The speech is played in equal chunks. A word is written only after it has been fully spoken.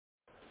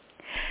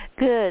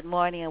Good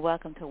morning and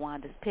welcome to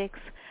Wanda's Picks,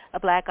 a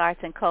Black Arts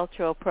and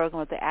Cultural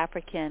program of the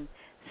African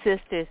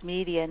Sisters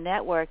Media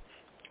Network.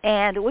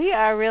 And we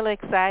are really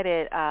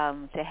excited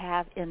to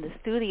have in the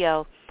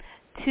studio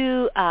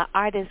two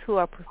artists who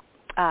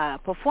are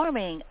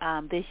performing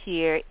this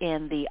year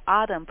in the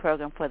autumn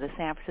program for the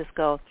San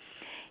Francisco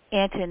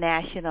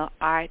International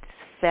Arts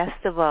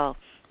Festival.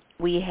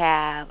 We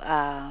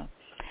have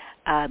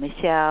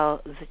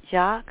Michelle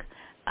Jacques,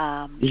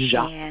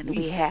 and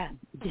we have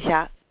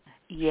Jacques.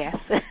 Yes,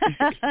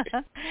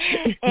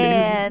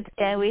 and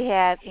we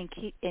have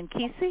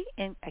Nkisi,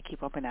 and I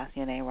keep on pronouncing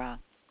your name wrong.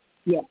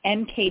 Yeah,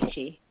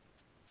 Nkechi.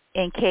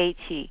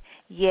 Nkechi,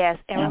 yes,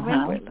 and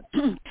remember,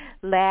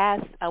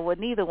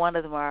 neither one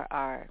of them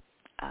are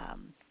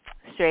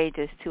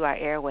strangers to our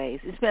airways.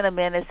 It's been a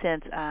minute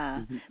since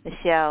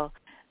Michelle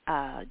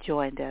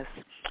joined us,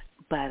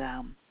 but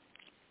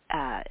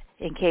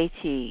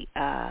Nkechi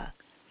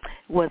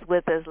was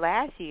with us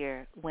last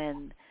year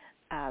when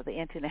the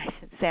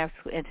San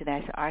Francisco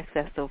International Arts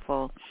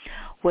Festival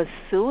was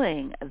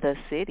suing the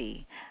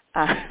city,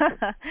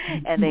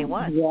 and they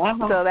won. Yeah.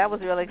 So that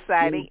was really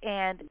exciting.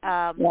 And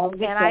I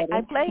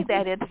played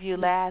that interview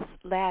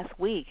last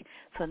week.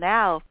 So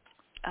now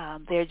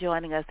they're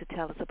joining us to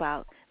tell us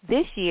about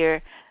this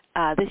year's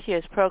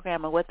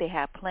program and what they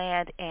have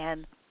planned.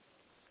 And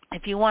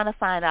if you want to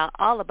find out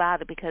all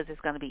about it, because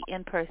it's going to be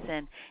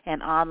in-person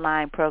and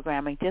online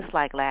programming just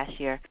like last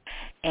year,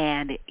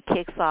 and it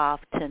kicks off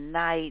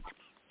tonight,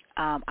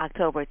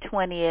 October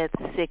 20th,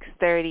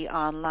 6:30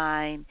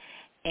 online,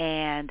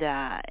 and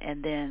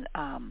then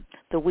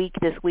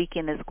this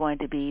weekend is going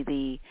to be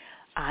the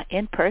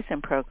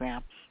in-person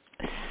program.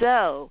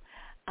 So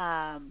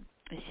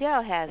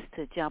Michelle has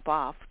to jump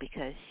off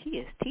because she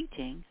is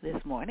teaching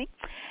this morning,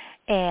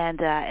 and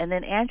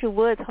then Andrew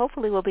Woods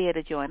hopefully will be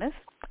able to join us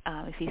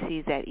if he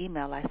sees that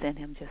email I sent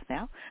him just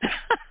now.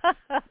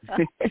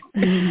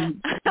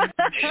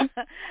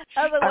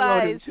 Otherwise,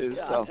 I wrote him too,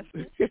 so.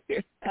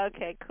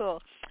 Okay,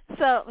 cool.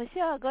 So,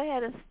 Michelle, go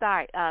ahead and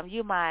start.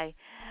 You're my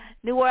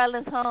New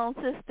Orleans home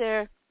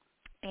sister,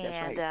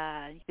 and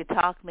right. You could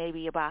talk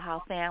maybe about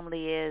how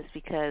family is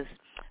because,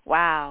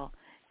 wow,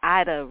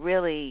 Ida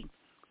really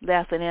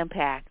left an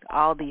impact.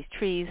 All these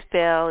trees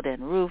felled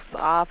and roofs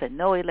off and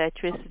no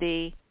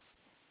electricity.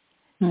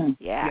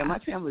 Yeah, my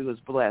family was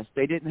blessed.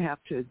 They didn't have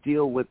to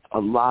deal with a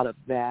lot of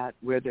that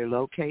where they're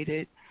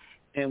located.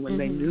 And when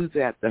they knew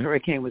that the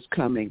hurricane was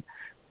coming,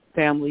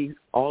 families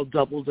all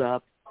doubled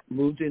up,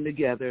 moved in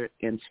together,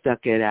 and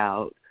stuck it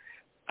out.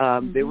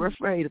 They were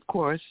afraid, of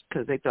course,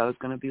 because they thought it was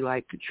going to be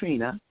like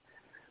Katrina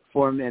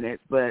for a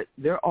minute. But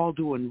they're all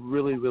doing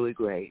really, really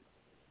great.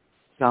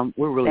 So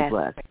we're really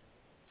blessed.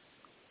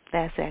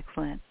 That's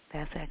excellent.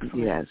 That's excellent.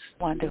 Yes.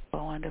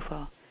 Wonderful,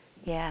 wonderful.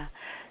 Yeah.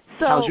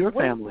 So how's your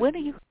family? When are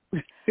you?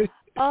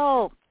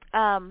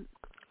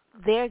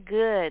 They're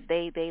good.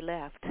 They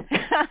left.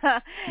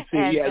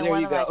 and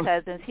one of my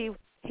cousins,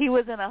 he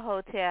was in a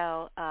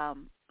hotel,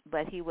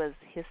 but he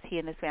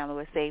and his family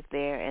were safe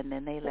there, and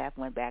then they left,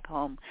 went back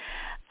home.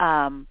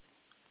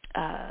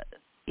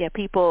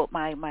 People.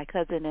 My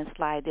cousin in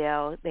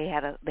Slidell, they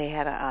had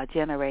a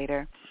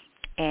generator,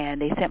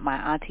 and they sent my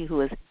auntie, who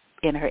was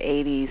in her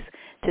 80s,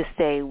 to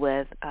stay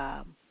with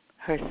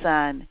her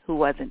son, who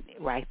wasn't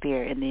right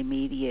there in the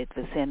immediate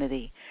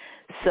vicinity.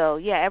 So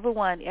yeah,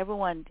 everyone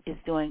is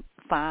doing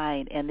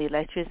fine, and the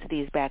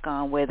electricity is back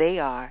on where they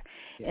are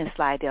in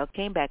Slidell.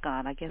 Came back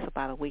on, I guess,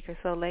 about a week or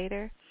so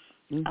later.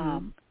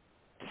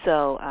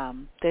 So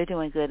they're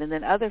doing good. And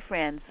then other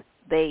friends,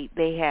 they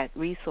had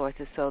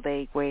resources, so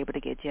they were able to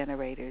get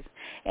generators.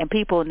 And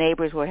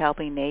neighbors were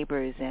helping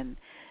neighbors, and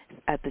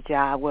at the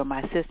job where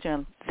my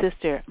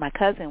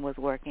cousin was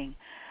working,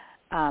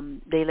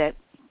 they let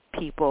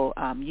people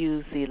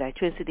use the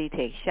electricity,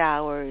 take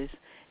showers,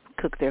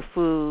 cook their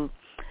food.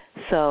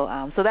 So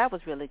that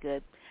was really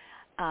good.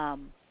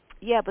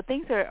 But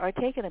things are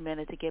taking a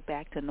minute to get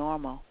back to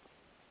normal.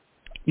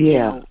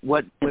 Yeah,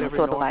 whatever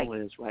normal like,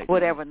 is, right?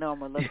 Whatever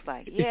normal looks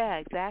like. Yeah,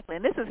 exactly.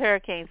 And this is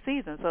hurricane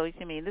season, so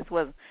I mean,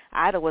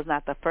 Ida was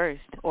not the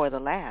first or the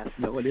last.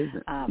 No, it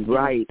isn't.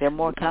 Right. There are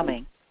more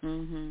coming.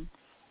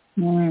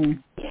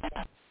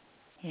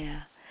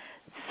 Yeah.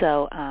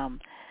 So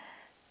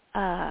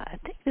I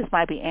think this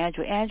might be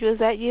Andrew. Andrew, is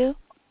that you?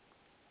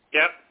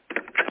 Yep.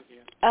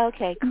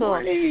 Okay, cool.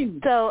 Morning.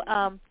 So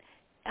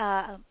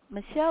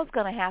Michelle's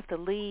going to have to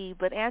leave,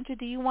 but Andrew,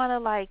 do you want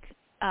to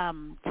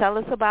tell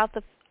us about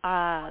the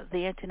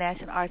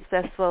International Arts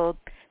Festival,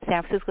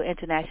 San Francisco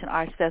International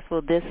Arts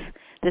Festival this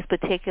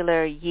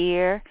particular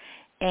year?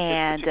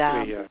 And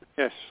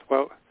yes,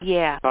 well,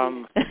 yeah.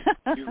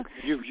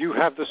 you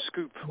have the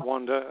scoop,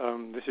 Wanda.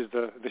 This is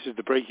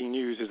the breaking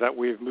news: is that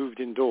we've moved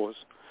indoors.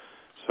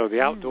 So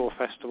the outdoor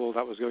festival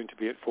that was going to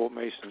be at Fort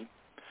Mason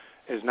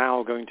is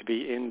now going to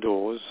be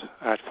indoors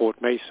at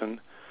Fort Mason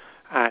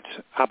at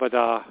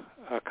Abada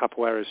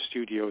Capoeira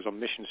Studios on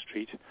Mission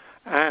Street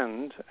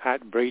and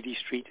at Brady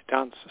Street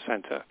Dance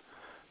Center.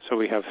 So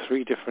we have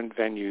 3 different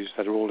venues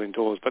that are all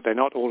indoors, but they're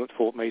not all at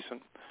Fort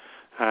Mason.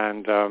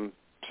 And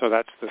So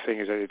that's the thing,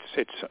 is that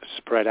it's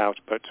spread out.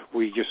 But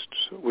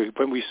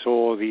when we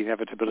saw the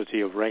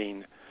inevitability of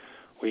rain,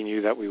 we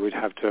knew that we would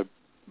have to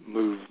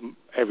move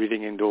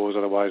everything indoors,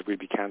 otherwise we'd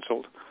be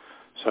cancelled.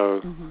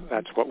 So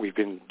that's what we've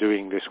been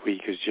doing this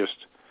week, is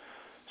just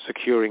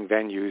securing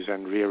venues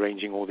and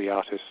rearranging all the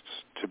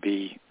artists to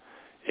be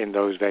in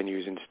those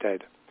venues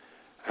instead.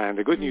 And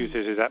the good news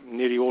is that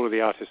nearly all of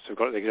the artists have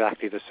got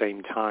exactly the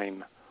same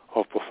time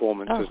of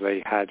performance as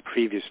they had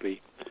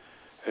previously.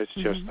 It's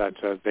just that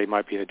they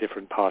might be in a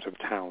different part of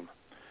town.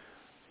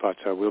 But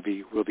we'll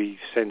be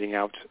sending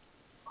out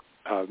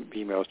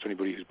emails to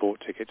anybody who's bought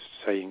tickets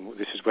saying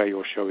this is where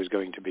your show is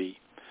going to be,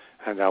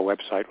 and our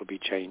website will be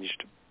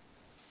changed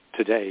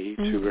today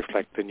to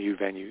reflect the new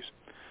venues.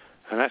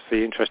 And that's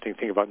the interesting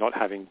thing about not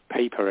having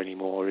paper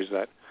anymore, is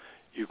that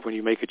when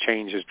you make a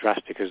change as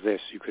drastic as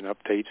this, you can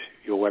update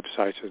your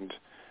website and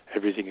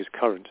everything is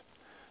current.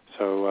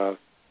 So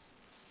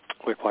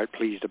we're quite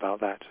pleased about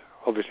that.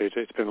 Obviously,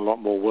 it's been a lot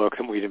more work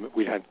than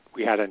we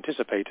had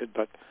anticipated,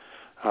 but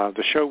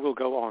the show will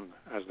go on,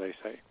 as they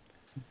say.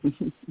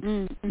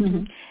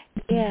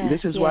 Yeah,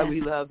 this is why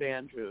we love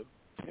Andrew.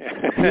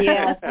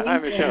 Yeah,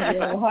 thank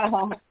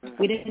you.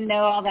 We didn't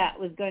know all that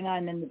was going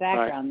on in the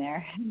background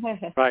there.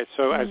 Right.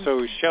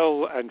 So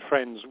Shell and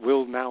Friends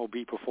will now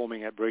be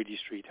performing at Brady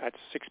Street at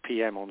 6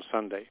 p.m. on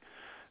Sunday,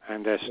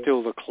 and they're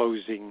still the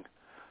closing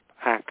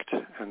act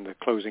and the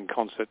closing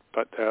concert,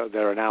 but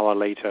they're an hour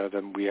later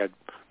than we had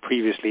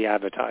previously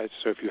advertised.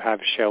 So if you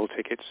have Shell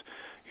tickets,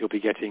 you'll be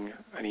getting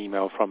an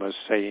email from us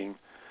saying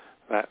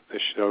that the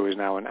show is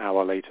now an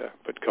hour later,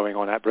 but going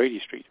on at Brady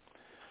Street,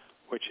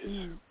 which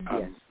is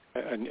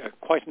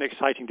quite an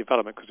exciting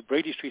development, because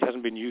Brady Street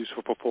hasn't been used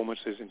for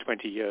performances in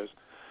 20 years.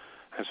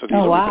 And so these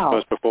are the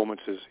first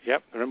performances.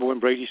 Yep. Remember when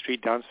Brady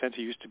Street Dance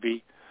Center used to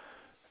be,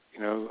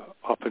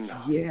 up and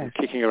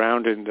kicking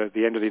around in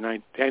the end of the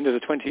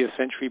 20th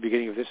century,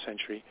 beginning of this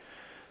century,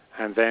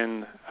 and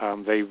then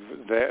they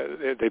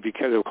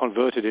were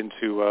converted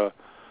into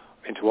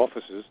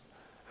offices,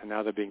 and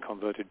now they're being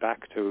converted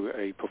back to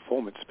a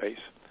performance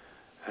space.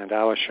 And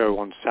our show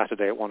on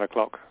Saturday at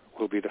 1:00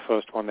 will be the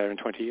first one there in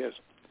 20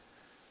 years.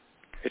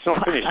 It's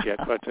not finished yet,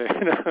 but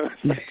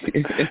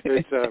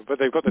but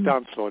they've got the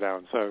dance floor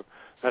down, so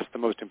that's the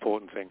most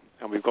important thing.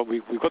 And we've got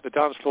the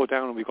dance floor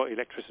down, and we've got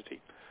electricity,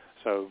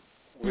 so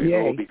we'll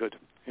all be good.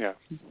 Yeah.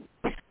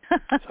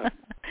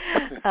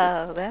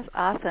 Oh, that's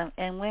awesome!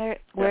 And where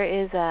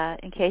is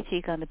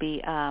Nkechi going to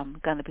be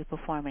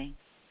performing?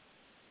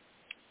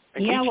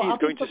 Nkechi is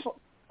going to.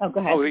 Oh, go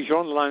ahead. Oh, you're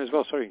on the line as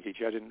well. Sorry,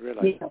 Nkechi, I didn't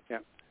realize. Yeah.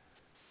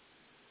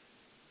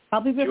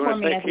 I'll be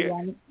performing at the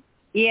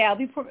I'll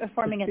be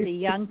performing at the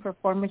Young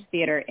Performers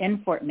Theater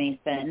in Fort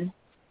Mason,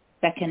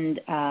 second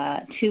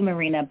to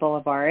Marina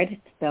Boulevard.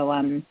 So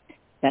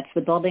that's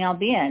the building I'll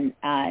be in.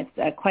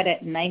 It's quite a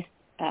nice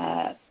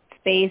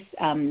space.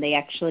 They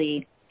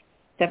actually,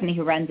 Stephanie,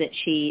 who runs it,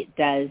 she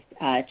does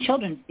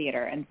children's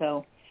theater, and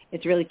so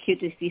it's really cute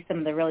to see some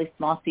of the really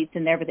small seats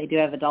in there, but they do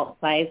have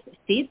adult-sized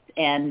seats.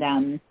 And,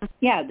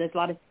 there's a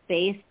lot of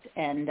space,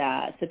 and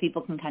so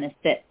people can kind of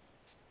sit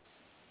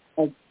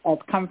as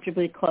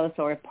comfortably close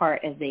or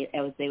apart as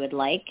they would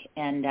like.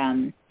 And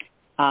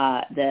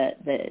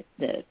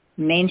the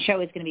main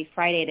show is going to be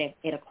Friday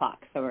at 8:00,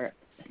 so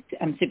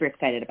I'm super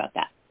excited about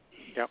that.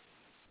 Yep.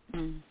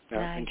 And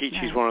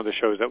Nkechi's one of the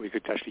shows that we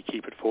could actually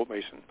keep at Fort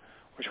Mason,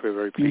 which we're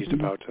very pleased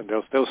about. And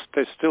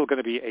there's still going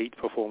to be 8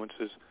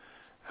 performances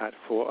at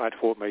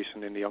Fort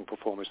Mason in the Young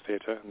Performers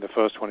Theater, and the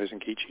first one is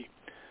Nkechi,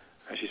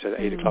 as she said, at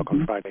 8:00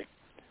 on Friday.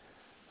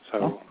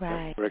 So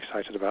we're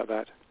excited about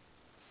that.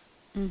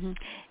 And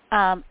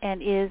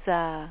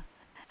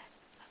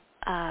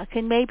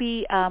can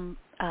maybe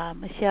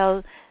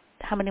Michelle,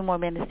 how many more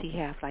minutes do you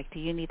have? Like, do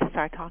you need to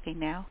start talking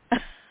now?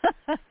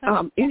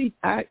 I'm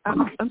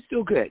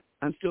still good.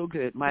 I'm still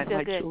good. My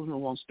children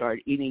won't start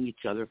eating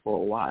each other for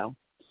a while.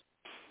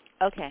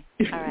 Okay.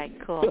 All right.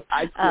 Cool.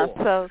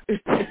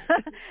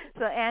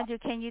 So Andrew,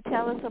 can you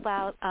tell us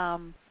about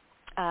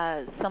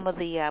some of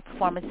the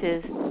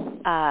performances,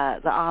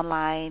 the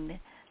online?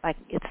 Like,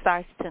 it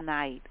starts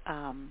tonight,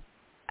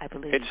 I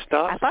believe. It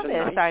starts. I thought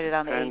tonight, it started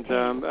on the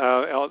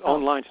 18th.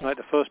 Online tonight,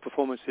 the first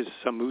performance is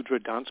Samudra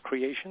Dance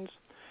Creations.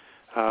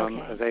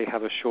 They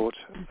have a short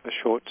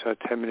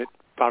 10-minute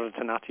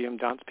Bharatanatyam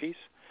dance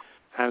piece,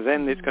 and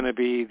then it's going to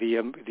be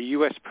the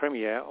U.S.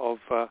 premiere of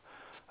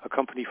a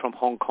company from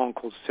Hong Kong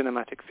called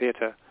Cinematic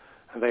Theatre,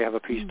 and they have a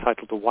piece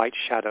titled The White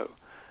Shadow.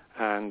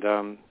 And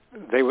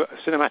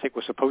Cinematic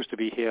was supposed to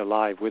be here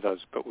live with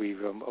us, but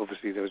we've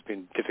obviously there's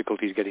been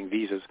difficulties getting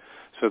visas,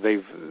 so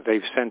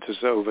they've sent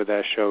us over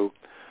their show,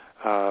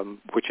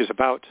 which is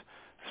about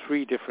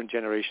 3 different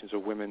generations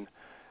of women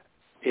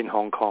in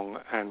Hong Kong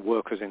and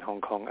workers in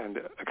Hong Kong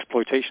and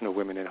exploitation of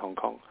women in Hong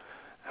Kong,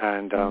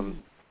 and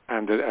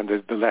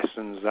the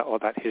lessons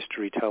that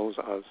history tells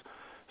us.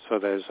 So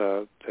there's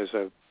a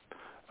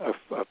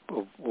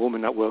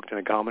woman that worked in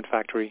a garment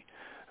factory.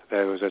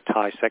 There was a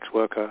Thai sex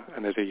worker,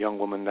 and there's a young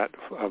woman that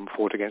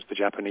fought against the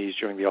Japanese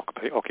during the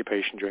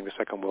occupation during the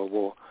Second World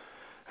War,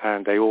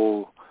 and they're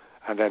all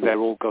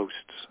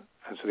ghosts,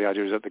 And so the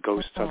idea is that the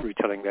ghosts are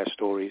retelling their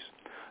stories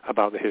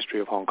about the history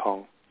of Hong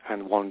Kong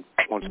and one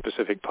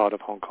specific part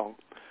of Hong Kong.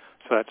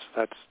 So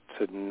that's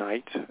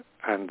tonight.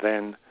 And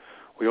then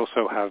we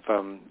also have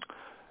Beeb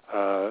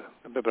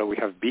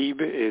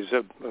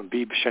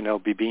Chanel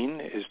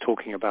Bibin is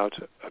talking about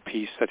a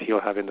piece that he'll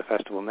have in the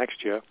festival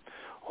next year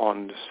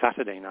on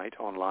Saturday night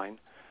online.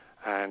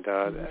 And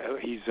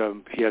he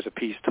has a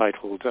piece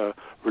titled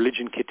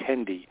Religion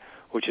Kitendi,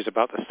 which is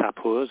about the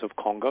sapeurs of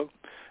Congo.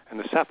 And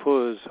the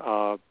sapeurs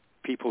are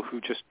people who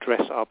just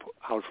dress up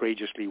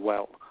outrageously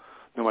well,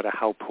 no matter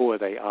how poor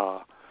they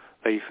are.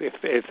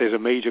 If there's a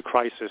major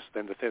crisis,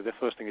 then the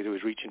first thing they do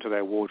is reach into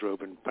their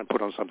wardrobe and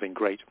put on something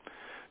great,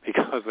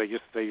 because they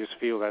just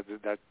feel that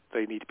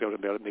they need to be able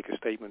to make a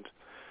statement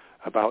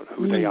about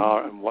who they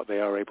are and what they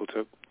are able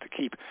to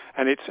keep.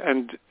 And it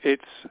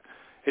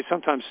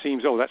sometimes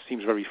seems, that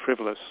seems very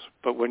frivolous,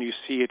 but when you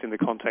see it in the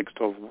context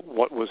of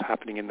what was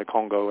happening in the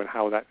Congo and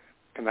how that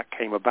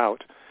came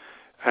about,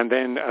 and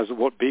then as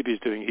what Bibi is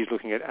doing, he's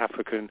looking at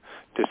African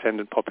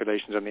descendant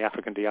populations and the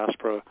African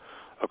diaspora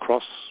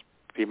across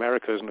the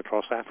Americas and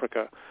across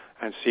Africa,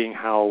 and seeing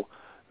how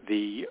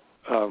the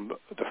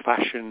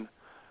fashion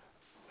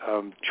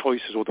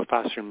choices or the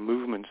fashion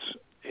movements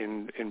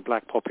in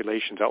black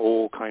populations are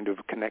all kind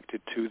of connected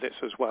to this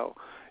as well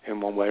in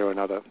one way or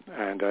another.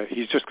 And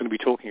he's just going to be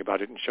talking about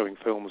it and showing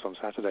films on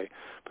Saturday,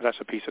 but that's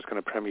a piece that's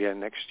going to premiere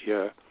next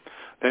year.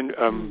 Then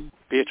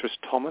Beatrice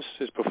Thomas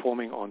is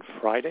performing on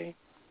Friday.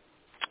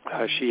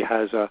 She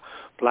has a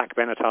Black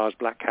Benatar's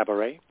Black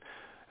Cabaret,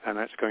 and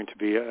that's going to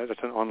be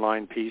that's an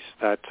online piece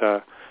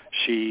that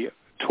she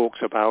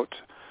talks about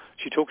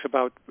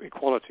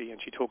equality,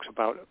 and she talks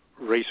about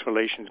race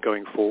relations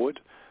going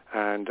forward,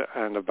 and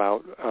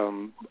about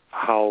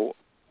how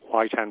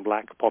white and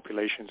black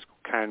populations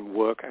can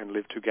work and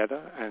live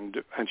together,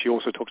 and she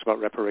also talks about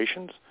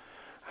reparations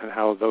and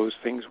how those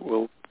things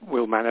will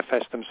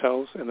manifest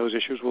themselves, and those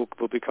issues will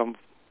be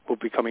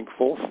coming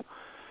forth.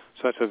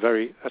 So that's a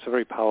very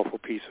powerful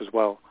piece as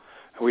well.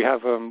 And we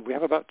have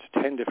about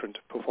 10 different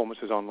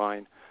performances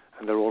online,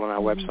 and they're all on our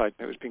website.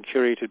 And it was being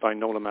curated by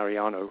Nola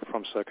Mariano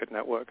from Circuit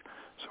Network,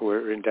 so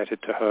we're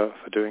indebted to her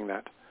for doing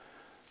that.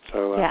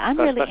 So I'm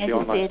really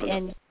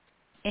interested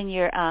in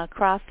your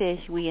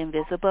Crawfish We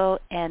Invisible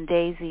and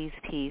Daisy's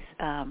piece.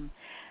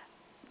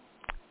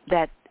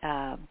 That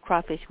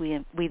Crawfish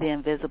We the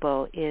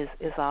Invisible is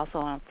also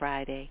on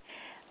Friday,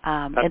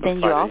 and then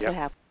you also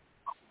have.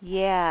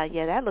 Yeah,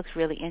 that looks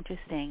really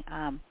interesting.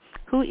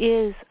 Who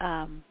is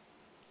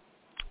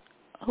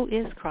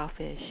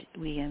Crawfish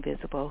We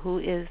Invisible? Who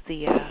is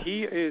the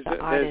he is the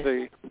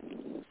artist?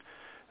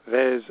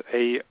 There's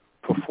a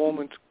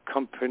performance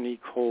company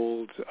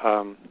called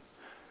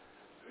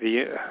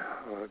the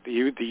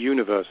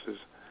Universes,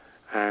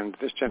 and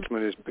this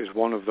gentleman is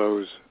one of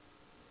those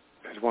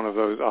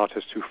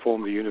artists who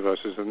form the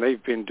Universes, and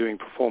they've been doing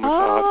performance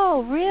art.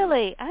 Oh,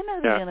 really? I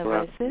know the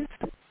Universes.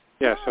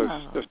 Yeah, so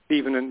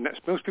Stephen and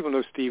most people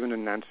know Stephen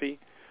and Nancy,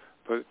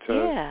 but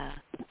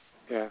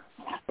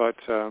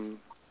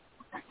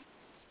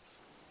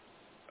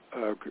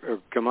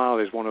Gamal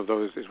is one of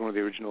the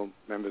original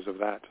members of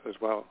that as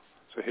well.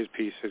 So his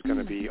piece is going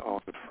to be on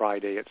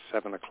Friday at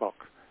 7:00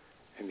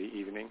 in the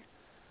evening,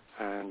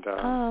 and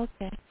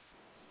okay.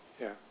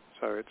 Yeah,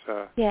 so it's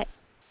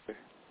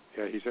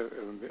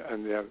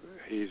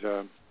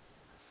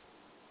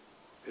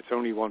it's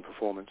only one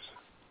performance.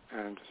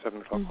 And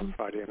 7:00 on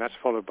Friday, and that's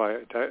followed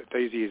by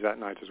Daisy is that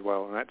night as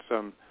well, and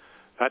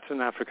that's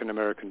an African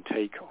American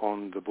take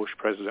on the Bush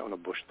president, on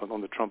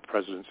the Trump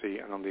presidency,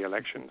 and on the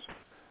elections,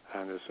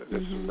 and there's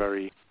some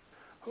very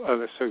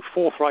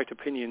forthright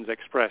opinions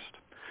expressed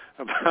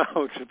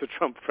about the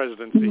Trump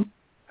presidency,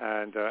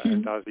 and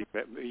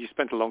he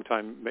spent a long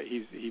time.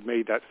 He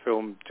made that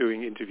film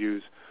doing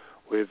interviews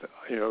with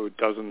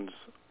dozens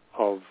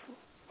of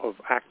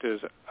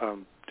actors,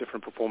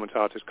 different performance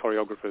artists,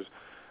 choreographers.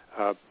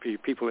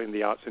 People in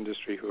the arts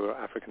industry who are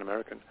African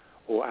American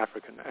or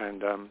African,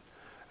 and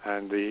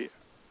the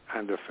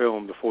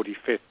film, the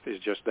 45th, is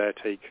just their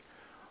take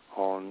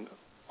on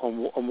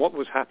what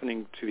was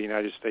happening to the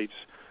United States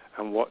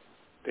and what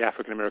the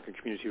African American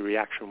community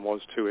reaction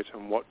was to it,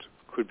 and what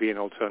could be an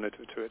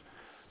alternative to it.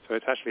 So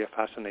it's actually a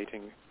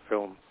fascinating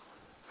film,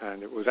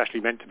 and it was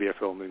actually meant to be a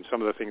film. And some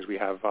of the things we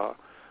have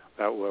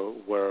that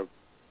were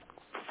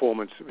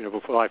performance,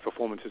 live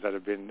performances that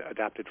have been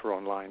adapted for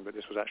online, but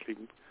this was actually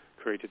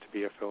created to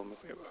be a film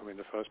in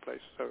the first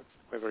place. So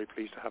we're very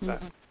pleased to have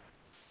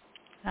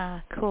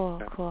that.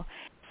 Cool.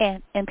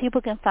 And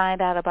people can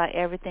find out about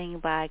everything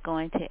by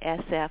going to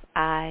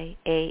sfiaf.org.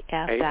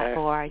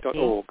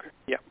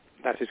 Yeah,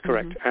 that is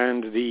correct.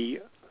 And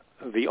the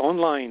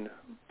online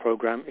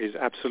program is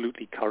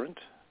absolutely current.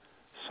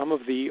 Some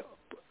of the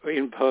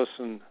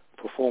in-person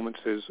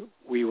performances,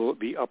 we will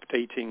be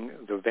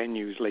updating the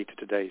venues later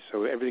today.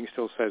 So everything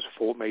still says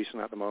Fort Mason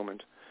at the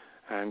moment.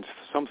 And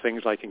some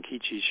things, like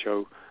Nkichi's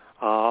show,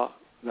 are,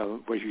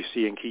 where you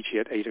see Nkichi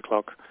at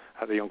 8:00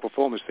 at the Young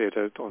Performers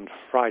Theatre on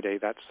Friday,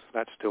 that's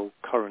still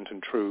current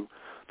and true.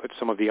 But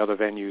some of the other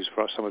venues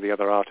for some of the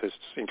other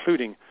artists,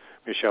 including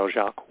Michelle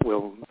Jacques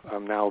will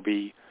now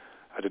be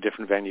at a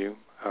different venue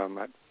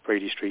at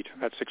Brady Street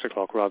at 6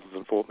 o'clock rather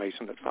than Fort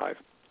Mason at 5.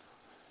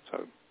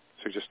 So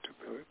just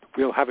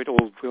we'll have it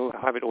all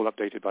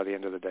updated by the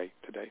end of the day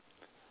today.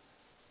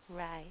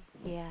 Right.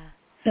 Yeah.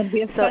 It'll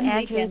be a fun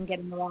weekend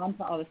getting around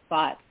to all the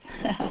spots.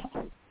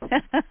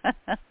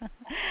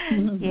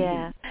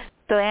 Yeah.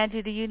 So,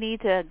 Andrew, do you need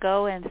to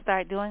go and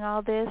start doing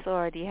all this,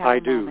 or do you have I a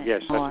do, moment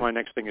yes. more? That's my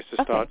next thing is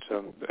to start.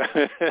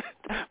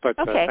 But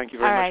thank you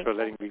very much for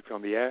letting me be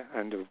on the air,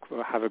 and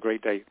have a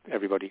great day,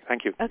 everybody.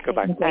 Thank you. Okay.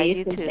 Goodbye. Bye,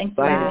 you too. Thanks.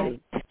 Bye.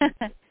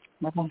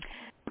 Bye.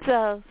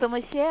 So,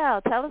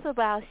 Michelle, tell us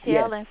about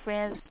Shell and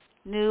Friends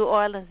New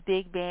Orleans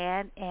Big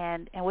Band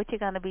and what you're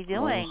going to be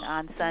doing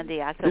on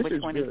Sunday, October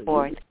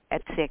 24th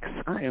at 6.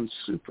 I am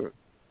super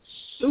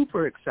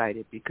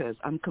excited because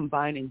I'm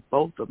combining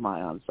both of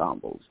my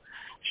ensembles,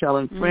 Shell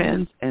and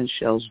Friends and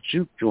Shell's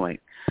Juke Joint.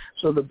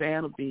 So the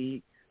band will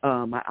be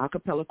my a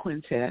cappella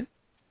quintet,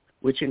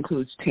 which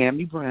includes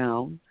Tammy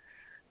Brown,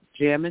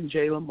 Jammin'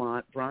 J.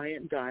 Lamont,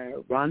 Brian Dyer,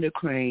 Rhonda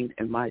Crane,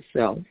 and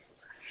myself.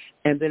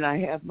 And then I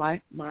have my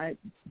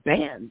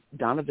band,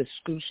 Donna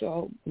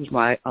Viscuso, who's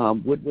my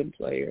woodwind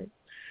player.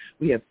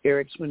 We have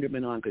Eric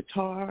Swinderman on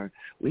guitar.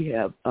 We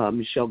have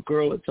Michelle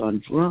Gerlitz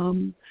on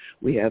drum.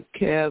 We have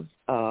Kev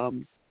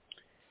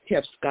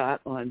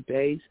Scott on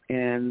bass.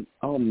 And,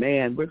 oh,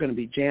 man, we're going to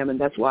be jamming.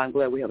 That's why I'm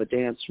glad we have a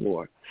dance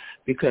floor,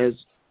 because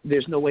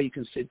there's no way you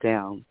can sit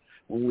down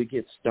when we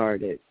get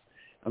started.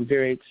 I'm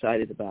very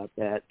excited about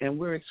that. And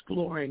we're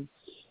exploring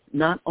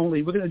not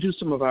only, we're going to do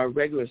some of our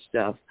regular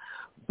stuff,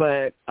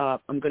 but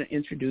I'm going to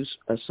introduce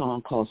a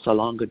song called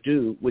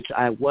Salongadoo, which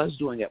I was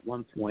doing at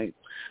one point,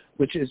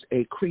 which is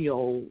a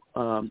Creole,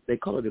 they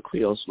call it a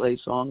Creole slave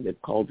song.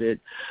 They've called it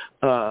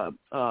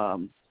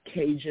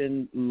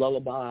Cajun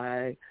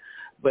lullaby,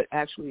 but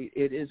actually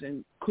it is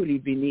in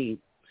Coudi Vini,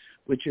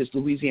 which is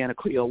Louisiana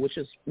Creole, which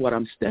is what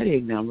I'm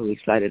studying now. I'm really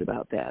excited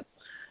about that.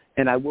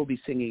 And I will be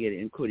singing it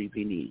in Coudi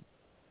Vini.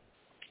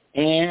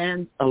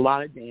 And a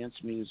lot of dance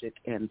music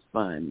and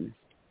fun.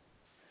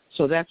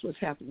 So that's what's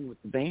happening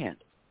with the band.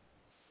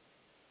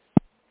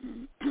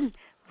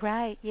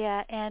 Right,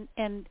 yeah. And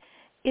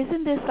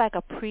isn't this like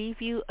a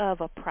preview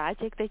of a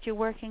project that you're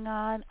working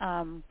on?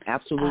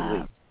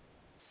 Absolutely.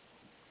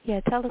 Yeah,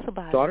 tell us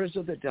about Daughters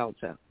of the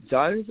Delta.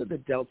 Daughters of the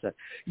Delta.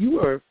 You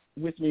were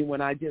with me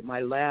when I did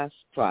my last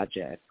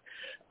project.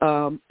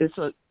 It's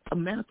a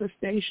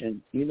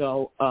manifestation,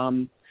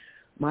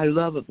 my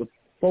love of the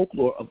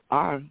folklore of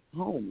our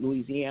home,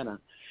 Louisiana.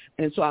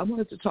 And so I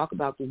wanted to talk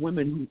about the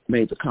women who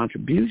made the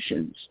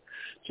contributions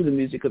to the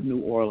music of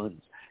New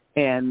Orleans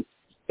and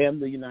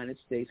the United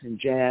States in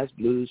jazz,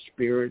 blues,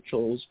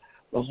 spirituals,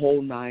 the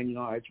whole 9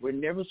 yards. Were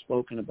never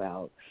spoken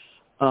about.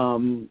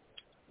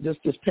 Just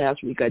this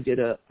past week, I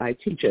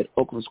teach at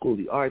Oakland School of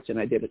the Arts, and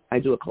I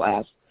do a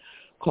class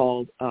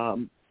called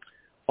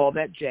All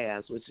That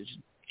Jazz, which is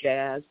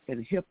jazz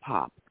and hip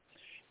hop.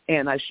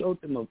 And I showed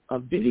them a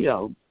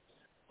video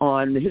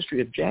on the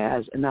history of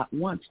jazz, and not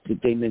once did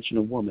they mention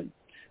a woman.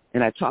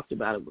 And I talked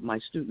about it with my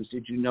students.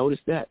 Did you notice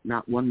that?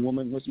 Not one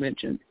woman was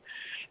mentioned.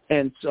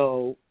 And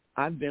so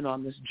I've been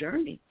on this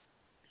journey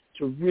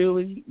to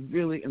really,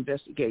 really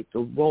investigate the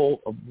role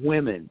of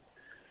women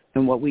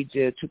and what we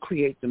did to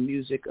create the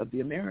music of the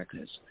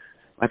Americas.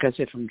 Like I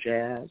said, from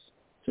jazz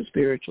to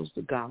spirituals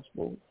to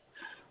gospel,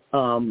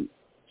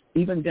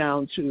 even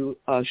down to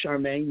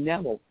Charmaine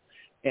Neville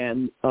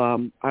and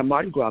our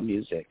Mardi Gras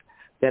music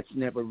that's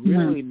never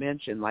really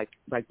mentioned like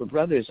the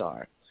brothers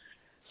are.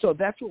 So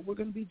that's what we're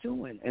going to be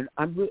doing. And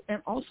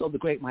and also the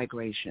Great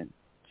Migration.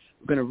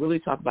 We're going to really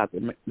talk about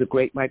the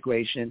Great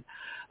Migration.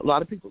 A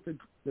lot of people think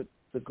that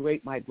the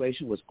Great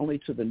Migration was only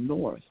to the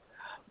north.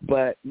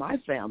 But my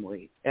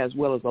family, as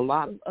well as a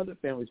lot of other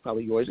families,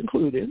 probably yours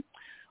included,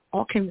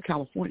 all came to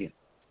California,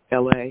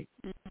 L.A.,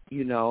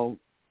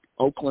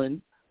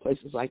 Oakland,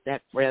 places like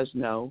that,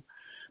 Fresno,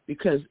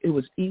 because it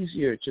was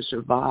easier to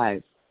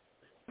survive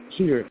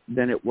here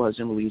than it was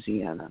in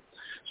Louisiana.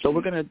 So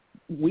we're going to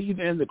weave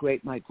in the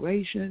Great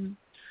Migration,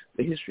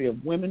 the history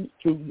of women,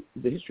 through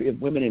the history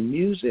of women in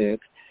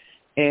music,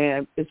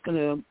 and it's going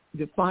to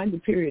define the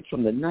period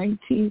from the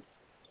 19th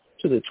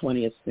to the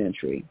 20th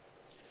century.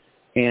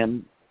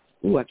 And,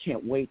 I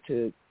can't wait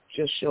to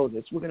just show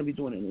this. We're going to be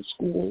doing it in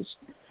schools.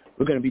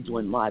 We're going to be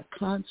doing live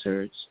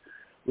concerts.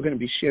 We're going to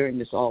be sharing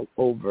this all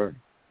over.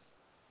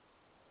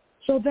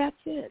 So that's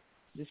it.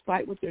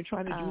 Despite what they're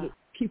trying to do to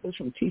keep us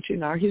from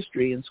teaching our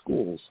history in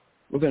schools,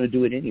 we're going to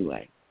do it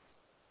anyway.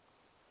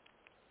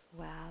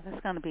 Wow,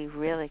 that's going to be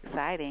really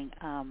exciting.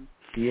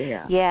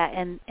 Yeah. Yeah,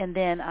 and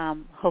then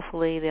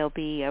hopefully there'll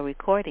be a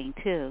recording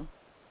too.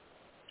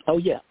 Oh,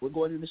 yeah. We're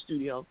going in the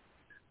studio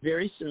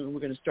very soon.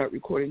 We're going to start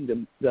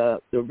recording the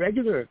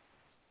regular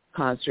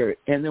concert,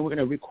 and then we're going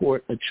to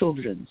record a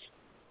children's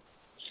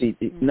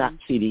CD, not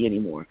CD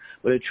anymore,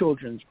 but a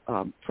children's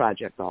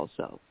project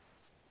also.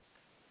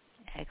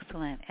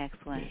 Excellent.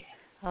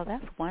 Oh,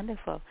 that's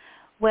wonderful.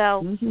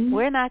 Well,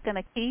 we're not going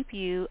to keep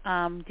you.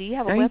 Do you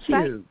have a website?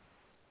 Thank you.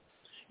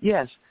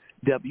 Yes,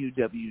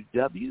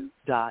 www.shellcd,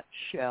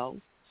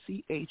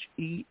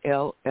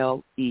 CHELLE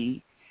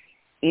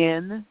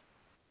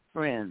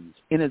Friends.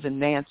 N as in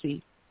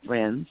Nancy,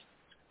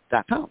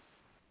 Friends.com.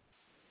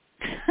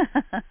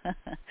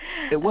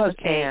 It was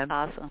okay, Ann,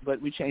 awesome.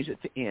 but we changed it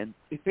to N.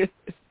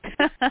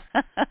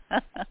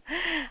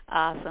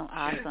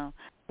 Awesome.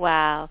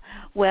 Wow.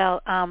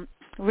 Well,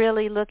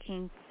 really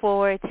looking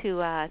forward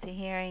to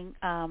hearing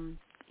some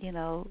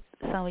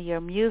of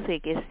your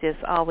music. It's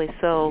just always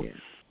so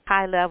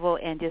high level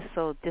and just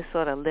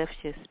sort of lifts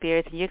your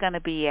spirits. And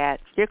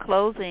you're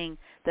closing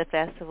the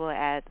festival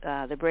at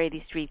the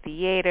Brady Street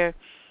Theater,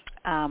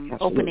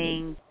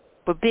 opening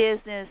for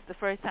business the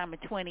first time in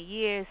 20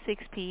 years,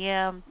 6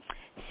 p.m.,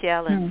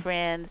 Shell and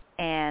Friends,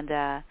 and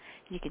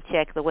you can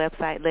check the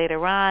website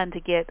later on to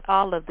get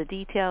all of the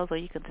details, or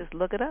you can just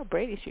look it up,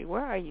 Brady Street,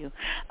 where are you?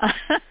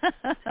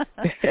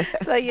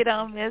 So you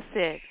don't miss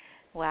it.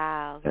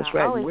 Wow. That's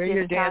right. Always Wear good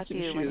your to talk to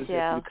dancing you, shoes.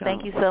 Michelle.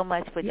 Thank you so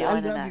much for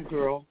joining us. I love you,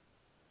 girl.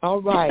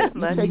 All right.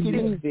 You take it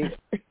easy.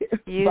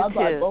 You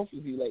Bye-bye, too. both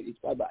of you ladies.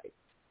 Bye-bye.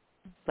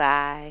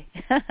 Bye.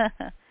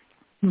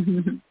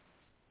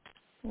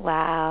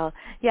 Wow.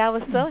 Yeah, I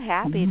was so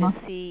happy to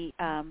see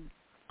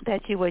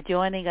that you were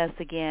joining us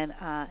again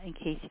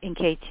in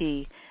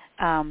KG.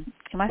 Am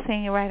I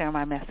saying it right, or am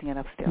I messing it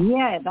up still?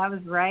 Yeah, that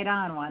was right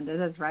on, Wanda.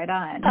 That's right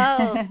on.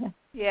 Oh,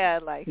 yeah,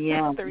 like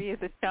 3 is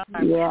a charm.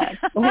 Yeah.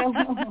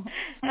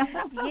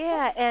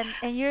 Yeah,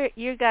 and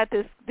you got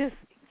this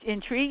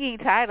intriguing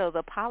title,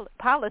 the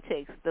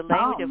politics, the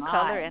language of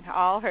color, and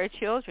all her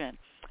children.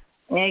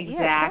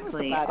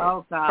 Exactly. Yeah,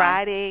 God.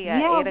 Friday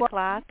at 8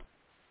 o'clock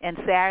and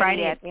Saturday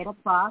Friday at 8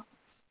 o'clock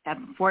at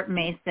Fort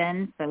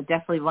Mason, so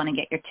definitely want to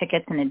get your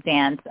tickets in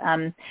advance.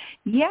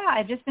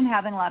 I've just been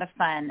having a lot of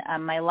fun.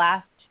 My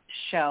last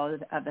show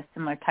of a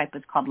similar type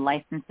was called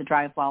License to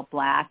Drive While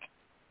Black,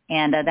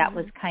 and that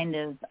was kind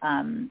of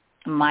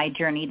my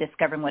journey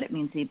discovering what it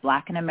means to be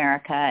Black in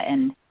America,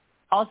 and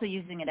also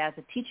using it as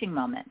a teaching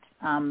moment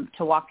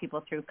to walk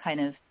people through, kind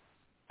of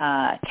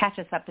catch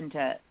us up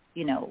into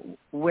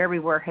where we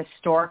were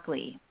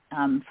historically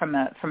from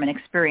an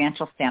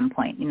experiential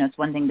standpoint. It's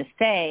one thing to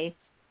say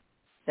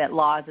that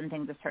laws and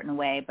things a certain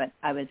way, but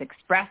I was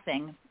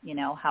expressing,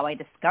 how I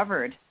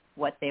discovered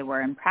what they were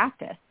in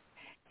practice.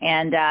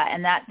 And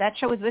that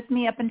show was with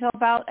me up until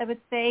about, I would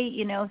say,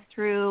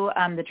 through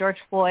the George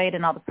Floyd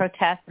and all the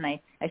protests. And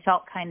I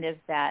felt kind of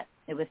that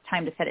it was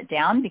time to set it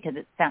down, because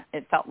it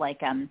felt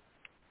like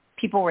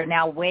people were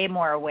now way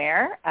more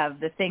aware of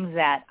the things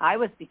that I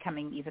was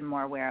becoming even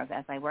more aware of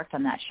as I worked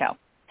on that show.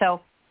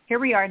 So here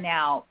we are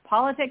now,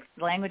 Politics,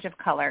 the Language of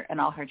Color, and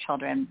All Her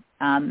Children.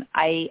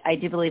 I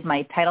do believe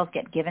my titles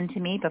get given to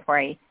me before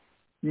I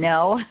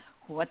know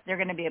what they're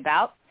going to be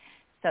about.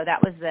 So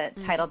that was the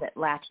title that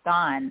latched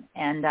on.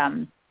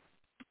 And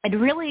it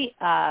really,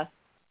 I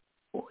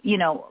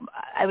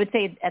would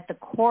say at the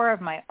core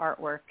of my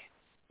artwork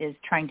is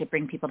trying to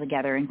bring people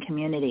together in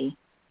community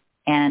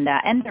and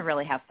to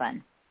really have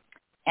fun.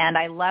 And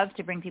I love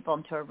to bring people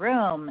into a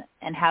room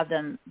and have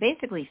them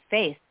basically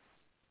face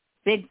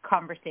big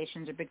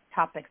conversations or big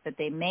topics that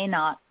they may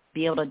not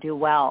be able to do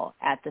well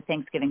at the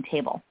Thanksgiving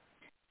table.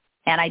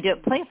 And I do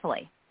it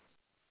playfully.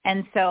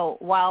 And so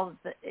while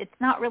it's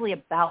not really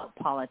about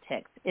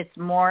politics, it's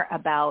more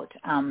about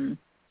any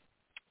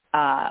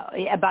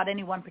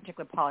one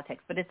particular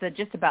politics, but it's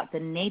just about the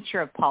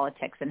nature of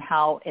politics and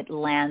how it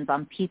lands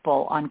on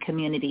people, on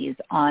communities,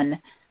 on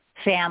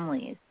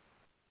families.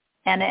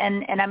 And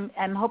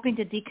I'm hoping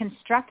to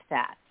deconstruct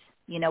that.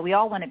 We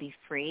all want to be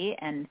free,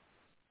 and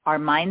our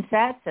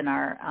mindsets and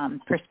our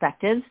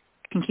perspectives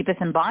can keep us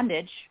in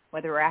bondage,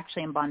 whether we're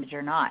actually in bondage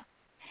or not.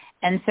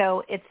 And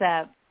so there's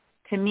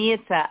going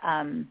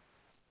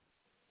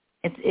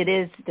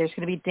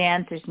to be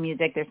dance, there's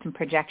music, there's some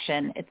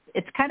projection.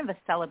 It's kind of a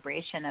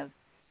celebration of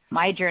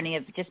my journey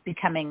of just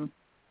becoming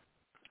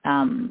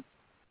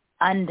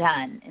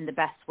undone in the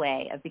best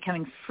way, of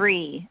becoming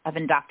free of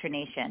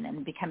indoctrination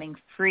and becoming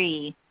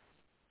free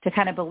to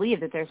kind of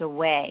believe that there's a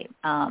way.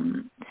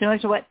 Similar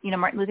to what,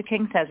 Martin Luther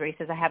King says, where he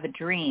says, I have a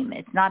dream.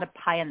 It's not a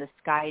pie in the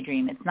sky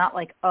dream. It's not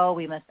like,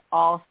 we must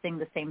all sing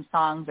the same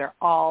songs or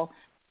all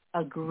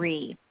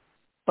agree.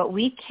 But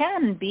we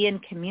can be in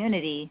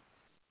community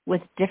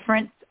with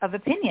difference of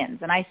opinions,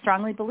 and I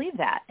strongly believe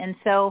that. And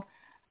so,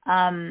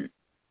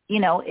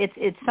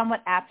 it's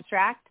somewhat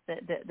abstract,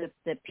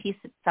 the piece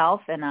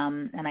itself, and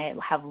I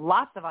have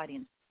lots of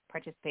audience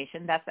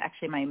participation. That's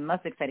actually my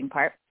most exciting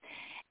part.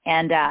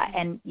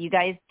 And you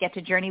guys get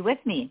to journey with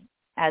me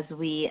as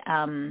we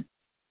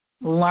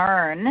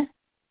learn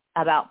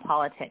about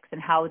politics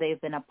and how they've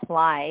been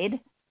applied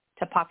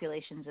to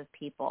populations of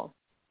people.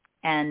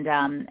 And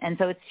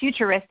so it's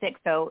futuristic,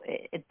 so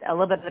it's a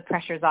little bit of the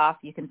pressure's off.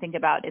 You can think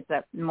about it's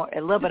a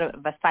little bit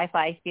of a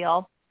sci-fi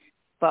feel,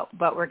 but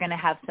we're going to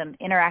have some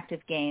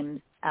interactive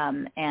games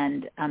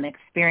and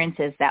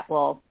experiences that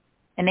will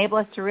enable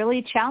us to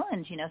really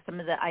challenge, some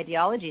of the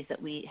ideologies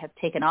that we have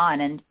taken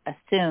on and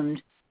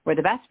assumed were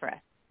the best for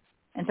us.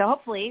 And so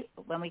hopefully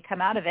when we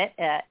come out of it,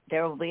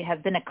 there will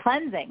have been a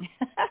cleansing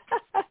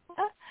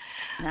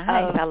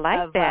Nice. I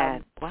like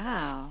that.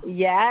 Wow.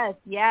 Yes,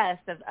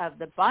 of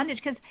the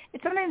bondage, because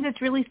sometimes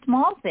it's really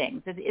small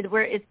things.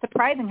 It's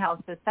surprising how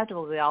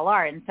susceptible we all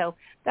are, and so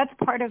that's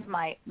part of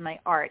my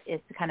art, is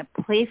to kind of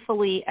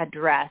playfully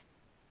address,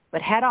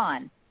 but head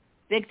on,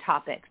 big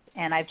topics.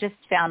 And I've just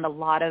found a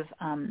lot of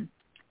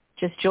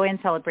just joy and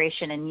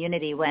celebration and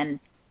unity when,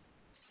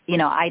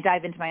 I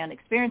dive into my own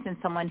experience, and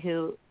someone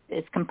who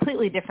is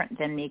completely different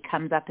than me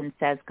comes up and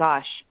says,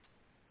 gosh,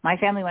 my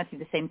family went through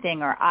the same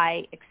thing, or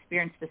I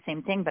experienced the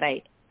same thing, but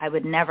I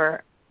would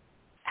never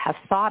have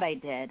thought I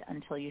did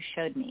until you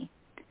showed me.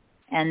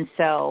 And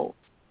so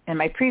in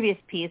my previous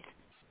piece,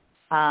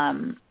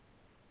 like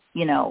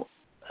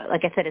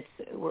I said,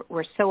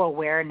 we're so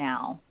aware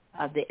now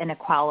of the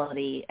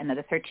inequality and of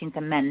the 13th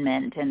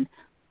Amendment and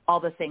all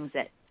the things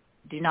that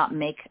do not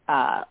make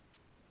a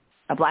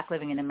Black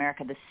living in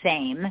America the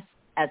same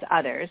as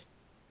others.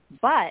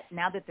 But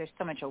now that there's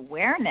so much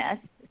awareness,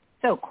 it's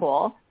so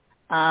cool.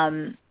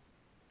 I'm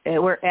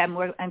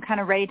kind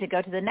of ready to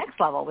go to the next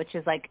level, which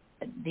is like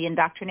the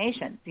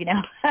indoctrination,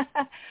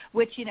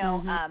 which,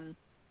 we're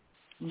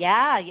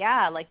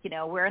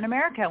in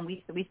America and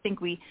we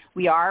think we're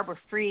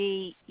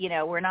free,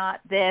 we're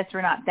not this,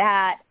 we're not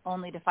that,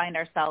 only to find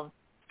ourselves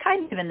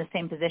kind of in the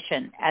same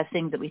position as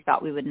things that we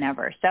thought we would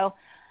never. So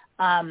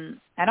I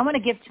don't want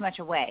to give too much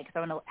away, because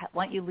I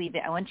want you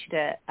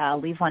to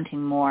leave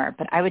wanting more,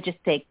 but I would just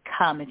say,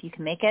 come, if you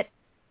can make it,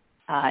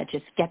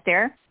 just get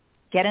there,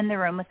 get in the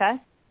room with us.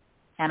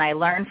 And I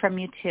learn from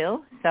you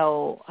too.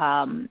 So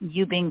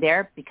you being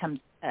there becomes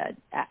an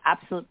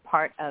absolute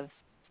part of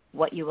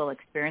what you will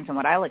experience and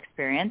what I'll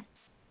experience.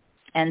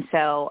 And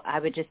so I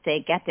would just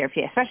say get there,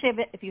 especially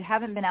if you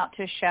haven't been out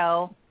to a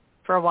show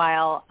for a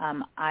while.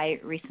 I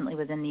recently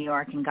was in New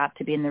York and got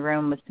to be in the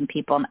room with some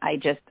people, and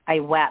I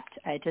wept.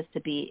 Just to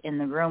be in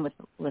the room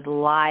with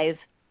live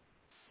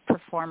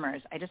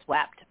performers, I just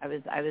wept. I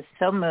was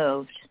so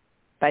moved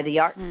by the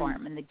art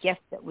form and the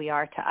gift that we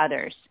are to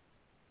others.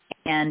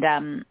 And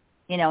and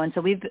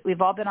so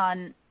we've all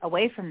been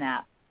away from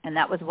that, and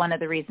that was one of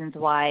the reasons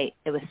why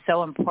it was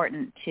so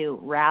important to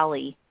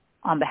rally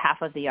on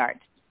behalf of the arts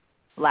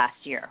last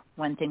year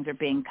when things are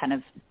being kind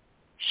of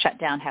shut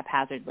down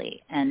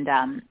haphazardly. And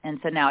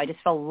so now I just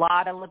feel a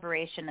lot of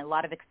liberation, a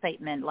lot of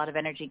excitement, a lot of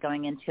energy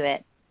going into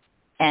it,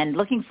 and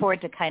looking forward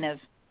to kind of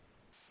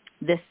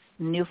this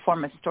new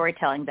form of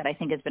storytelling that I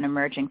think has been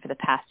emerging for the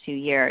past few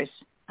years.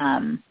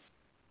 I'm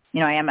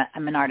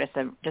an artist,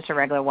 just a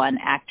regular one,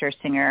 actor,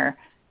 singer,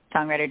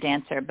 songwriter,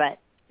 dancer, but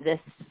this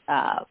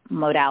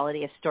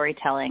modality of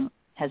storytelling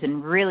has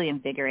been really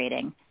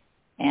invigorating.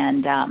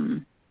 And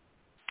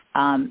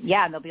and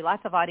there'll be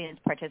lots of audience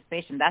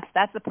participation.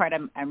 That's the part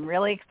I'm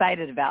really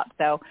excited about.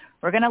 So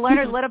we're going to learn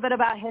a little bit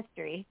about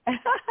history, and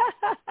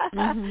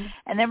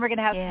then we're going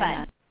to have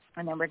fun,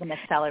 and then we're going to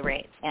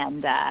celebrate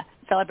and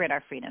celebrate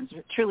our freedoms,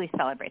 truly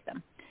celebrate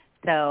them.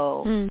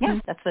 So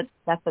that's what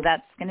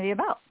that's going to be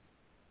about.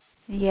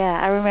 Yeah,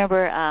 I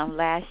remember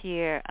last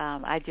year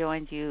I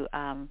joined you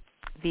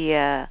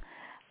via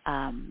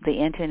the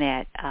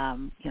internet.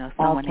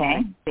 Someone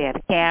had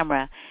a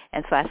camera,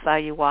 and so I saw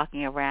you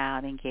walking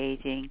around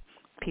engaging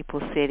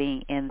people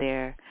sitting in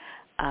their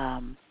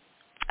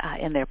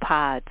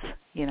pods,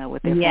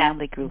 with their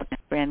family groups and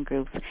friend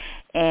groups.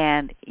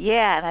 And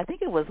and I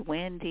think it was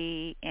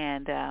windy,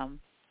 and it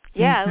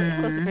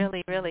was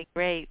really, really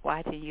great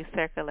watching you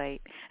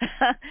circulate,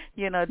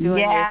 doing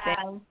your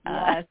thing.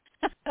 Yes.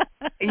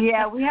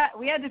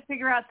 we had to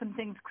figure out some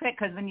things quick,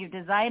 because when you've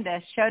designed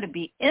a show to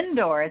be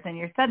indoors and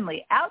you're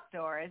suddenly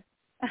outdoors,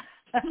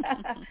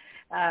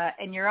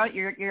 and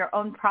your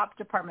own prop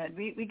department,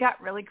 we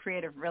got really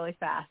creative really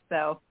fast.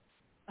 So,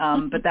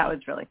 but that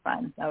was really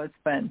fun. That was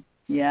fun.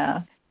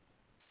 Yeah.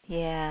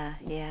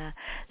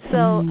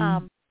 So,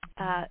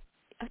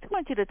 I just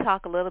want you to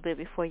talk a little bit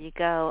before you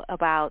go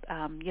about,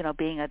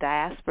 being a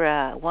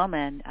diaspora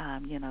woman.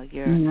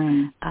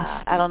 You're,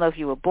 I don't know if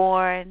you were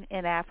born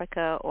in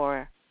Africa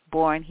or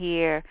born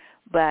here,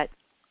 but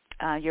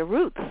your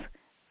roots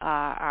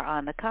are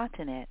on the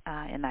continent,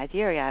 in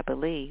Nigeria, I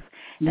believe.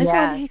 And I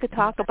wonder if you could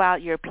talk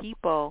about your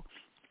people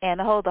and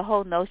the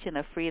whole notion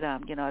of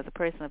freedom, as a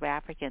person of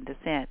African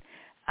descent.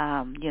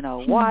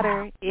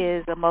 Water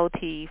is a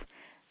motif,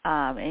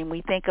 and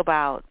we think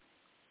about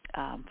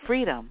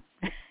freedom.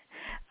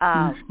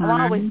 I'm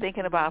always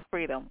thinking about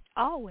freedom,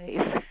 always.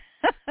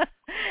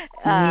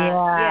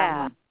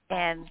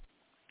 And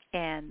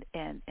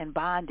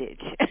bondage,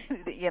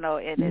 and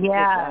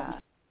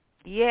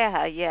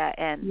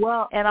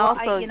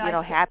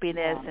also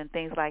happiness and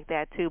things like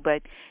that too.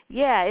 But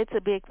it's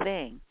a big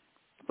thing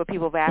for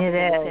people of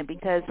African descent,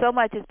 because so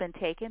much has been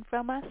taken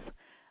from us,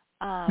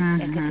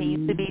 and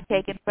continues to be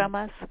taken from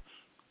us.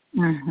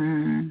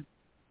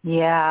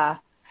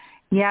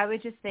 I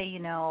would just say,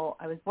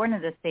 I was born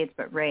in the States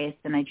but raised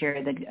in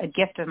Nigeria. A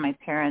gift of my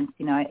parents.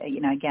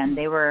 Again,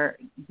 they were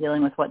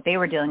dealing with what they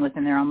were dealing with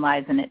in their own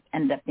lives, and it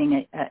ended up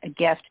being a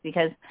gift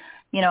because,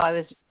 I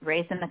was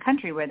raised in a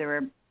country where there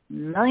were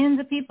millions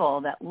of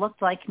people that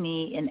looked like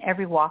me in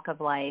every walk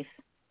of life,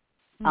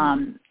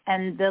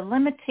 And the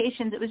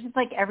limitations, it was just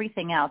like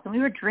everything else. And we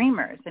were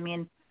dreamers. I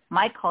mean,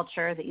 my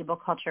culture, the Igbo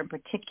culture in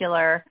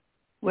particular,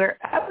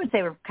 I would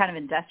say we're kind of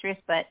industrious,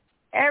 but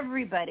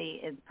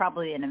everybody is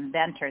probably an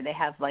inventor. They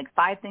have like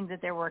 5 things that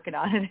they're working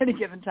on at any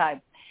given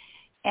time.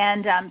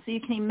 And so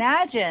you can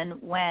imagine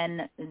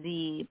when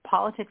the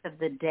politics of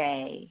the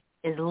day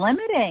is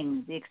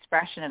limiting the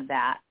expression of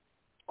that,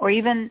 or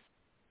even,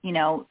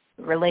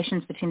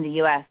 relations between the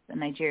U.S. and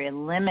Nigeria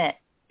limit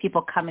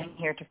people coming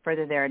here to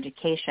further their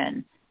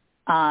education.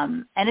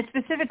 And it's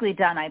specifically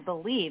done, I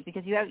believe,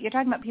 because you're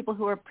talking about people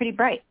who are pretty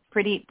bright,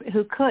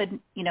 who could,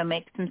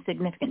 make some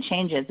significant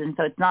changes. And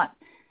so it's not,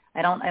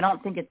 I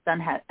don't think it's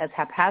done as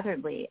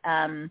haphazardly.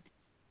 And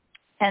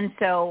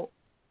so,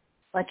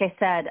 like I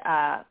said,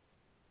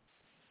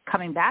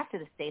 coming back to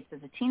the States as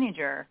a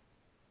teenager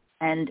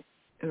and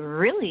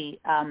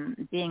really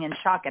being in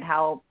shock at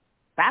how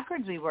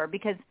backwards we were,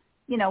 because,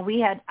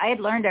 I had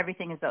learned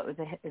everything as though it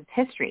was as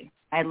history.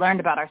 I had learned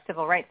about our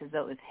civil rights as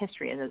though it was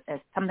history, as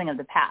something of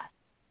the past.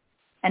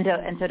 And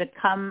so to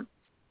come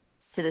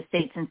to the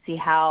States and see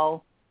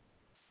how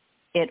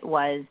it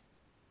was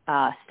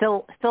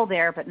still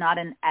there, but not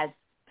in as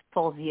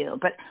full view.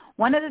 But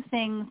one of the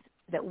things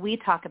that we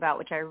talk about,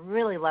 which I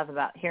really love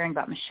about hearing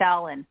about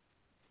Michelle,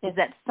 is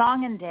that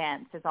song and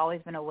dance has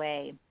always been a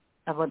way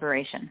of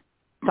liberation.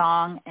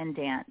 Song and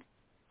dance.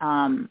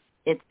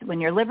 It's when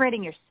you're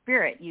liberating your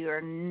spirit,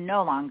 you're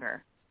no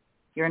longer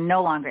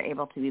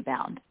able to be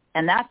bound.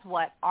 And that's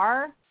what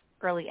our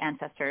early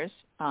ancestors,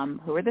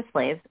 who were the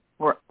slaves,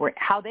 were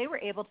how they were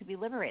able to be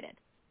liberated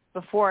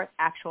before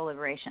actual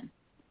liberation.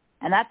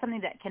 And that's something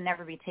that can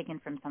never be taken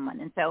from someone.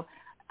 And so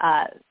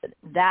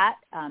that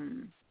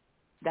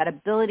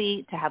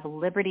ability to have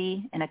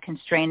liberty in a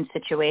constrained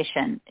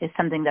situation is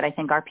something that I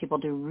think our people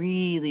do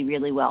really,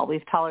 really well.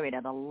 We've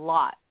tolerated a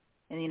lot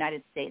in the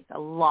United States, a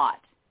lot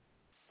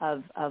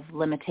of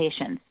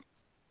limitations,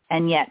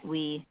 and yet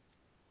we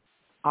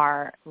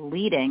are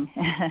leading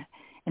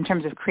in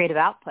terms of creative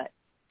output,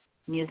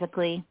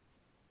 musically,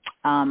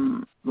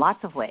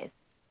 lots of ways,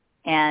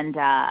 and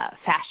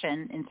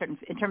fashion in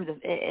terms of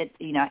it.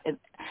 I'm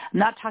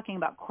not talking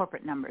about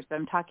corporate numbers, but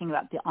I'm talking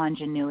about the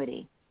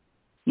ingenuity.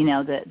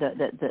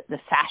 The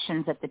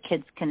fashions that the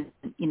kids can,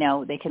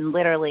 they can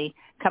literally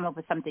come up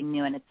with something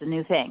new, and it's a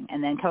new thing,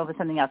 and then come up with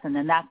something else, and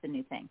then that's the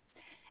new thing.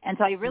 And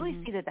so I really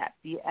see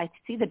I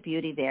see the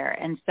beauty there.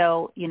 And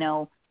so,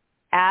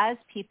 as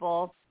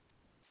people,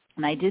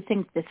 and I do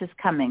think this is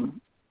coming,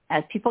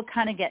 as people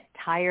kind of get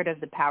tired of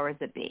the powers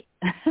that be,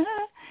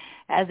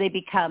 as they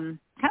become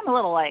kind of a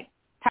little like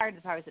tired of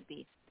the powers that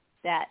be,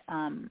 that,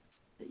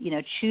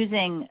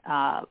 choosing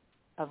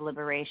of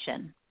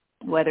liberation,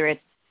 whether it's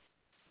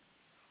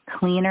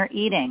cleaner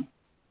eating,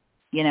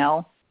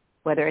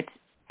 whether it's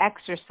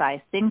exercise,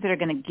 things that are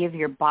going to give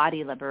your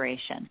body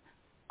liberation,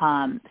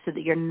 so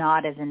that you're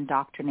not as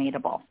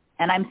indoctrinatable.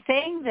 And I'm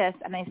saying this,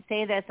 and I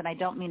say this, and I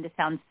don't mean to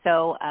sound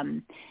so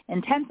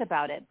intense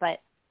about it, but,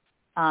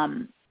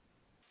 our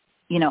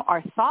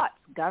thoughts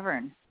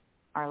govern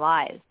our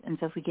lives. And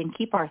so if we can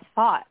keep our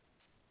thoughts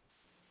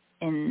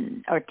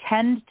or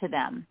tend to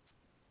them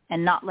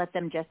and not let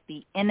them just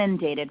be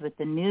inundated with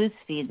the news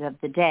feeds of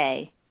the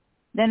day,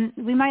 then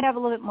we might have a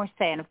little bit more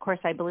say. And, of course,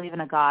 I believe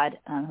in a God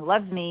who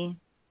loves me,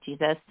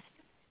 Jesus.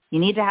 You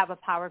need to have a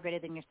power greater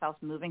than yourself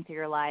moving through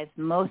your lives.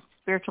 Most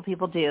spiritual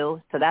people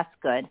do, so that's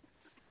good.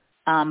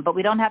 But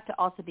we don't have to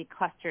also be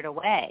clustered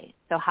away.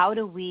 So how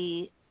do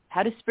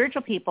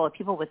spiritual people, or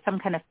people with some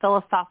kind of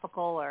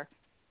philosophical, or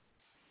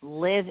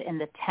live in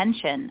the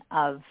tension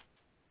of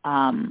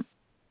I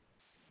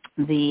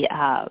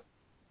would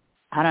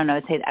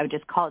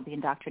just call it the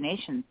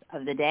indoctrinations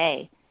of the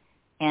day.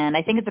 And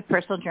I think it's a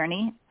personal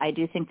journey. I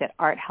do think that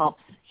art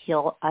helps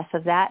heal us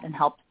of that and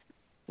helps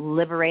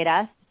liberate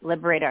us,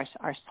 liberate our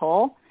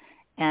soul.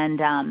 And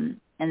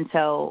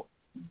so,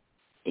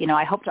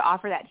 I hope to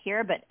offer that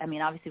here, but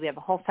obviously we have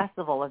a whole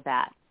festival of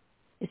that.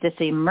 It's just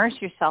to immerse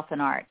yourself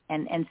in art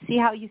and see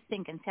how you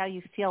think and see how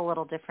you feel a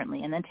little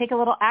differently, and then take a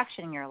little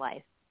action in your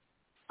life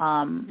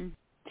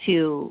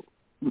to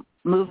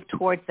move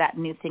towards that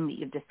new thing that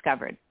you've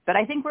discovered. But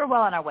I think we're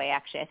well on our way,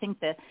 actually. I think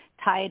the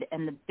tide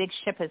and the big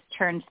ship has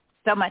turned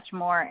so much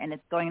more, and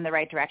it's going in the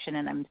right direction,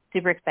 and I'm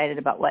super excited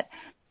about what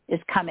is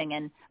coming.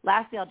 And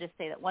lastly, I'll just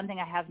say that one thing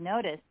I have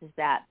noticed is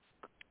that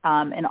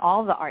in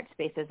all the art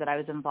spaces that I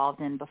was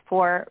involved in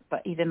before,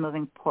 but even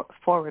moving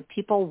forward,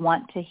 people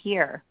want to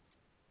hear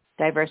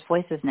diverse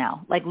voices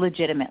now, like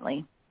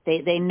legitimately.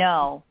 They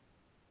know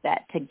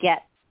that to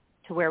get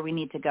to where we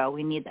need to go,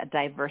 we need a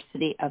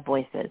diversity of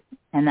voices,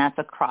 and that's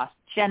across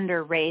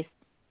gender, race,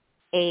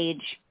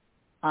 age.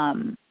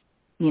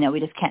 We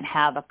just can't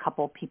have a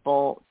couple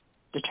people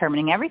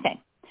determining everything.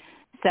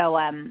 So,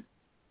 I'm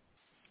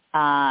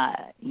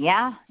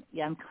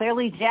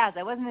clearly jazzed.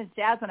 I wasn't as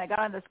jazzed when I got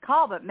on this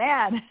call, but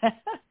man,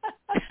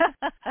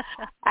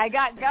 I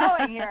got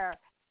going here.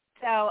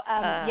 So,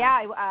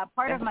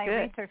 part of my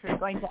research was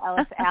going to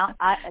Ellis.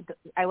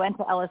 I went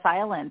to Ellis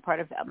Island,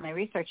 part of my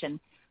research, and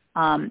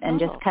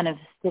just kind of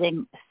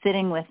sitting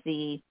with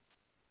the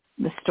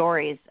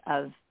stories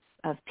of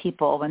of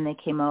people when they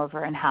came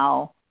over and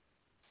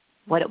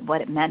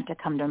what it meant to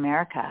come to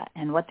America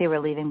and what they were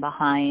leaving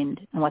behind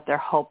and what their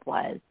hope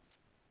was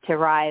to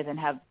rise and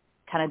have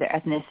kind of their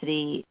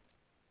ethnicity,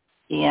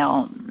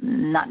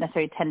 not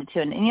necessarily tended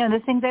to, and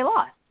the things they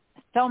lost,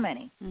 so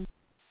many. Mm-hmm.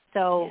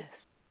 So yes.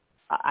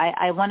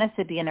 I want us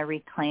to be in a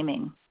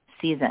reclaiming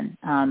season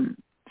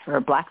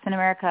for Blacks in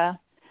America,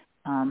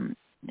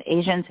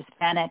 Asians,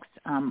 Hispanics,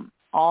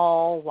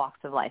 all walks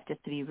of life,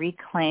 just to be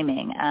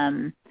reclaiming,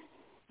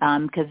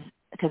 because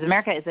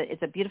America is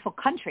a beautiful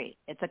country.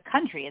 It's a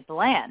country. It's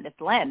land.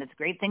 It's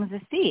great things to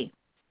see.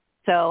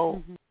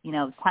 So,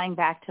 tying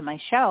back to my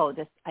show,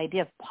 this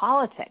idea of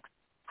politics.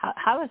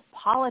 How is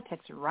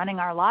politics running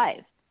our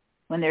lives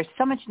when there's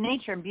so much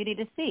nature and beauty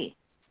to see?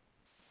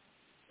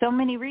 So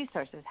many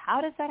resources. How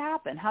does that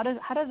happen? How does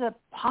a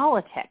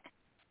politic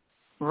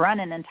run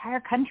an entire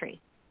country?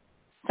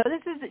 So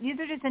these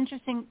are just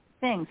interesting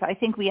things. So I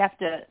think we have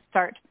to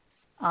start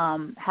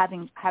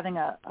having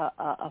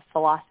a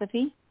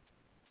philosophy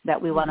that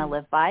we want to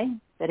live by,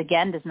 that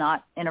again does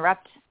not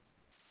interrupt,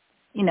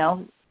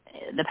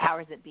 the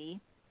powers that be,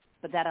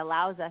 but that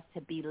allows us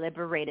to be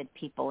liberated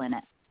people in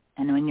it.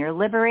 And when you're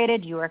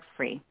liberated, you are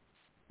free,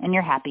 and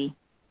you're happy,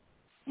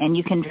 and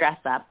you can dress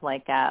up,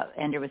 like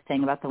Andrew was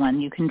saying about the one,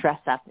 you can dress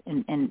up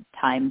in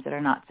times that are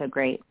not so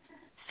great.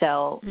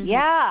 So,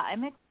 yeah,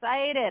 I'm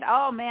excited.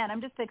 Oh, man,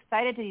 I'm just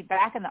excited to be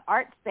back in the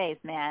art space,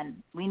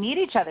 man. We need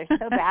each other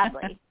so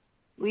badly.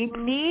 We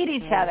need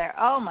each other.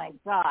 Oh, my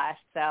gosh.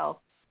 So,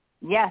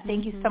 yeah,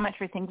 thank you so much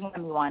for thinking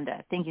of me,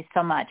 Wanda. Thank you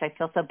so much. I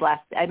feel so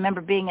blessed. I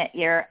remember being at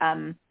your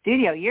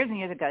studio years and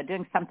years ago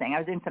doing something. I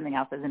was doing something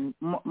else. I was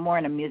more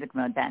in a music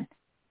mode then.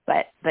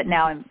 But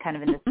now I'm kind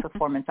of in this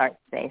performance art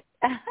space.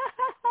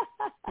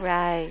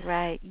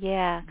 Right.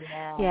 Yeah.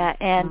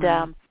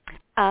 And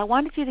I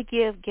wanted you to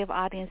give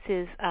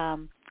audiences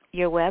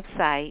your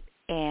website,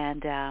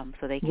 and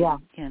so they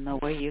can know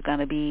where you're going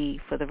to be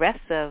for the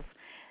rest of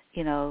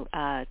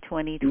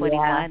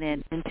 2021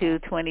 and into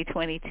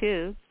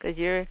 2022, because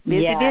you're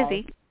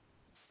busy.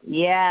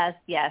 Yes.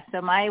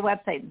 So my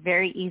website,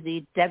 very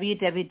easy,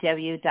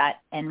 www.nkechi,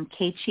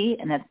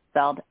 and that's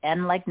spelled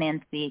N like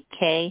Nancy,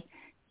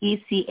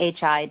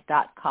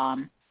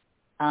 KECHI.com,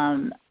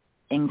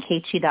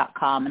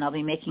 nkechi.com, and I'll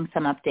be making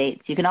some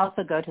updates. You can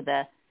also go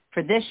to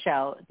for this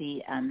show,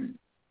 the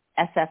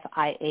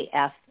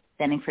SFIAF,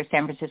 standing for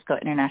San Francisco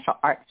International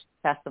Arts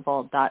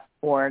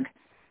Festival.org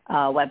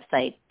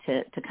website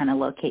to kind of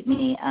locate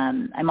me.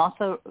 I'm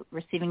also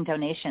receiving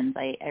donations.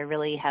 I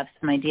really have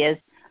some ideas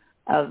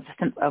of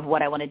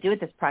what I want to do with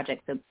this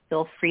project, so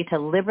feel free to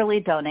liberally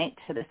donate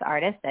to this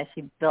artist as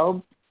she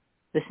builds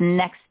this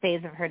next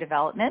phase of her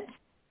development.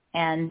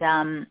 And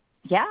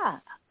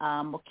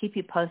we'll keep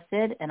you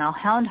posted, and I'll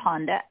hound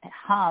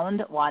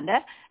Wanda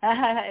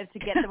to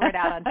get the word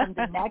out on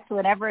something next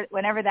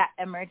whenever that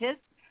emerges.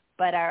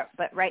 But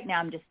right now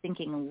I'm just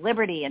thinking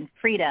liberty and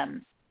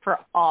freedom for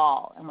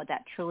all, and what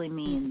that truly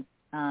means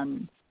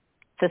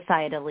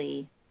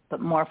societally,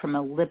 but more from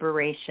a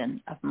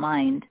liberation of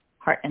mind,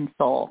 heart, and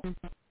soul.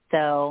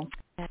 So,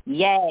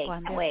 yay!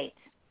 Wonderful. Wait.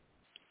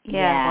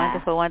 Yeah,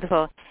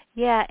 wonderful.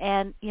 Yeah,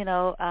 and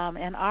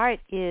and art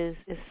is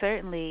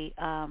certainly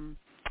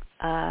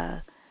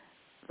the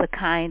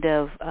kind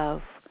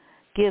of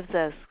gives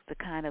us the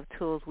kind of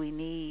tools we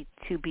need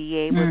to be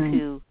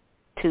able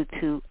to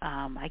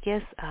I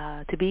guess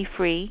to be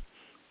free,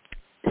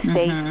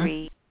 stay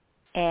free,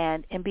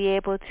 and be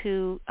able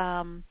to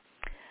I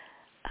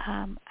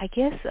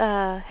guess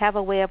have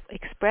a way of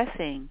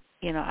expressing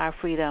our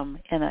freedom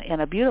in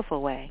a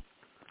beautiful way,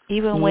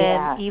 even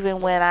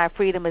when our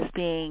freedom is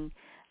being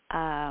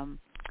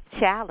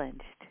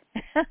challenged.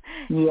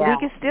 We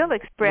can still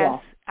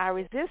express our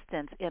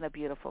resistance in a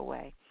beautiful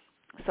way.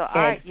 So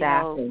art,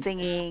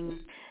 singing,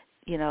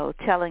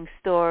 telling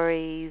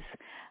stories,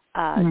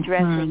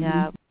 dressing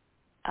up,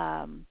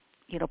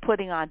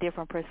 putting on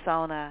different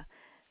persona,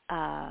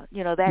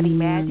 that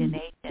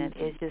imagination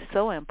is just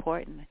so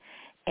important.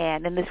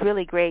 And it's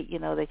really great,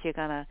 that you're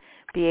going to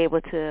be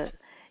able to,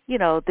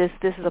 this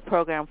is a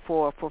program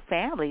for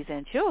families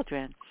and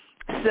children.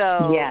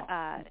 So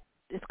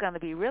it's going to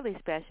be really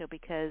special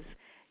because,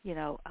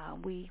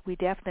 we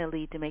definitely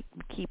need to make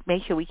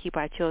sure we keep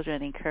our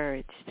children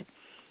encouraged.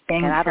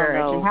 And I don't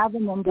know and have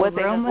them in the what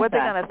they're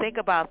going to think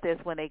about this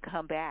when they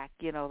come back,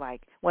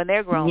 like when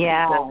they're grown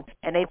people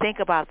and they think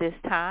about this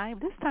time.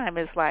 This time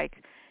is like,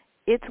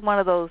 it's one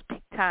of those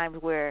times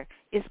where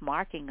it's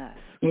marking us.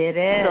 It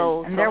is.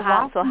 And they're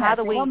watching. So how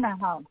do we?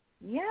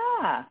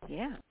 Yeah.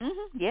 Yeah.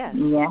 Yes.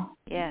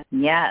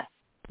 Yeah.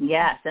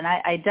 Yes. And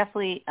I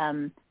definitely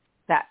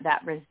that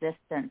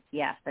resistance.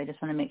 Yes. I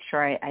just want to make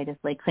sure I just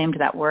lay claim to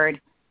that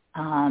word.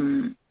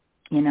 And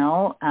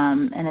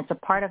it's a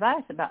part of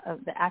us, about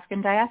the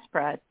African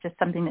diaspora. It's just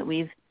something that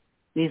we've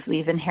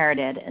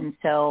inherited, and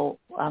so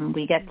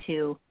we get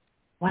to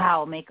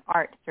make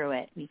art through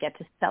it. We get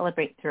to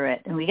celebrate through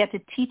it, and we get to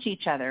teach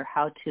each other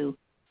how to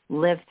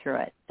live through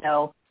it.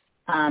 So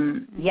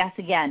yes,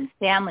 again,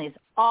 families,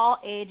 all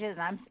ages.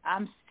 And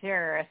I'm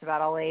serious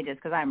about all ages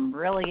because I'm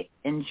really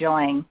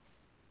enjoying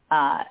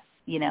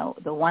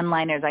the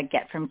one-liners I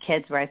get from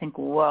kids where I think,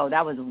 whoa,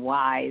 that was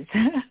wise.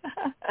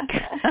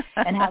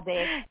 And how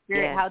they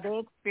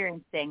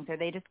experience things, or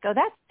they just go,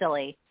 that's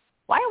silly.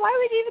 Why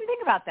would you even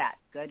think about that?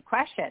 Good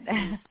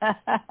question.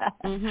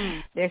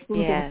 They're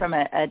thinking from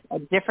a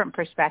different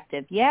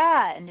perspective.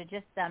 Yeah, and to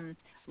just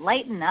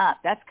lighten up.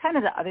 That's kind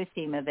of the other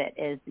theme of it,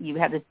 is you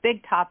have this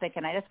big topic,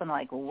 and I just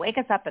want to wake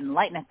us up and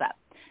lighten us up.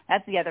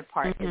 That's the other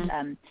part. Is,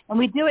 and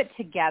we do it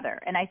together.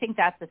 And I think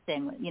that's the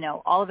thing.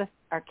 All of us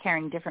are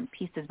carrying different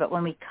pieces, but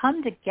when we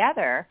come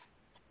together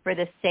for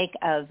the sake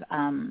of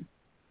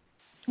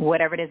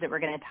whatever it is that we're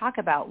going to talk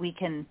about, we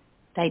can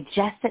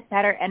digest it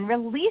better and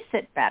release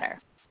it better.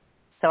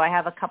 So I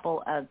have a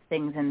couple of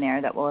things in there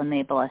that will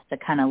enable us to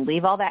kind of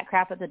leave all that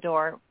crap at the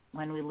door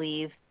when we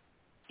leave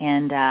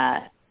and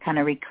kind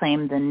of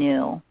reclaim the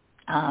new.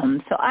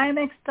 So I'm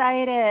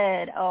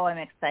excited. Oh, I'm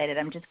excited.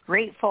 I'm just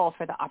grateful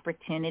for the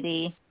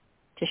opportunity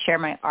to share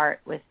my art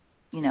with,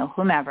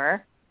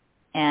 whomever.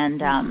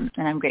 And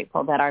I'm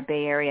grateful that our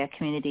Bay Area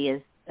community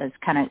is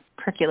kind of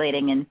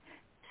percolating and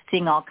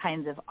seeing all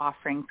kinds of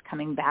offerings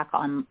coming back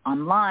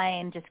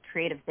online, just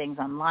creative things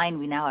online.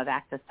 We now have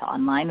access to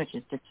online, which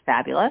is just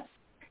fabulous.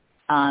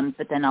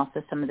 But then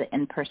also some of the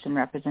in-person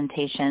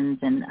representations,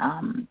 and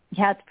it's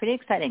a pretty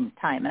exciting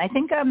time. And I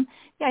think,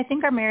 I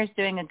think our mayor is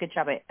doing a good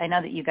job. I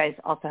know that you guys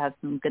also have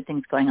some good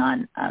things going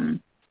on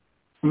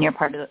in your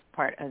part of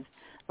the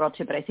world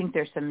too. But I think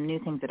there's some new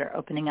things that are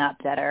opening up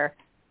that are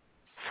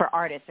for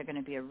artists are going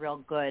to be a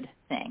real good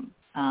thing.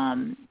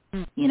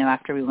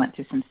 After we went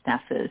through some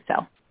snafus.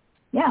 So,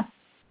 yeah.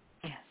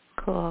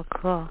 Cool.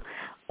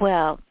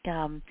 Well,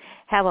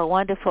 have a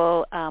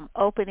wonderful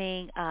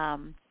opening.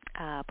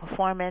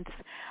 Performance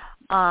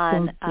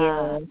on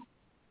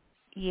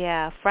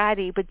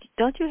Friday, but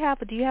do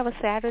you have a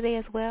Saturday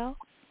as well?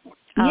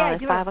 Yeah, I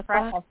do 5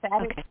 o'clock.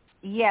 o'clock. Okay.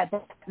 Yeah,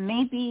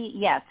 maybe.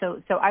 Yeah,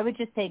 so I would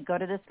just say go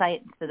to the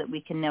site so that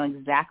we can know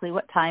exactly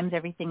what times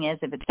everything is.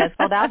 If it says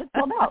sold out, it's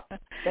sold out.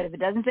 But if it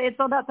doesn't say it's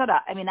sold out, sold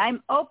out. I mean,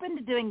 I'm open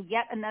to doing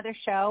yet another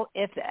show.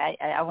 If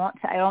I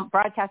won't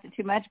broadcast it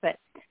too much, but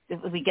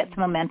if we get some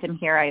momentum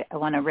here, I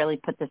want to really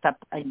put this up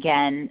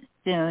again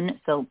soon.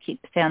 So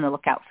stay on the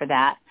lookout for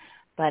that.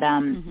 But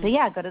so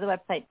yeah, go to the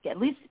website. At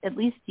least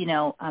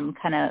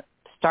kind of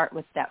start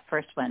with that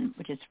first one,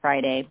 which is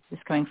this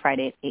coming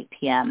Friday at 8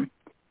 p.m.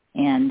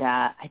 And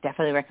I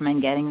definitely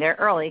recommend getting there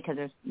early because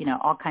there's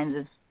all kinds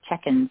of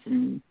check-ins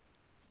and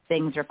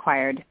things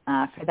required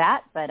for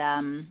that. But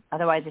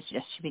otherwise, it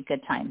just should be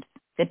good times.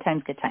 Good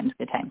times.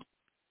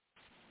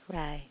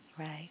 Right.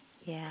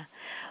 Yeah.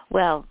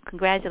 Well,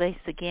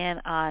 congratulations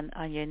again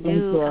on your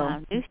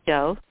new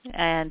show,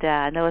 and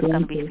I know it's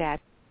going to be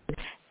fabulous.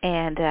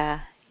 And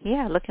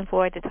looking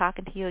forward to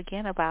talking to you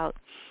again about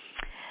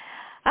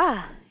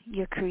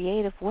your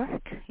creative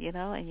work,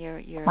 and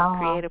your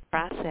creative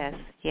process.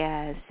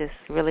 Yeah, it's just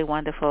really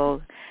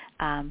wonderful,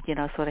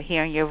 sort of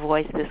hearing your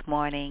voice this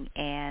morning,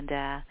 and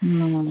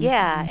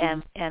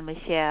and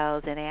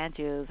Michelle's and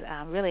Andrew's.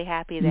 I'm really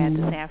happy that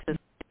the San Francisco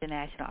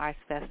International Arts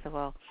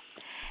Festival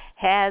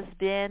has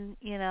been,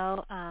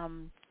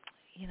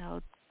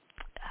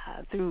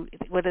 through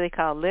what do they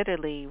call,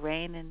 literally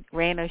rain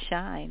or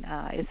shine.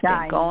 It's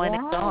been going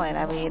and going.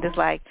 I mean, it's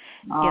like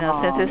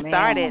since it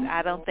started,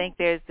 I don't think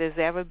there's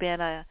ever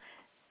been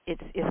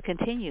it's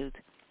continued.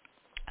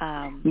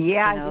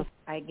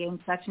 I gained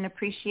such an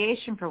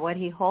appreciation for what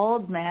he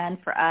holds, man,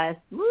 for us.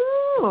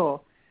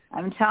 Woo!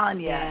 I'm telling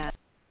you. Yeah.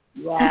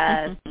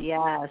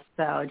 Yes.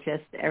 So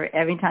just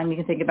every time you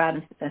can think about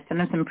him, send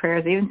him some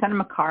prayers, even send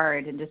him a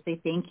card and just say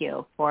thank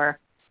you for.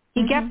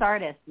 He gets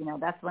artists.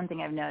 That's one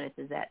thing I've noticed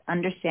is that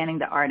understanding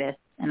the artist,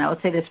 and I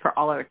would say this for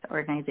all our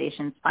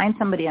organizations, find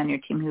somebody on your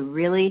team who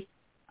really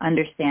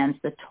understands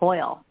the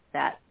toil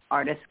that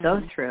artists go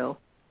through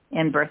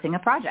in birthing a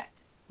project.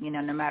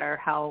 No matter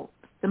how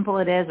simple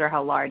it is or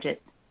how large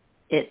it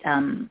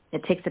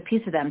takes a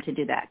piece of them to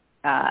do that.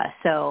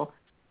 So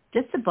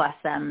just to bless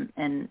them,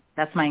 and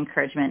that's my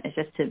encouragement, is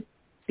just to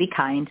be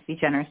kind, be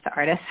generous to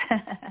artists.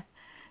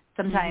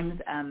 Sometimes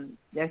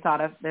they're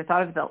thought of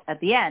at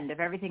the end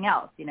of everything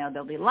else.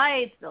 There'll be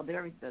lights, they'll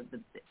do the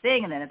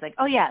thing, and then it's like,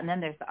 oh yeah, and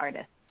then there's the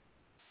artist.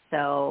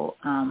 So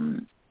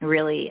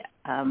really,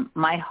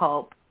 my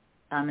hope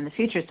in the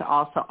future is to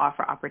also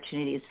offer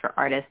opportunities for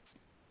artists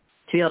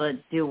to be able to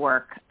do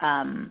work,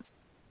 along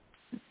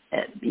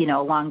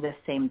this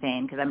same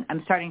vein, because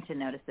I'm starting to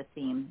notice a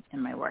theme in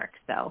my work.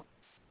 So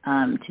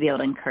to be able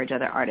to encourage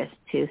other artists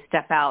to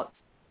step out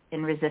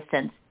in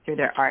resistance through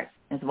their art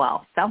as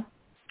well. So.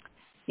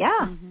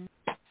 Yeah.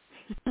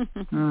 All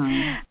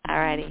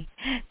righty.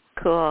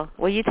 Cool.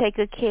 Well, you take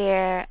good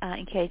care,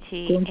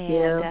 Nkechi. Thank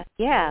you.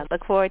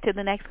 Look forward to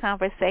the next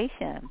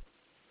conversation.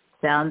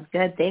 Sounds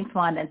good. Thanks,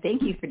 Wanda. And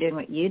thank you for doing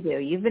what you do.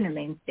 You've been a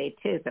mainstay,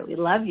 too, so we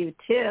love you,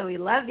 too. We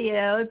love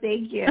you.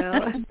 Thank you.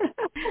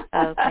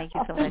 Oh, thank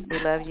you so much. We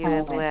love you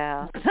as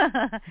well.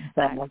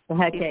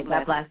 Okay,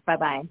 God bless.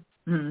 Bye-bye.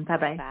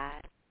 Bye-bye.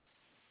 Bye.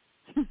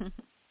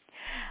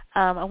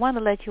 I want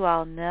to let you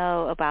all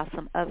know about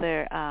some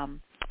other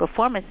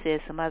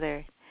performances, some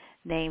other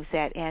names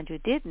that Andrew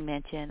didn't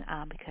mention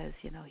because,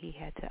 he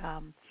had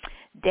to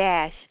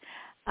dash.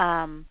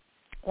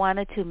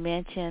 Wanted to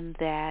mention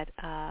that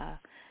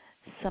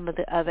some of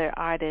the other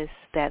artists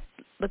that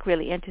look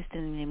really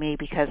interesting to me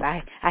because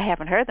I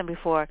haven't heard them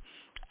before.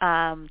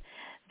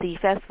 The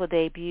festival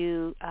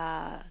debut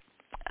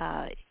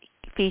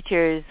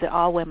features the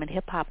all-women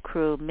hip-hop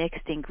crew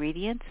Mixed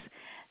Ingredients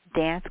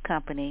Dance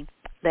Company,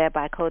 led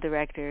by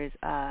co-directors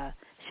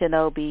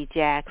Shinobi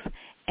Jax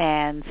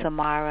and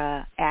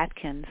Samara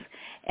Atkins.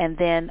 And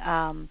then,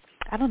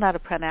 I don't know how to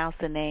pronounce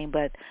the name,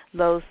 but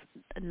Los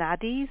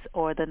Nadis,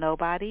 or the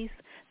Nobodies,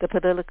 the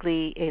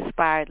politically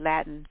inspired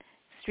Latin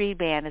street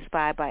band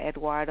inspired by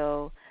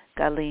Eduardo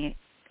Galeano's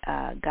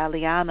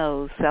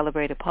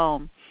celebrated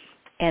poem.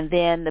 And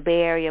then the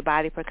Bay Area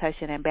body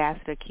percussion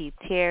ambassador Keith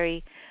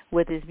Terry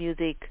with his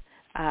music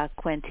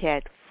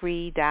quintet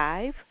Free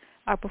Dive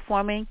are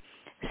performing.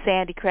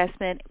 Sandy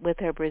Cressman with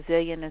her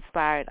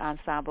Brazilian-inspired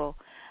ensemble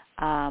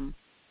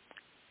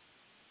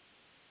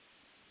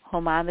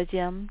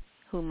Humanagem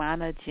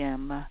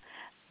Brasilira.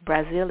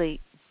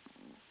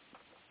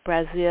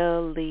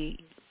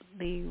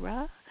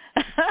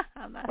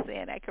 I'm not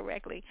saying that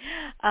correctly.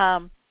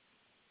 And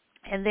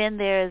then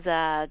there's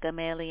a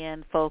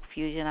Gamaliel Folk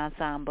Fusion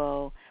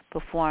Ensemble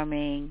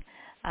performing,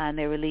 and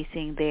they're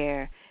releasing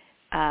their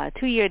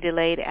 2-year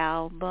delayed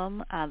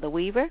album, The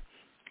Weaver.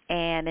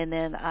 And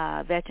then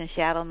veteran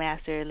Shadow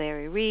Master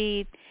Larry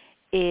Reed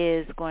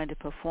is going to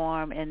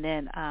perform, and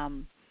then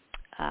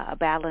a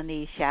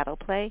Balinese shadow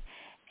play.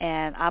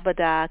 And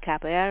Abada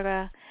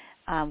Capoeira,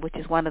 which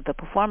is one of the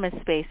performance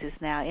spaces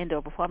now,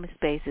 indoor performance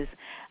spaces,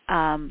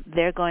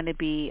 they're going to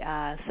be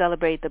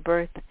celebrate the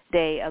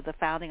birthday of the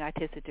founding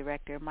artistic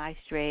director,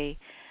 Maestre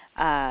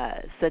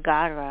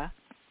Segarra,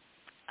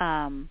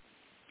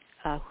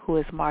 who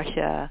is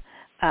Marcia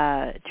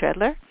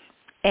Treadler.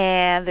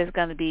 And there's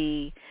going to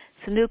be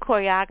some new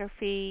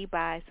choreography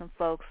by some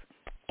folks,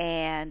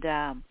 and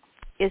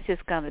it's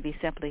just going to be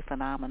simply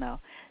phenomenal.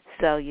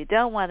 So you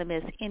don't want to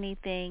miss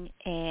anything.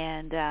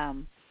 And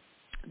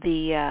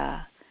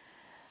the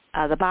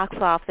box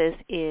office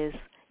is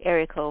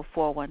area code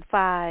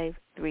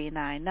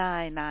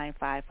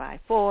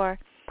 415-399-9554.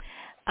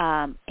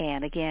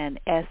 And again,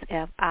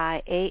 sfiaf.org.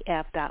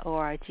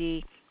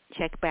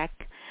 Check back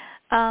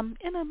in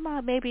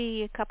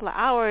maybe a couple of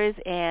hours,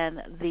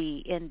 and the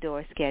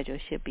indoor schedule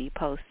should be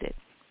posted.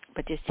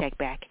 But just check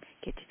back,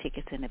 get your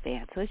tickets in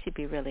advance. So it should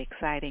be really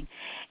exciting.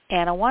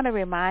 And I want to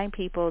remind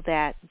people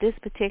that this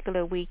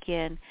particular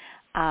weekend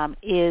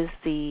is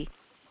the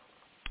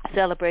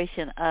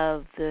celebration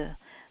of the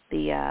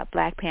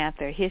Black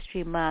Panther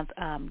History Month.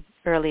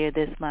 Earlier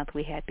this month,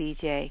 we had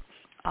BJ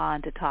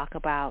on to talk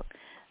about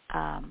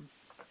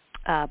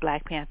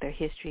Black Panther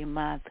History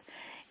Month,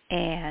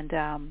 and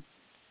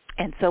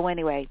so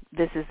anyway,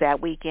 this is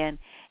that weekend.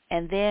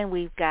 And then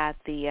we've got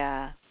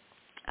the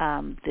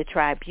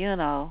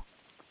tribunal,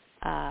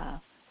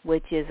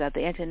 which is the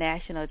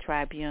International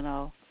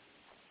Tribunal,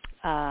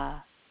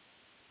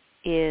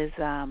 is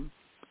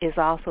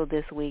also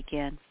this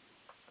weekend,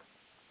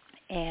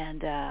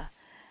 and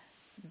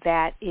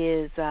that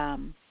is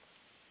going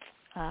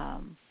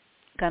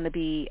to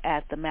be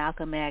at the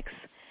Malcolm X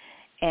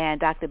and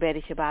Dr.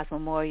 Betty Shabazz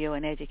Memorial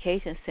and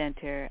Education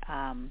Center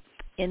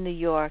in New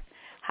York.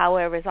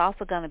 However, it's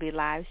also going to be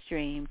live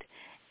streamed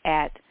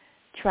at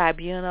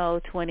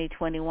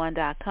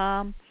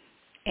tribunal2021.com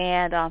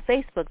and on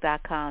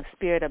Facebook.com,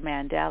 Spirit of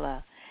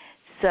Mandela.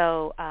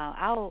 So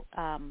I'll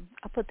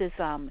put this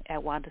at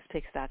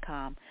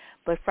wandaspicks.com.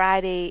 But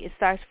it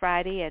starts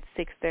Friday at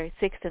 6 to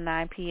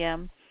 9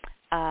 p.m.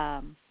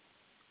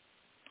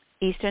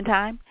 Eastern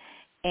Time,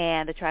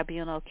 and the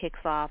tribunal kicks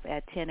off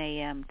at 10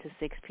 a.m. to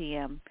 6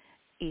 p.m.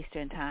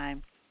 Eastern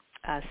Time.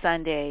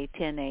 Sunday,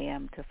 10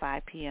 a.m. to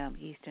 5 p.m.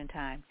 Eastern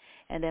Time.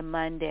 And then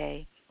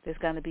Monday, there's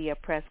going to be a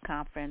press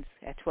conference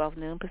at 12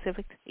 noon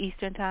Pacific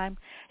Eastern Time.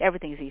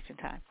 Everything's Eastern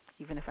Time,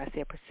 even if I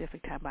say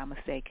Pacific Time by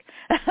mistake.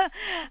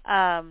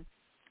 And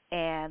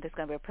there's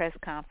going to be a press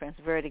conference,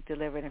 verdict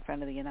delivered in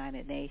front of the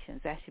United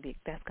Nations. That's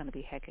going to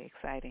be heck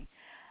exciting.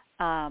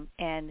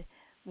 And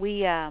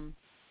we had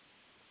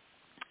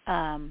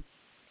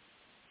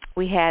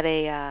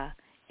a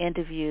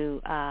interview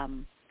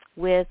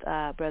with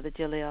Brother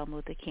Jalil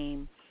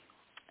Mutakim.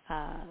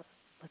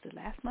 Was it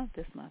last month?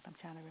 This month? I'm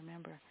trying to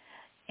remember.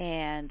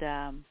 And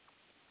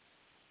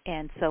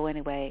so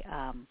anyway,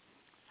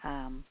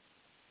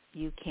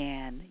 you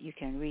can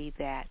read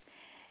that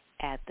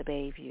at the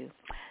Bayview.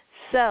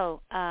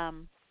 So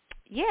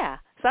yeah.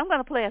 So I'm going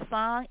to play a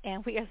song,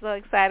 and we are so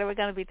excited. We're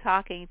going to be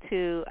talking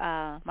to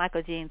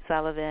Michael Gene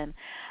Sullivan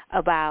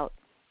about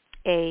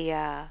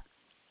a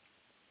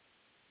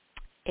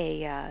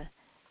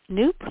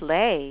new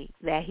play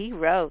that he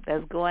wrote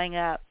that's going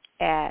up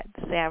at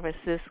San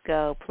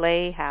Francisco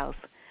Playhouse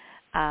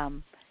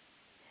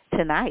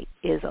tonight.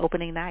 Is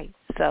opening night,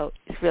 so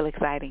it's really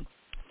exciting.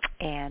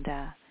 And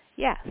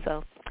yeah,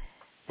 so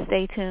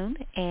stay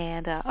tuned.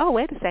 And oh,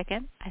 wait a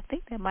second, I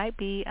think there might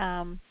be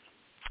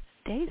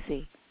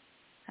Daisy.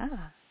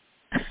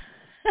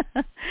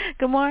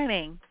 Good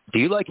morning. Do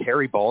you like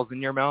hairy balls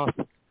in your mouth?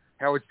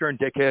 Howard Stern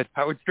dickhead.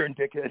 Howard Stern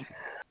dickhead.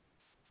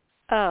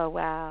 Oh,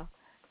 wow.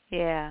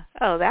 Yeah.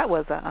 Oh, that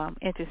was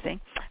interesting.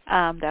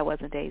 That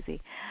wasn't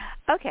Daisy.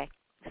 Okay.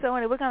 So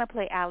we're going to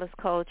play Alice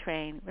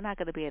Coltrane. We're not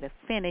going to be able to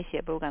finish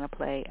it, but we're going to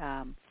play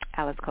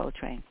Alice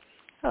Coltrane.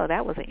 Oh,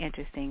 that was an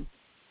interesting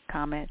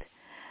comment.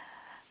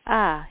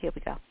 Here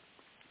we go.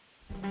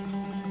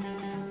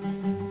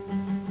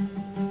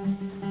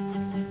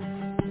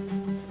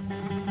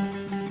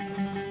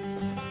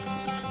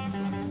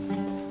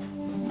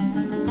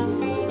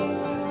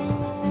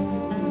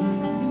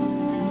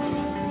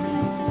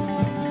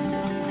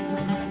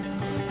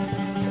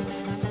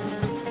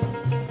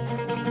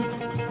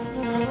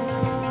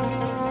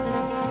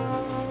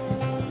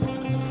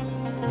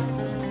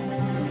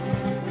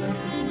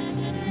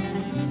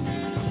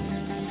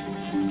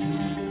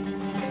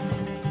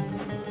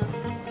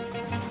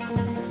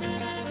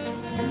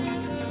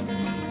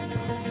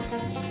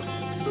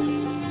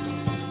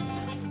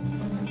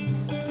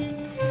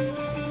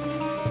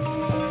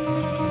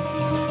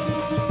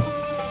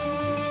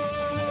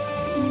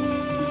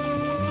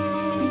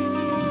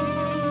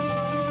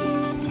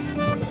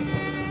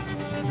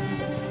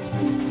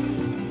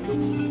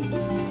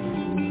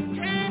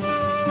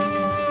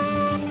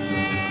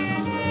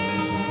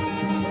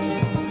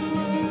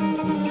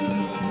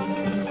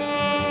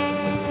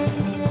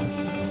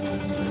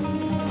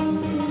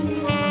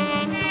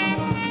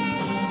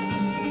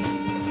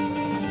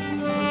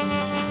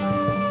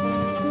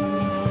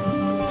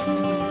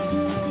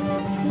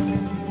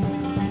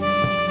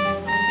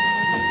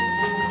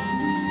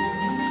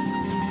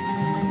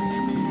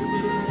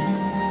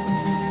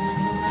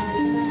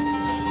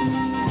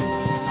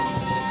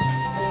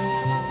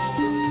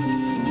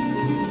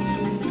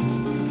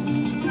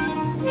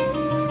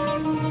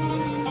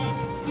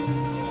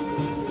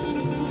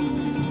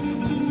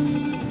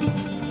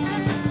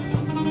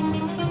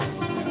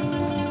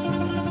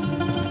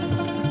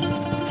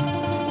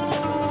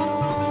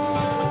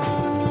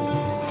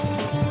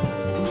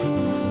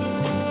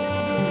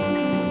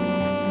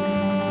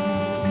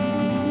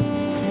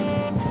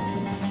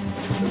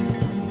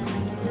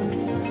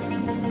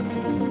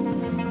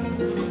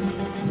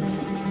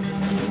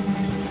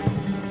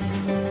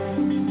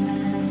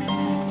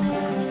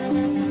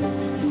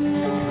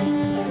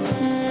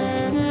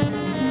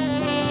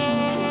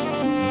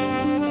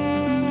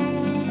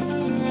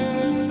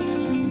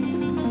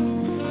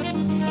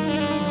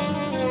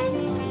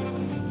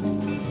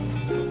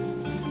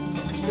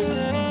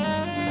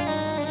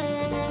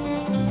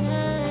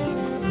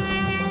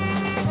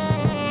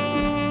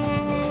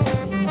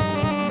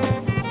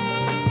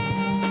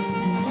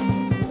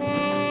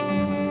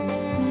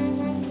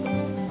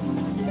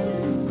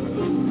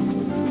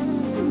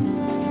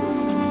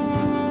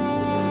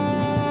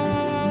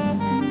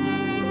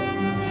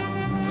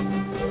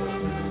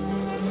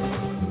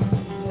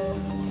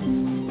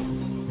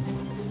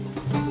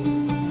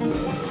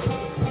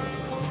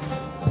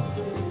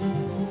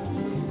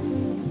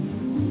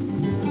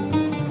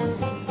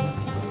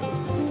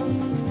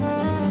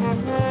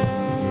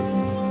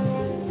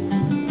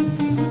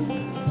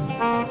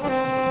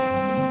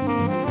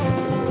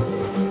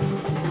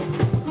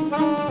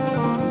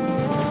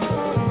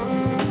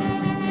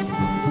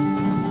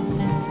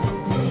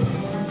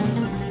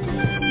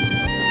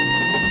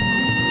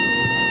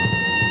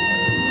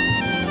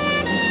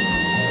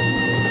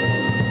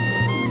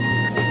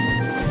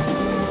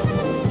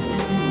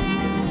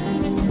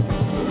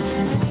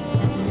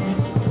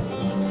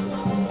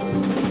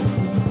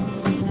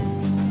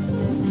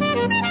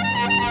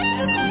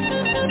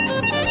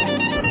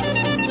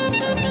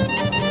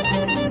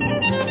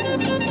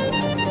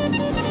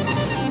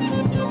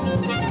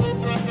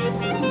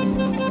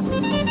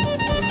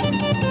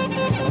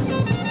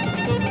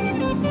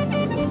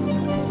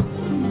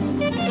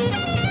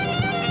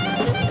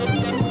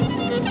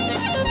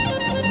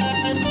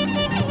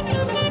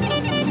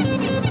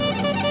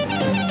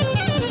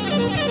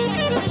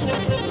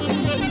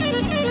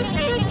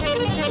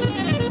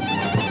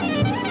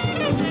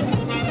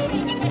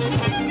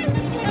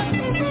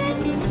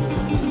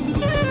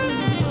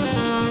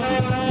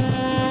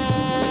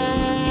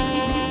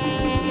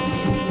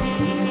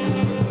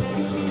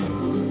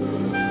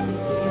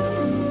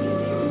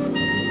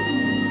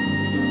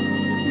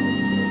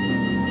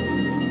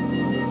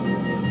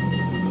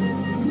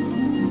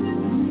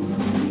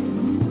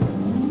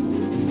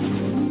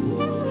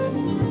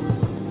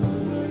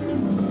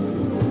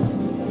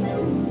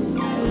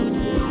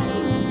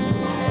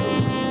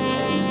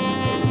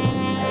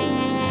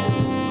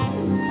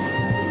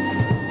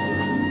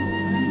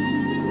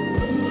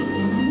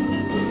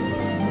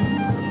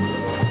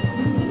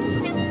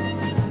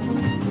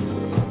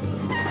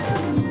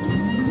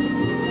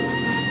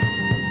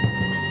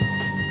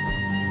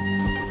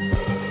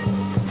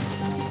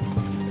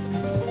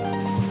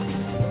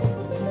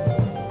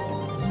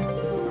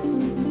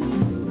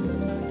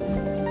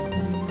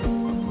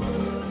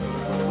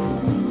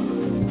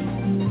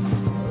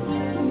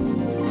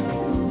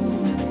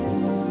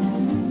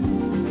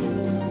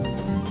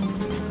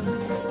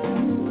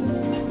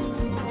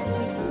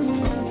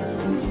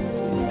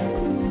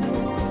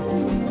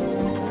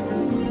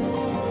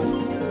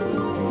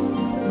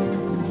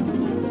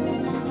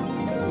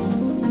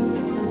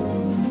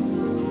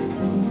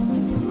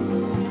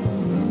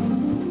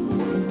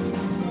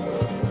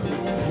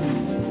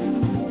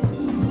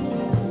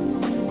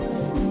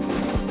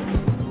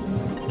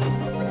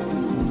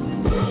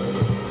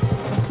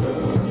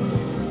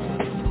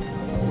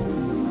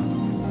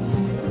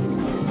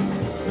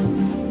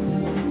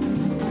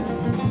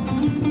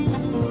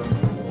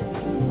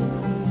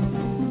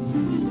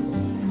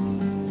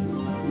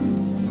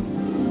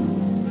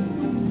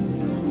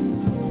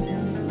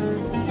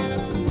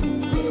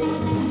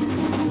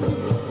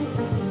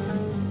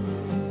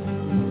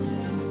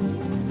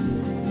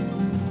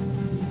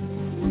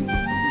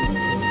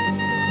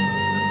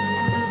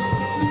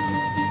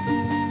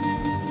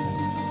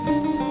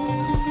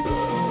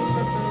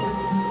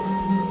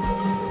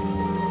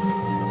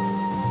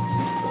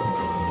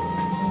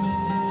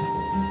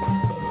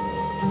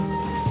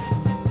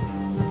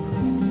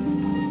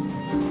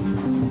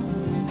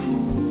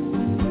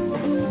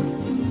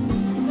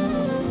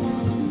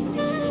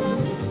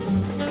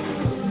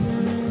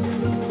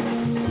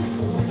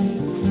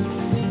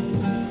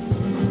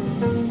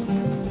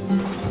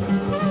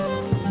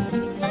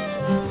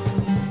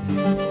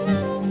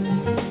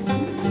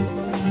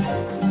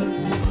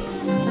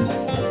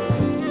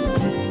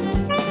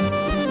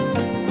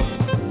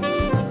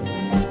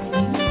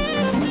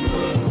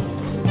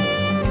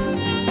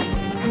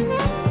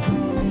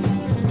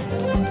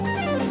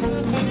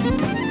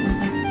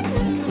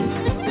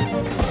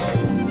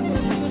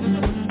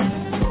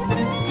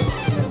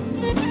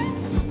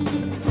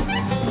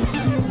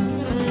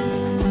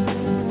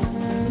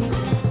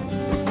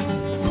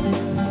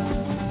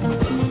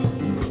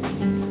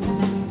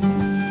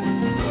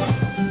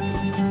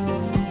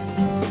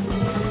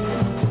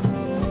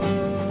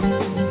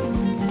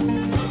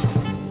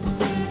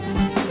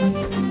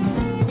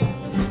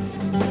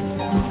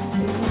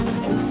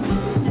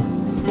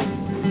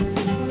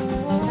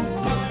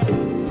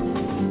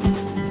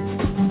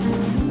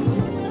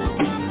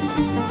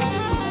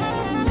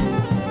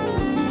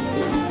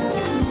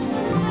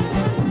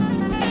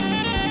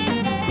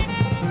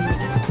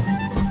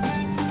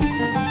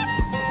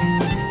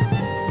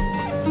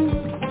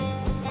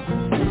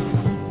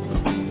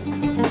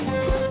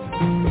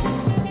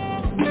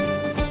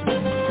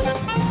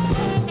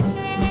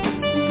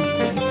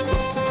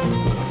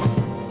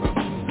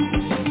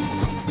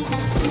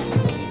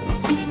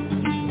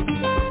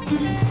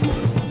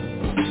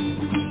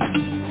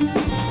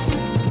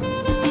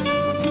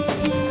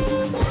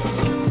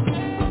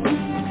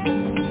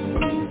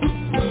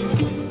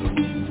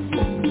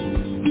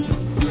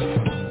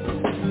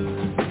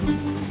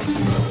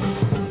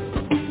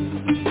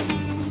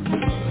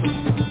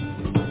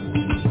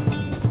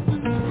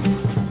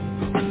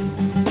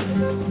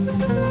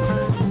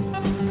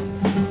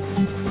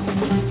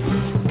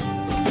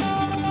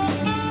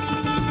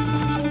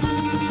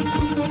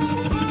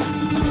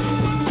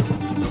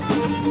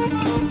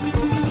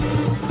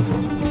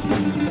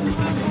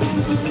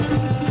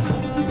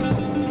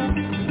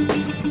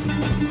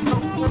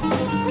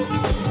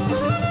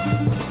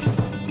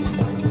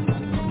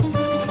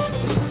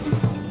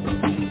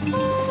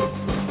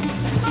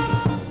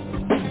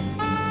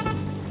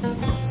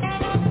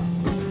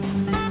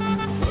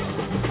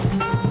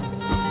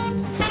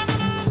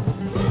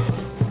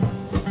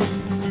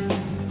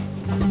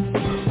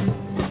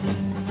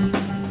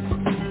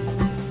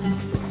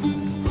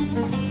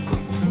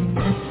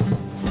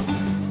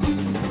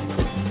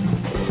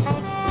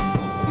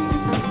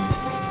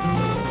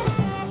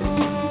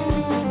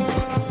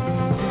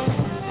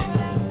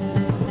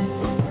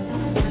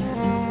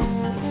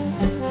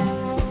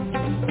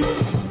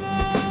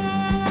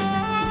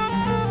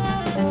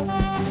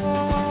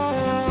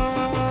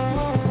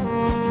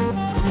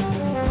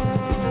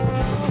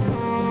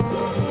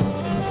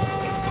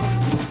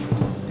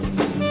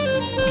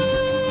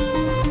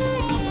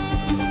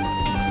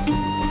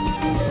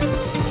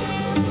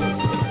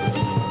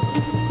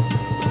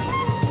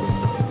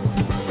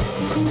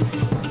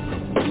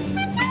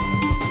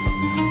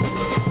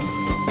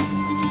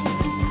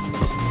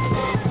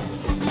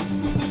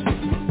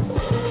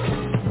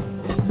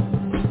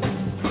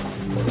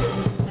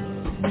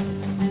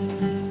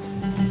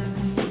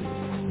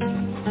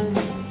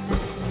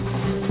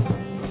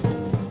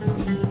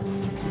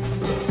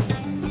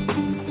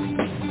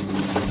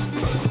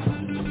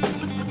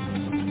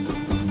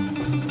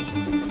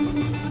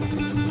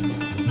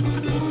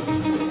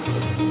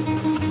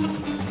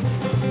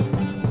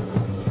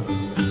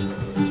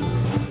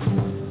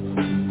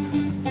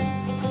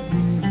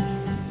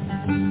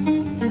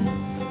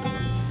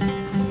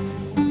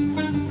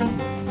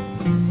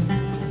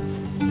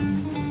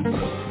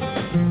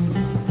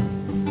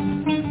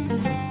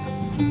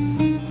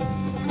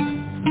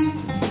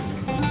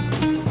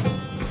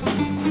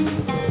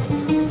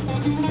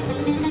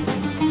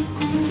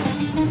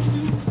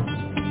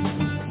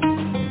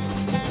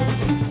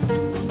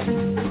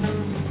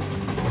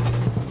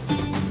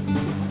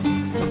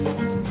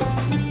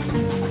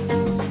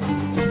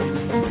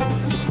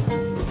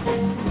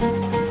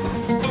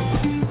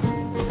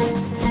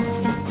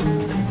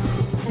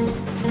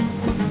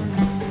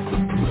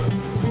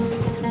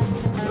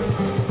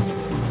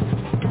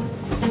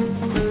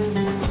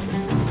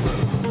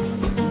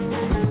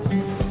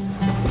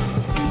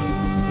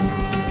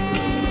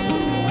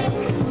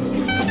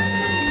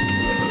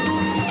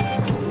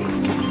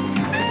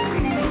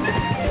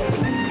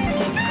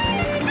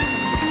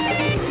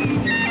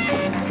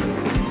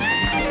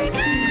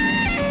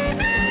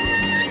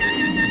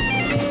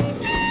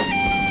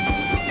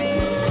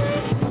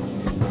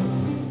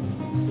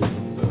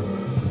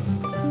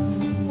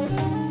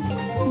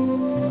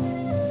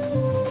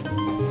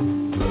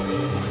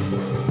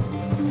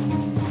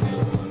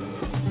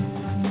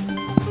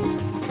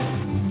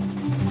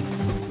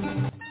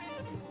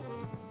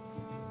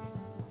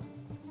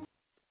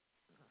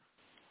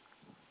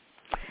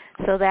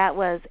 So that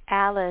was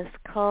Alice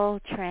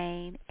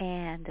Coltrane,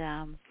 and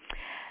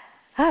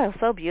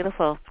so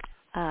beautiful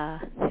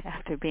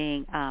after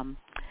being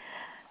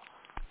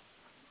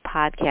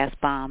podcast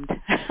bombed.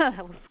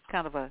 That was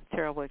kind of a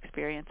terrible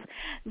experience.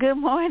 Good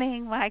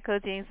morning, Michael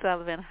Gene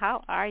Sullivan.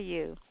 How are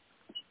you?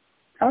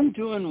 I'm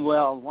doing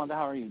well. Wanda,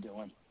 how are you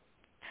doing?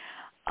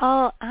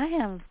 Oh, I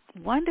am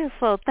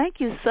wonderful. Thank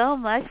you so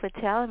much for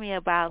telling me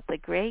about the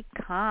Great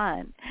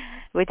Con,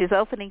 which is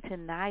opening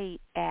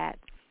tonight at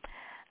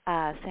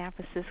San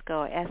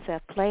Francisco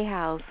SF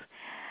Playhouse.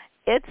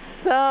 It's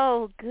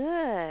so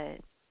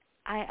good.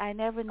 I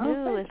never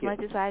knew as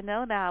much as I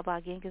know now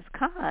about Genghis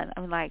Khan.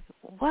 I'm like,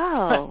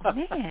 whoa,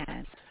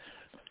 man.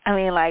 I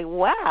mean, like,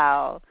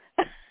 wow.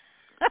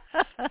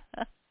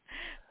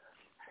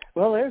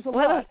 Well, there's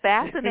what a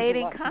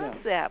fascinating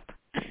concept.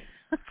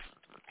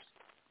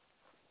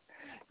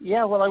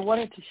 Yeah, well, I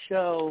wanted to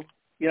show,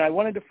 I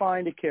wanted to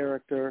find a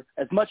character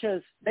as much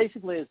as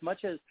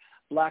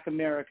Black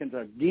Americans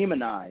are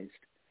demonized,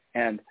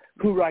 and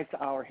who writes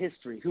our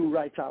history, who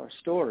writes our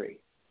story,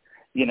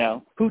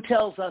 who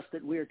tells us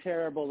that we're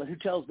terrible and who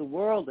tells the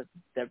world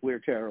that we're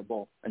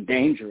terrible and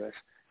dangerous.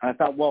 And I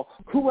thought, well,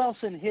 who else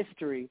in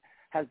history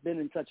has been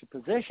in such a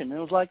position? And it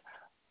was like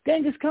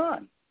Genghis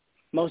Khan.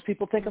 Most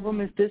people think of him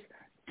as this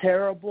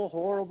terrible,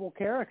 horrible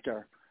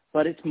character,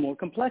 but it's more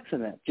complex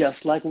than that,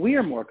 just like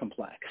we're more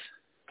complex.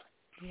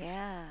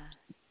 Yeah.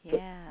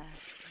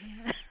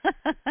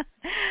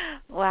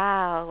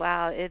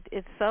 Wow.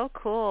 It's so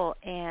cool.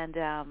 And,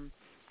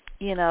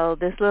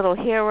 this little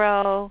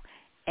hero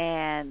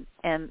and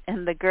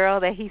the girl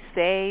that he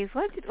saves,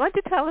 why don't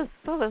you tell us,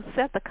 sort of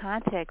set the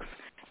context,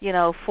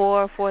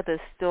 for the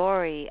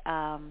story,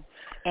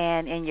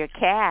 and your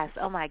cast.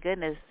 Oh, my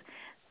goodness.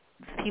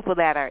 People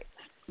that are,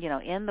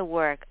 in the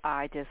work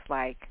are just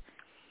like,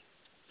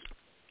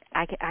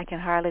 I can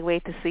hardly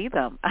wait to see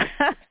them.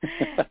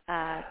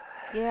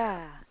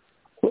 Yeah.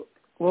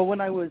 Well,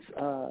 when I was,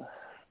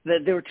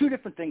 there were two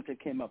different things that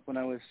came up when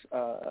I was,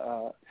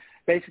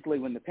 basically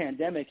when the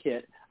pandemic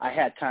hit, I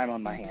had time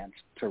on my hands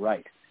to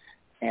write.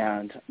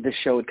 And this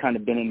show had kind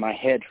of been in my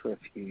head for a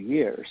few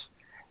years.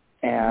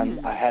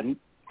 And I hadn't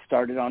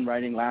started on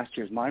writing last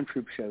year's Mime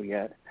Troupe show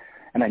yet,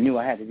 and I knew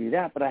I had to do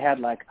that, but I had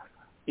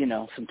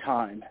some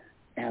time.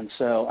 And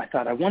so I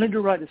thought I wanted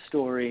to write a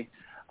story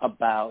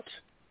about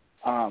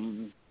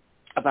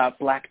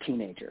black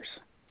teenagers,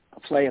 a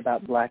play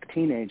about black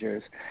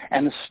teenagers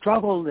and the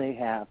struggle they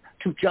have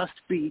to just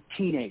be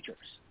teenagers.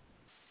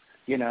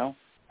 The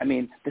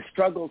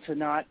struggle to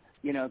not,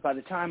 by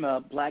the time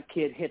a black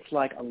kid hits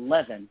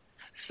 11,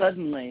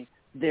 suddenly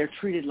they're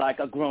treated like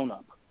a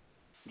grown-up.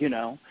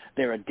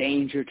 They're a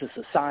danger to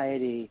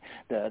society.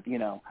 The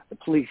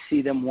police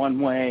see them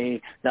one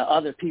way. The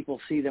other people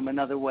see them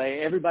another way.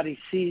 Everybody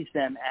sees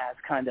them as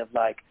kind of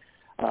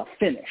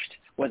finished,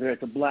 whether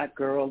it's a black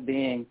girl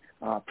being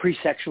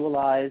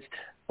pre-sexualized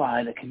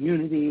by the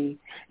community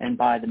and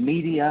by the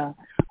media,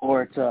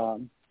 or it's a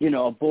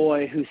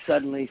boy who's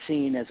suddenly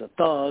seen as a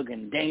thug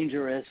and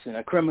dangerous and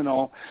a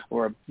criminal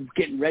or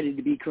getting ready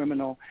to be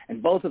criminal,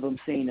 and both of them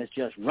seen as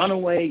just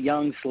runaway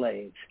young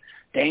slaves,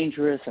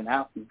 dangerous and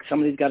out.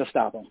 Somebody's got to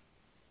stop them.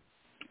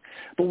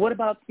 But what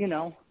about,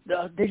 they're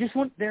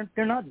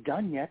not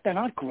done yet. They're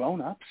not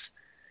grown-ups.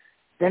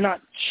 They're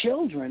not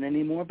children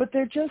anymore, but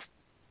they're just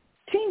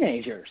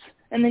teenagers,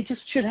 and they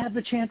just should have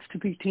the chance to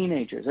be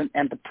teenagers.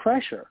 And the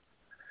pressure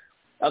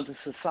of the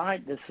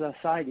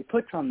society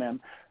puts on them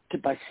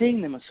by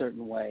seeing them a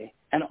certain way,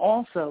 and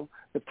also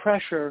the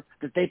pressure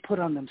that they put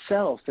on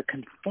themselves to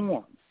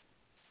conform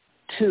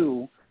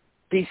to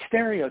these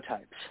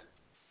stereotypes,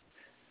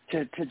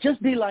 to just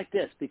be like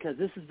this, because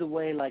this is the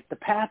way, the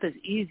path is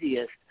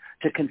easiest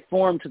to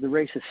conform to the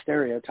racist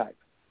stereotype.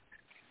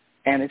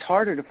 And it's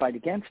harder to fight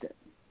against it,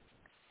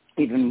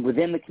 even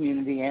within the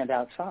community and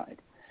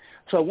outside.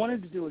 So I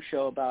wanted to do a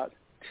show about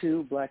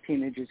two black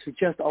teenagers who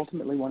just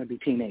ultimately want to be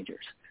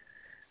teenagers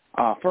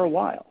for a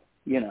while,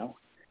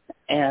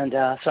 And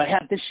so I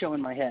had this show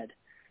in my head.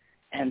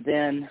 And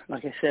then,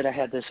 like I said, I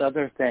had this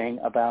other thing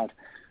about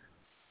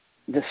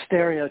the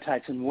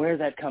stereotypes and where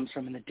that comes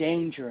from and the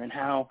danger and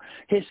how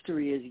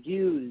history is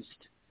used.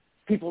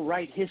 People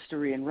write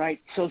history and write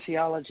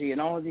sociology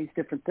and all of these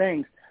different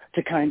things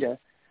to kind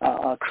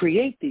of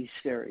create these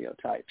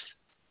stereotypes.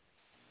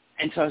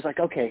 And so I was like,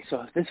 okay,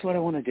 so if this is what I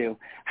want to do,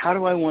 how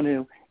do I want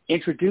to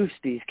introduce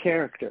these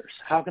characters?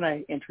 How can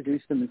I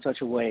introduce them in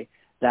such a way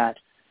that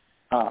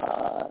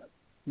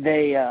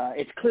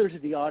it's clear to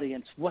the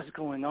audience what's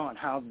going on,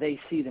 how they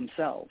see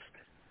themselves?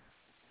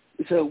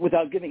 So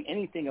without giving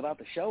anything about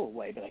the show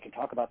away, but I can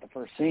talk about the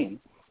first scene.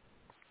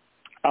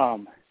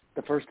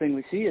 The first thing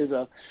we see is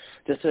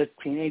just a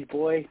teenage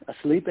boy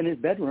asleep in his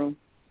bedroom,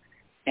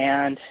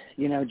 and,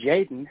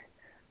 Jaden,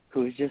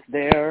 who's just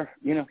there,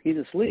 he's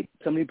asleep.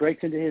 Somebody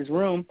breaks into his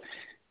room,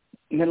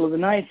 middle of the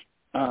night.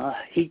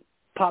 He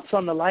pops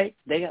on the light.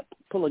 They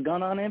pull a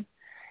gun on him,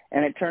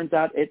 and it turns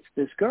out it's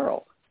this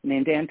girl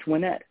named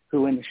Antoinette,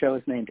 who in the show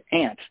is named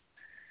Ant.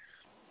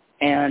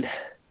 And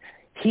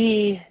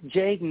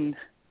Jaden,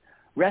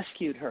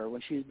 rescued her when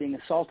she was being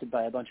assaulted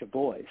by a bunch of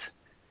boys.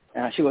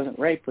 She wasn't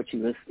raped, but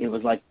it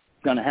was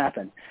going to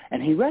happen.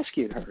 And he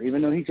rescued her,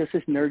 even though he's just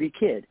this nerdy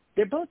kid.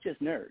 They're both just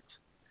nerds.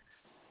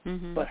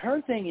 Mm-hmm. But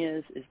her thing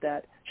is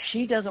that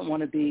she doesn't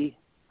want to be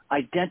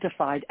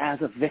identified as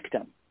a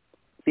victim.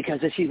 Because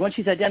once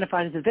she's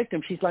identified as a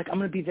victim, she's like, I'm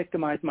going to be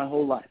victimized my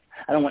whole life.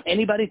 I don't want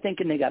anybody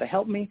thinking they got to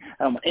help me.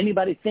 I don't want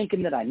anybody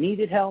thinking that I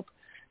needed help,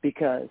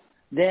 because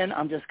then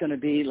I'm just going to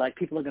be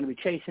people are going to be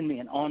chasing me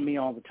and on me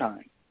all the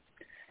time.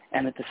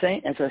 And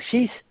so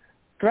she's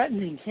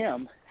threatening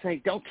him,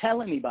 saying, don't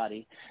tell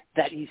anybody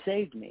that you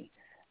saved me,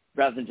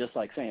 rather than just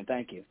saying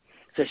thank you.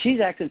 So she's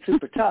acting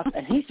super tough,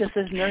 and he's just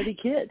this nerdy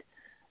kid.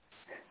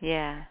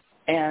 Yeah.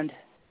 And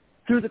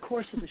through the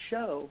course of the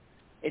show,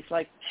 it's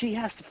she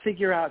has to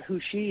figure out who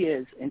she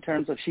is in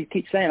terms of, she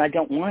keeps saying, I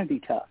don't want to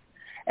be tough.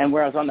 And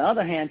whereas on the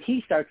other hand,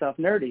 he starts off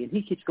nerdy, and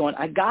he keeps going,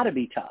 I got to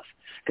be tough,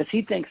 because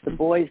he thinks the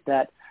boys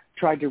that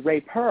tried to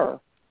rape her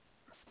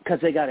because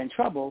they got in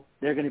trouble,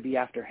 they're going to be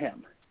after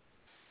him.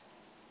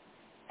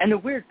 And the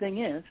weird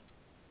thing is,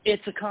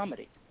 it's a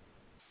comedy.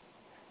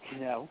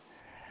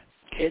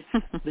 It's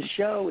the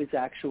show is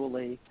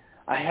actually,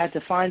 I had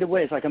to find a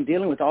way. It's I'm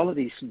dealing with all of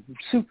these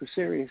super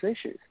serious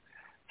issues.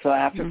 So I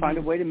have to find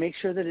a way to make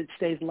sure that it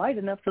stays light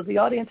enough so the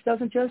audience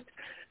doesn't just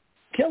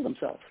kill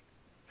themselves.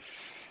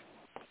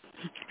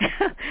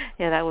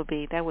 Yeah, that would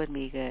be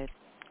good.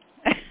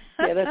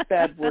 Yeah, that's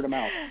bad word of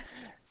mouth.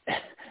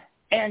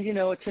 And,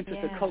 since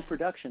it's a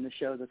co-production, the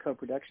show is a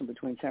co-production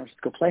between San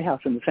Francisco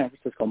Playhouse and the San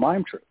Francisco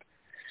Mime Troupe.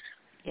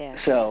 Yeah.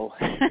 So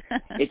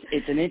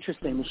it's an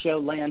interesting. The show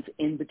lands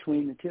in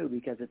between the two,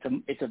 because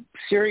it's a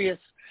serious,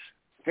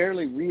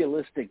 fairly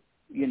realistic,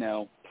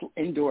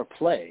 indoor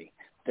play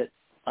that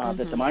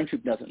the Mime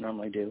Troupe doesn't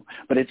normally do.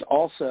 But it's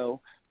also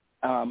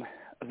a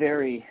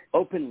very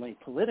openly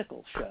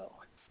political show,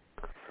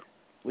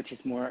 which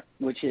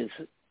is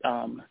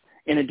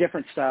in a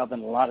different style than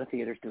a lot of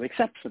theaters do,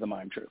 except for the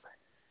Mime Troupe.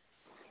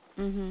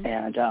 Mm-hmm.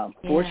 And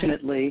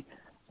fortunately,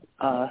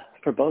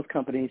 for both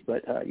companies,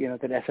 but that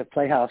SF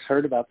Playhouse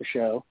heard about the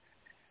show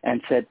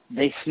and said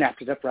they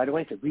snapped it up right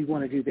away. Said, we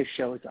want to do this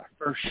show as our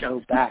first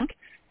show back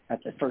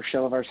at the first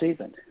show of our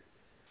season.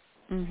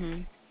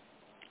 Mm-hmm.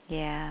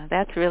 Yeah,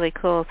 that's really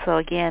cool. So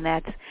again,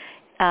 that's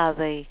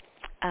the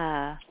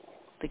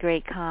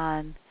Great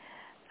Con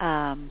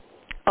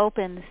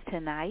opens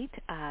tonight,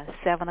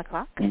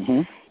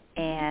 7:00,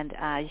 and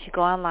you should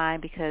go online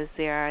because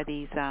there are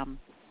these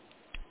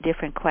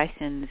different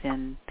questions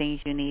and things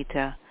you need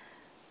to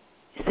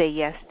say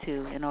yes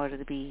to in order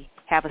to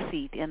have a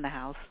seat in the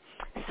house.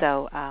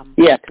 So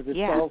because it's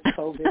all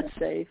COVID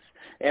safe.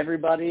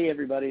 Everybody at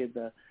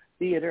the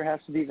theater has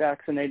to be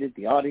vaccinated.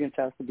 The audience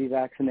has to be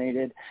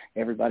vaccinated.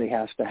 Everybody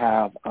has to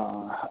have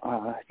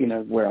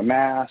wear a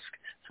mask.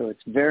 So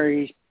it's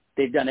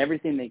they've done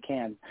everything they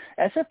can.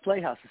 SF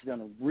Playhouse has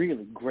done a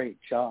really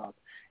great job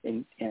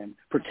in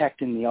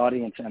protecting the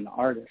audience and the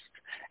artists.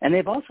 And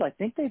they've also, I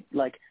think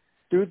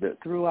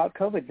throughout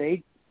COVID,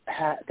 they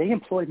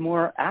employed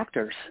more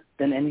actors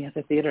than any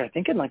other theater, I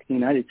think, in the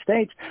United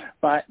States,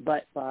 but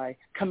by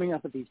coming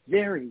up with these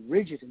very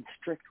rigid and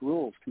strict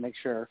rules to make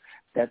sure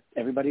that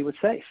everybody was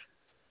safe.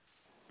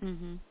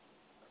 Mhm.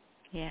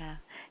 Yeah,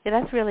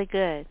 that's really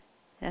good.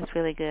 That's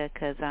really good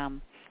because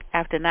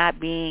after not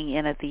being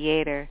in a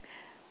theater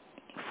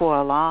for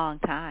a long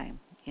time,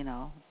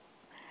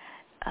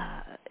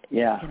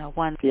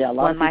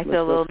 one might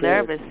feel a little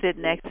nervous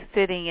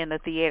sitting in the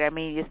theater. I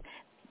mean,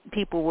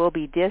 people will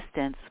be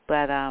distanced,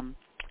 but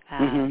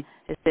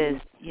it says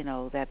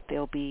that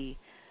there'll be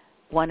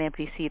one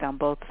empty seat on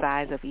both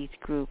sides of each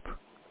group.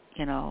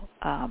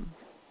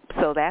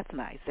 So that's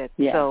nice.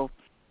 So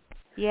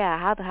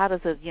how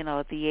does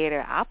a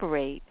theater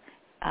operate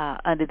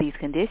under these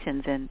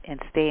conditions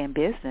and stay in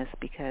business?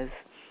 Because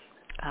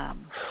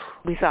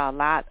we saw a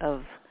lot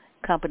of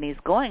companies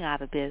going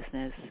out of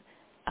business,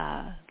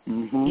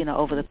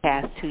 over the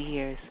past 2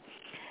 years.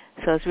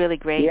 So it's really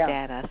great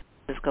that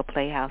Cisco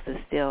Playhouse is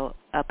still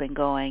up and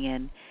going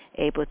and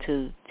able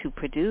to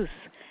produce,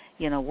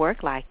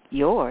 work like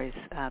yours,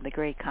 the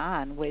Great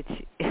Con, which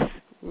is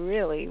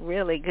really,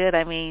 really good.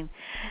 I mean,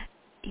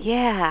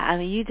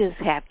 you just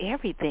have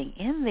everything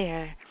in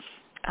there,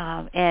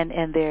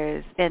 and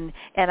there's and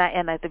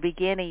at the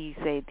beginning you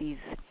say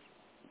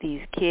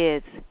these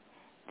kids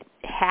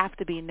have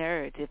to be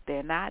nerds. If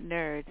they're not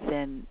nerds,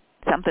 then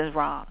something's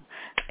wrong,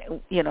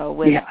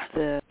 with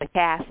the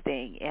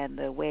casting and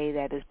the way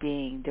that is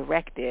being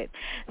directed.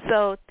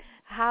 So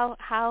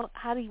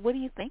what do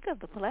you think of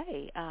the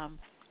play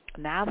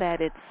now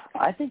that it's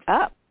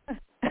up?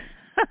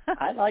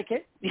 I like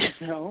it.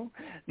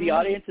 The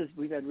audiences,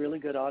 we've had really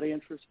good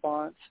audience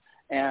response,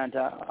 and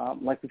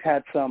we've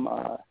had some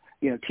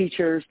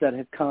teachers that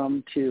have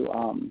come to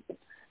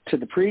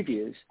the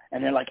previews,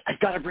 and they're like, I've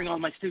got to bring all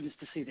my students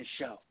to see this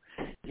show.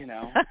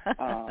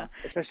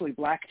 Especially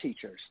black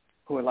teachers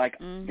who are like,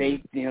 they're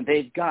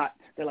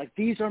like,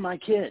 these are my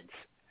kids.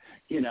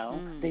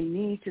 They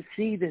need to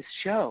see this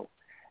show,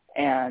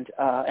 and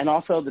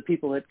also the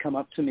people that come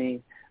up to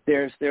me.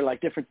 There are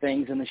like different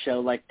things in the show,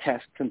 like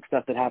tests and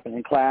stuff that happen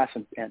in class,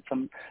 and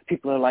some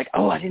people are like,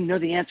 oh, I didn't know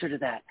the answer to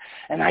that,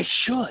 and I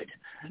should,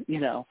 at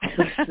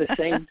the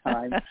same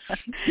time,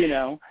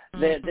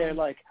 they're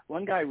like,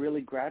 one guy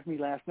really grabbed me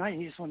last night,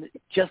 and he just wanted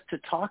to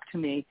talk to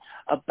me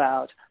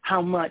about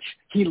how much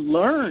he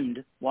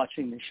learned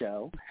watching the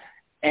show,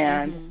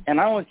 and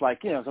I was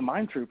like, as a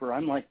mind trooper,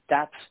 I'm like,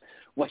 that's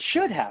what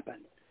should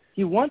happen.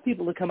 You want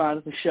people to come out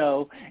of the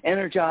show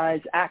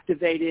energized,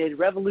 activated,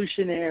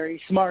 revolutionary,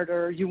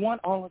 smarter. You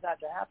want all of that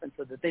to happen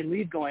so that they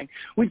leave going,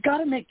 we've got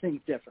to make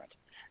things different,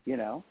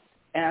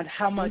 and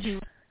how much,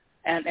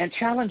 and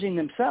challenging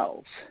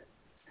themselves,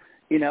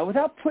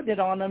 without putting it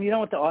on them. You don't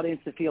want the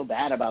audience to feel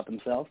bad about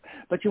themselves,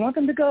 but you want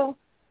them to go,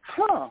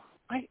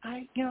 I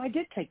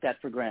did take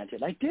that for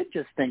granted. I did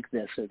just think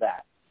this or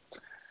that.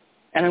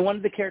 And I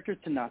wanted the characters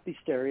to not be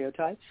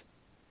stereotypes.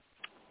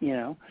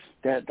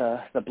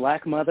 The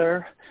black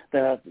mother,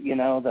 the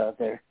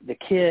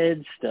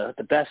kids,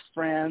 the best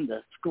friend,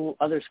 the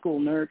other school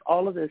nerd,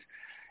 all of this,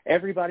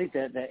 everybody,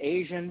 the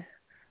Asian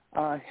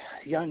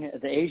the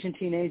Asian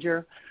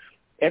teenager,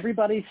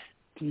 everybody's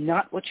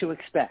not what you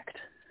expect.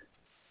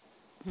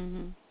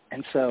 And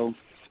so,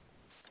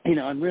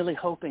 I'm really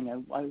hoping.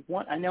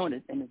 I know,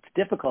 and it's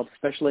difficult,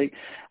 especially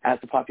as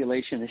the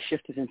population has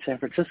shifted in San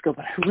Francisco.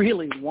 But I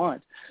really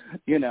want,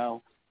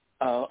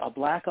 a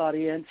black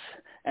audience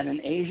and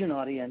an Asian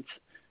audience.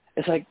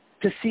 It's like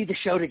to see the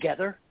show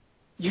together,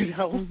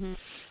 to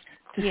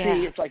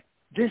see. It's like,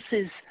 this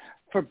is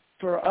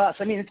for us.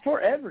 I mean, it's for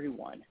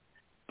everyone,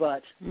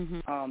 but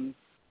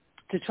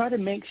to try to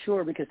make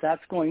sure, because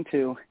that's going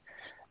to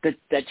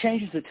that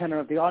changes the tenor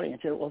of the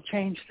audience. It will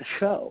change the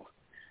show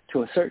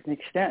to a certain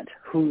extent.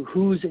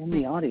 Who's in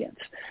the audience?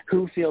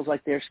 Who feels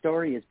like their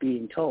story is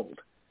being told?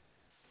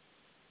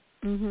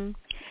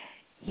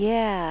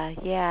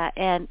 Yeah,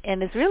 and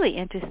it's really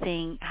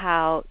interesting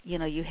how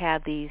you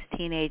have these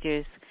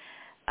teenagers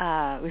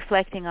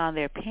reflecting on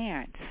their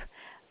parents.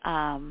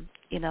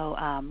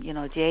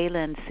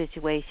 Jalen's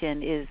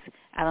situation is,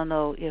 I don't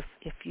know if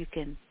you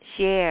can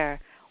share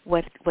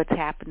what's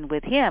happened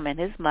with him and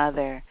his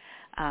mother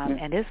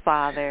and his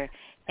father,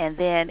 and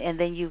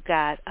then you've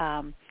got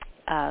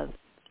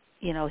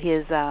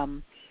his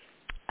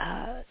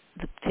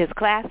his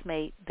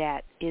classmate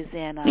that is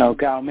in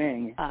Gao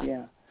Ming. Gao Ming.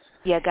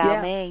 Yeah,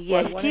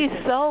 well, she's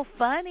so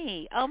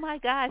funny. Oh my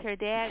gosh, her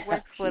dad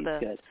works for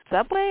the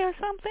subway or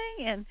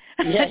something, and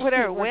with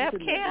her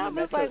webcam,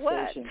 it's like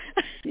what?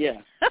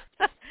 Yeah.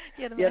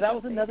 That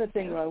was another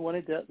thing where I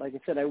wanted to, like I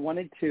said,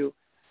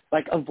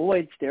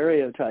 avoid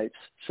stereotypes.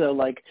 So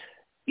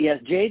yes,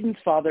 Jaden's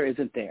father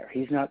isn't there.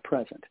 He's not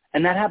present.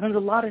 And that happens a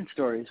lot in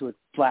stories with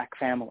black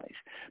families.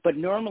 But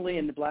normally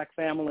in the black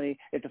family,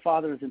 if the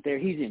father isn't there,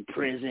 he's in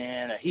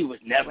prison, or he was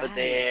never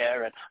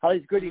there, and all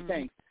these gritty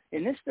things.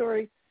 In this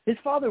story, his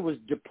father was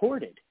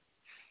deported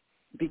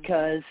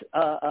because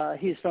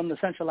he's from the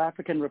Central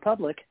African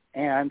Republic,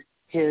 and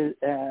he's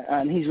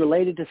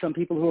related to some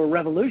people who are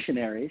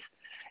revolutionaries.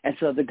 And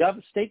so the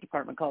State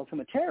Department calls him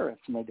a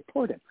terrorist, and they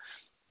deport him.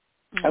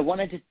 I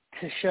wanted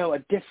to show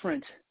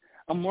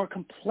a more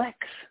complex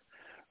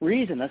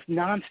reason, a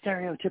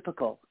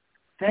non-stereotypical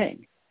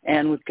thing.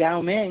 And with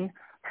Gao Ming,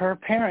 her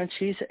parents,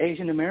 she's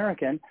Asian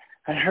American,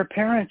 and her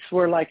parents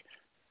were like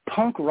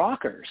punk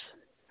rockers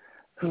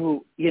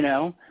who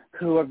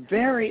are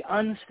very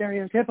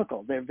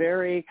unstereotypical. They're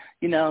very,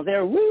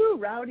 they're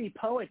rowdy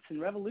poets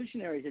and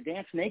revolutionaries who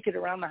dance naked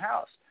around the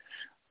house.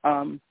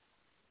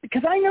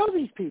 Because I know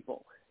these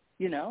people,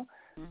 as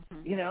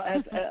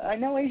I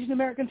know Asian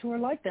Americans who are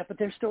like that, but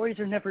their stories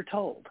are never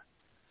told.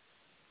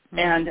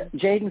 And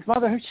Jaden's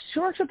mother, she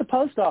works at the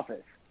post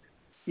office.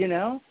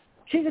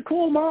 She's a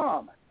cool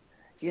mom.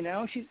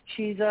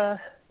 She's a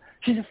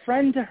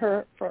friend to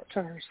her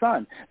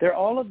son. They're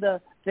all of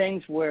the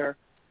things where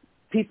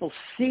people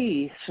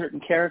see certain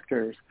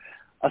characters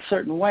a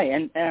certain way.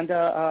 And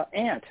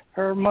Aunt,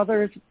 her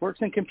mother works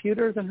in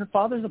computers, and her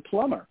father's a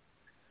plumber.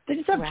 They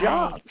just have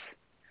jobs.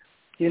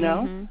 There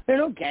are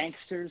no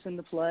gangsters in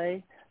the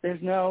play.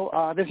 There's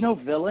no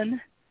villain.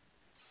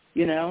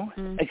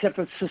 Except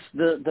for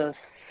the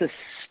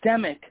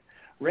systemic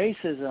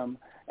racism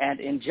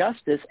and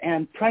injustice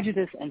and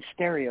prejudice and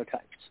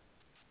stereotypes.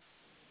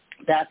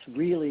 That's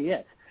really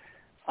it.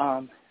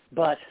 And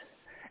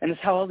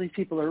it's how all these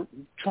people are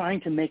trying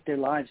to make their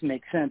lives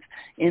make sense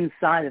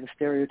inside of a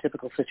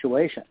stereotypical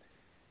situation.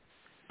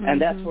 And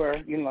that's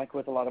where, like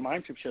with a lot of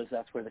mind trip shows,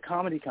 that's where the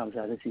comedy comes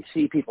out, is you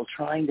see people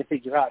trying to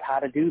figure out how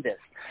to do this.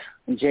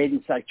 And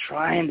Jaden's like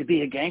trying to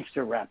be a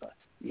gangster rapper,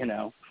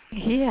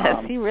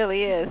 Yes, he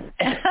really is.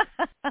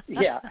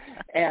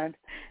 And,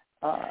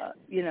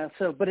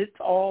 but it's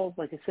all,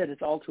 like I said,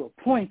 it's all to a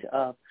point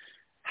of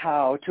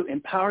how to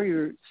empower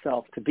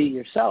yourself to be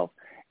yourself.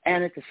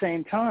 And at the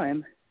same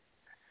time,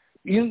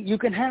 you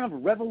can have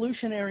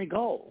revolutionary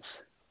goals.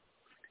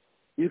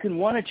 You can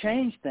want to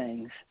change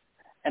things.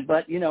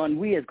 But, and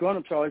we as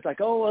grown-ups are always like,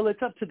 oh, well,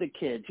 it's up to the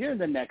kids. You're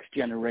the next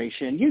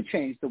generation. You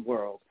change the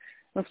world.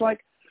 And it's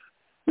like,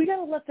 we got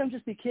to let them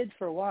just be kids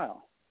for a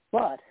while.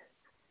 But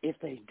if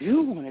they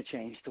do want to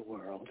change the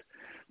world,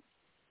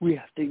 we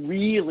have to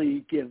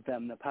really give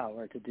them the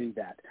power to do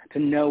that, to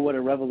know what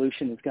a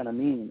revolution is going to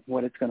mean,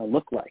 what it's going to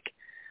look like,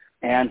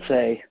 and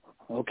say,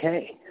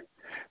 okay.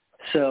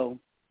 So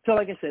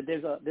like I said,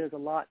 there's a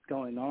lot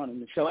going on in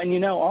the show.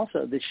 And,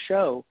 also this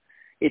show,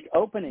 it's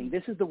opening.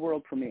 This is the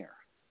world premiere.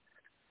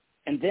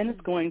 And then there's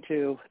going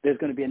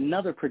to be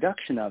another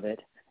production of it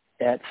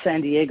at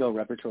San Diego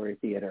Repertory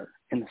Theater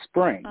in the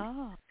spring.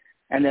 Oh.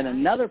 And then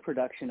another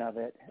production of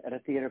it at a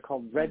theater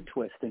called Red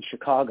Twist in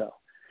Chicago.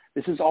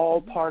 This is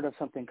all part of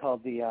something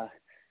called the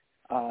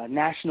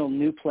National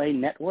New Play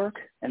Network,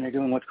 and they're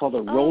doing what's called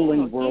a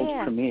rolling world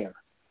premiere.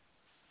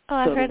 Oh,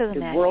 I've heard of the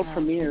National. The world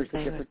premieres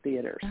at different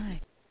theaters.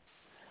 Nice.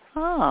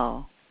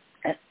 Oh,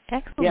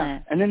 excellent. Yeah,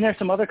 and then there's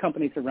some other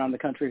companies around the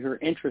country who are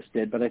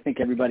interested, but I think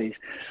everybody's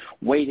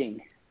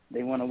waiting.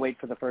 They want to wait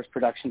for the first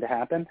production to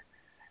happen.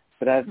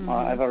 But I've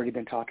already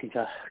been talking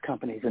to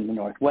companies in the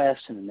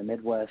Northwest and in the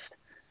Midwest.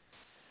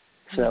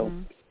 So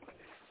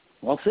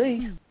we'll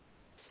see.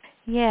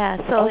 Yeah.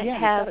 So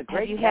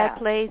have you had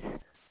plays?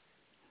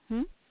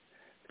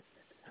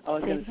 I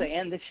was going to say,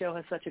 and this show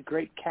has such a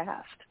great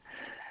cast.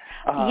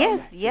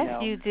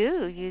 Yes, you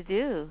do. You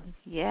do.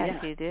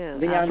 Yes, you do.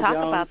 Leon talk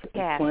Jones about the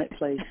cast.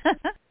 Plays.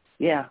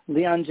 Yeah,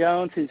 Leon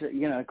Jones, who's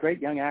a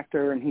great young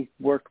actor, and he's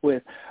worked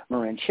with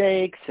Marin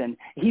Shakes, and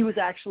he was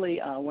actually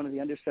one of the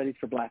understudies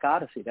for Black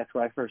Odyssey. That's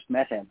where I first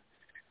met him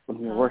when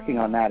we were working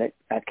on that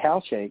at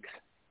Cal Shakes,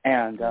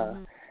 and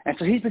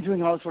so he's been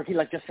doing all this work. He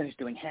just finished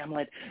doing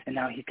Hamlet, and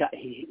now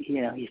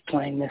he's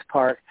playing this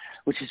part,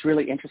 which is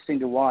really interesting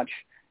to watch.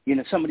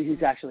 Somebody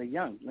who's actually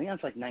young.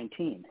 Leon's like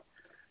 19,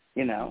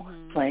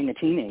 playing a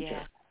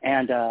teenager,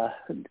 and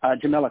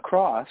Jamila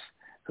Cross,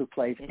 who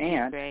plays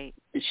Aunt. Great.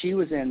 She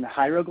was in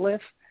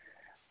Hieroglyph,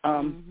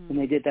 and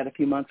they did that a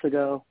few months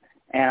ago,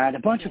 and a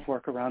bunch of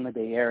work around the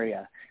Bay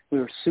Area. We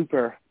were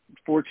super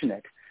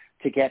fortunate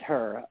to get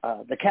her.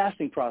 The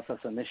casting process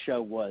on this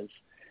show was,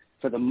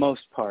 for the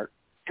most part,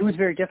 it was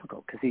very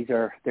difficult because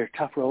they're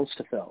tough roles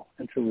to fill,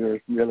 and so we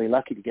were really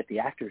lucky to get the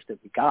actors that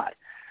we got.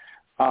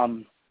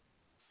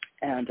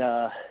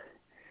 Valina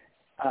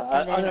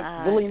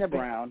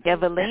Brown. Yeah,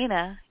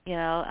 Valina,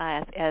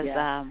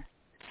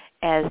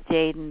 as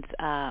Jaden's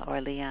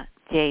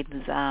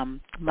Jaden's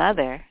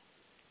mother,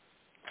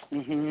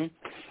 Mhm.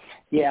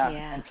 Yeah.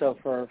 And so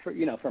for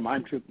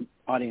Mime Troop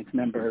audience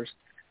members,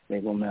 they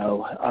will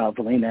know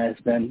Valina has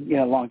been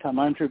a long-time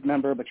Mime Troop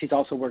member, but she's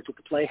also worked at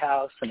the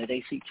Playhouse and at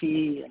ACT,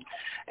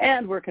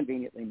 and we're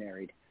conveniently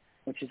married,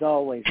 which is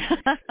always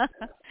nice.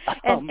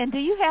 And do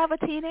you have a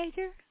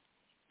teenager?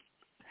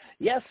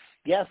 Yes,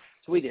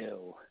 we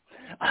do.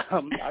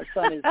 Our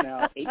son is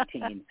now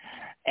 18,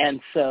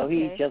 and so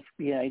he just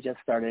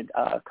started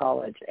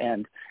college,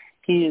 and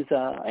he's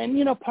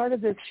part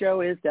of this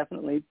show is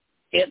definitely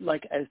it.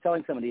 Like I was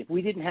telling somebody, if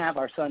we didn't have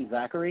our son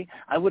Zachary,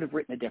 I would have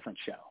written a different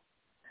show.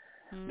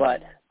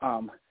 But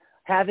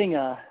having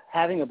a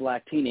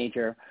black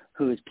teenager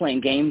who is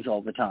playing games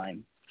all the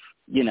time,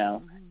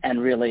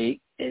 and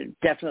really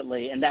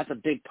definitely, and that's a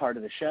big part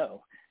of the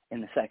show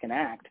in the second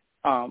act,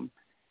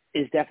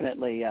 is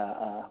definitely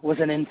was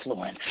an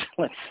influence,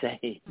 let's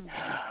say.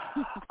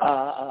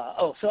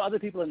 So other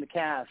people in the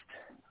cast,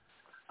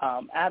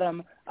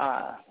 Adam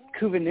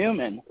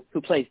Kuva-Newman,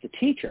 who plays the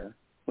teacher,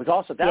 was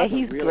also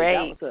he's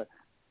great.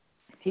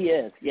 He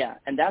is, yeah,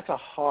 and that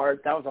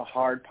was a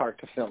hard part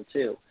to fill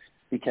too,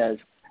 because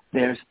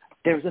there's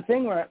a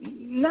thing where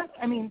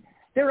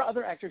there are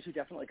other actors who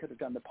definitely could have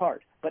done the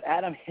part, but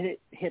Adam hit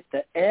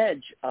the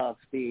edge of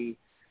the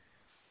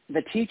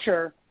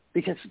teacher,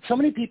 because so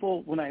many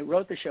people, when I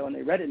wrote the show and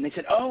they read it, and they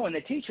said, oh, and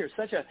the teacher's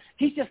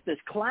he's just this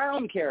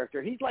clown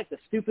character. He's like the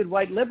stupid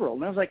white liberal.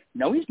 And I was like,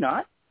 no, he's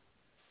not.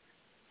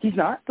 He's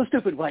not the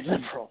stupid white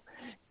liberal.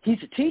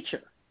 He's a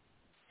teacher.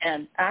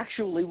 And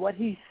actually what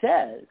he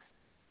says,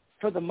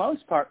 for the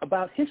most part,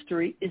 about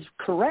history is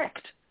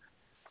correct.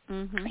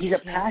 Mm-hmm. He's a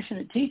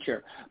passionate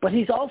teacher, but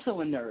he's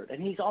also a nerd,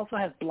 and he also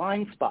has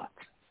blind spots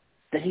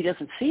that he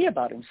doesn't see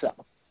about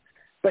himself.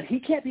 But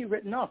he can't be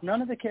written off.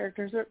 None of the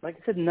characters are, like I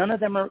said, none of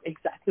them are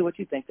exactly what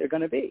you think they're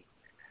going to be.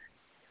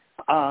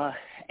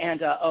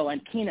 And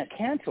Keena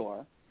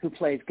Cantor, who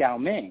plays Gao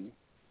Ming,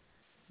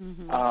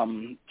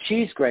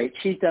 she's great.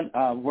 She's done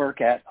work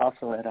at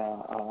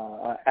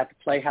the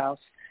Playhouse.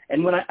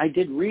 And when I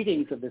did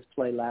readings of this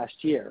play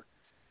last year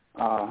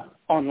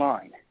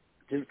online,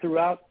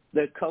 throughout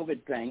the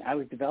COVID thing, I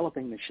was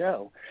developing the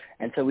show.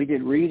 And so we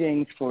did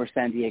readings for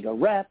San Diego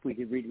Rep. We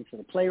did readings for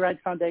the Playwrights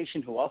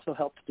Foundation, who also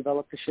helped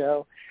develop the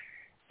show.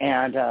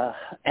 And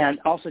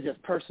also just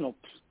personal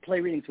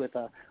play readings with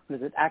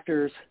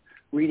Actors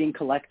Reading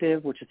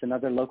Collective, which is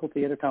another local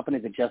theater company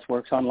that just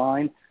works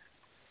online.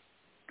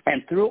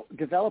 And through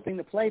developing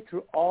the play,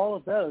 through all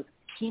of those,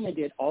 Keena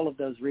did all of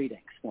those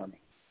readings for me.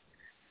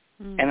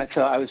 And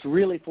so I was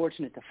really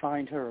fortunate to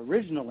find her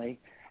originally.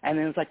 And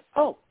then it was like,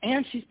 oh,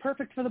 and she's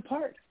perfect for the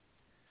part.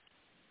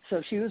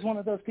 So she was one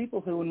of those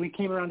people who, when we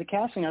came around to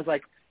casting, I was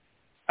like,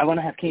 I want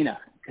to have Keena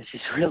because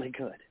she's really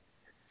good.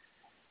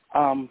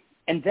 And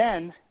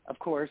then, of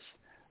course,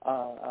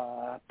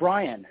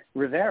 Brian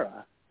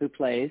Rivera, who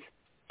plays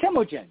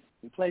Temujin,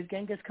 who plays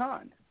Genghis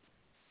Khan.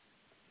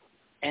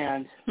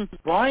 And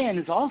Brian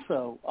is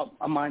also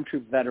a Mime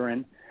Troupe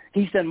veteran.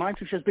 He's done Mime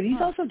Troupe shows, but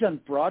he's also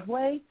done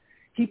Broadway.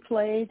 He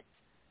played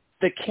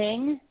the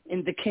King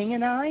in The King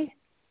and I.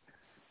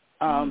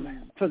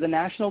 For the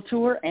national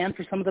tour and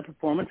for some of the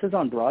performances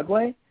on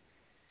Broadway.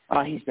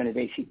 He's been at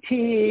ACT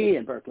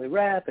and Berkeley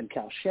Rep and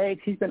Cal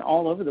Shakes. He's been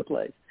all over the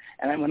place.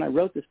 And when I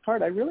wrote this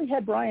part, I really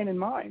had Brian in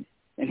mind.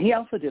 And he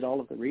also did all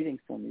of the readings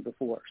for me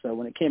before. So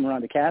when it came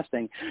around to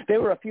casting,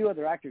 there were a few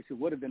other actors who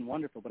would have been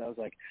wonderful, but I was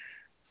like,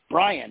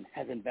 Brian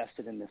has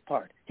invested in this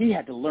part. He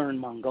had to learn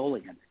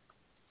Mongolian.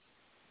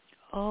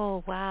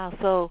 Oh, wow.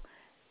 So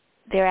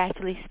they're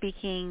actually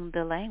speaking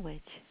the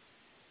language.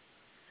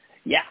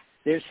 Yeah.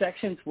 There's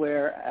sections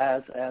where,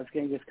 as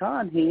Genghis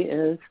Khan, he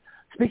is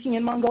speaking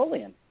in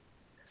Mongolian.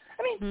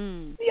 I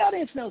mean, the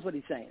audience knows what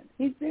he's saying.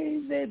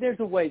 There's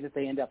a way that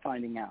they end up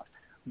finding out.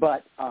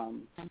 But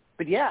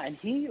yeah, and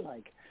he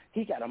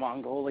got a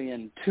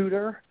Mongolian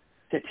tutor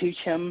to teach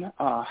him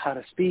how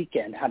to speak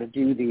and how to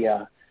do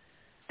the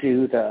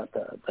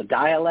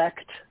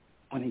dialect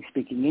when he's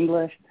speaking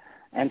English.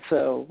 And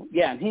so,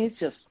 yeah, and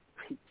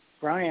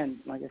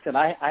Brian, like I said,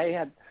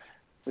 I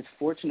was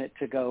fortunate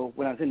to go,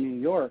 when I was in New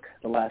York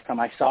the last time,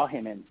 I saw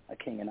him in A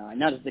King and I,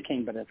 not as the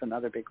king, but as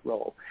another big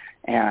role.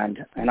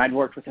 And I'd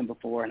worked with him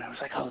before, and I was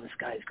like, oh, this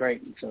guy is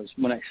great. And so as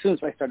soon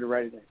as I started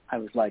writing it, I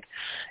was like,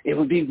 it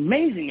would be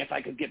amazing if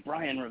I could get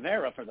Brian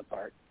Rivera for the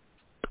part.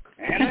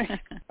 And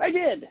I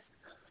did.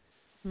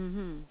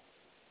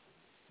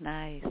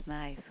 Nice.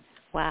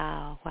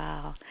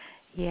 Wow.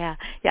 Yeah,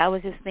 I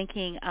was just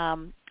thinking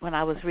when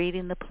I was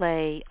reading the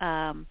play,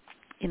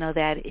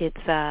 that it's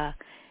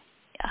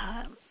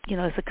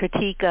it's a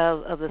critique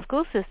of the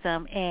school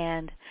system,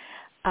 and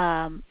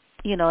and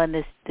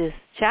this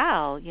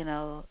child,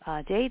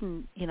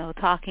 Jaden,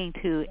 talking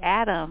to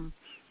Adam,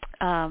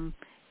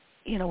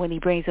 when he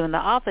brings him in the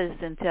office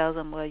and tells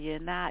him, well, you're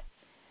not,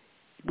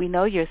 we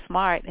know you're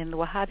smart, and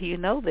well, how do you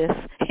know this?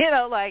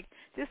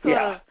 Just sort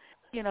of,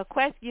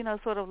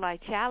 sort of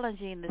like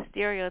challenging the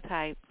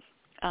stereotype,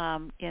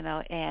 and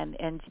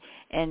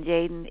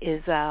Jaden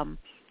is,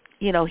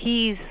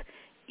 he's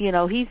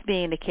he's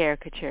being the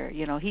caricature.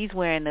 He's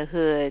wearing the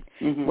hood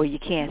where you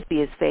can't see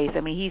his face.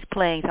 I mean, he's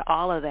playing to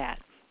all of that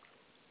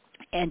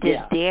and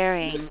just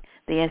daring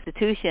the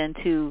institution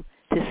to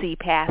see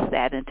past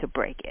that and to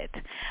break it.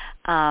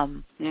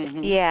 And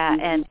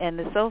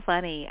it's so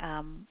funny.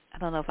 I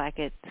don't know if I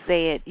could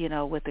say it,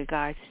 with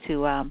regards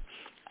to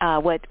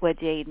what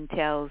Jaden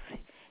tells,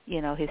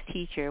 his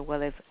teacher.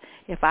 Well,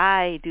 if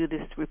I do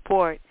this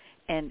report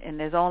and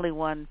there's only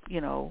one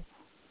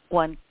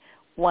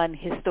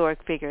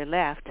historic figure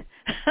left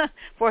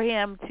for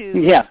him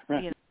to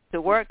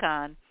to work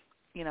on,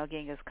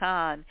 Genghis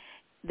Khan,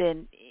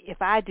 then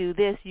if I do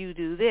this, you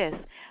do this.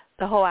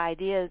 The whole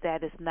idea is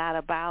that it's not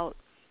about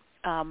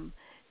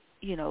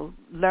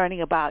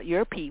learning about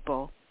your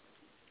people,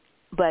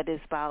 but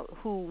it's about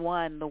who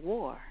won the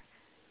war.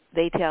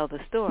 They tell the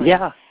story.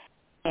 Yeah.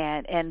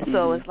 And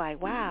so it's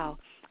like, wow.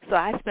 So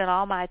I spent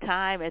all my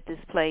time at this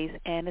place,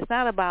 and it's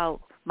not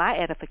about my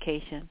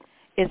edification.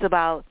 It's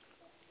about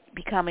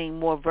becoming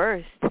more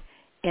versed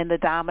in the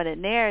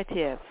dominant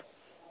narrative.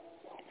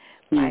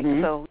 Like,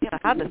 so,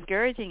 how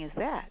discouraging is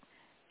that?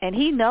 And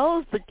he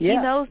knows the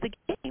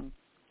game.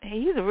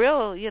 He's a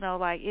real,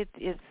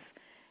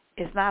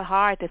 it's not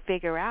hard to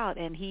figure out,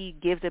 and he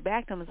gives it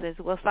back to him and says,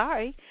 well,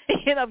 sorry,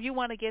 if you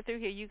want to get through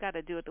here, you got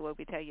to do it the way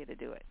we tell you to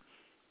do it.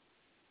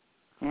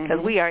 Because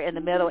we are in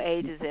the Middle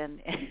Ages, and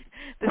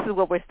this is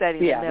what we're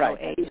studying, the Middle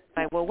Ages.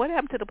 Like, well, what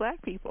happened to the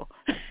black people?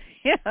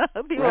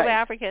 People of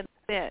African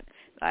descent.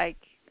 Like,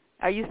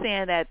 are you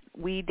saying that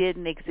we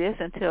didn't exist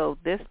until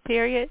this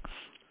period?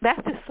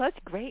 That's just such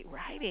great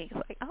writing.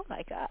 It's like, oh,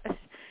 my gosh.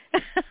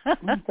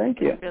 Thank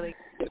you. Really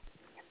good.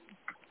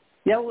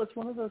 Yeah, well, it's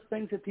one of those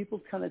things that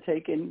people kind of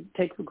take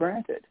for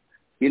granted,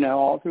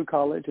 all through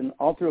college and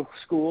all through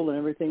school and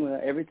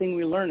everything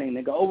we're learning.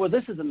 They go, oh, well,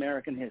 this is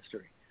American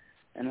history.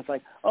 And it's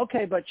like,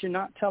 okay, but you're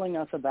not telling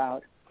us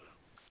about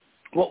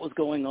what was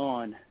going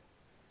on,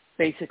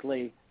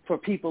 basically, for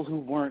people who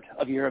weren't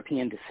of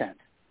European descent.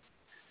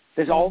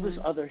 There's all this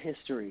other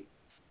history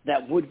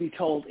that would be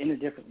told in a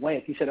different way.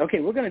 If you said,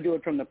 okay, we're going to do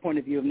it from the point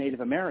of view of Native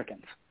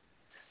Americans,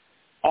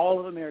 all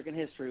of American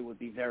history would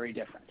be very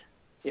different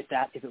if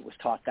it was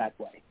taught that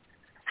way.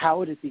 How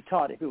would it be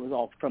taught if it was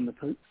all from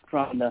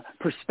the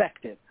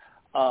perspective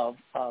of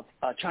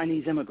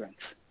Chinese immigrants?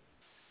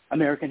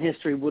 American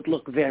history would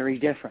look very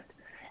different.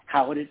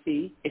 How would it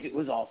be if it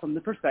was all from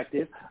the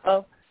perspective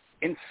of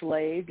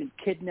enslaved and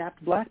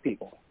kidnapped black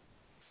people?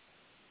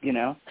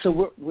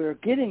 So we're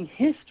getting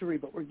history,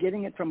 but we're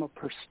getting it from a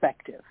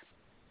perspective.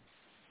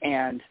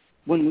 And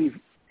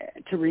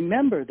to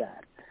remember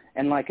that,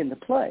 and like in the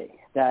play,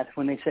 that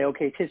when they say,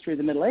 okay, it's history of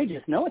the Middle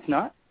Ages, no, it's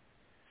not.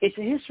 It's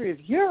a history of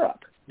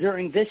Europe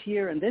during this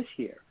year and this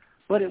year.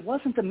 But it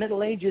wasn't the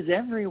Middle Ages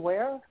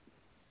everywhere.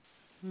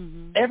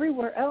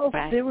 Everywhere else,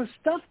 there was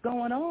stuff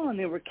going on.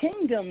 There were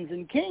kingdoms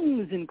and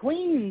kings and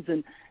queens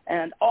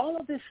and all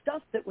of this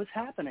stuff that was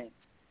happening.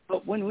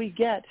 But when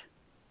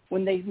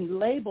they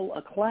label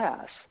a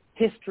class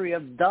history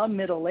of the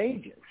Middle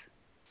Ages,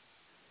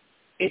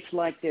 it's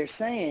like they're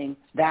saying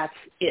that's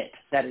it.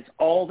 That is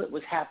all that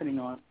was happening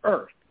on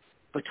Earth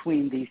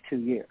between these 2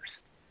 years.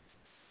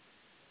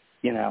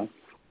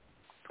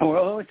 Or,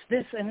 oh, it's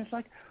this. And it's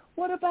like,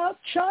 what about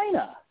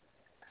China?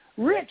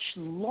 Rich,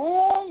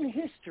 long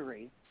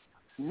history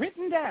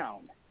written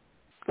down.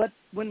 But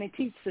when they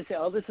teach, they say,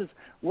 oh, this is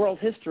world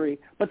history,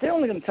 but they're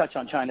only going to touch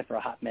on China for a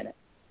hot minute.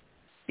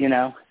 They're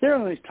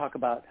only going to talk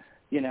about,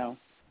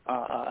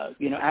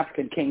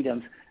 African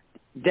kingdoms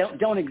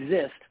don't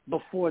exist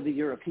before the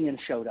Europeans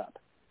showed up.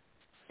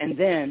 And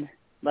then,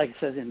 like it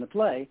says in the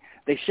play,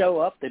 they show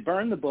up, they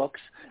burn the books,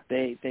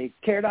 they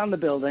tear down the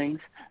buildings,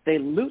 they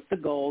loot the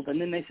gold,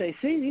 and then they say,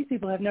 see, these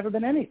people have never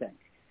been anything.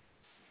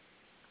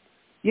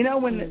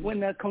 When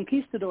the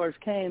conquistadors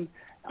came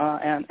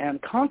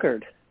and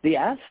conquered the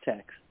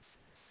Aztecs,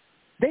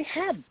 they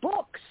had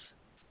books.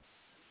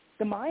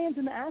 The Mayans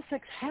and the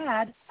Aztecs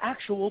had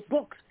actual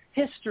books,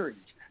 histories,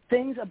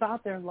 things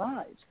about their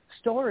lives,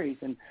 stories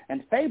and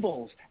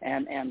fables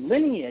and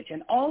lineage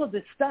and all of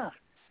this stuff.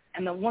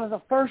 And one of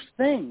the first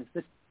things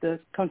that the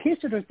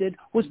conquistadors did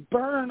was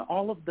burn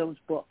all of those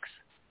books.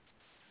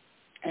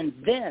 And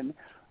then,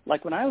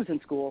 like when I was in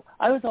school,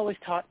 I was always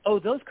taught, oh,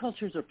 those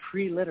cultures are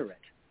pre-literate.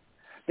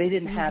 They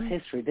didn't have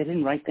history. They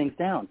didn't write things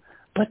down.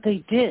 But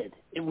they did.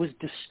 It was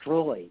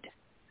destroyed.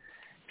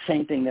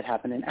 Same thing that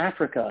happened in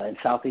Africa, in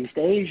Southeast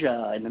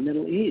Asia, in the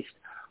Middle East.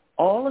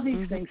 All of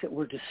these things that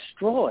were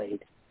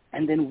destroyed,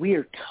 and then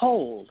we're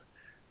told,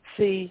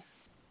 see,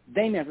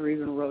 they never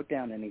even wrote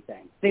down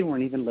anything. They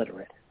weren't even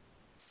literate.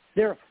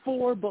 There are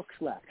 4 books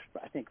left,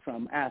 I think,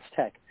 from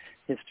Aztec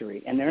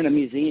history, and they're in a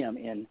museum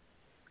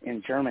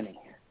in Germany.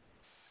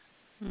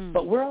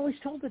 But we're always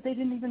told that they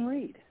didn't even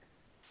read.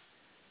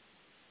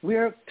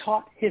 We're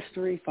taught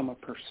history from a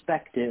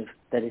perspective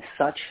that is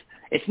such,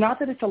 it's not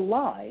that it's a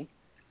lie,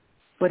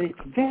 but it's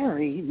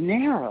very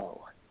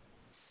narrow.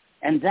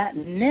 And that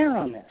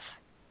narrowness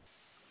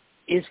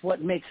is what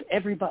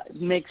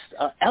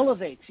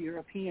elevates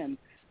European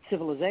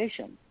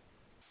civilization,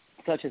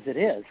 such as it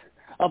is,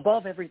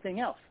 above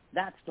everything else.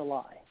 That's the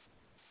lie.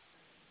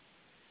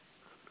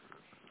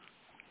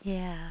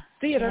 Yeah.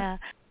 Theater.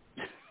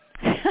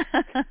 Yeah.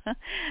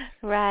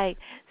 Right.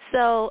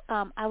 So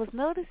I was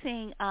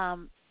noticing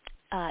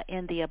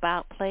in the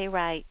About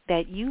Playwright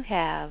that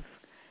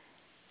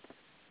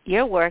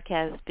your work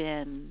has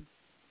been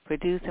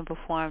produced and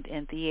performed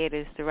in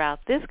theaters throughout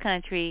this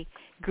country: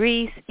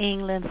 Greece,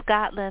 England,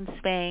 Scotland,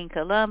 Spain,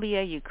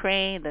 Colombia,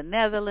 Ukraine, the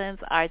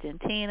Netherlands,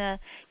 Argentina,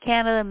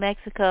 Canada,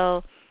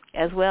 Mexico,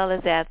 as well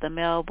as at the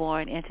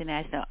Melbourne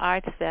International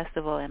Arts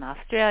Festival in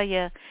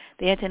Australia,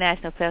 the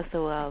International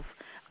Festival of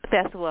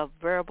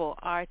Verbal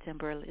Arts in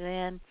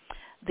Berlin,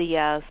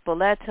 the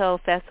Spoleto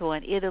Festival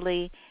in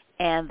Italy,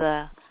 and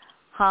the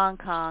Hong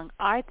Kong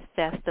Arts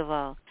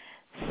Festival.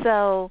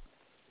 So,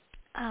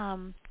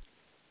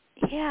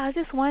 yeah, I was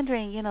just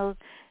wondering,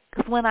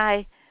 because when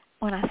I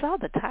saw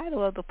the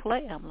title of the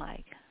play, I'm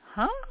like,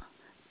 huh?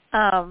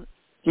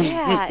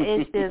 Yeah,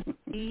 it's just,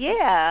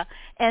 yeah.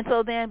 And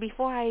so then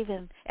before I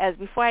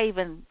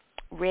even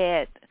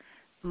read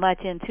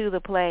much into the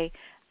play,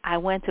 I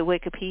went to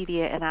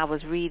Wikipedia and I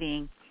was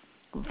reading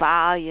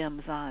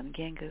volumes on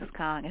Genghis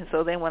Khan. And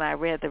so then when I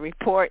read the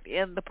report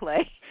in the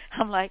play,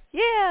 I'm like,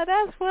 yeah,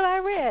 that's what I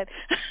read.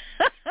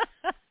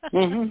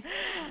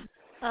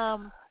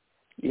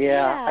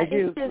 Yeah, I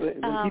do.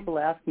 When people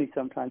ask me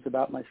sometimes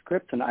about my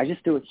scripts, and I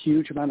just do a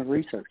huge amount of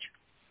research,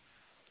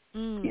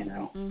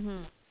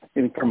 even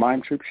for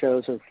mime troupe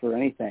shows or for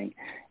anything.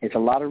 It's a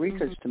lot of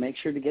research to make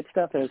sure to get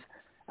stuff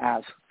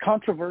as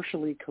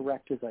controversially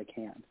correct as I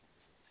can.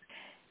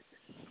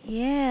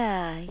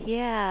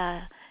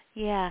 Yeah.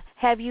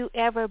 Have you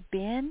ever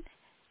been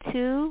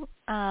to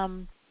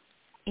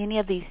any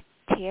of these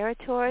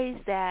territories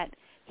that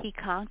he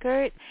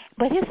conquered?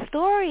 But his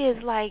story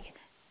is like,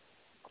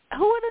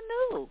 who would have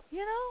knew?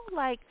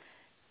 Like,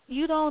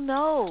 you don't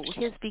know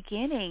his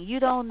beginning. You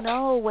don't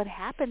know what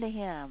happened to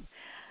him.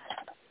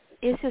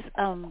 It's just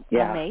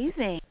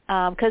amazing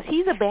because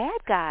he's a bad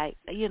guy,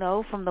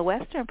 from the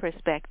Western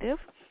perspective.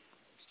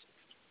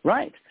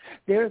 Right.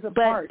 There's a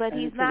part. But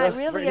he's not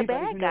really a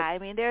bad guy. I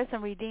mean, there are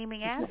some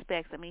redeeming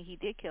aspects. I mean, he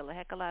did kill a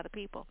heck of a lot of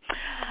people.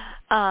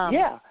 But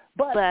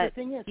the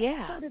thing is,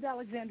 so did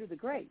Alexander the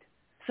Great.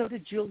 So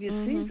did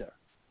Julius Caesar.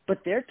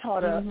 But they're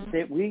taught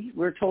that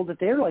we're told that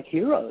they're like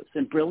heroes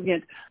and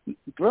brilliant,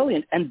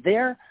 and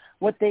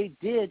what they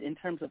did in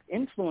terms of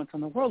influence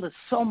on the world is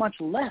so much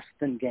less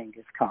than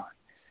Genghis Khan.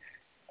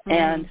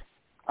 And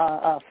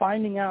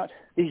finding out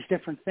these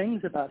different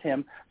things about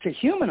him to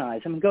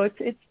humanize him and go,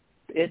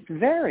 it's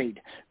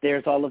varied.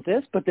 There's all of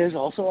this, but there's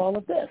also all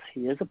of this.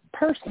 He is a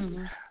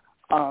person,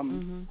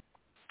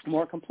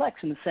 more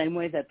complex in the same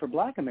way that for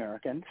Black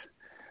Americans,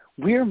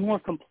 we're more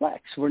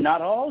complex. We're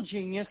not all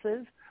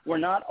geniuses. We're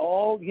not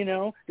all,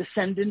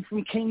 descended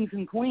from kings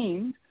and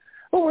queens,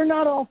 but we're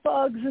not all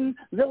thugs and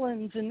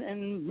villains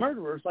and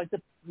murderers like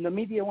the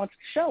media wants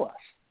to show us.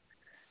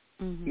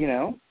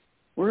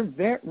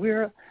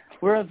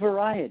 We're a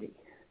variety,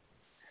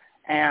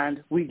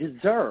 and we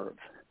deserve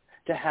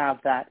to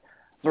have that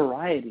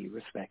variety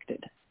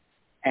respected.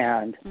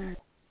 And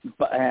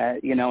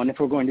and if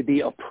we're going to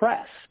be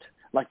oppressed,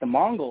 like the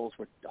Mongols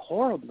were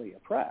horribly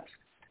oppressed,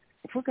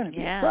 if we're going to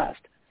be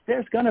oppressed,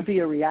 there's going to be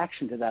a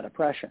reaction to that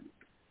oppression.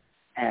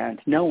 And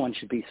no one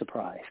should be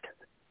surprised.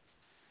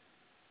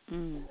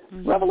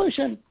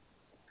 Revolution.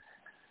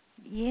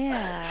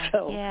 Yeah.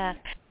 So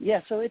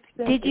it's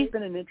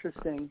been an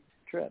interesting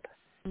trip.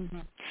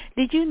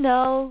 Did you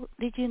know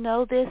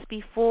this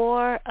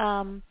before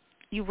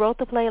you wrote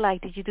the play?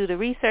 Like, did you do the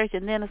research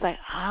and then it's like,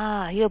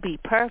 he'll be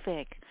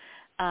perfect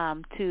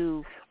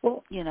to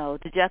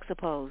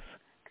juxtapose?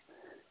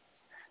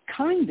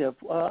 Kind of.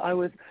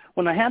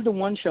 When I had the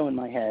one show in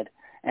my head,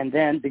 and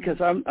then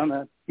because I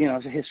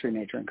was a history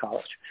major in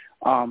college,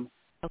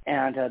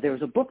 and there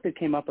was a book that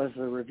came up as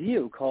a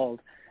review called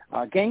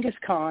Genghis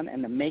Khan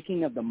and the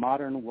Making of the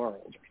Modern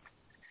World.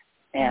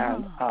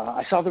 And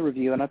I saw the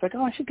review, and I was like,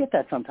 I should get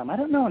that sometime. I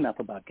don't know enough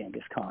about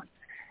Genghis Khan.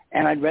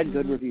 And I'd read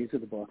good reviews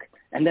of the book.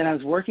 And then I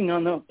was working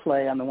on the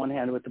play on the one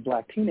hand with the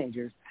Black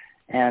teenagers,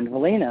 and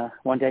Valina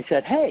one day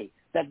said, hey,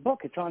 that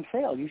book, it's on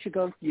sale. You should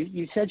go.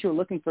 You said you were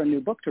looking for a new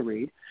book to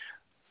read.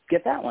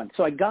 Get that one.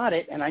 So I got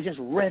it, and I just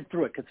read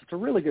through it because it's a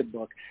really good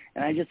book.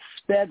 And I just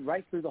sped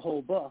right through the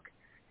whole book.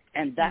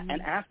 And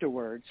and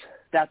afterwards,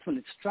 that's when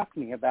it struck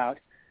me about,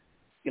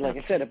 like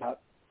I said, about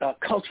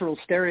cultural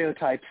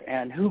stereotypes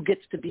and who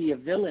gets to be a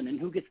villain and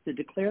who gets to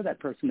declare that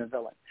person a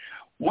villain.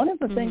 One of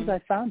the things I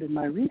found in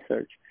my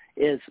research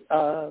is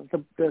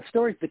the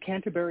stories, the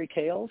Canterbury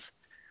Tales,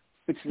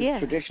 which is a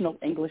traditional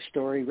English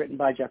story written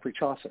by Geoffrey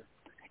Chaucer.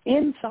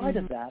 Inside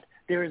of that,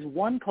 there is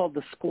one called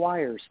the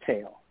Squire's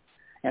Tale.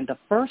 And the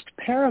first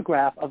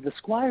paragraph of the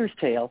Squire's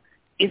Tale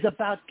is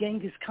about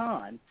Genghis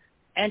Khan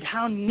and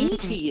how neat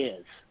he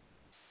is.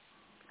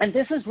 And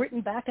this is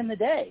written back in the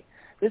day.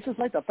 This is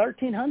like the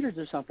 1300s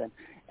or something.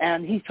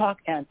 And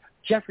and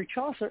Geoffrey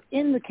Chaucer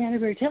in the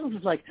Canterbury Tales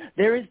is like,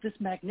 there is this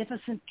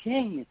magnificent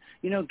king,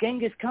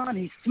 Genghis Khan.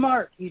 He's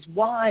smart, he's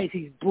wise,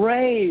 he's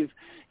brave.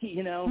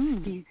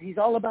 He's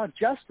all about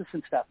justice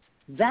and stuff.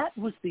 That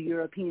was the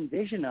European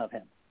vision of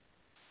him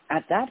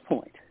at that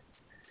point.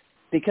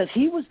 because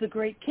he was the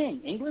great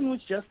king. England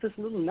was just this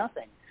little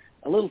nothing,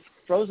 a little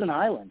frozen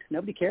island.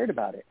 Nobody cared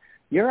about it.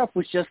 Europe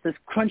was just this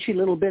crunchy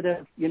little bit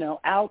of,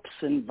 Alps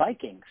and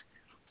Vikings.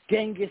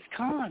 Genghis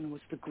Khan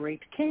was the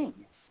great king.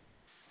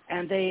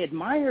 And they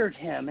admired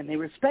him, and they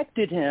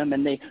respected him,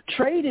 and they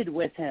traded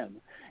with him,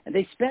 and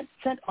they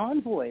sent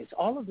envoys,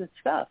 all of this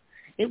stuff.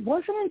 It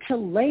wasn't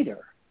until later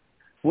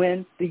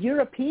when the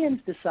Europeans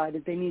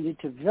decided they needed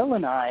to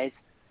villainize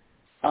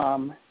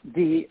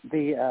the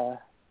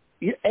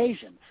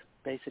Asians,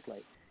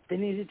 basically. They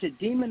needed to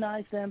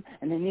demonize them,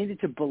 and they needed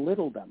to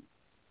belittle them,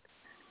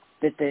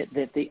 that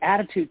the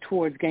attitude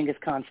towards Genghis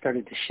Khan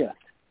started to shift.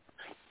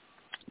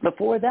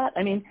 Before that,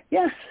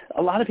 yes,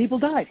 a lot of people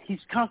died. He's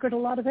conquered a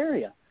lot of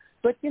area.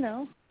 But,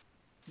 the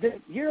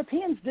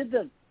Europeans did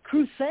the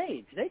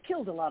Crusades. They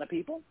killed a lot of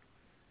people,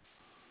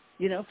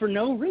 for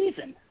no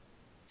reason.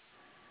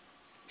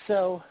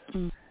 So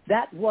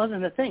that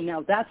wasn't a thing.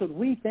 Now, that's what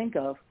we think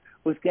of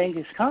with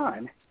Genghis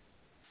Khan.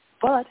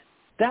 But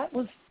that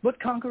was what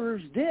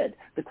conquerors did.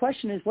 The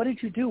question is, what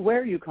did you do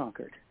where you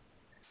conquered?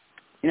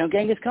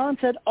 Genghis Khan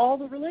said all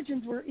the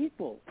religions were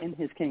equal in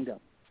his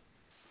kingdom.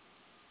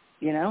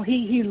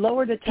 He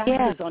lowered the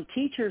taxes on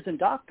teachers and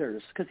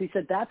doctors because he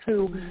said that's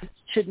who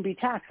shouldn't be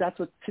taxed. That's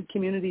what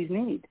communities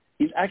need.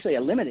 He's actually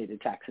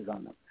eliminated taxes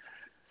on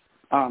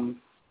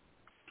them.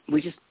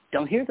 We just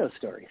don't hear those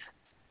stories.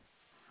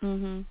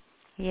 Mhm.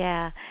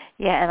 Yeah,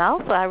 and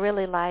also I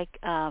really like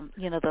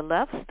the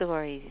love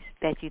stories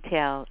that you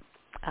tell,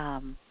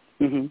 about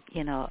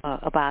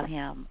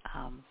him,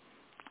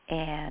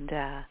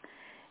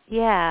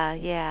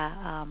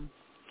 Yeah,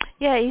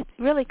 he's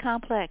really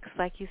complex,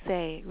 like you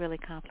say, really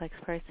complex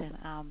person,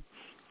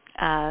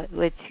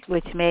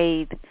 which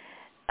made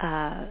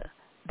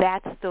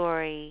that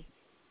story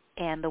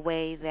and the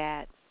way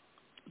that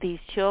these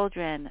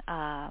children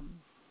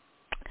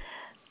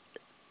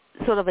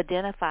sort of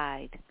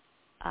identified,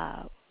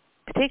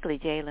 particularly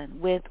Jalen,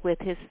 with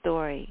his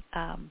story,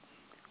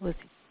 was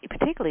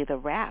particularly the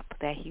rap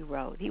that he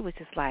wrote. He was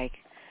just like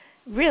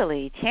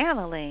really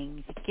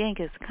channeling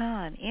Genghis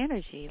Khan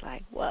energy,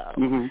 like, whoa.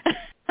 Mm-hmm.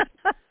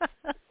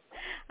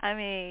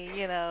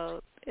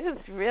 It was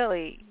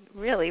really,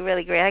 really,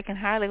 really great. I can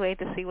hardly wait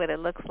to see what it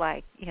looks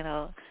like,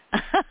 Oh,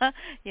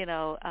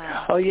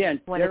 yeah,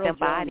 and when it's Daryl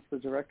embodied. Jones, the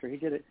director, he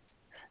did it.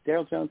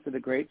 Daryl Jones did a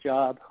great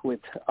job with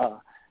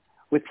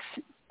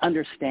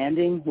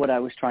understanding what I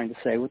was trying to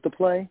say with the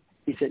play.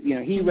 He said,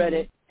 he read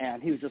it,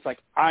 and he was just like,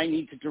 I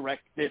need to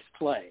direct this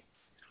play.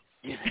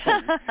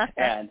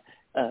 And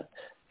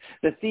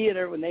the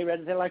theater, when they read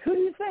it, they're like, who do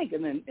you think?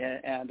 And then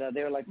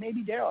they were like,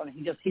 maybe Daryl. And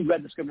he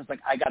read the script and was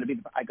like, I want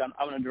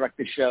to direct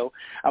this show.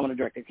 I want to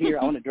direct it here.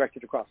 I want to direct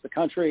it across the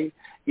country.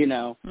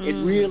 It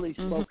really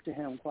spoke to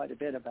him quite a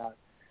bit about,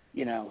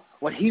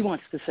 what he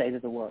wants to say to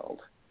the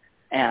world.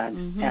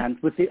 And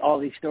with all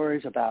these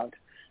stories about,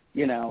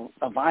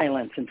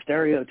 violence and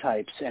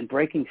stereotypes and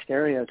breaking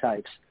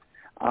stereotypes.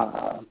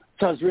 So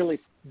I was really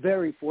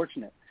very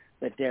fortunate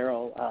that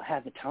Daryl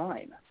had the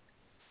time,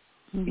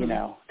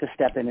 to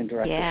step in and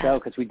direct the show,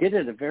 because we did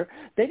it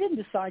they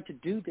didn't decide to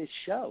do this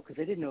show because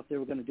they didn't know if they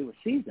were going to do a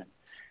season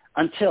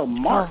until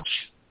March.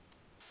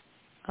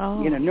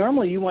 Oh.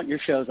 Normally you want your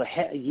shows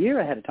a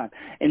year ahead of time.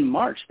 In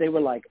March, they were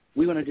like,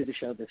 we want to do the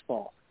show this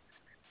fall.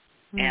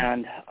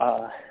 And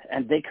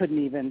they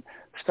couldn't even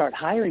start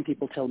hiring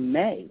people till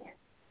May.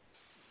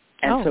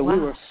 And we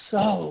were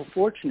so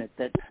fortunate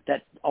that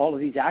all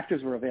of these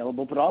actors were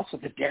available, but also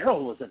that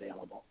Daryl was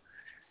available,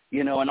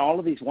 and all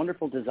of these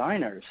wonderful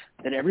designers,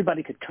 that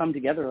everybody could come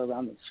together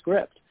around the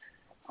script.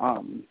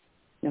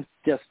 It's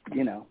just,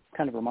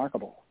 kind of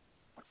remarkable.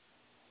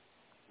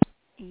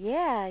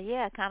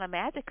 Yeah, kind of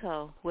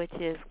magical, which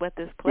is what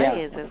this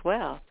play is as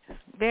well.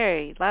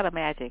 A lot of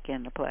magic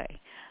in the play.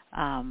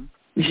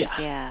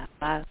 Yeah.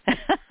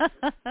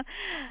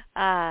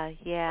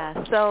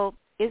 So,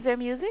 is there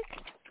music?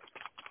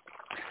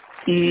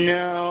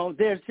 No,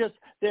 there's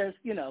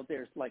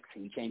like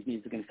scene change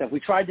music and stuff. We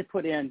tried to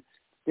put in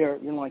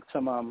like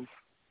some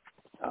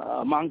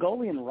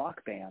Mongolian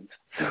rock bands.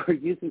 So we're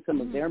using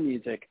some of their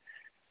music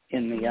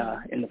in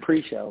the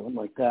pre-show and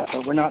like that.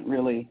 But we're not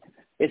really.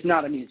 It's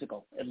not a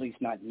musical, at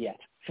least not yet.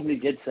 Somebody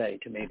did say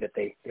to me that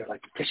they're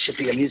like, this should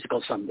be a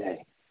musical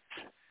someday.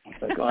 I was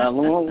like,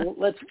 well,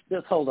 let's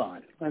just hold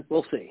on.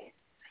 We'll see.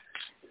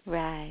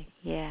 Right.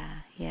 Yeah.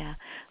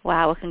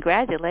 Wow. Well,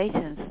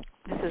 congratulations.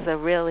 This is a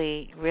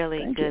really, really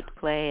Thank good you.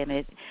 play, and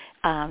it,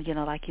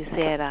 like you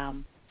said,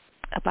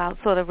 about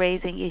sort of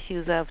raising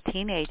issues of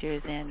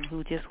teenagers and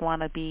who just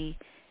want to be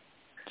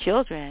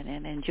children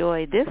and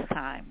enjoy this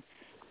time,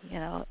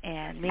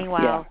 and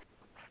meanwhile,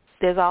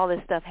 there's all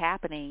this stuff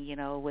happening,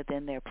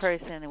 within their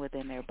person and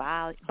within their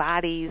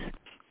bodies,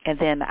 and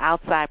then the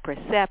outside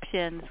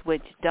perceptions,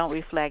 which don't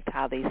reflect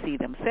how they see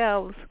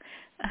themselves,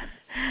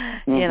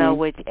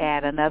 which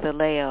add another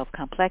layer of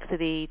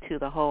complexity to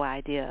the whole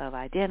idea of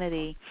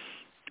identity.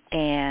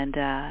 And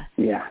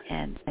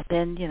and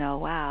then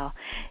wow,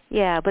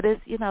 but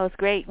it's it's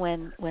great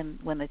when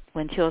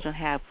children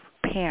have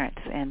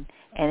parents, and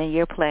in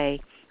your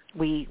play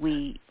we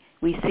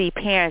we see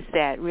parents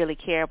that really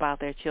care about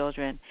their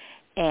children,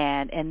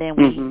 and then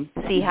we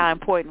see how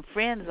important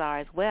friends are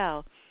as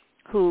well,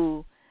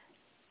 who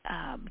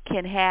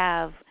can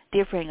have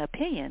differing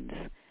opinions,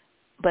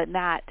 but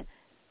not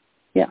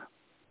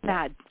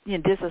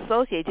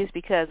disassociate just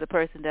because the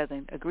person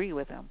doesn't agree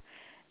with them,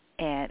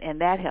 and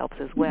that helps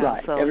as well.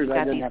 Right. So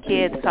Everybody you've got these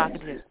kids talking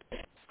to them,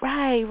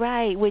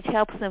 right, which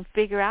helps them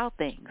figure out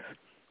things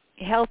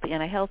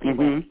in a healthy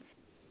way.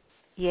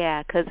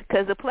 Yeah,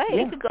 because the play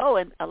it could go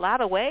in a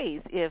lot of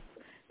ways if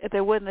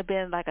there wouldn't have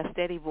been like a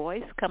steady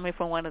voice coming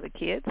from one of the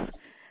kids,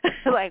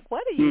 like,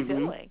 what are you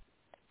doing?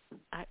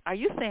 Are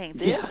you saying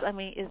this? Yeah. I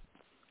mean,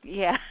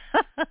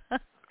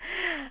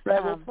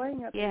 Right. Well,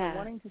 playing up,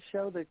 wanting to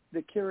show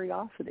the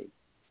curiosity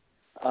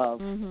of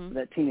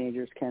that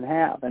teenagers can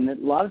have, and that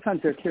a lot of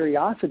times their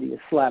curiosity is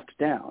slapped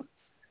down.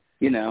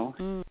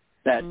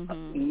 That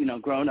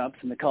grown-ups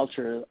in the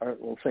culture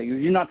will say,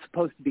 "You're not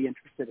supposed to be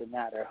interested in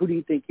that," or "Who do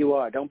you think you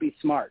are? Don't be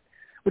smart,"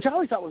 which I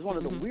always thought was one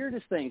of the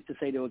weirdest things to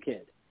say to a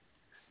kid.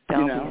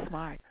 Don't be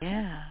smart.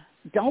 Yeah.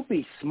 Don't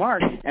be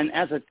smart. And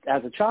as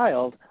a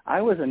child,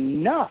 I was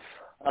enough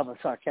of a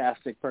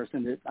sarcastic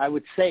person that I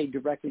would say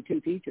directly to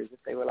teachers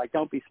if they were like,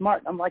 "Don't be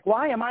smart." I'm like,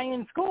 "Why am I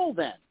in school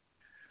then?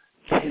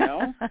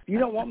 If you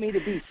don't want me to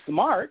be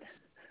smart,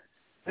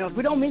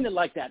 we don't mean it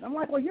like that." And I'm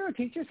like, "Well, you're a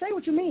teacher. Say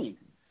what you mean."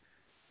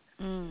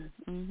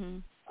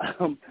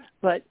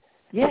 But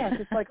it's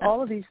just like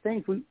all of these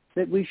things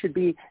that we should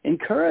be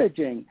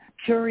encouraging.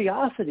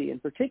 Curiosity in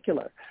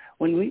particular.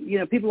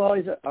 When people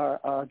always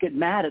get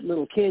mad at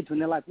little kids when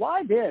they're like,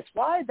 "Why this?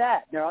 Why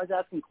that?" And they're always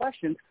asking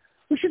questions.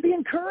 We should be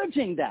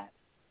encouraging that,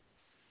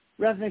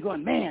 rather than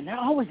going, "Man, they're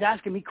always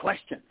asking me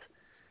questions."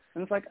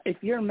 And it's like,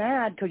 if you're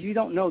mad because you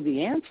don't know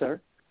the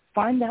answer,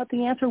 find out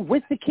the answer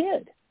with the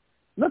kid.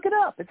 Look it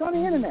up. It's on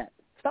the internet.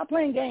 Stop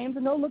playing games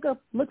and go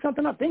look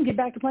something up. Then get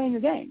back to playing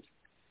your games.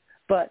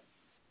 But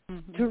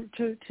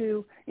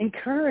to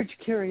encourage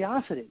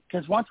curiosity,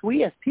 because once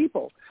we as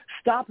people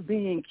stop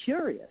being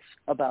curious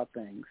about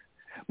things,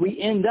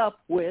 we end up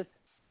with,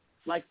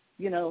 like,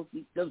 those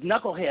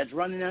knuckleheads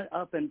running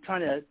up and trying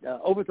to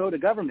overthrow the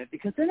government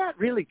because they're not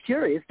really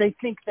curious. They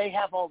think they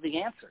have all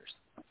the answers,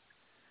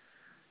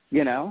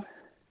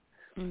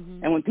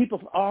 And when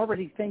people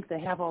already think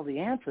they have all the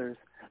answers,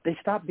 they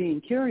stop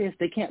being curious.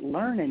 They can't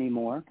learn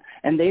anymore,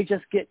 and they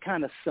just get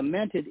kind of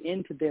cemented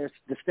into the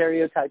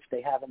stereotypes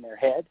they have in their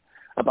head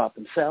about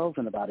themselves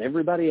and about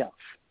everybody else.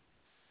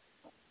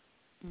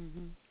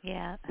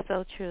 Yeah,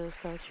 so true.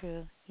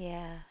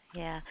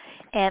 Yeah.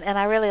 And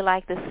I really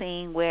like the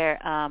scene where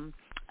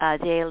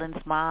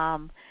Jalen's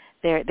mom,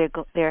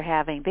 they're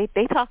having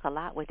they talk a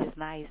lot, which is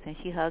nice, and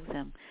she hugs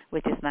him,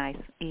 which is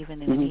nice, even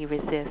when he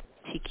resists.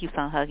 She keeps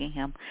on hugging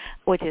him,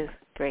 which is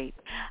great,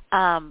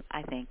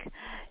 I think.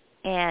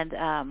 And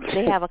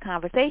they have a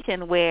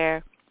conversation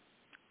where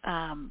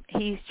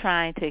he's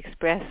trying to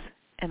express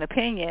an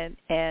opinion,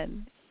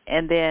 and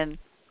then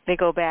they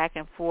go back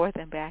and forth.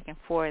 I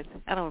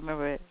don't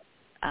remember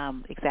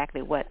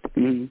exactly what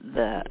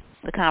the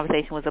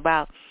conversation was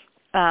about,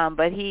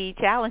 but he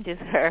challenges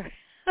her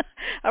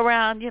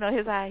around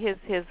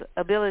his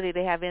ability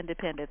to have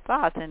independent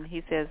thoughts, and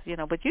he says,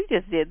 but you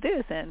just did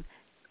this, and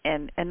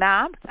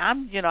now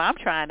I'm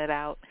trying it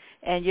out,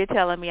 and you're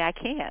telling me I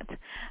can't.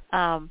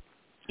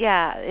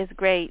 It's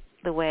great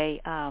the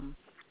way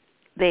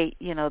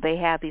they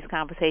have these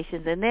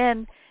conversations, and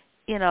then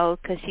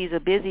because she's a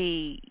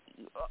busy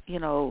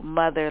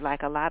mother,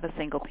 like a lot of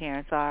single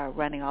parents are,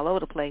 running all over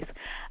the place,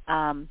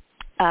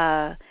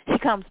 she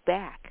comes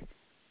back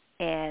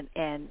and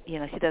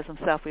she does some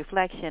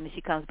self-reflection, and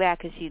she comes back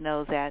because she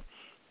knows that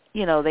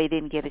they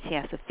didn't get a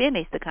chance to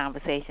finish the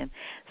conversation.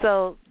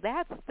 So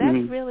that's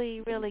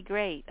really, really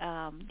great.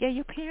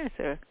 Your parents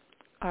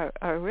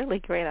are really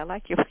great. I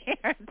like your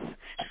parents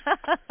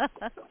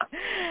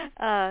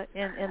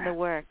in the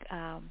work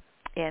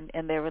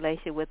and their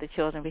relationship with the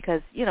children,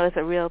 because it's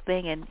a real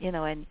thing, and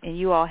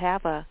you all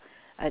have a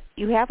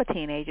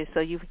teenager, so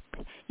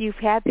you've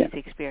had these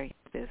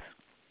experiences.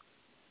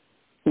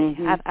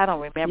 I don't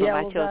remember.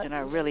 My children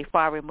are really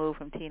far removed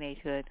from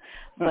teenagehood,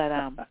 but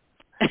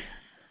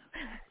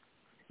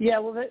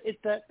it's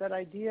that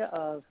idea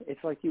of,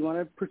 it's like you want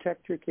to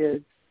protect your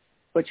kids,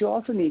 but you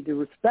also need to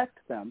respect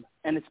them,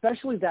 and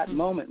especially that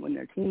moment when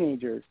they're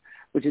teenagers,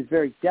 which is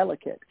very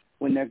delicate,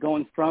 when they're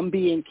going from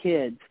being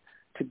kids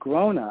to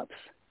grown-ups.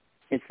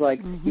 It's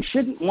like you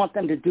shouldn't want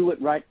them to do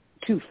it right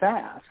too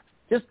fast.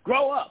 Just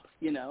grow up,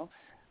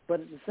 But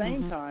at the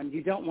same time,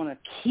 you don't want to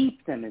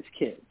keep them as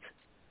kids.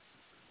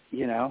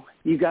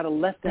 You got to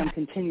let them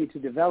continue to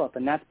develop,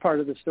 and that's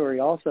part of the story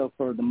also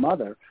for the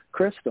mother,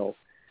 Crystal,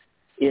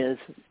 is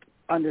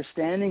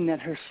understanding that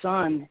her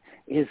son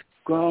is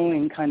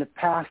growing kind of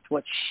past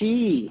what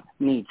she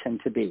needs him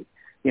to be.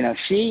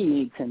 She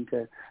needs him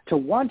to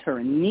want her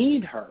and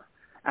need her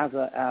as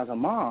a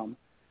mom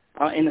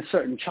in a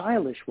certain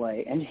childish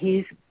way, and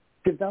he's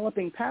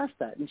developing past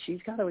that, and she's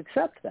got to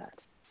accept that,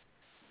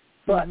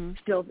 but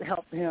still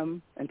help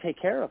him and take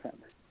care of him,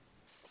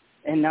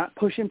 and not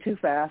push him too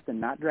fast and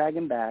not drag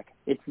him back.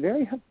 It's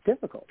very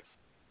difficult.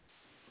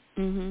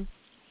 Mhm.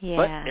 Yeah.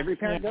 But every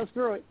parent goes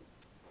through it.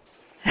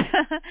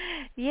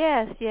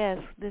 Yes.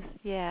 This,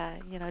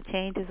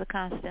 change is a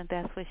constant,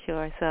 that's for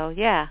sure. So,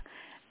 yeah,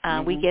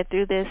 we get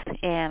through this,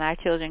 and our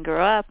children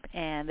grow up,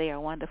 and they are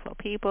wonderful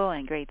people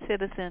and great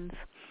citizens.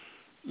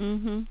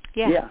 Mhm.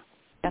 Yeah.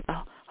 That's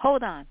a,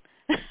 hold on.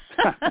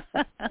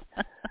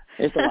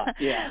 It's a lot.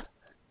 Yeah.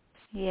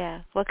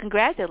 Yeah. Well,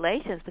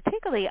 congratulations,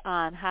 particularly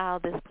on how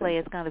this play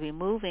is going to be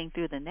moving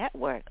through the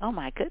network. Oh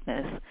my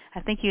goodness!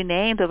 I think you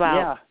named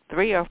about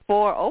 3 or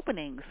 4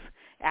 openings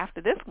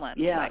after this one.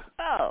 Yeah. Like,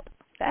 oh.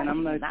 And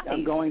I'm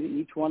going to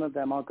each one of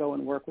them. I'll go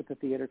and work with the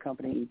theater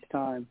company each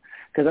time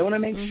because I want to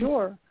make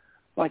sure.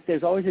 Like,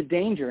 there's always a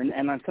danger,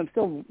 and I'm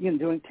still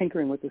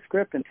tinkering with the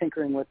script and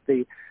tinkering with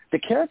the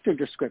character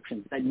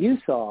descriptions that you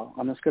saw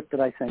on the script that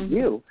I sent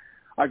you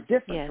are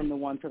different from the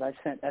ones that I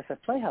sent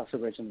SF Playhouse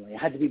originally. I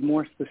had to be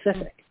more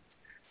specific,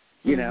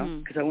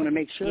 because I want to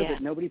make sure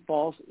that nobody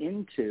falls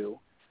into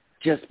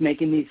just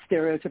making these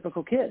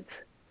stereotypical kids.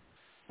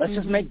 Let's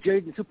just make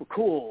Jaden super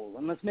cool,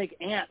 and let's make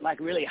Ant, like,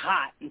 really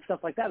hot and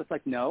stuff like that. It's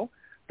like, no,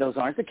 those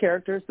aren't the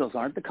characters. Those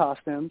aren't the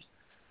costumes.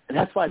 And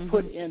that's why I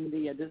put in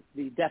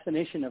the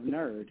definition of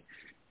nerd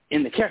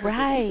in the character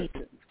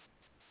descriptions.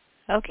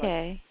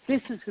 Okay.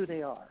 Like, this is who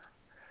they are.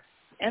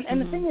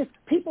 And the thing is,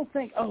 people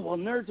think, oh, well,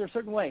 nerds are a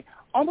certain way.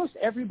 Almost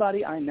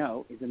everybody I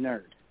know is a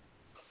nerd.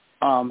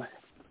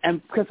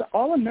 And because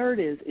all a nerd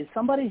is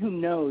somebody who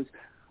knows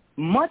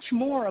much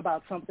more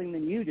about something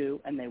than you do,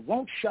 and they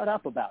won't shut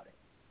up about it.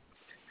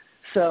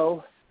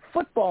 So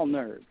football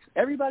nerds,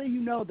 everybody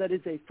you know that is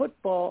a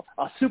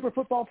super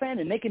football fan,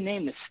 and they can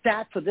name the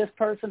stats for this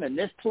person and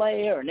this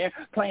player, and they're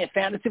playing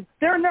fantasy,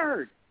 they're a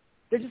nerd.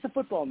 They're just a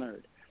football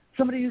nerd.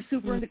 Somebody who's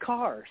super into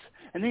cars,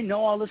 and they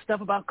know all this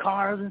stuff about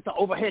cars, and it's the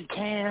overhead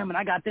cam, and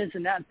I got this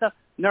and that and stuff.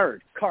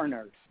 Nerd, car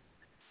nerd.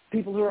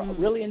 People who are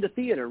really into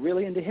theater,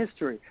 really into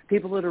history,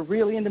 people that are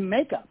really into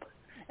makeup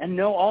and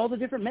know all the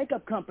different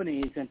makeup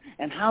companies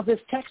and how this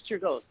texture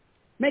goes.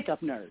 Makeup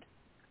nerd.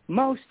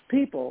 Most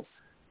people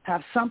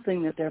have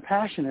something that they're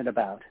passionate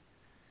about,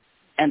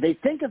 and they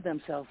think of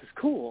themselves as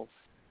cool.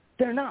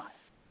 They're not.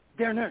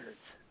 They're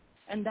nerds,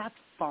 and that's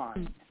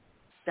fine.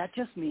 That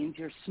just means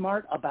you're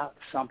smart about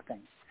something,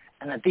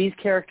 and that these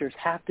characters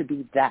have to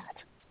be that.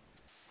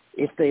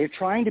 If they're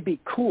trying to be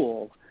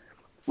cool,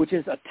 which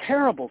is a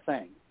terrible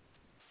thing,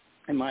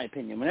 in my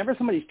opinion, whenever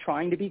somebody's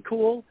trying to be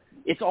cool,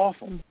 it's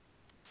awful,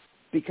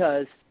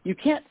 because you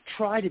can't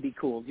try to be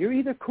cool. You're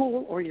either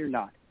cool or you're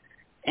not.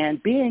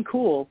 And being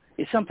cool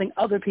is something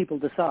other people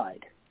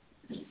decide.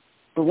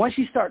 But once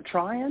you start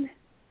trying,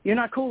 you're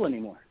not cool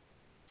anymore.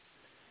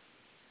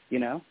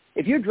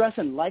 If you're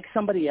dressing like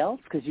somebody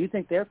else because you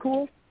think they're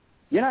cool,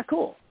 you're not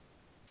cool.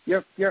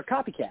 You're a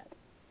copycat.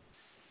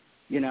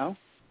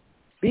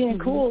 Being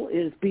cool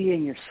is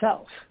being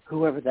yourself,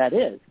 whoever that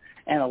is,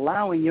 and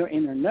allowing your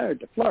inner nerd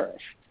to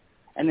flourish.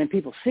 And then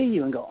people see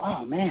you and go,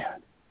 oh,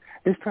 man,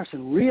 this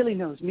person really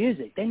knows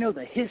music. They know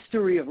the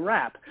history of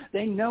rap.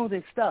 They know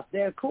this stuff.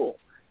 They're cool.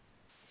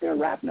 They're a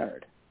rap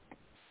nerd,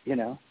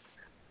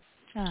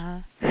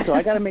 So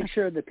I got to make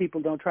sure that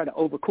people don't try to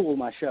overcool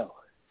my show.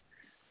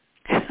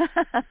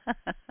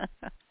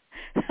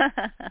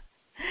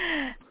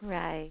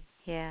 Right.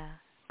 Yeah.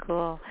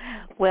 Cool.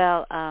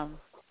 Well,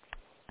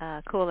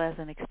 cool as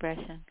an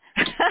expression.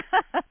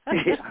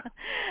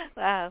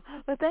 Wow.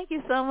 Well, thank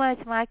you so much,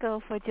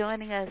 Michael, for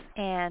joining us.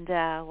 And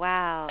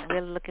wow,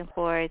 really looking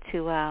forward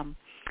to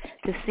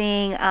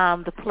seeing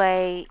the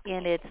play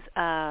in its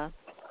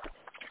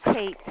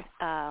taped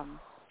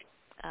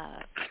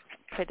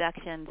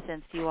production,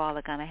 since you all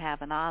are going to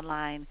have an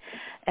online,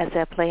 as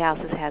that Playhouse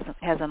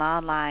has an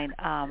online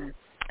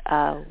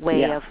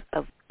way of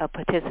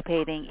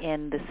participating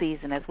in the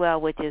season as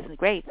well, which is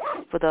great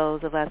for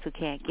those of us who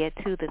can't get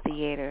to the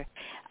theater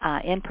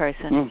in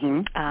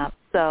person.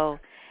 So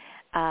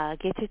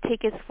get your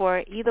tickets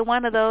for either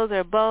one of those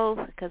or both,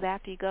 because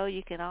after you go,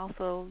 you can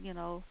also,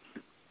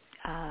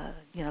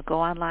 go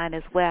online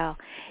as well.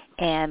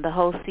 And the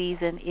whole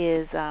season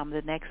is,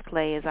 the next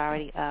play is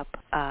already up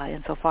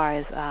insofar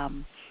as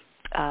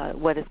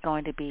what it's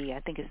going to be.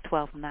 I think it's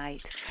 12th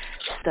Night.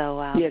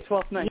 So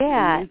 12th Night is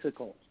a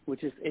musical,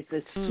 which is it's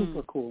a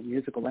super cool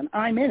musical, and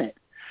I'm in it.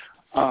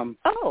 I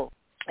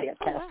got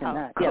cast in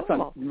that. Cool. Yeah,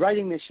 so I'm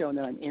writing this show, and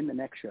then I'm in the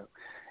next show.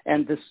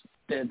 And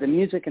the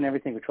music and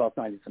everything for 12th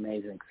Night is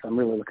amazing, so I'm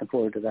really looking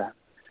forward to that.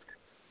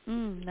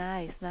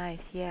 Nice,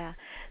 yeah.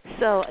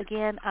 So,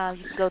 again,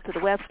 you can go to the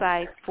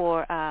website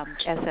for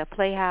SF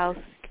Playhouse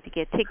to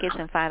get tickets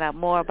and find out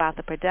more about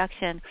the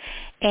production.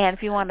 And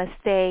if you want to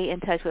stay in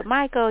touch with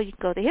Michael, you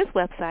can go to his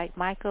website,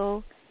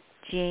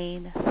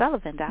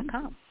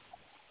 michaelgenesullivan.com.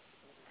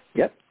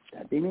 Yep,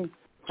 that'd be me.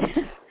 All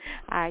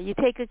right, you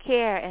take good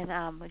care.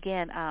 And,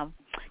 again,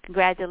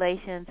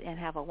 congratulations, and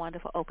have a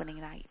wonderful opening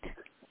night.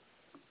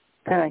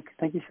 Thank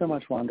you so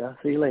much, Wanda.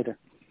 See you later.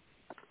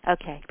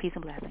 Okay, peace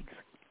and blessings.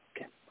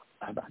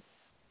 Bye-bye.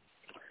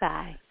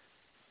 Bye.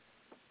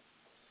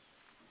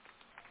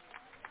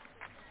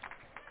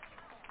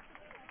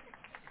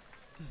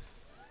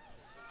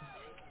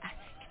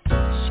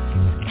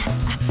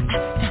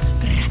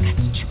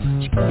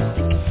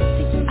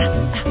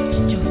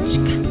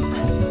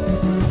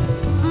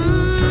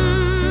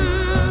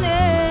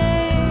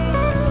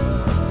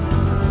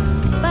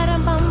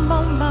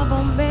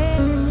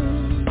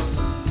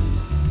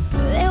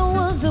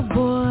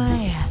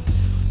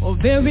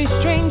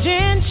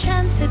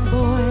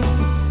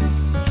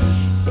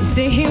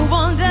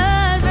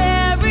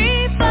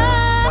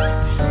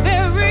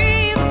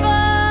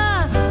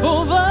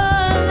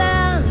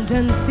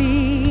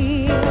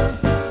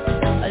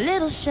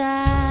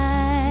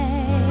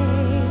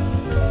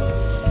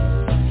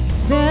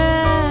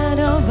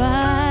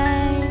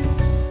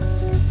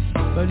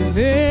 but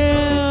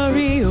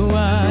very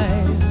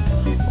wise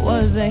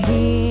was a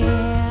hare.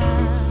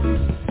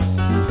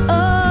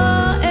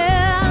 Oh,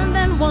 and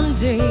then one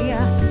day,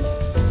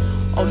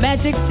 oh,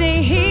 magic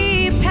day,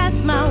 he passed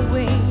my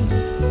way,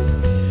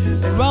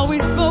 and while we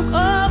spoke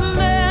of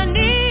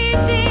many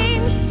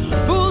things,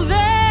 fools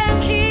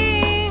and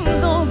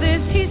kings, all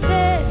this he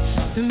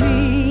said to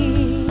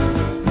me,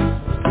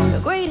 the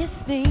greatest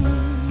thing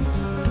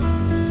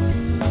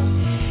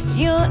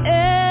you'll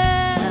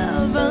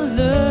ever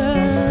learn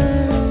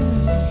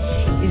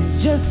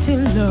is just to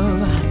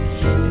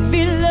love,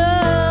 be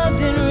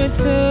loved in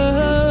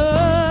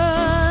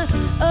return.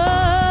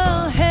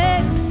 Oh, hey.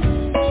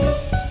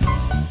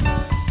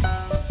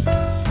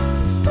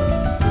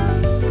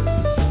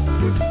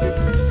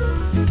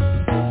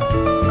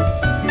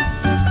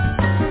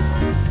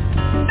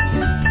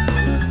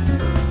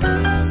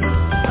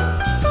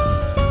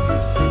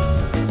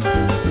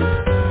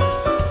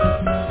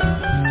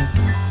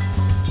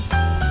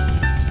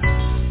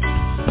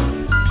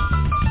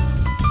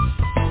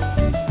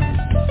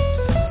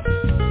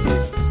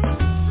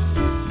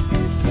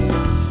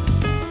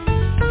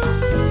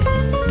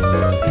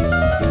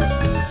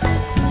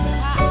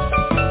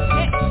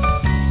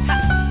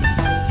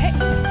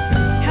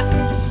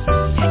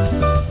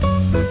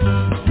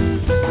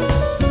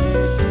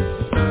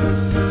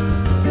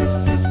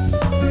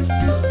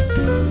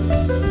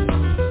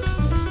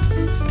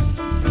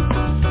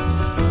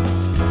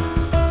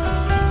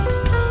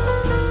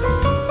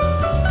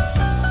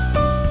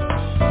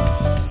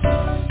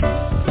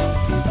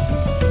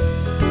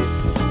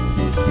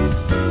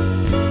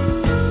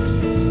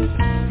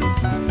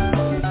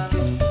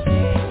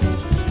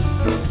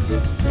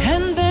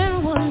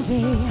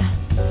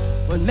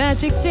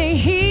 Magic day,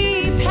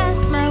 he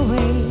passed my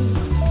way,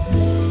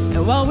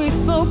 and while we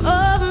spoke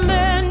of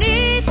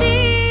many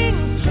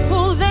things,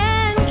 fools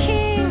and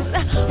kings,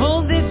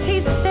 all this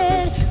he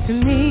said to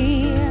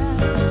me,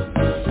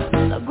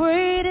 the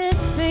greatest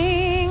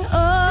thing,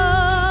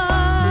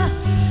 oh,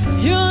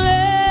 you'll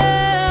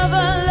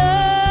ever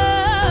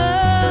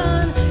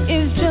learn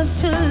is just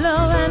to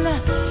love and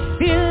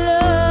be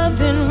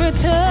loved in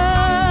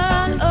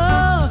return.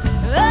 Oh,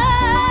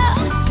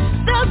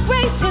 the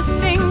greatest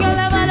thing you'll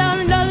ever learn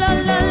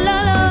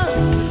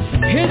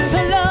is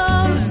to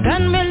love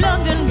and be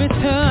loved in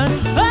return.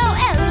 Oh,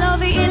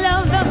 L-O-V-E,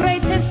 love, the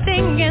greatest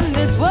thing in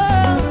this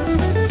world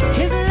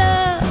is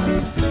love.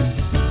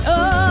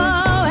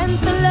 Oh, and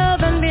to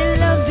love and be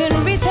loved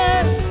in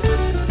return.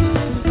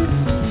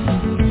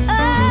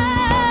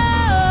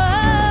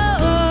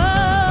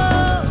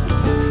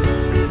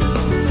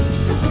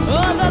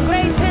 Oh, the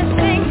greatest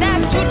thing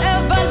that you'll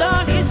ever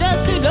learn is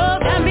just to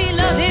love and be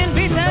loved in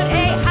return.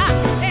 Hey, ha,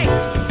 hey.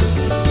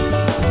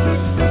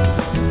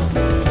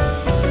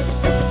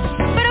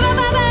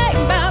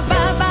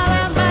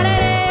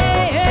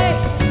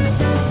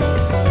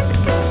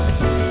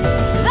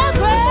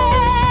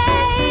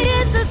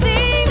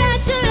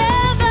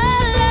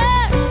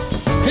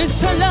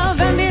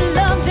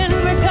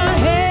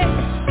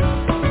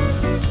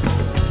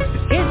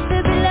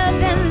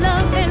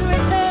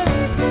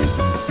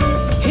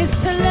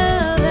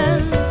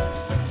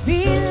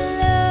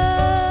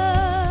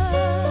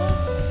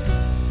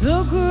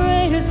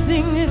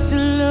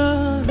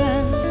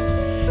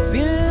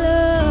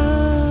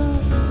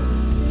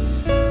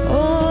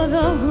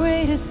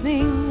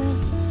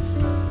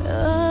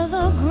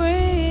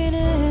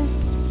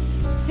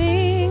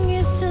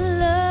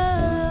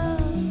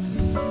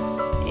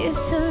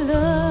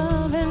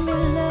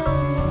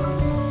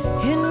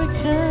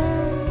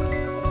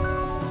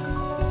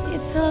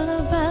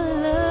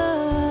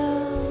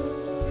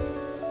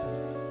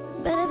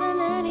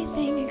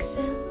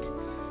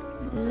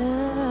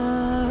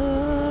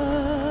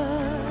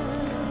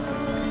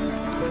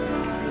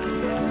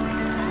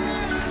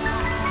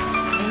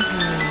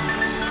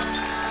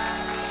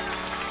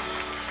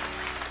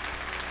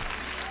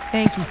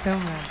 Thank you so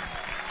much.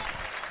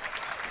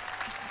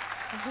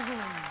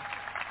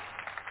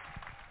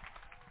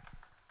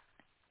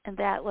 And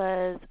that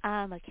was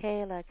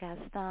Michaela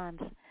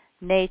Gaston's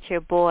Nature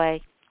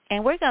Boy.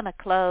 And we're going to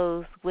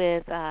close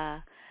with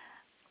a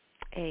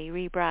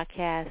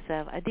rebroadcast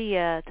of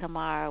Adia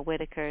Tamara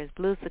Whitaker's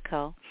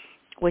Bluesicle,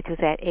 which was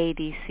at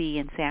ADC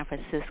in San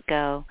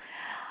Francisco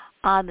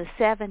on the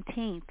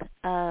 17th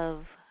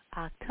of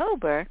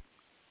October,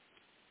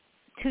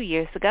 2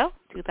 years ago,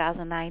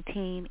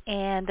 2019.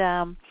 And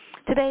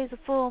today is a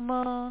full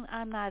moon.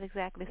 I'm not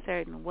exactly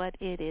certain what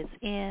it is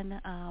in,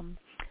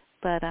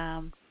 but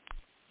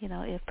you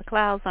know, if the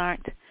clouds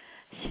aren't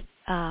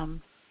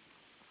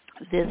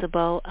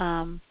visible,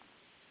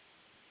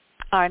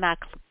 are not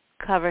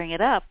covering it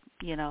up,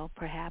 you know,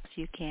 perhaps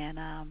you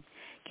can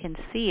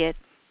see it.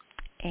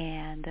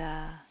 And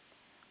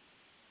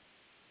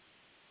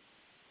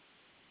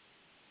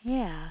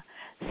yeah,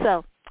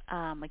 so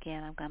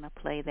again, I'm going to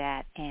play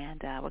that, and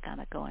we're going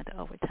to go into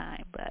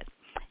overtime. But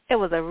it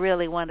was a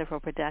really wonderful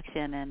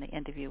production, and the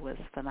interview was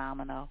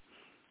phenomenal,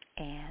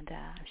 and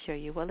I'm sure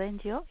you will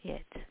enjoy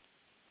it.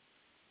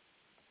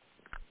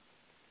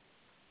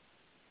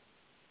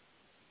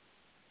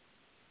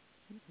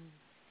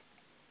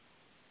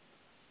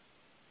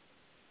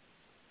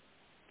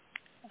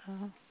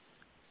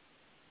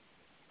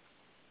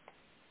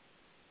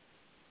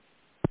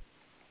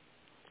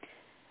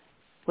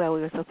 Well,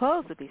 we were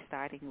supposed to be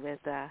starting with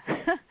a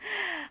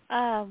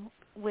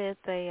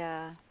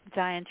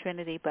Giant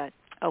Trinity, but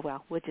oh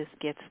well, we'll just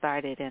get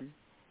started and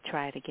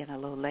try it again a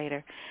little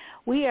later.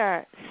 We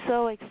are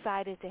so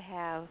excited to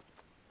have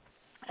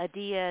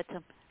Adia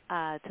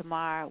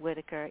Tamar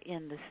Whitaker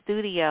in the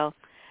studio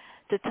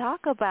to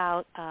talk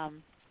about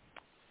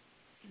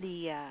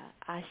the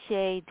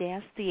Ashe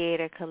Dance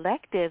Theater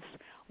Collective's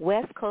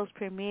West Coast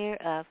premiere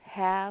of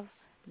Have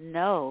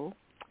No,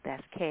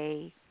 that's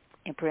K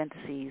in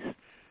parentheses,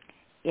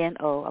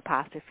 N-O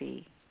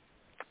apostrophe,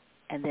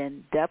 and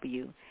then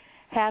W,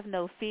 Have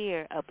No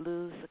Fear, a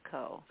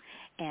Bluesicle.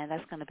 And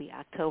that's going to be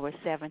October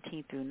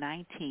 17th through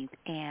 19th.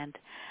 And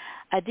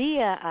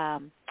Adia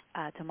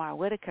Tamar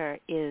Whitaker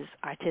is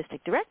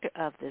artistic director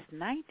of this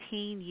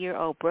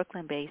 19-year-old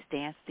Brooklyn-based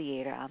dance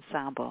theater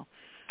ensemble,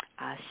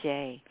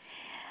 Ashe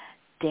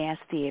Dance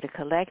Theater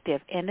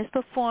Collective. And it's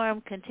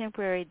performed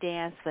contemporary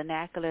dance,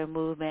 vernacular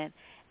movement,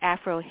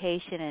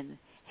 Afro-Haitian and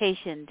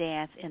Haitian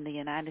dance in the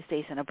United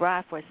States and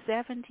abroad for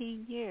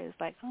 17 years.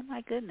 Like, oh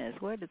my goodness,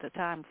 where did the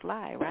time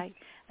fly, right,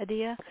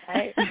 Adia?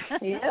 Right.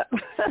 Yep.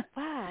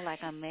 Wow, like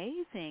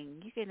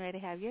amazing. You're getting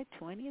ready to have your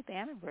 20th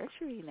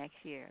anniversary next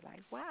year.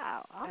 Like,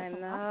 wow. Awesome, I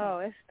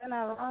know. awesome. It's been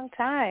a long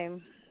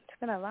time. It's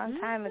been a long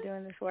time of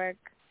doing this work.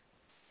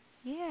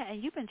 Yeah,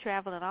 and you've been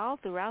traveling all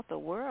throughout the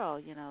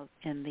world, you know,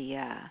 in the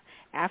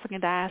African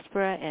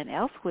diaspora and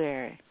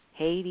elsewhere,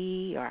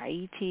 Haiti or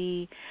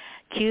Haiti,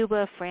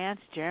 Cuba,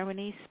 France,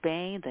 Germany,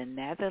 Spain, the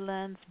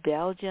Netherlands,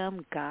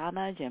 Belgium,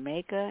 Ghana,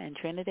 Jamaica, and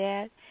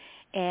Trinidad.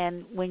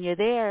 And when you're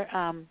there,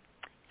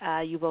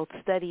 you both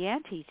study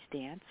and teach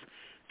dance.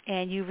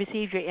 And you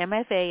received your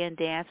MFA in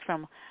dance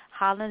from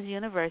Hollins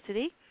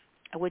University,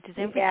 which is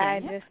in Virginia.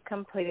 Yeah, I just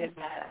completed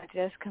that.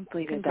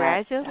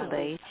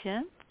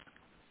 Congratulations.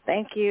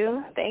 Thank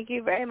you. Thank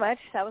you very much.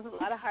 That was a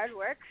lot of hard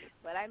work,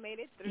 but I made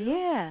it through.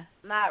 Yeah.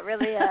 Not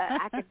really a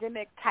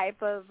academic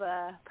type of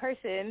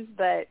person,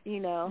 but,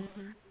 you know,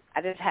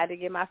 I just had to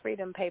get my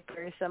freedom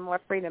papers, some more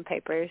freedom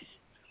papers.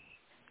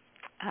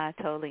 I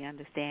totally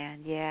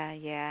understand. Yeah.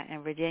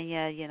 And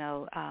Virginia, you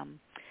know,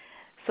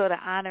 sort of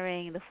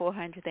honoring the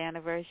 400th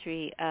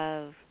anniversary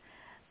of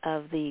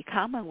the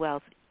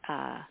Commonwealth,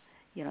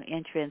 you know,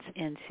 entrance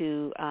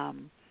into,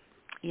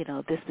 you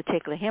know, this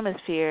particular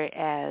hemisphere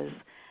as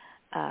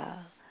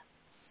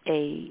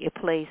a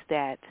place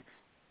that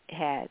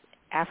had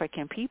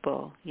African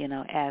people, you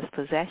know, as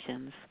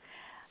possessions.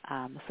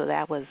 So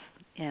that was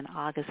in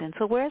August. And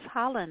so where's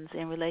Hollins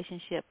in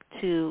relationship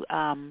to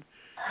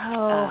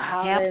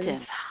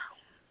Hampton?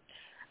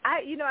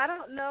 I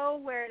don't know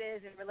where it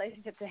is in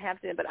relationship to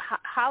Hampton, but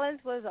Hollins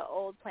was an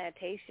old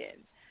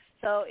plantation.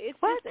 So it's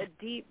just a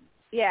deep,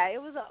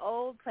 it was an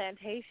old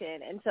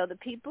plantation. And so the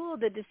people,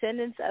 the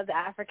descendants of the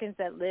Africans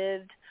that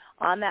lived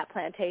on that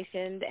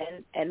plantation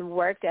and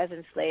worked as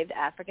enslaved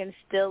Africans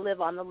still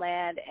live on the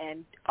land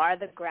and are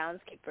the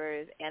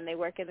groundskeepers, and they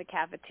work in the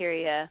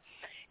cafeteria.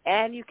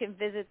 And you can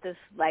visit this,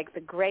 like, the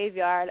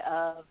graveyard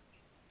of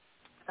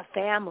a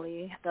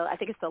family. I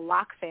think it's the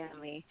Locke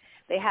family.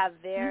 They have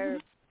their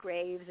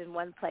graves in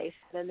one place,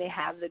 and then they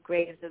have the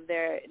graves of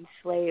their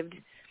enslaved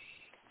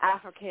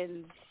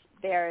Africans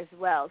there as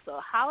well.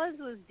 So Hollins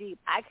was deep.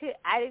 I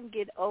didn't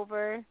get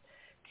over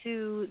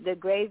to the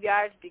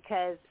graveyards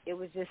because it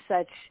was just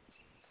such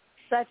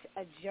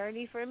a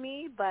journey for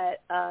me,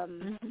 but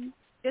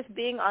just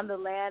being on the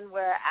land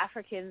where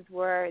Africans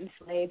were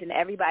enslaved and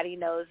everybody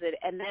knows it,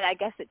 and then I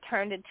guess it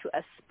turned into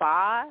a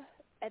spa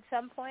at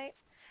some point.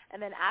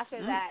 And then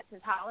after that,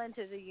 since Hollins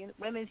is a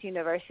women's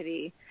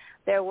university,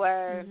 there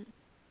were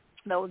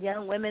the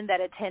young women that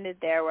attended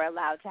there were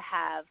allowed to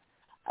have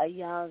a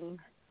young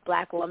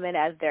black woman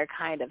as their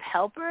kind of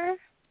helper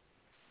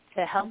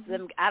to help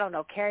them, I don't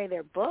know, carry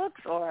their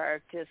books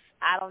or just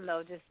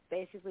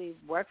basically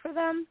work for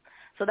them.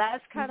 So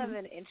that's kind of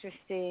an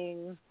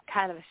interesting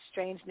kind of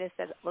strangeness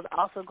that was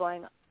also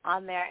going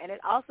on there. And it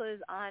also is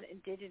on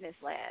indigenous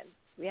land.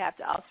 We have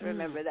to also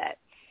remember that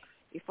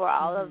before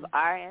all of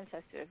our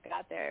ancestors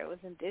got there, it was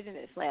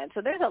indigenous land.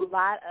 So there's a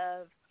lot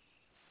of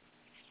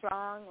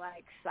strong,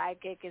 like,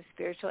 psychic and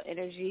spiritual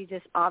energy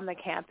just on the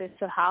campus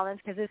of Hollins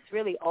because it's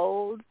really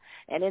old.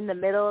 And in the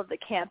middle of the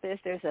campus,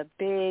 there's a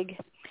big,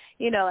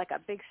 you know, like a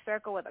big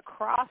circle with a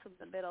cross in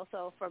the middle.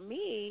 So for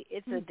me,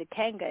 it's a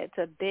Dikanga. It's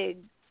a big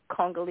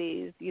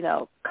Congolese, you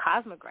know,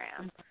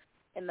 cosmogram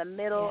in the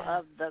middle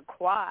of the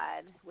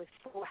quad with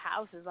 4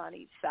 houses on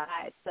each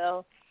side.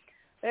 So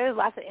there's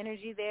lots of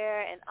energy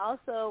there. And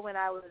also when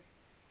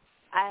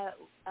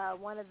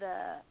one of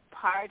the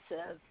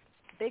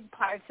big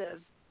parts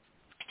of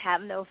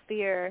Have No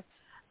Fear,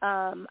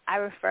 I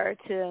refer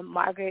to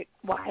Margaret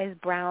Wise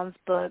Brown's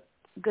book,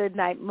 Good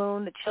Night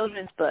Moon, the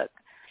children's book.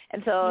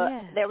 And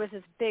so there was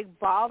this big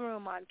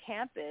ballroom on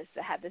campus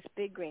that had this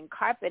big green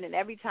carpet, and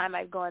every time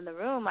I'd go in the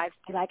room, I'd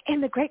be like, in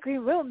the great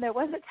green room, there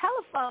was a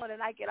telephone,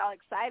 and I'd get all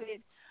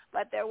excited,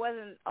 but there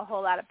wasn't a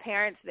whole lot of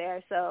parents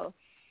there, so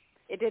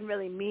it didn't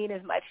really mean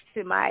as much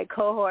to my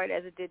cohort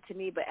as it did to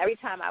me. But every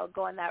time I would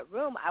go in that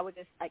room, I would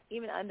just, like,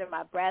 even under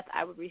my breath,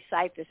 I would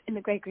recite this, in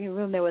the great green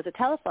room, there was a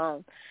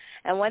telephone.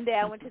 And one day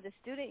I went to the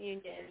student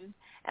union,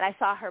 and I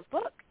saw her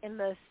book in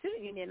the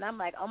student union, and I'm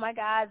like, oh, my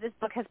God, this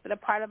book has been a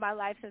part of my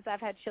life since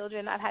I've had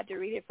children. I've had to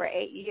read it for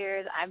 8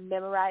 years. I've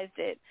memorized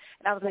it.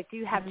 And I was like, do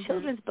you have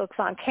children's books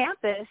on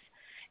campus?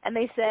 And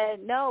they said,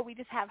 no, we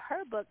just have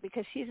her book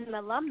because she's an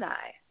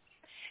alumni.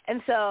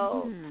 And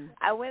so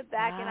I went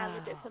back and I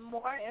looked at some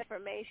more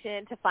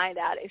information to find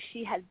out if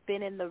she had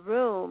been in the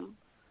room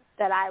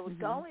that I would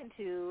go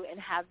into and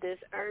have this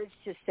urge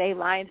to say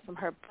lines from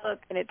her book.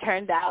 And it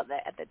turned out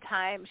that at the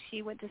time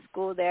she went to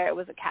school there, it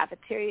was a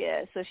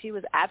cafeteria. So she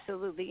was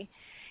absolutely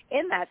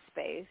in that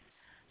space.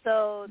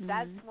 So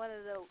that's one of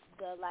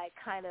the like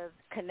kind of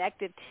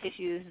connective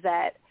tissues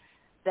that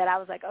I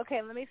was like,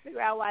 okay, let me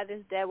figure out why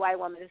this dead white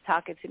woman is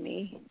talking to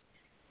me,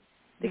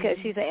 because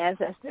she's an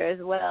ancestor as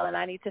well, and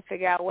I need to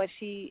figure out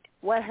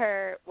what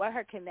her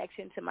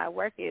connection to my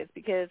work is,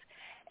 because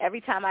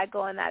every time I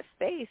go in that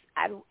space,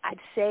 I'd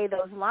say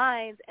those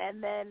lines,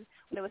 and then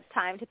when it was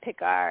time to pick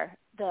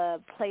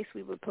the place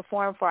we would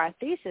perform for our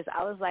thesis,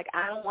 I was like,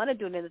 I don't want to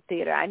do it in the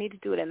theater. I need to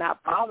do it in that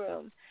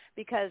ballroom,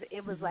 because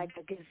it was like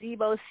a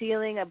gazebo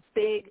ceiling, a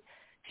big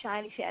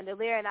shiny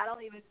chandelier, and I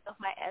don't even know if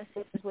my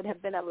ancestors would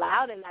have been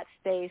allowed in that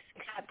space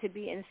except to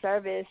be in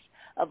service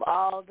of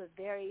all the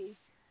very,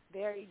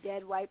 very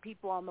dead white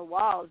people on the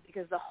walls,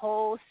 because the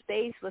whole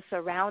space was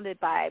surrounded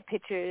by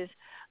pictures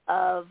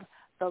of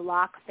the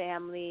Locke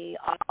family,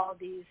 all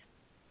these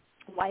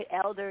white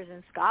elders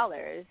and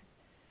scholars.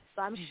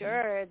 So I'm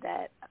sure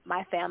that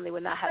my family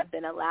would not have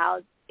been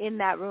allowed in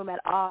that room at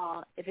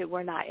all if it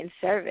were not in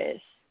service.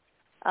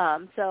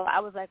 So I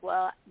was like,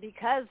 well,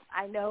 because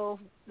I know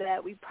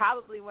that we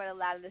probably weren't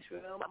allowed in this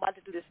room, I'm about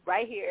to do this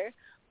right here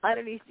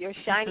underneath your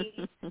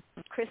shiny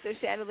crystal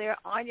chandelier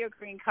on your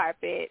green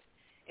carpet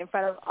in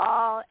front of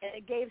all, and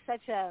it gave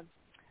such a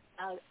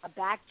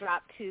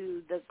backdrop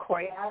to the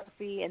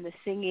choreography and the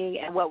singing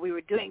and what we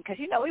were doing, because,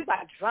 you know, we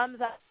got drums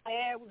out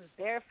there, we was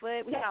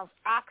barefoot, we had on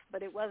frocks,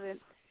 but it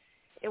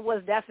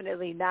was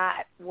definitely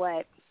not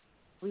what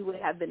we would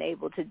have been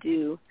able to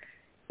do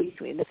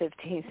between the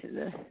 15th and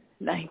the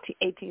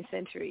 18th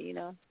century, you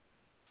know.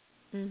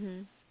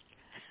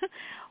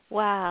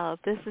 Wow,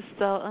 this is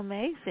so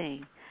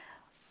amazing.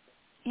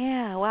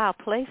 Yeah, wow,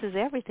 place is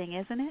everything,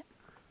 isn't it?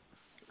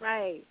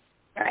 Right,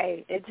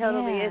 it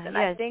totally is. And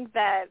I think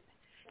that,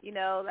 you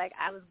know, like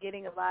I was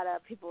getting a lot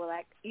of people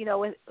like, you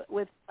know,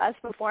 with us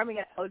performing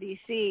at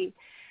ODC,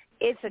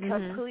 it's a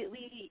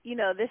completely, you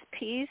know, this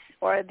piece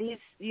or these,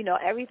 you know,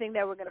 everything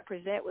that we're going to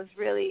present was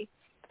really,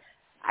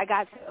 I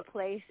got to a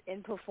place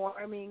in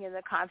performing in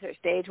the concert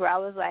stage where I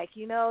was like,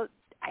 you know,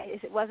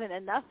 it wasn't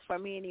enough for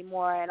me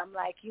anymore. And I'm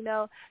like, you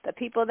know, the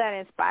people that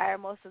inspire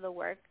most of the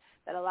work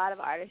that a lot of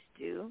artists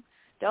do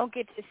don't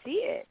get to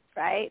see it,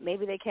 right?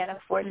 Maybe they can't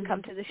afford to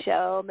come to the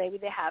show. Maybe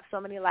they have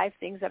so many life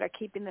things that are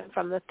keeping them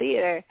from the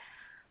theater.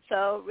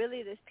 So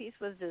really this piece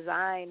was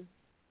designed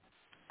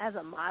as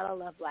a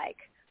model of like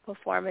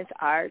performance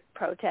art,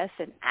 protest,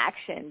 and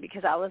action,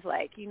 because I was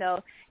like, you know,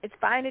 it's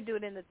fine to do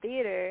it in the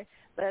theater,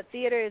 but a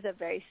theater is a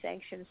very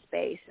sanctioned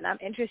space, and I'm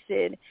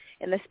interested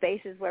in the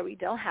spaces where we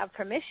don't have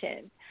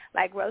permission.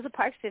 Like Rosa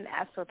Parks didn't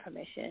ask for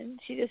permission.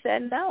 She just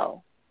said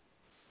no.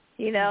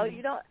 You know,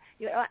 you don't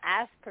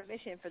ask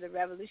permission for the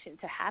revolution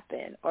to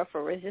happen or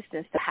for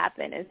resistance to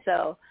happen. And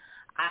so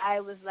I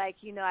was like,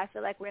 you know, I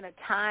feel like we're in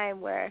a time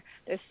where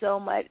there's so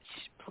much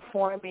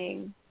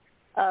performing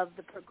of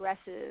the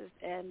progressive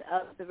and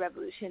of the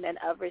revolution and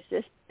of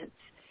resistance,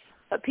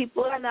 but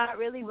people are not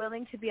really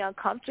willing to be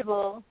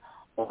uncomfortable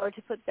or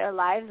to put their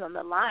lives on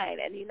the line.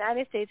 And the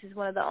United States is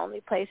one of the only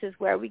places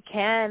where we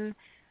can,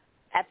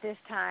 at this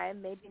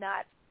time, maybe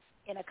not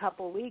in a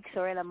couple weeks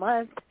or in a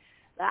month,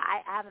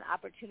 I have an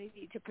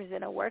opportunity to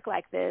present a work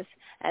like this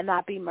and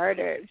not be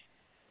murdered.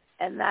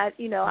 And that,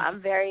 you know, I'm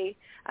very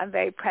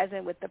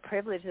present with the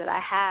privilege that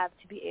I have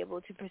to be able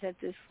to present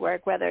this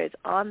work, whether it's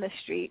on the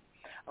street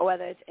or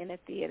whether it's in a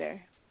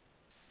theater.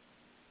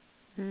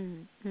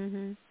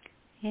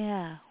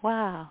 Yeah.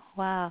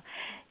 Wow.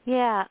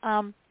 Yeah.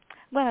 I'm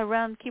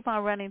going to keep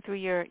on running through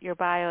your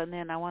bio, and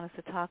then I want us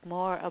to talk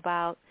more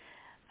about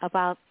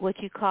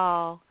what you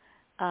call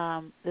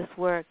this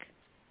work,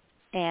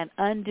 an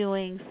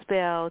undoing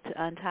spell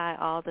to untie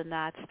all the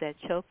knots that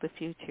choke the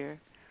future,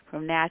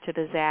 from natural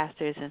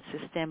disasters and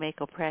systemic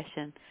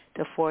oppression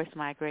to forced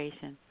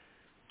migration.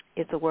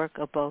 It's a work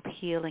of both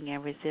healing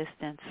and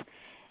resistance.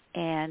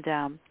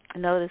 And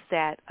notice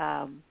that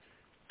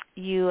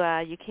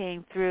you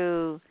came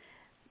through,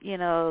 you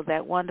know,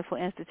 that wonderful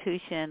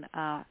institution.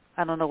 I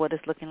don't know what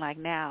it's looking like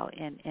now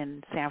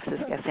in San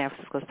Francisco, at San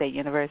Francisco State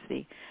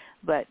University,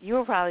 but you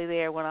were probably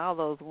there when all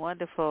those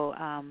wonderful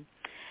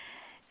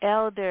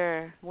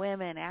elder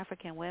women,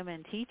 African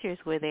women teachers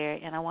were there,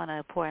 and I want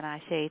to pour an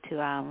ashe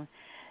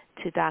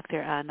to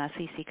Dr.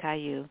 Nasisi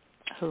Kayu,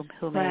 who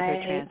made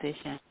her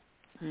transition.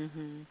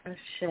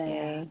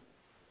 Ashe.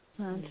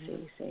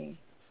 Nasisi.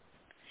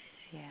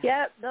 Yeah.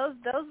 Yep,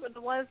 those were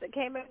the ones that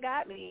came and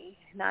got me.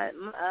 Not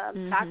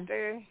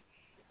Dr.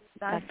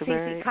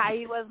 Nasisi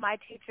Kayu was my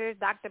teacher.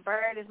 Dr.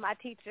 Bird is my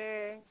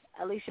teacher.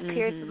 Alicia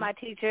Pierce is my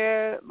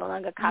teacher.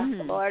 Malunga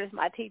Costa Lord is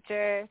my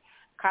teacher.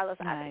 Carlos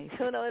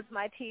Aventuno is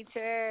my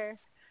teacher.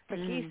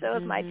 Perquiso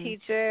is my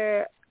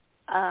teacher.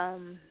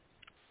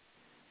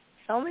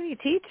 So many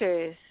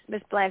teachers.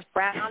 Miss Blanche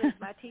Brown is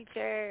my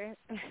teacher.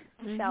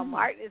 Michelle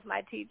Martin is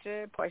my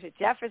teacher. Portia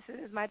Jefferson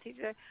is my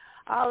teacher.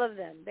 All of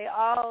them. They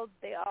all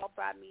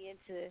brought me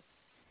into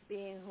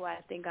being who I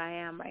think I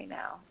am right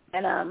now.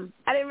 And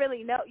I didn't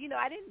really know.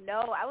 I didn't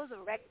know. I was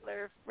a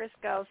regular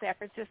Frisco, San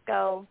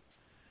Francisco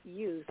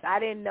youth. I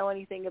didn't know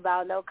anything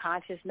about no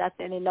conscious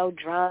nothing and no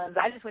drums.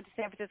 I just went to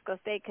San Francisco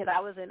State because I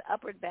was in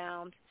Upward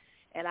Bound,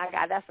 and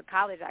that's the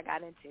college I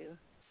got into.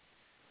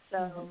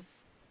 So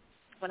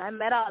when I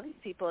met all these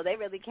people, they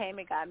really came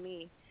and got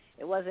me.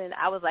 It wasn't,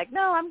 I was like,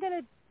 no, I'm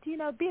going to,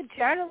 be a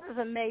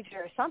journalism major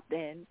or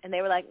something. And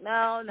they were like,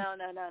 no.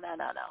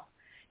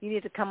 You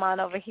need to come on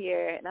over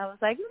here. And I was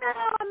like, no,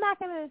 I'm not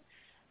going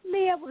to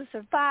be able to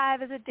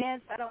survive as a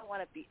dancer. I don't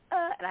want to be,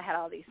 and I had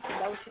all these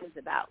notions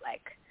about,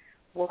 like,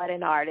 what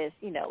an artist,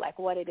 like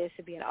what it is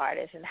to be an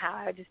artist and how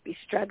I would just be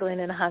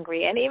struggling and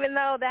hungry. And even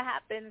though that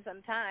happens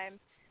sometimes,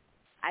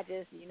 I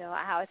just,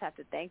 I always have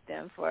to thank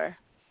them for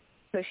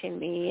pushing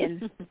me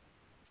and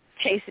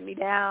chasing me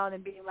down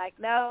and being like,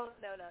 no,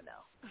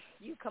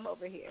 you come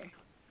over here.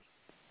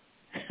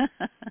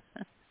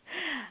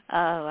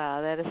 Oh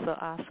wow, that is so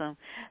awesome.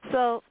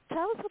 So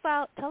tell us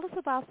about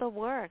the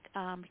work,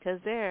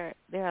 because there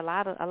are a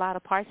lot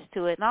of parts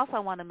to it. And also I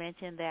want to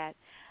mention that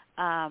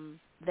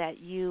that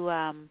you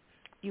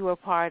were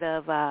part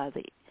of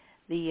the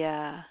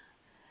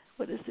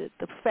what is it?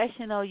 The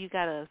professional. You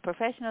got a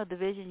professional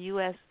division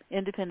U.S.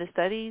 Independent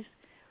Studies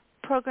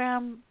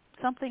program,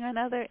 something or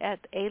another at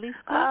Ailey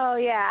School. Oh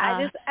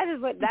yeah, I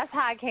just went. That's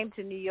how I came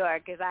to New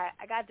York. Is I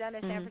got done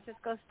at San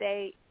Francisco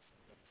State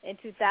in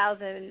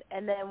 2000,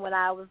 and then when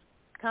I was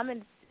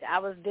coming,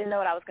 didn't know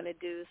what I was going to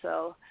do,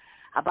 so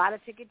I bought a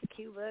ticket to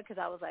Cuba because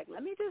I was like,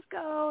 let me just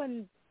go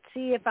and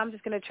see if I'm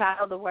just going to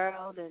travel the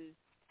world and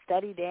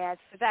study dance.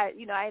 Because I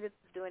ended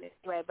up doing it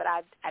anyway, but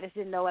I just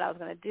didn't know what I was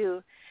going to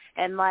do.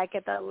 And like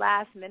at the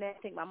last minute,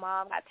 I think my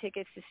mom got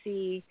tickets to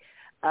see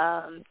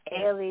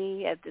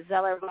Ailey at the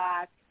Zeller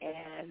Block,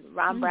 and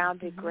Ron Brown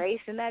did Grace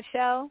in that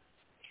show.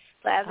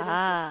 So the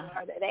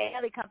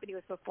Ailey company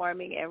was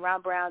performing, and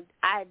Ron Brown,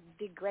 I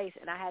did Grace,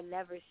 and I had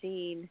never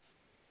seen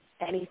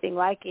anything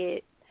like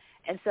it.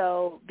 And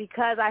so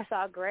because I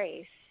saw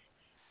Grace,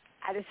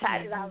 I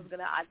decided I was going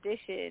to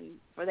audition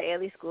for the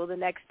Ailey School the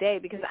next day,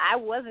 because I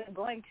wasn't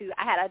going to.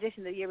 I had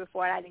auditioned the year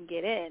before, and I didn't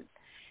get in.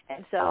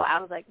 And so I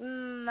was like,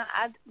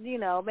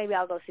 maybe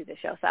I'll go see the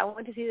show. So I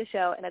went to see the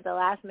show, and at the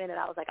last minute,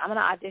 I was like, I'm going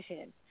to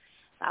audition.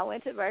 I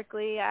went to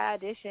Berkeley, I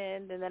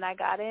auditioned, and then I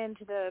got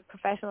into the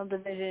Professional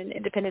Division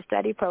Independent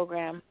Study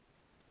Program.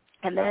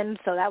 And then,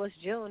 so that was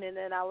June, and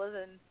then I was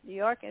in New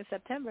York in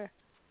September.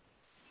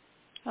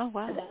 Oh,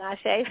 wow. And then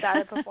Ashe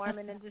started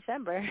performing in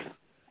December.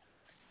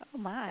 Oh,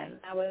 my. And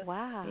I was,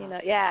 wow.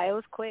 It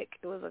was quick.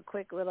 It was a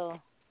quick little,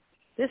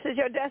 this is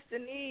your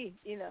destiny,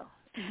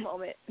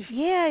 moment.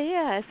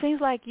 Yeah. It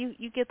seems like you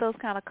get those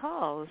kind of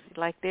calls.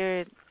 Like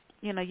they're,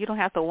 you don't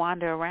have to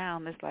wander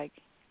around. It's like,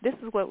 this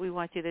is what we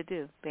want you to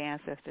do, the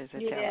ancestors are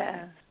telling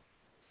you.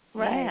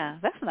 Right. Yeah,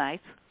 that's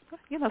nice.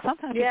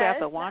 Sometimes people have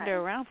to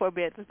wander around for a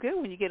bit. It's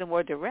good when you get them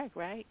more direct,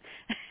 right?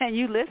 And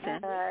you listen.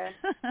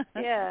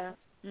 Yeah.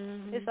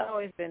 It's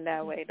always been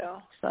that way,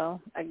 though. So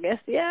I guess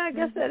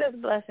that is a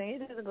blessing.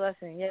 It is a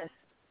blessing, yes.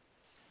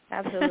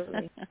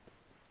 Absolutely.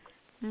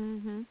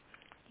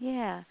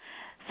 Yeah.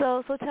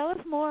 So tell us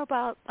more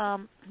about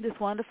this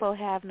wonderful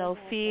Have No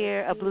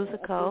Fear, a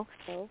Bluesico,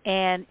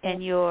 and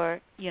your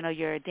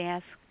your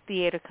dance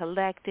theater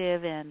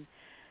collective, and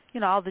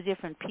all the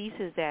different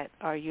pieces that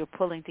you're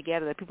pulling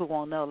together that people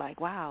won't know, like,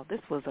 wow, this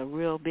was a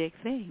real big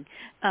thing.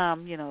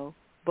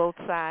 Both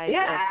sides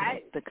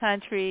of the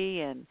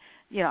country, and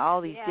all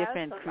these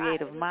different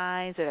creative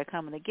minds that are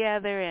coming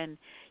together, and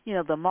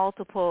the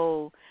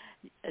multiple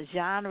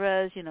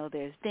genres.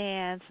 There's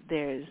dance,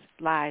 there's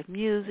live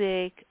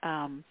music.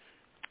 Talk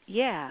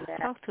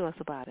to us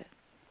about it.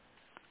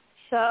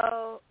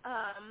 So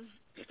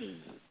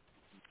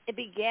it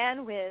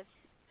began with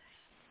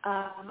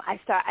I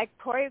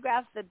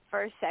choreographed the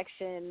first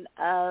section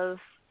of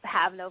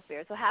Have No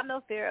Fear. So Have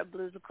No Fear, a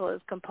Bluesical,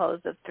 is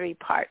composed of 3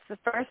 parts. The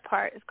first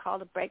part is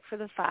called A Break for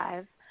the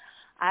Five.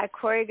 I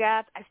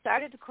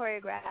started to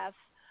choreograph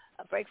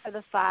A Break for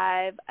the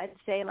Five, I'd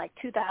say in like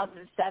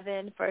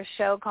 2007, for a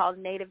show called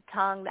Native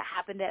Tongue that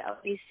happened at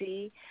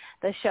OEC.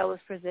 The show was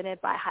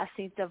presented by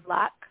Jacinta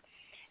Vlach.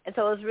 And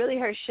so it was really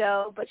her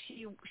show, but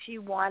she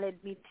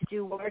wanted me to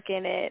do work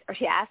in it, or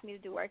she asked me to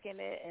do work in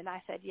it, and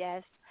I said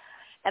yes.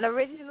 And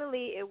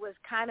originally it was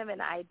kind of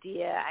an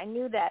idea. I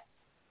knew that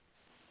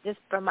just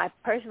from my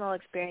personal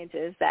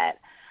experiences that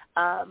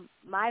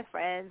my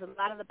friends,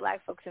 a lot of the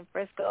black folks in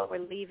Frisco were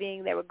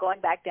leaving. They were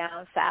going back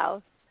down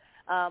south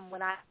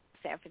when I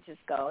San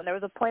Francisco. And there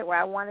was a point where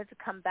I wanted to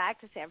come back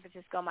to San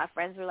Francisco. My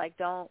friends were like,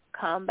 don't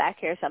come back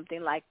here.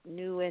 Something like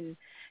new and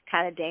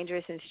kind of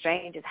dangerous and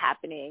strange is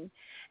happening.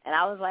 And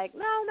I was like,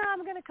 no,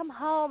 I'm going to come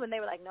home. And they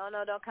were like, no,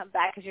 don't come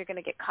back because you're going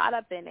to get caught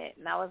up in it.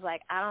 And I was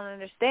like, I don't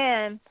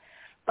understand.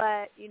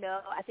 But, you know,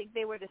 I think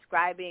they were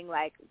describing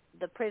like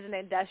the prison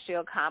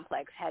industrial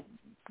complex had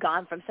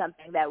gone from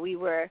something that we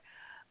were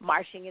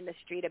marching in the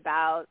street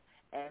about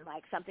and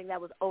like something that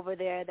was over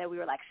there that we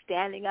were like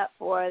standing up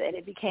for, and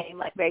it became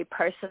like very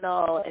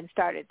personal and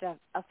started to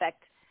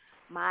affect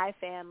my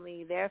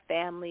family, their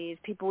families,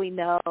 people we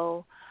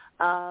know.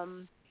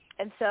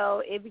 And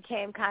so it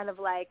became kind of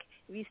like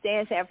if you stay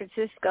in San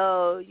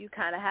Francisco, you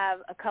kind of have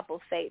a couple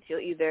fates. You'll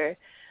either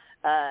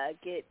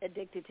get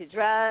addicted to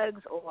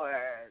drugs, or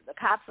the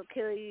cops will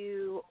kill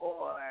you,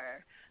 or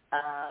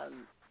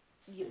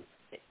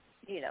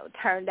you know,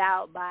 turned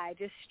out by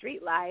just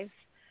street life.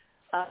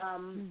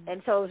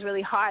 And so it was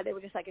really hard. They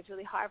were just like, it's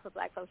really hard for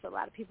black folks. So a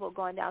lot of people are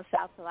going down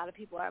south. So a lot of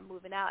people are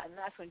moving out. And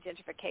that's when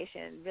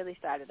gentrification really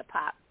started to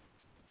pop.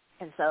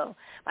 And so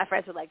my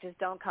friends were like, just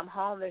don't come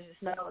home. There's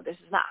just not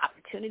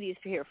opportunities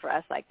here for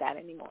us like that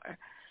anymore.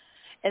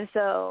 And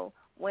so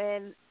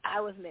when I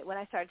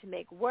started to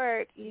make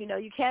work, you know,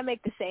 you can't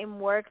make the same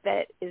work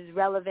that is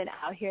relevant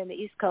out here in the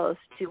East Coast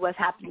to what's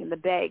happening in the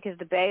Bay, because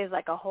the Bay is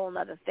like a whole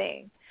other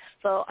thing.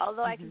 So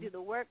although I can do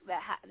the work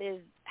that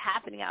is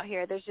happening out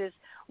here, there's just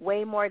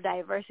way more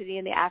diversity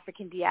in the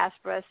African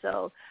diaspora.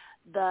 So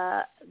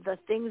the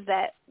things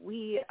that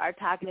we are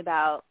talking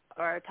about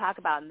or talk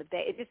about in the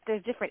Bay,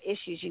 there's different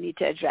issues you need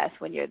to address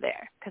when you're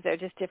there, because they're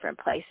just different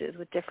places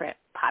with different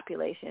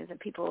populations and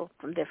people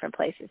from different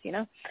places, you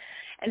know.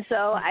 And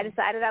so I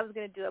decided I was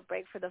going to do a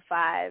break for the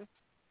 5,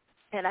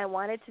 and I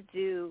wanted to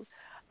do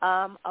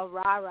a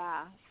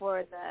rah-rah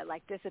for the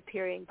like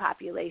disappearing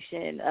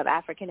population of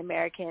African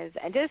Americans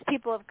and just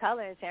people of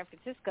color in San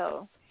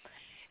Francisco.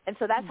 And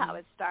so that's how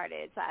it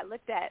started. So I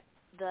looked at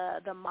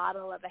the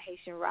model of a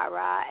Haitian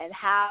rah-rah and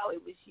how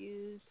it was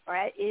used, or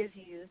it is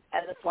used,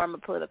 as a form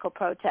of political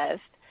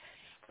protest,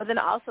 but then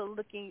also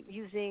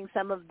using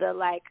some of the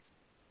like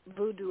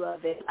voodoo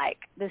of it, like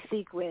the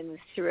sequins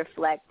to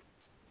reflect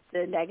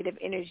the negative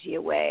energy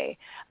away,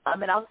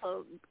 and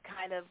also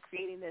kind of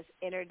creating this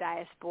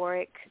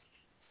interdiasporic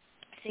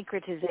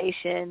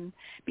syncretization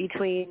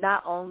between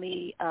not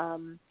only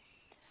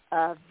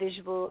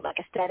visual like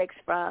aesthetics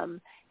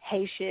from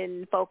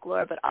Haitian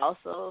folklore, but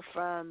also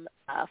from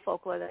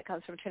folklore that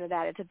comes from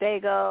Trinidad and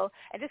Tobago,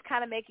 and just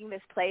kind of making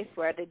this place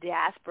where the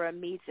diaspora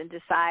meets and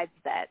decides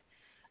that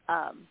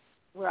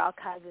we're all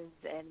cousins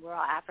and we're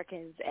all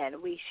Africans,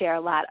 and we share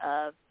a lot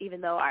of,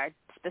 even though our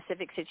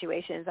specific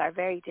situations are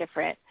very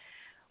different,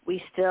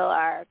 we still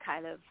are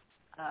kind of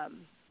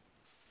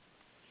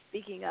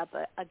speaking up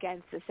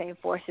against the same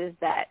forces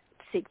that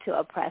seek to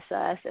oppress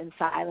us and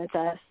silence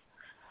us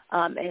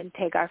and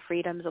take our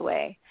freedoms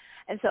away.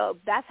 And so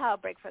that's how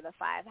Break for the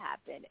 5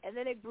 happened. And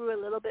then it grew a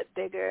little bit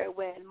bigger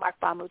when Mark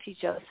Bamuthi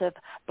Joseph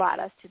brought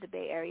us to the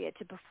Bay Area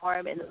to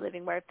perform in the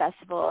Living Word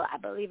Festival, I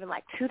believe in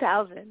like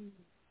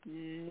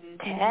 2010,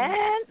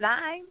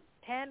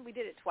 10. We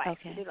did it twice.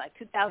 Okay. We did like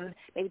 2000,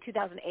 maybe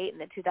 2008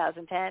 and then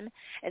 2010.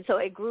 And so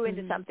it grew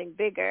into something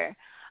bigger.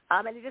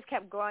 And it just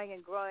kept growing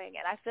and growing.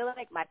 And I feel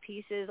like my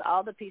pieces,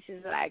 all the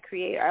pieces that I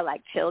create are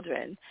like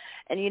children.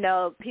 And, you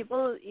know,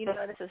 people, you know,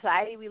 in the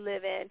society we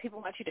live in,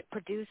 people want you to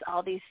produce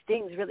all these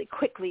things really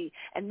quickly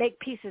and make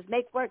pieces,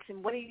 make works,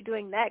 and what are you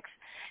doing next?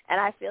 And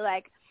I feel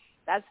like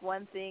that's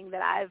one thing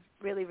that I've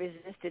really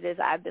resisted, is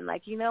I've been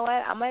like, you know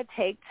what, I'm going to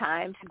take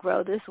time to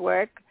grow this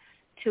work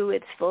to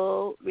its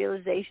full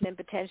realization and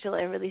potential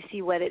and really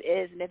see what it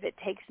is. And if it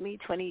takes me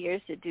 20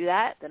 years to do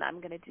that, then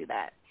I'm going to do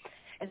that.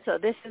 And so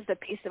this is the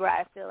piece where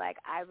I feel like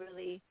I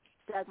really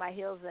dug my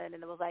heels in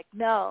and it was like,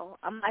 no,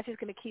 I'm not just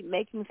going to keep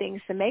making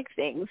things to make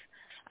things.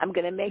 I'm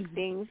going to make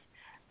things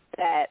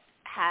that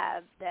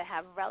have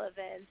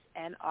relevance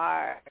and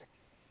are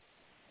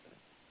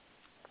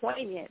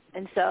poignant.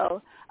 And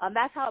so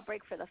that's how A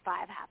Break for the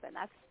 5 happened.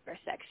 That's the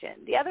first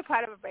section. The other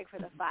part of A Break for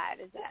the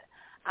 5 is that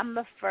I'm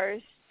the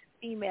first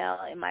female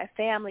in my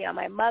family on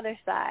my mother's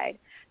side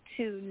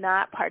to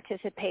not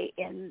participate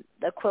in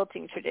the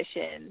quilting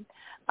tradition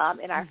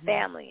in our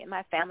family. And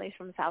my family's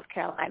from South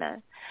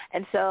Carolina.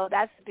 And so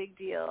that's a big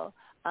deal.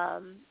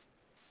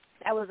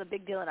 That was a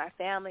big deal in our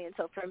family. And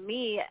so for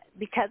me,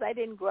 because I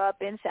didn't grow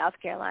up in South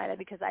Carolina,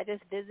 because I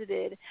just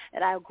visited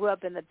and I grew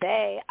up in the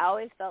Bay, I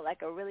always felt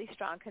like a really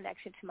strong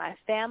connection to my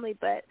family.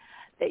 But,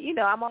 that, you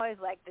know, I'm always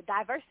like the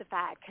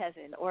diversified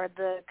cousin or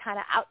the kind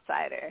of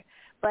outsider.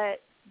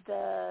 But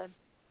the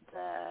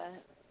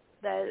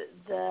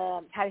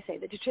how do you say,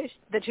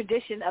 the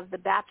tradition of the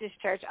Baptist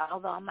church,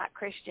 although I'm not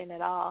Christian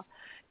at all,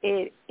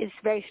 it is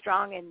very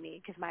strong in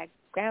me because my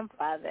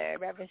grandfather,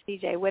 Reverend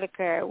C.J.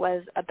 Whitaker,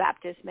 was a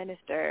Baptist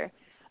minister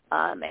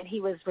and he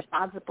was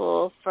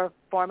responsible for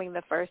forming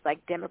the first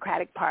like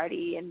Democratic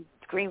Party in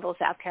Greenville,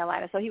 South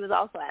Carolina. So he was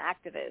also an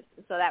activist.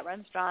 So that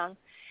runs strong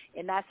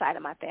in that side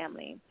of my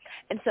family.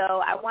 And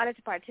so I wanted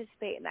to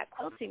participate in that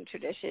quilting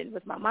tradition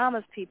with my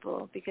mama's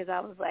people because I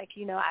was like,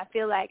 you know, I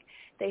feel like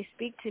they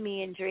speak to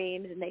me in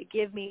dreams and they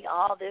give me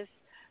all this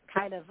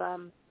kind of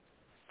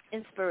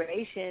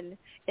inspiration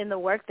in the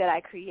work that I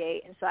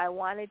create. And so I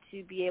wanted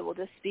to be able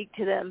to speak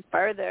to them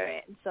further.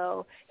 And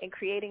so in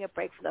creating A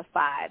Break for the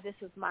Five, this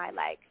was my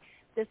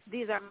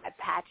these are my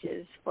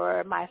patches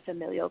for my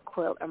familial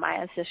quilt or my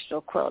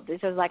ancestral quilt. This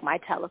is like my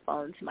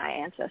telephone to my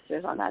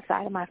ancestors on that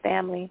side of my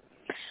family.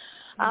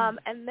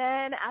 And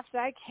then I've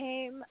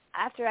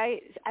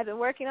been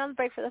working on The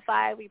Break for the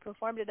Five. We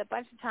performed it a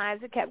bunch of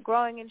times. It kept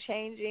growing and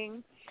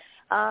changing.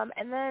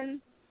 And then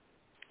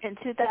in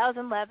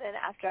 2011,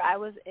 after I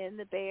was in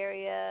the Bay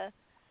Area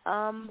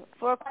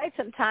for quite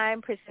some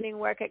time presenting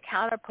work at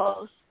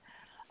Counterpost,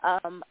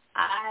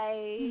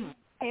 I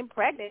became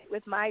pregnant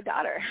with my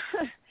daughter.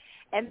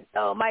 And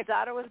so my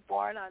daughter was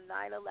born on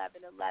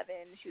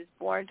 9/11/11. She was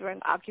born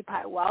during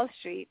Occupy Wall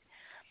Street.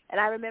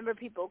 And I remember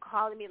people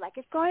calling me like,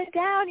 it's going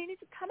down, you need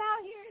to come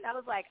out here. And I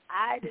was like,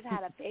 I just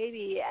had a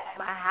baby at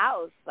my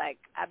house. Like,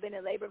 I've been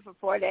in labor for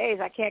 4 days.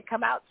 I can't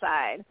come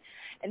outside.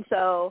 And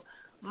so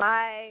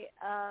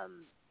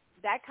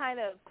that kind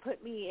of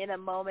put me in a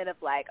moment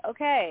of like,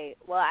 okay,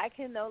 well, I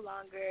can no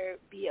longer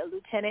be a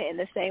lieutenant in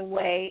the same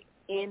way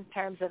in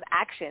terms of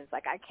actions.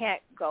 Like, I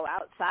can't go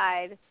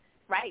outside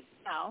right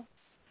now.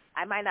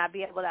 I might not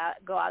be able to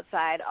go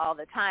outside all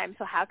the time.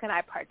 So how can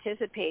I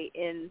participate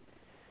in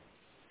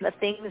the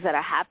things that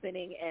are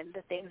happening and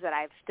the things that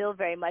I still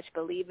very much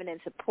believe in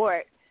and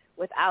support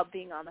without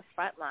being on the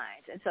front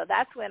lines? And so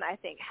that's when I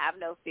think Have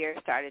No Fear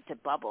started to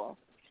bubble.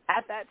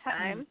 At that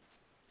time,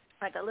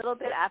 like a little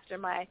bit after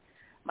my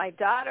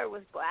daughter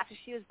after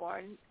she was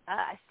born,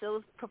 I still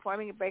was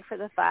performing A Break for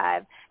the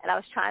Five, and I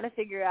was trying to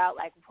figure out,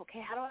 like,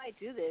 okay, how do I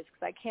do this?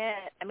 Because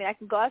I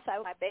can go outside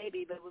with my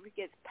baby, but when we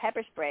get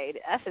pepper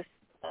sprayed, that's just,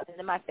 and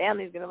then my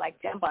family's going to,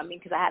 like, jump on me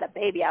because I had a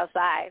baby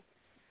outside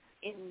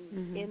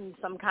in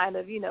some kind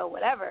of,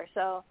 whatever.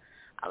 So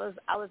I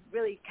was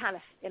really kind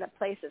of in a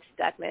place of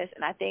stuckness,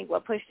 and I think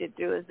what pushed it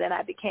through is then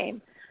I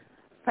became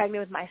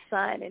pregnant with my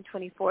son in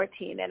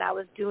 2014, and I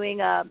was doing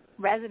a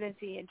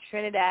residency in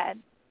Trinidad.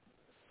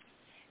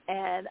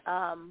 And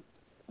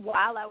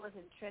while I was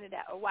in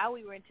Trinidad, or while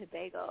we were in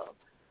Tobago,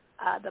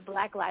 the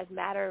Black Lives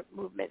Matter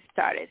movement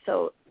started.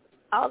 So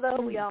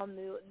although we all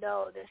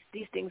know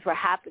these things were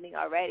happening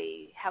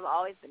already, have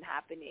always been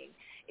happening,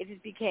 it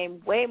just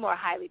became way more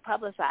highly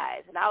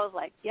publicized. And I was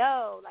like,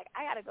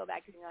 I got to go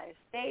back to the United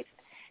States,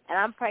 and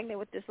I'm pregnant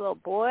with this little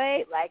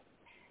boy. Like,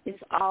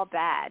 it's all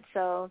bad.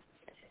 So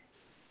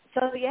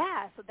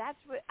that's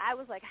what I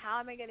was like, how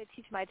am I going to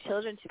teach my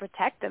children to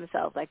protect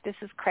themselves? Like, this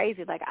is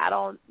crazy. Like, I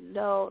don't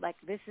know. Like,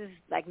 this is,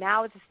 like,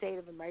 now it's a state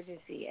of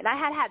emergency. And I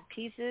had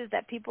pieces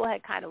that people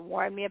had kind of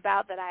warned me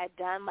about that I had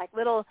done, like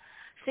little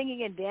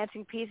singing and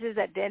dancing pieces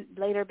that then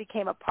later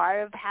became a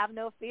part of Have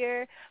No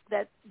Fear,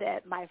 that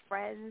my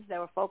friends that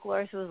were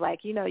folklorists was like,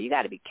 you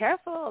got to be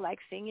careful, like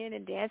singing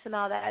and dancing and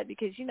all that,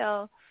 because, you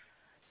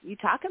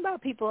talking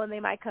about people and they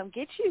might come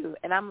get you.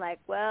 And I'm like,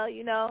 well,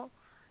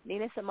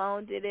 Nina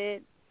Simone did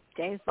it.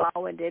 James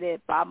Baldwin did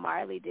it. Bob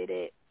Marley did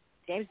it.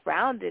 James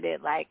Brown did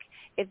it. Like,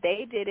 if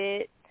they did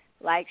it,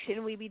 like,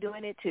 shouldn't we be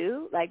doing it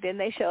too? Like, didn't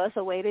they show us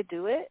a way to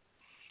do it?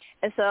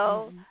 And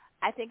so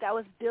I think I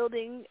was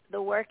building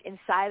the work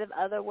inside of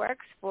other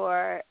works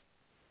for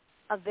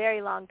a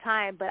very long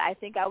time, but I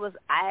think I was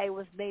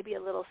maybe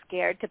a little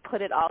scared to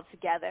put it all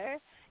together.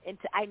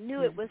 I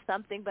knew it was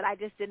something, but I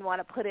just didn't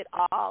want to put it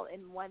all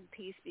in one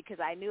piece because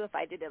I knew if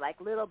I did it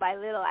like little by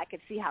little, I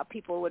could see how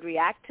people would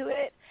react to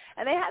it.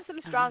 And they had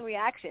some strong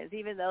reactions,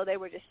 even though they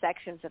were just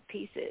sections of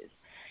pieces.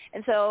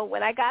 And so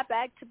when I got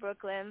back to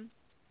Brooklyn,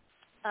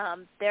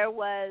 there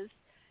was,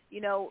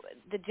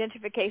 the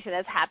gentrification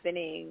that's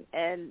happening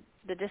and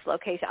the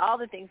dislocation, all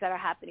the things that are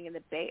happening in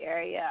the Bay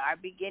Area are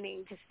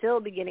still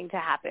beginning to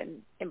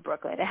happen in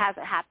Brooklyn. It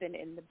hasn't happened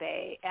in the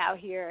Bay out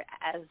here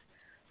as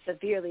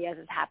severely as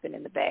it's happened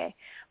in the Bay.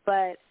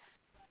 But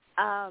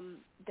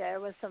there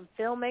was some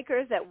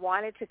filmmakers that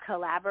wanted to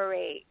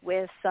collaborate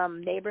with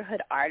some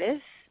neighborhood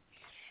artists,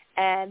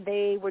 and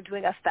they were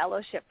doing a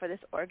fellowship for this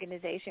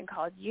organization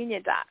called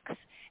Union Docs.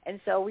 And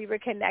so we were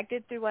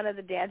connected through one of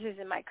the dancers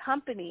in my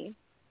company,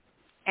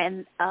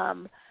 and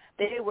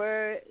they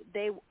were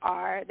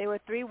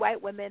 3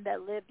 white women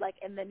that lived like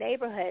in the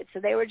neighborhood. So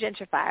they were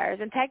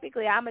gentrifiers, and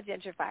technically I'm a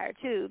gentrifier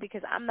too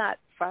because I'm not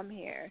from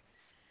here.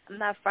 I'm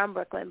not from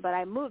Brooklyn, but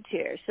I moved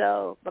here.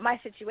 So, but my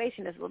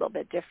situation is a little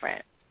bit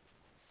different.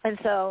 And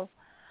so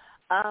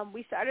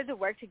we started to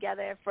work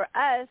together. For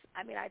us,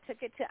 I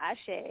took it to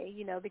Ashe,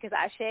 because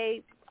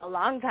Ashe a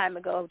long time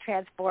ago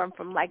transformed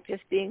from like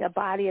just being a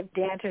body of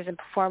dancers and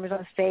performers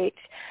on stage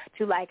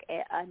to like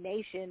a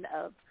nation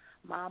of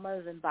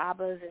mamas and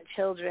babas and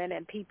children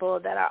and people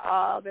that are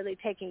all really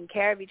taking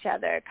care of each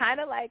other, kind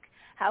of like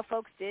how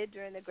folks did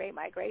during the Great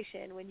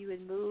Migration when you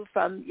would move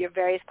from your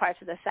various parts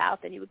of the South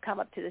and you would come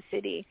up to the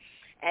city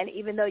And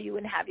even though you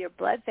wouldn't have your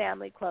blood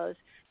family close,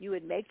 you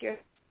would make your.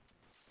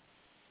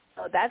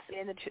 So that's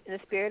in the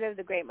spirit of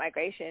the Great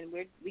Migration.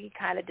 We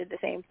kind of did the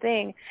same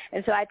thing.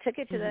 And so I took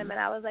it to them, and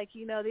I was like,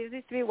 there's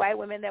these 3 white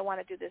women that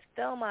want to do this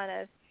film on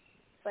us,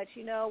 but,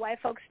 white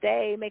folks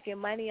stay making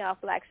money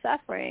off black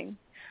suffering.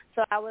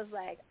 So I was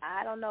like,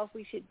 I don't know if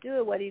we should do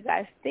it. What do you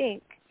guys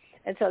think?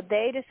 And so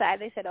they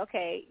decided, they said,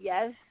 okay,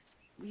 yes,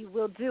 we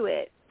will do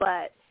it,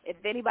 but if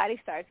anybody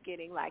starts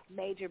getting, like,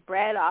 major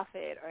bread off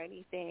it or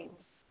anything,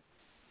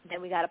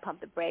 then we got to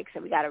pump the brakes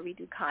and we got to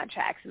redo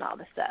contracts and all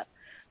this stuff.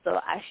 So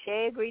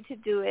Ashe agreed to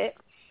do it,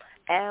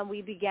 and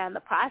we began the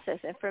process.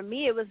 And for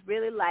me, it was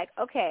really like,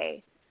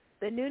 okay,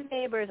 the new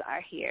neighbors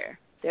are here.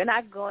 They're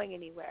not going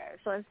anywhere.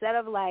 So instead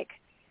of, like,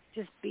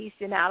 just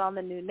beasting out on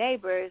the new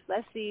neighbors,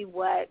 let me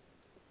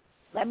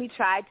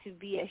try to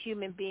be a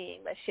human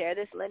being. Let's share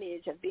this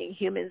lineage of being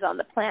humans on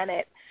the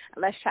planet,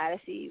 and let's try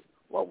to see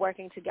what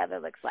working together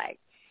looks like.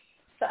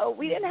 So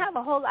we didn't have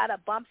a whole lot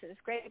of bumps and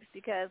scrapes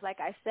because, like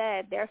I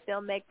said, they're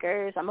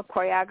filmmakers. I'm a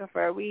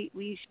choreographer.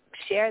 We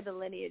share the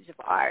lineage of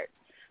art.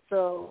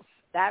 So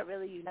that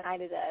really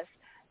united us.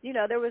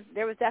 There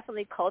was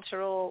definitely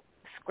cultural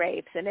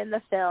scrapes. And in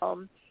the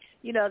film,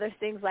 there's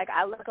things like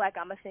I look like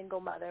I'm a single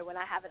mother when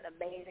I have an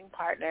amazing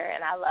partner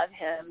and I love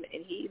him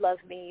and he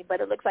loves me,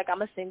 but it looks like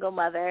I'm a single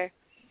mother.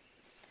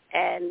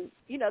 And,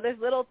 there's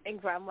little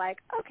things where I'm like,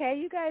 okay,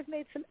 you guys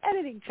made some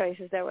editing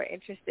choices that were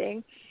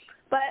interesting.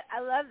 But I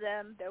love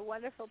them. They're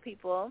wonderful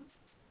people.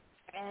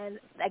 And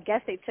I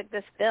guess they took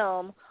this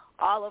film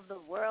all over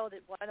the world.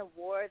 It won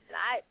awards.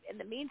 And in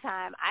the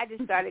meantime, I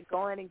just started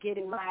going and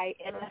getting my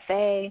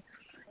MFA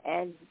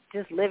and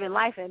just living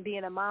life and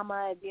being a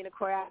mama and being a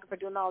choreographer,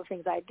 doing all the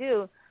things I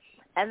do.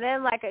 And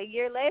then, like, a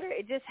year later,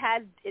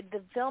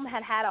 the film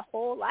had a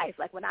whole life.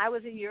 Like, when I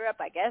was in Europe,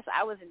 I guess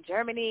I was in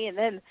Germany, and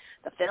then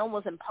the film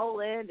was in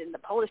Poland, and the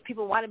Polish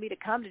people wanted me to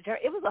come to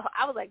Germany.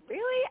 I was like,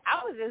 really?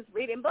 I was just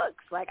reading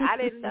books. Like, I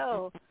didn't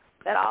know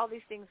that all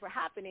these things were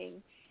happening.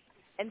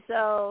 And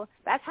so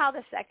that's how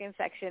the second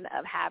section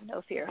of Have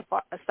No Fear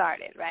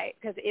started, right?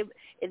 Because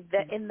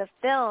in the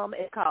film,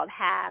 it's called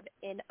Have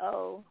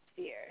No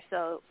Fear.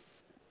 So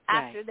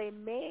after they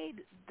made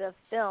the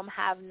film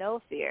Have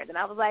No Fear, then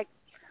I was like,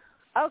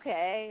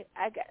 okay,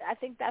 I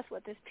think that's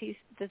what this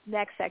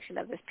next section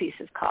of this piece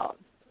is called.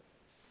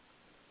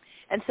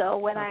 And so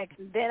when I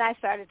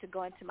started to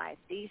go into my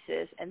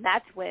thesis, and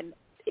that's when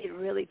it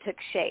really took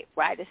shape,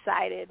 where I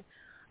decided,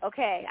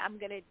 okay,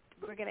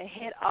 we're gonna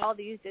hit all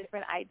these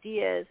different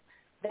ideas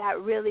that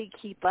really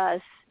keep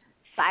us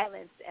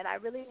silenced. And I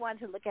really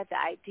wanted to look at the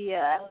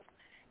idea of,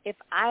 if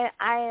I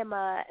am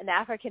an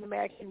African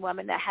American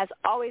woman that has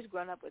always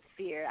grown up with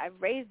fear.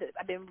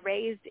 I've been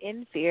raised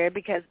in fear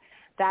because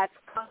that's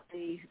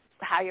probably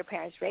how your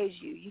parents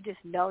raised you. You just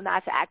know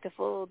not to act a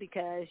fool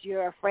because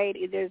you're afraid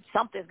either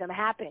something's going to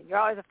happen. You're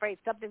always afraid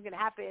something's going to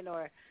happen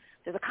or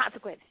there's a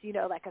consequence,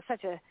 like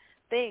such a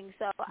thing.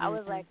 So I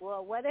was like,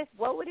 well, what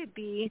would it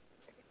be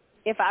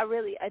if I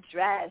really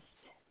addressed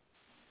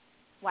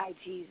white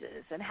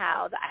Jesus and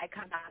how the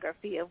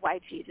iconography of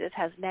white Jesus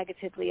has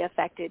negatively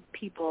affected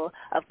people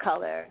of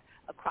color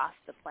across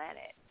the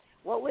planet?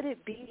 What would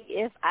it be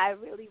if I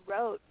really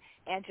wrote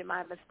Aunt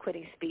Jemima's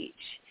quitting speech?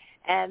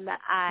 And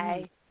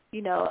I,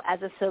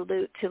 as a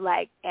salute to,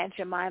 like, Aunt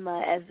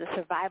Jemima as the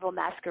survival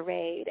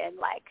masquerade, and,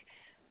 like,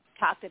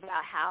 talked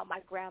about how my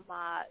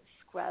grandma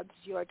scrubs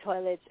your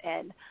toilets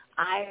and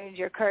irons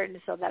your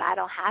curtains so that I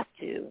don't have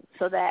to,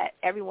 so that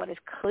everyone is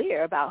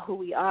clear about who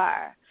we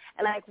are.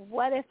 And, like,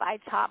 what if I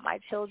taught my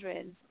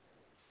children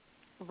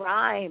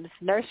rhymes,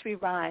 nursery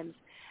rhymes,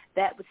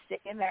 that would stick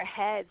in their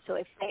heads, so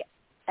if they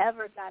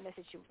ever got in a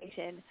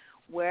situation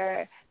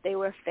where they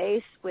were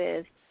faced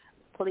with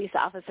police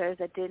officers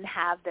that didn't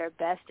have their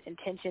best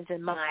intentions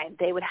in mind,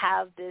 they would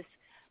have this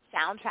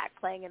soundtrack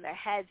playing in their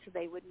head so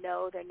they would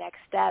know their next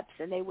steps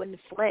and they wouldn't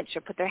flinch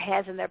or put their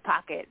hands in their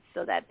pockets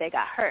so that they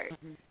got hurt.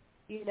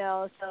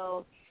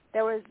 So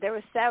there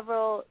were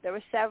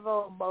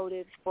several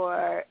motives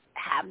for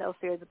Have No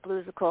Fear, the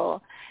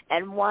bluesical,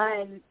 and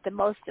the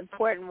most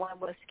important one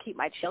was to keep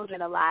my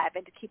children alive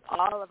and to keep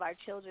all of our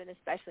children,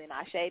 especially in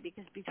Ashe,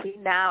 because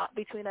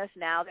between us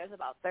now, there's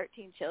about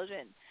 13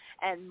 children,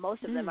 and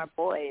most of them are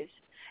boys.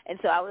 And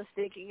so I was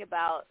thinking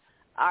about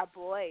our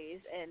boys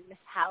and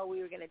how we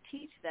were going to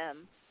teach them,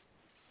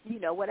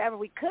 whatever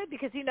we could,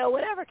 because,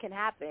 whatever can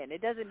happen. It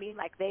doesn't mean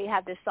like they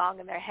have this song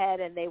in their head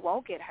and they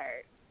won't get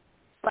hurt,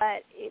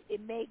 but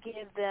it may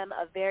give them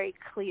a very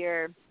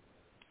clear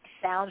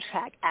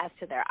soundtrack as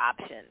to their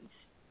options.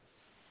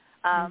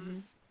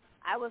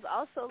 I was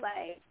also,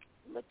 like,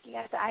 looking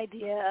at the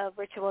idea of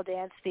ritual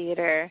dance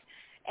theater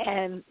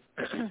and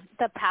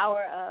the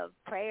power of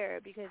prayer,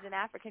 because in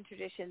African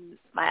tradition,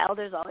 my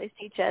elders always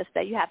teach us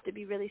that you have to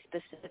be really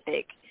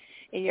specific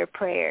in your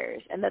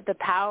prayers and that the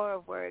power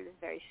of word is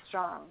very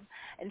strong.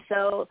 And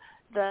so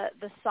the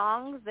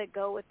songs that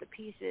go with the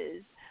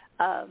pieces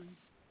are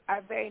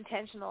very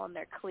intentional and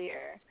they're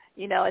clear.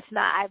 You know, it's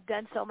not, I've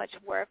done so much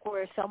work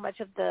where so much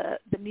of the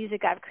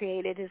music I've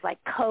created is like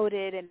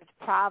coded and it's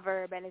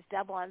proverb and it's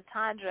double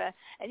entendre.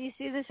 And you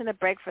see this in A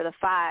Break for the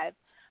Five.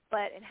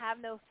 But in Have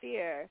No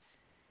Fear,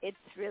 it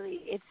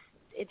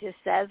just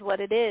says what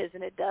it is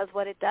and it does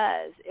what it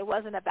does. It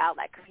wasn't about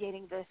like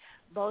creating the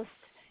most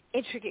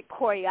intricate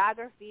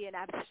choreography and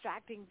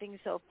abstracting things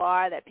so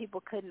far that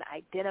people couldn't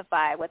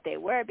identify what they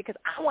were, because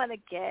I want to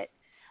get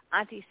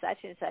Auntie such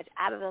and such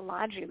out of the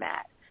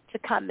laundromat to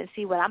come and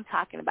see what I'm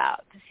talking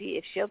about, to see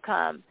if she'll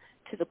come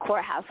to the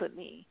courthouse with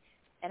me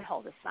and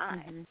hold a sign.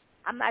 Mm-hmm.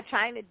 I'm not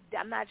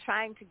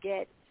trying to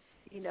get,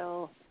 you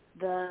know,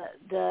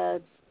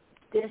 the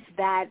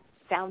that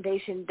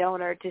foundation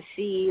donor to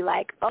see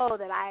like, oh,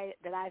 that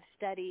I've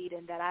studied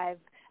and that I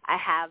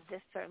have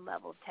this certain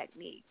level of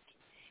technique.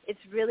 It's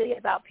really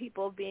about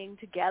people being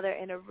together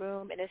in a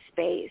room, in a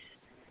space,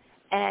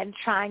 and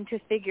trying to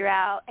figure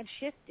out and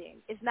shifting.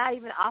 It's not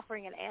even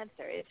offering an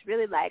answer. It's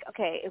really like,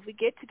 okay, if we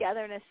get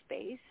together in a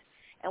space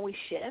and we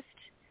shift,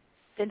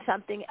 then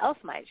something else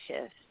might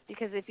shift.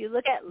 Because if you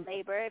look at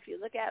labor, if you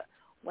look at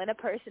when a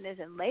person is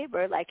in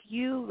labor, like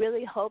you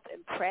really hope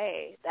and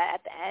pray that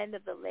at the end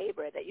of the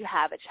labor that you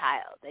have a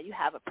child, that you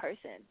have a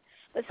person.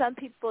 But some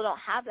people don't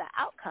have that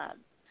outcome.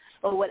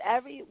 But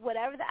whatever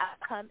the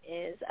outcome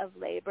is of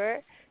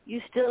labor,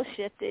 you still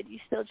shifted, you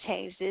still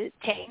changed,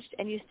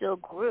 and you still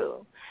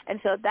grew.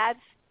 And so that's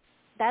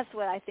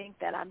what I think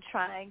that I'm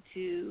trying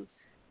to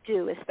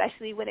do,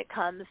 especially when it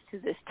comes to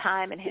this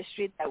time in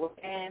history that we're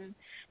in.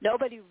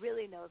 Nobody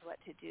really knows what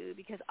to do,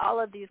 because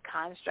all of these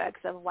constructs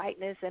of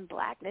whiteness and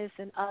blackness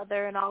and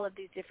other and all of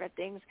these different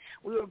things,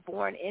 we were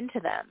born into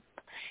them.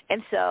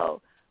 And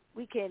so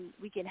we can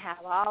have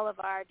all of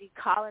our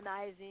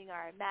decolonizing,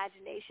 our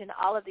imagination,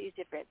 all of these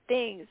different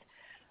things,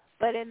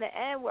 but in the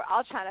end, we're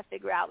all trying to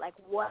figure out like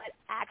what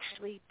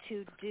actually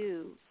to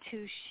do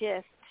to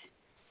shift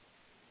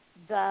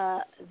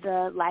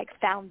the like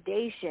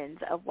foundations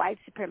of white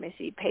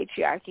supremacy,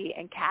 patriarchy,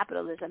 and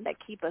capitalism that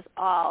keep us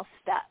all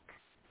stuck,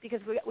 because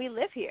we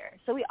live here,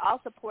 so we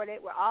all support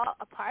it. We're all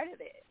a part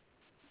of it.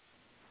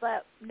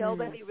 But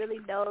nobody really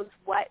knows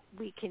what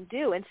we can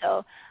do. And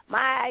so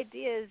my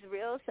idea is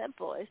real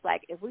simple. It's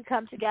like if we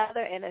come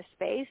together in a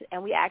space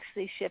and we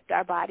actually shift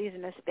our bodies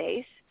in a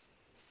space,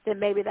 then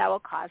maybe that will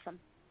cause some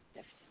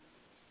shift.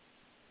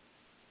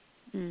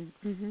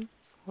 Mm-hmm.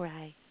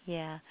 Right,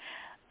 yeah.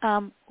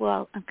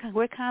 Well,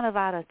 we're kind of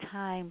out of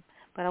time,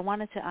 but I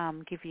wanted to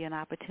give you an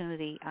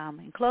opportunity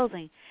in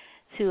closing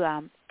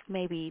to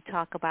maybe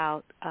talk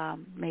about,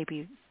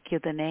 maybe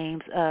give the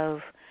names of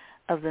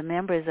the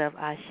members of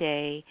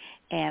Ashe,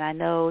 and I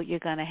know you're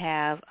going to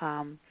have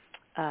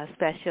a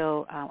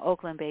special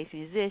Oakland-based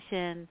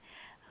musician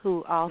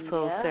who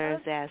also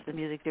serves as the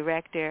music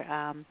director,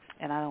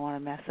 and I don't want to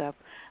mess up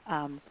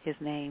his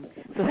name,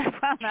 so that's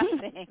why I'm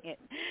not saying it.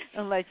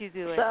 I'll let you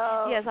do it.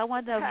 So, yes, I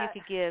wonder if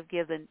you could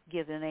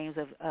give the names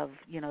of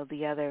you know,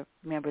 the other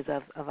members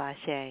of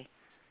Ashe.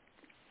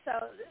 So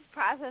this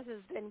process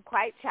has been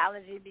quite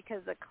challenging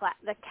because the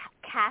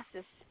cast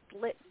is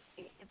split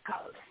in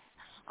coast.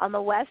 On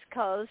the West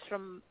Coast,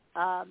 from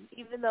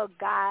even though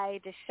Guy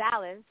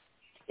DeShalins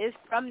is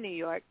from New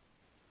York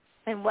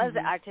and was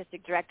the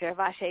artistic director of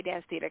Ashe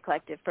Dance Theater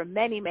Collective for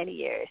many, many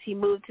years, he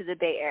moved to the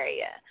Bay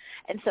Area.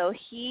 And so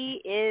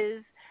he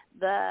is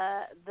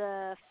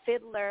the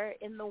fiddler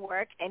in the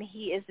work, and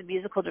he is the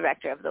musical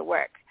director of the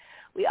work.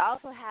 We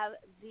also have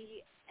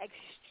the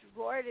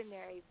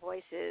extraordinary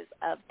voices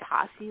of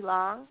Tassie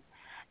Long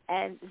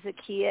and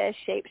Zakiya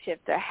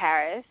Shapeshifter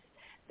Harris.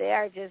 They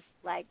are just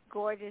like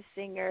gorgeous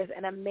singers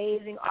and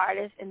amazing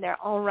artists in their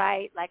own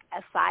right. Like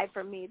aside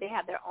from me, they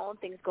have their own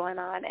things going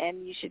on,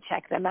 and you should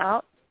check them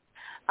out.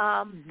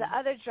 The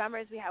other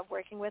drummers we have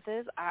working with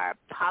us are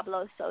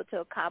Pablo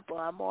Soto Campo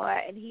Amor,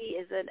 and he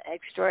is an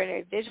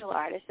extraordinary visual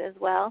artist as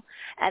well.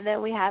 And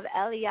then we have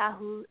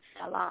Eliyahu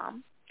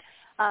Salam.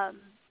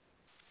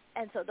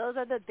 And so those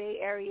are the Bay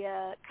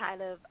Area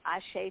kind of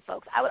Ashe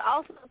folks. I would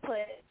also put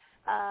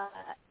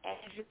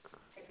Andrew,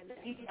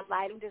 he's a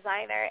lighting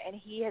designer, and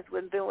he has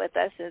been with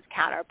us since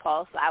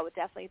Counterpulse, so I would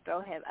definitely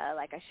throw him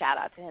like a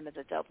shout-out to him as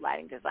a dope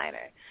lighting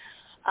designer.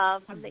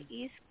 From the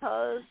East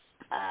Coast,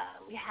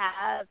 we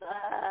have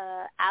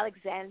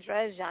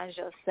Alexandra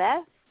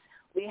Jean-Joseph.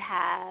 We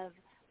have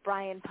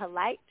Brian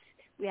Polite.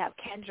 We have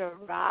Kendra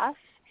Ross,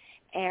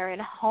 Aaron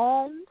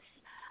Holmes.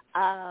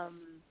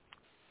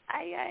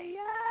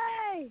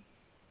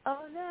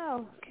 Oh,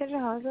 no. Kendra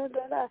Holmes.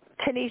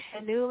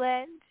 Tanisha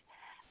Newland.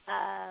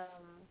 I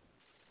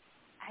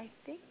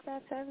think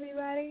that's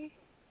everybody.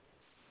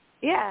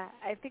 Yeah,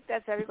 I think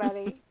that's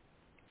everybody.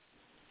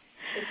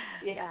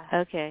 Yeah.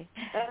 Okay.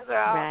 Those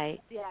are all, right.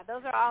 Yeah,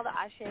 those are all the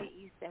Ashe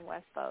East and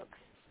West folks.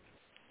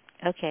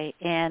 Okay,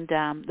 and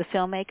the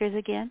filmmakers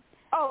again?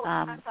 Oh,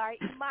 I'm sorry,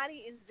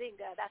 Imani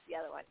Nzinga. That's the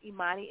other one,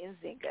 Imani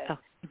Nzinga. Oh.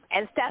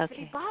 And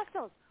Stephanie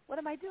Bastos. What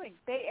am I doing?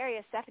 Bay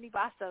Area, Stephanie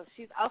Bastos.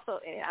 She's also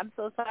in it. I'm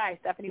so sorry.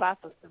 Stephanie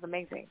Bastos is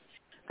amazing.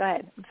 Go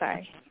ahead. I'm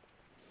sorry.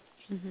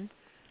 Okay.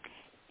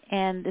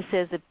 And it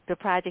says the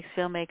project's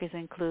filmmakers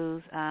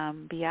includes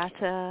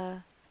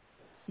Beata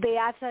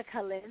Beata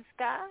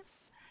Kalinska.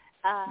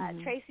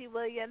 Tracy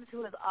Williams,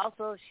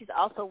 she's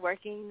also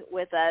working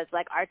with us,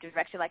 like art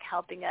direction, like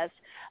helping us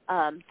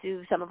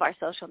do some of our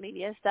social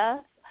media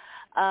stuff,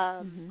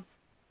 and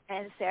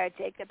Sarah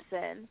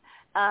Jacobson.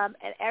 And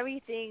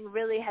everything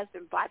really has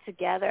been brought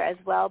together as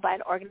well by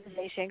an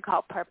organization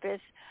called Purpose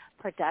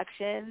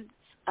Productions,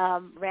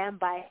 ran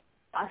by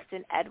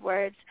Austin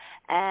Edwards,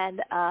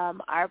 and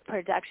our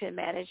production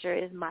manager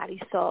is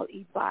Marisol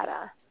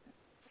Ibarra.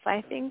 So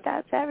I think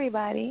that's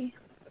everybody.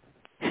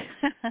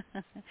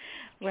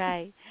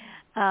 Right.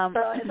 So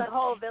it's a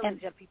whole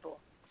village of people.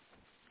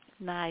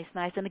 Nice.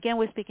 And again,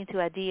 we're speaking to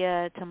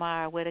Adia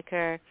Tamar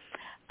Whitaker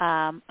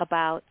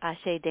about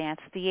Ashe Dance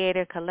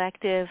Theater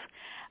Collective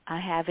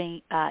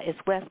having its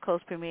West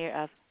Coast premiere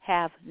of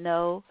Have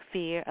No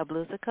Fear, a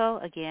Bluesical,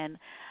 again,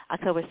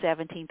 October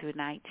 17th through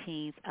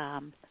 19th,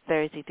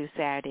 Thursday through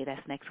Saturday.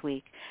 That's next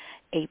week,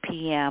 8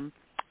 p.m.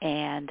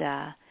 And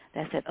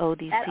that's at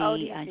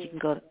ODC. And you can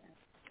go to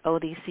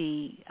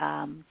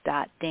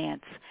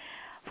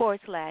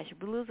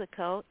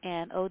odc.dance/Bluesical,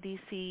 and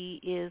ODC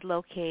is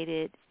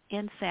located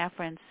in San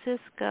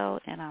Francisco,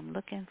 and I'm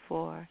looking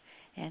for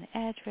an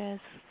address.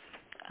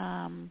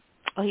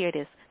 Here it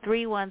is,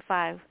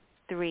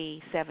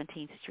 3153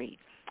 17th Street,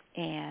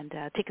 and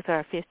tickets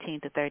are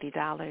 $15 to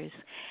 $30.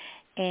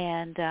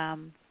 And I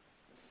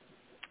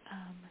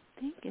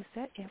think, is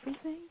that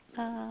everything?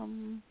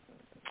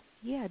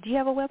 Yeah, do you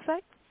have a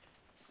website?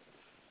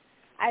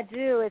 I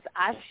do. It's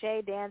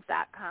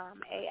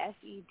ASHEDance.com,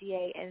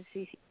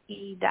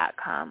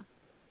 ASEDANCE.com.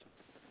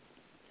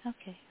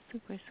 Okay,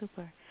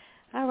 super.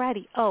 All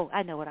righty. Oh,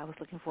 I know what I was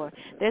looking for.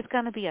 There's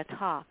going to be a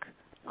talk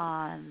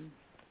on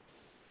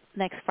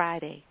next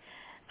Friday,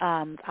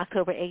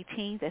 October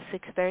 18th at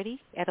 6:30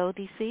 at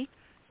ODC.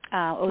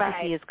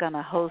 ODC is going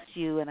to host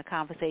you in a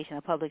conversation,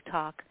 a public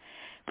talk,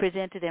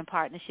 presented in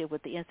partnership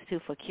with the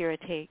Institute for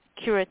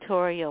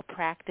Curatorial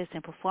Practice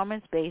and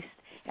Performance based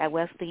at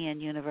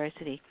Wesleyan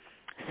University.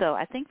 So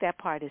I think that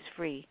part is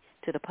free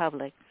to the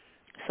public.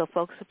 So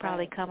folks will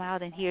probably come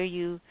out and hear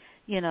you,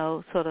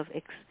 sort of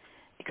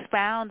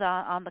expound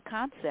on the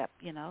concept,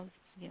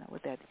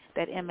 with that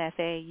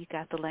MFA, you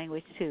got the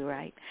language too,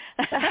 right?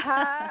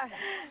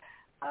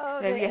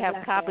 Maybe you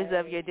have copies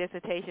of your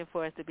dissertation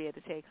for us to be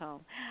able to take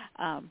home.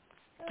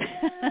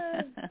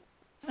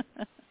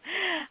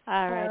 All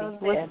righty.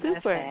 Well,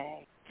 super.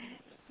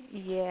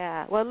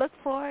 Yeah. Well, look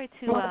forward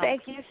to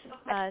thank you so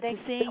much. To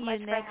seeing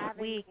you next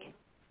week.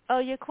 Oh,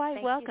 you're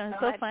quite welcome.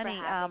 So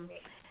funny.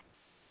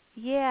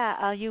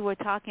 You were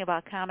talking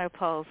about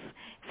Counterpulse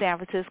San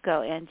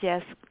Francisco, and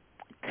Jess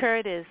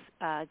Curtis,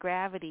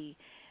 Gravity,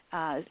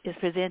 is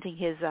presenting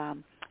his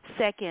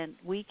second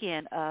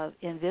weekend of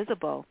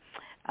Invisible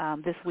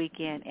this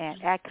weekend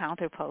at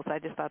Counterpulse. I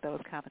just thought that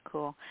was kind of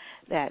cool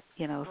that,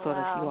 sort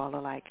of you all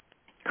are like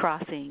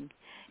crossing,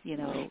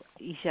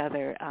 each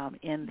other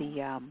in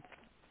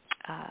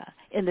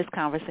this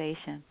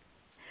conversation.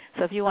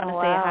 So if you want to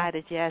say hi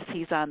to Jess,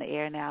 he's on the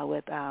air now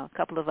with a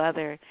couple of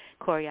other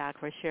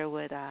choreographers,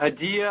 Sherwood,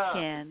 Adia.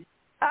 Ken.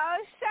 Oh,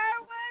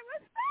 Sherwood,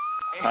 what's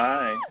up?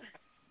 Hi.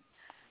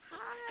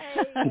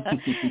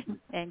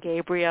 And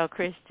Gabriel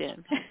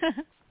Christian.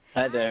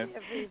 Hi there. Hi,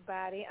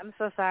 everybody. I'm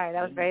so sorry.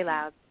 That was very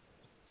loud.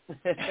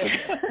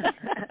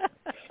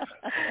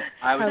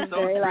 I was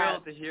so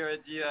thrilled to hear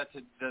Adia,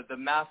 the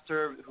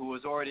master who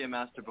was already a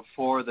master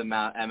before the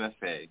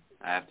MFA,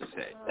 I have to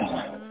say.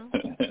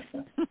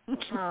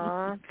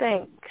 Aw,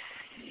 thanks.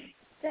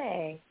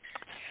 Okay,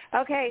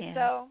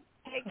 so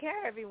take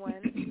care,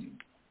 everyone.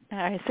 All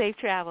right, safe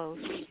travels.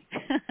 See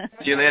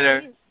you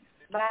later.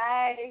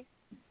 Bye.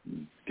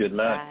 Good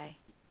luck.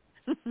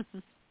 Bye.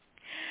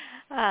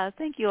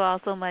 Thank you all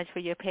so much for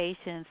your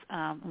patience.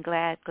 I'm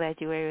glad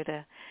you were able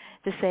to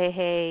say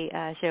hey,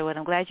 Sherwood.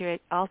 I'm glad you're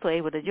also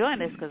able to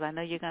join us because I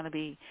know you're going to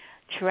be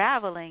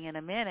traveling in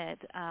a minute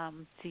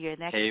to your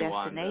next destination.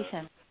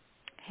 Wanda.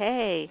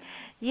 Hey,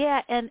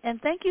 yeah, and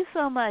thank you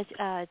so much,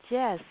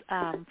 Jess,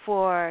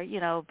 for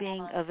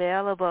being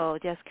available,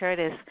 Jess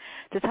Curtis,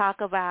 to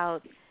talk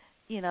about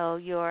your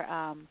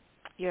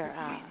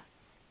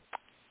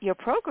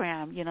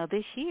program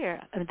this year,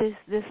 this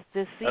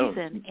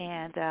season,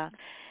 and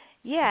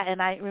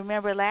and I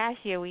remember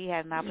last year we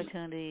had an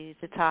opportunity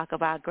to talk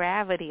about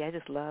gravity. I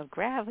just love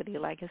gravity,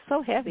 like it's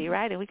so heavy,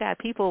 right? And we got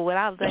people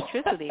without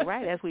electricity,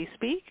 right, as we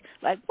speak,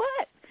 like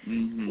what?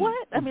 Mm-hmm.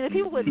 What? I mean, the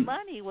people with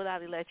money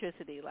without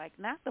electricity, like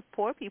not the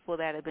poor people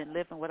that have been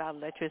living without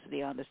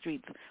electricity on the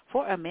streets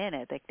for a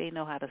minute, like they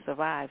know how to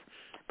survive.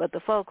 But the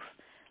folks,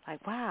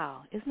 like,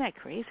 wow, isn't that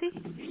crazy?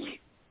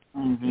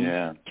 Mm-hmm.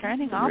 Yeah.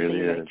 Turning off the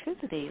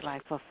electricity,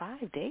 like for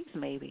 5 days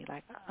maybe.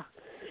 Like,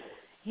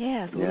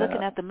 so we're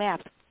looking at the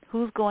maps.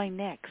 Who's going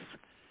next?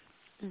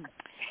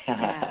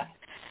 Yeah.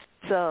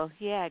 So,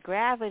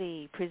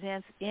 Gravity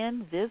presents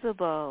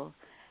Invisible.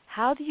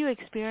 How do you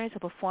experience a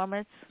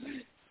performance?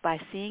 By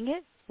seeing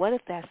it? What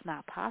if that's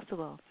not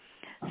possible?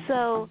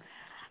 So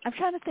I'm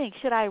trying to think,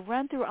 should I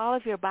run through all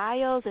of your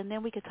bios and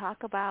then we could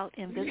talk about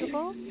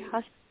Invisible?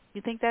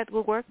 You think that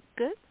will work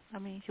good? I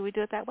mean, should we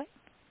do it that way?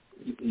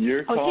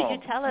 Your call.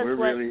 Should you tell us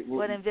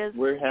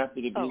we're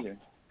happy to be here.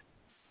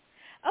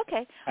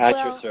 Okay. At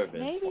your service.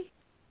 Maybe.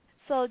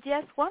 So,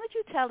 Jess, why don't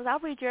you tell us? I'll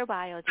read your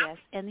bio, Jess,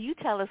 and you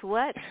tell us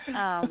what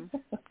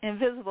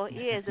Invisible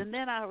is, and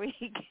then I'll read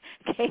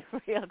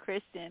Gabriel,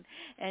 Christian,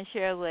 and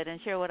Sherwood. And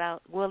Sherwood,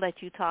 we'll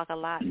let you talk a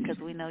lot because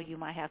we know you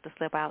might have to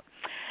slip out.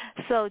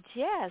 So,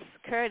 Jess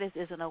Curtis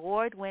is an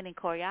award-winning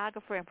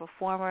choreographer and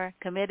performer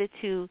committed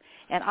to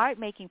an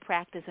art-making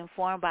practice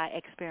informed by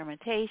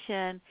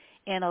experimentation,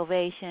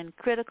 innovation,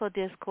 critical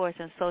discourse,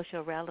 and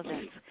social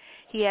relevance.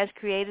 He has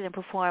created and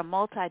performed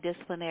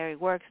multidisciplinary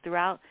works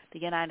throughout the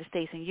United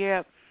States and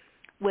Europe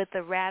with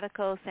the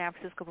radical San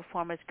Francisco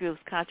performance groups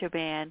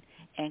Contraband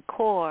and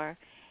Core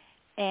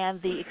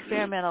and the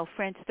experimental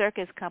French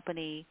circus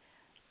company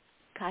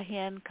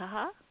Kahin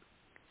Kaha?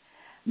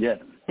 Yes.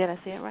 Did I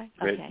say it right?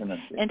 Great Okay.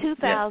 In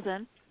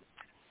 2000,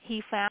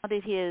 he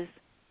founded his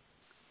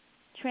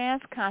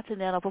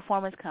transcontinental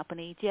performance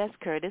company, Jess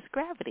Curtis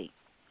Gravity.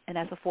 And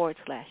that's a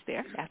 /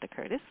 there after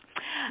Curtis.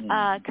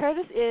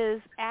 Curtis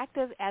is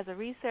active as a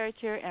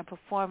researcher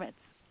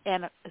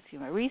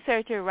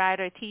researcher,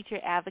 writer, teacher,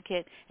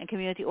 advocate, and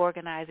community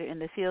organizer in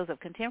the fields of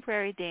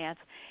contemporary dance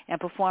and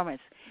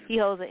performance. He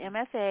holds an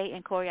MFA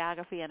in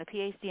choreography and a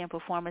PhD in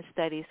performance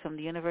studies from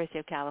the University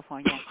of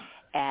California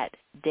at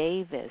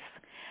Davis.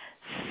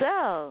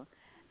 So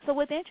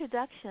with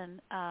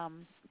introduction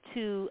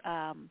to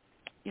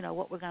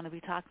what we're going to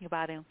be talking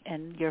about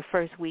in your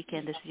first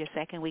weekend. This is your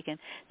second weekend.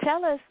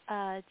 Tell us,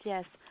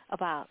 Jess,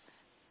 about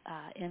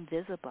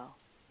Invisible,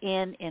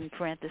 in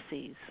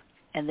parentheses,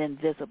 and then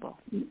Visible.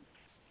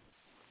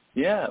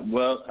 Yeah,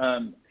 well,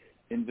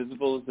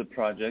 Invisible is a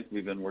project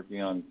we've been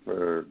working on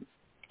for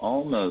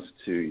almost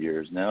 2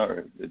 years now,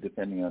 or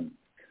depending on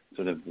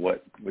sort of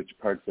which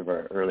parts of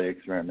our early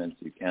experiments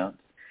you count.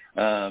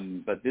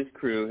 But this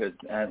crew has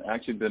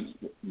actually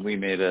we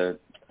made a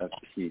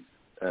piece,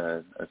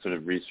 a sort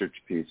of research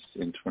piece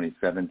in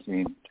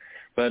 2017.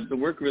 But the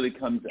work really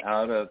comes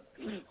out of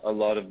a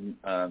lot of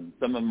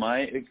some of my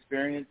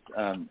experience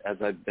as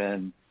I've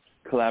been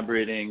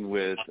collaborating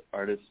with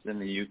artists in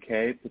the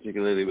UK,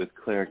 particularly with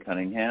Claire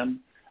Cunningham.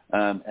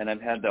 And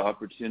I've had the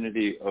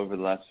opportunity over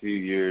the last few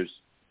years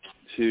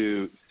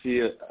to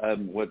see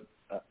what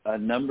a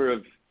number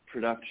of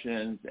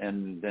productions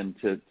and then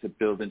to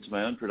build into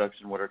my own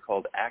production what are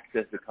called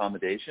access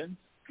accommodations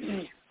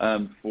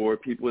for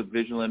people with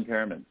visual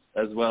impairments,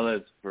 as well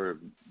as for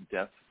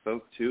deaf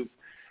folk too.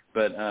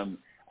 But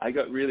I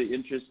got really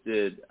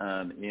interested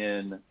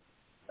in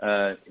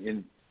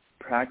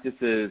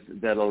practices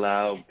that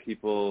allow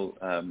people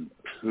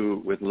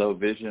who with low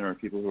vision or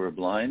people who are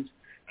blind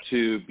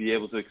to be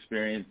able to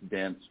experience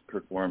dance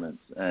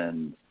performance.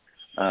 And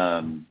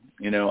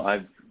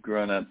I've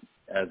grown up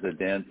as a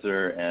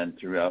dancer and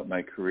throughout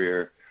my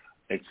career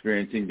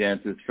experiencing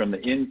dances from the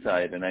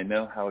inside, and I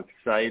know how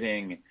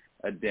exciting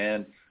a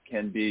dance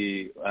can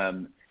be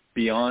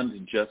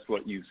beyond just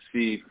what you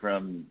see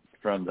from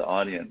the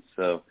audience.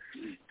 So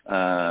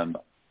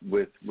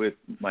with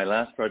my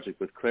last project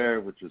with Claire,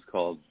 which was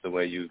called The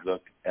Way You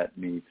Look at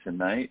Me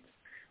Tonight,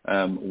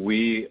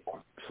 we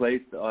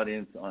placed the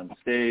audience on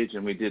stage,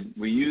 and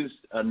we used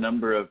a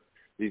number of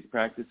these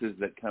practices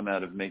that come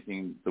out of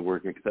making the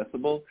work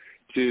accessible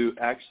to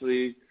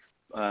actually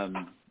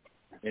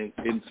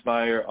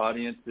inspire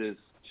audiences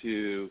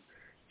to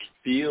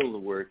feel the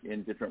work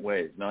in different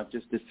ways, not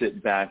just to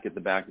sit back at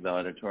the back of the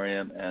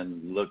auditorium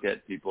and look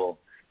at people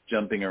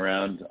jumping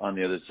around on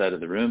the other side of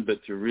the room,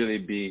 but to really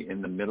be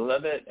in the middle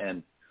of it.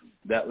 And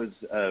that was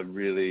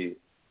really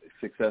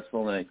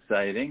successful and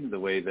exciting, the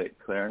way that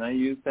Claire and I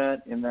used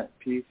that in that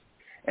piece.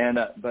 And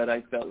but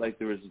I felt like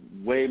there was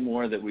way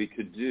more that we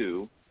could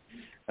do,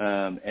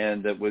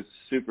 and that was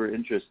super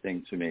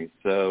interesting to me.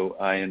 So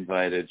I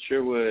invited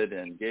Sherwood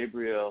and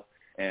Gabriel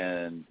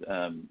and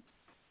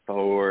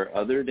 4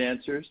 other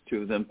dancers,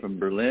 2 of them from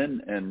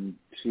Berlin and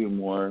 2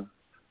 more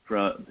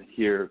from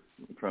here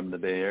from the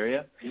Bay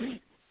Area.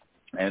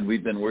 And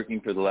we've been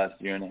working for the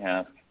last year and a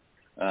half,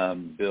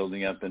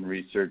 building up and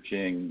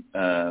researching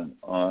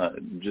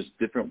on just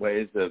different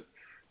ways of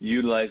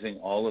utilizing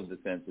all of the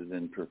senses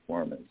in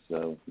performance.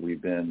 So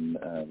we've been,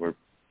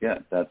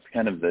 that's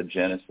kind of the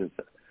genesis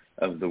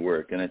of the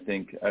work. And I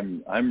think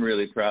I'm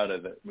really proud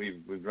of it.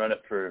 We've run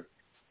it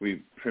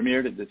we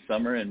premiered it this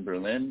summer in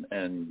Berlin,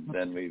 and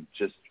then we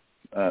just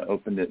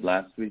opened it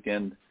last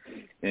weekend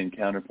in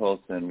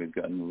Counterpulse, and we've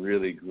gotten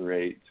really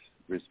great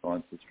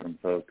responses from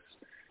folks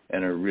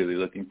and are really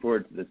looking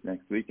forward to this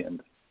next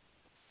weekend.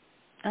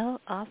 Oh,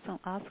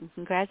 awesome.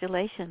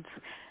 Congratulations.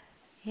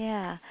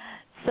 Yeah.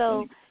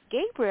 So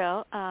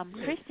Gabriel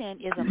Christian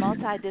is a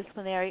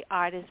multidisciplinary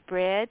artist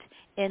bred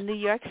in New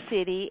York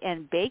City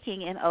and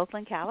baking in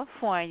Oakland,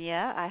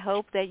 California. I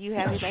hope that you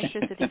have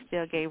electricity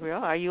still,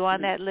 Gabriel. Are you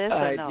on that list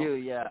or no? I do,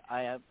 yeah.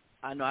 I am.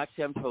 I know.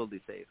 Actually, I'm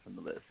totally safe from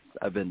the list.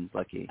 I've been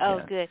lucky. Oh,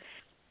 yeah. Good.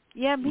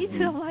 Yeah, me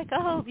too. I'm like,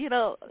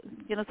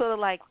 sort of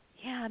like,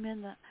 yeah, I'm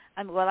in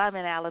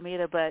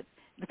Alameda, but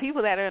the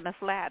people that are in the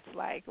flats,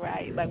 like,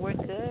 right, like we're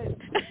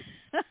good.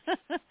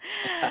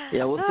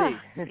 Yeah, we'll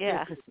see.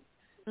 Yeah.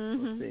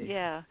 We'll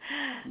yeah.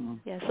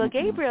 So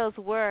Gabriel's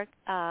work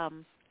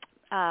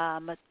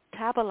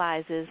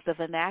metabolizes the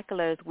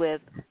vernaculars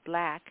with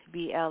Black,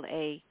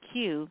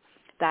 BLAQ,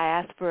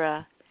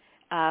 diaspora,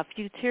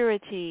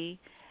 futurity,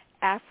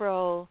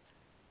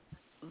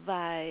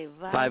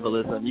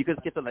 Afro-vivalism. You can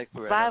skip the next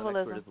word.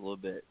 Vivalism. It's a little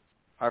bit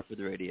hard for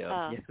the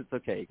radio. Yes, it's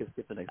okay. You can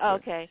skip the next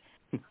word. Okay.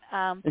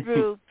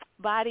 Through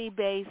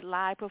body-based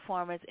live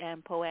performance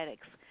and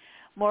poetics.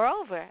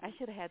 Moreover, I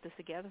should have had this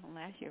together from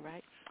last year,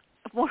 right?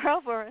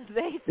 Moreover,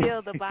 they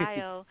feel the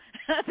bio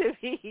to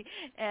be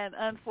an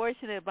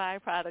unfortunate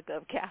byproduct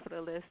of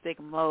capitalistic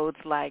modes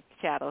like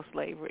chattel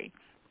slavery.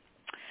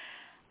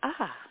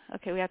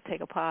 Okay, we have to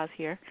take a pause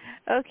here.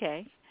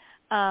 Okay.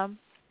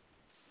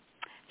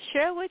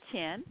 Sherwood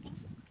Chin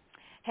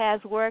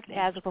has worked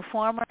as a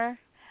performer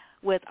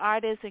with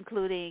artists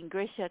including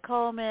Grisha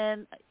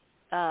Coleman,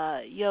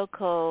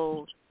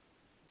 Yoko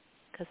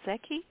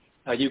Kaseki?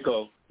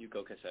 Yuko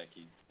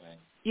Kaseki, right.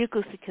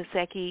 Yuko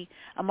Kaseki,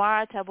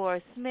 Amara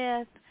Tabor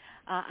Smith,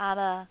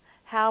 Anna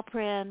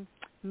Halprin,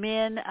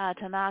 Min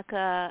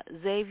Tanaka,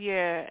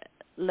 Xavier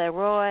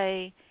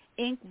Leroy,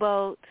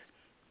 Inkboat,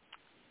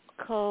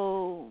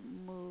 how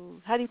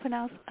do you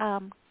pronounce?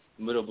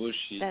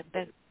 Murobushi.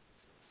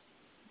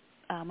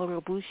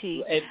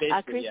 Murobushi.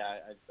 Basically,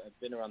 I've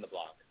been around the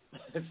block.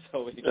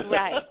 So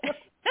right.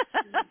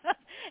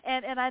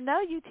 And I know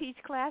you teach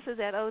classes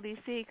at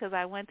ODC because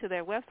I went to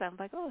their website. I'm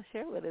like, oh,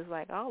 Sherwood is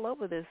like all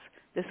over this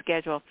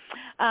schedule.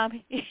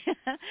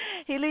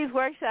 He leads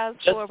workshops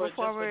for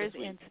performers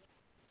in.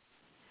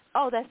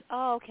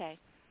 Okay.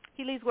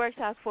 He leads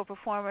workshops for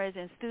performers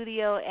in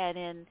studio and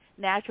in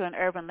natural and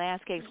urban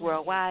landscapes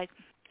worldwide.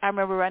 I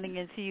remember running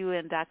into you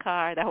in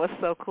Dakar. That was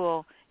so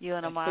cool. You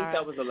and Amara. I think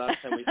that was the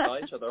last time we saw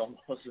each other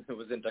almost. It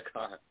was in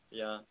Dakar.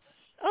 Yeah.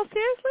 Oh,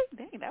 seriously?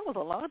 Dang, that was a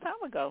long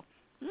time ago.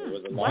 It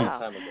was a long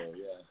time ago,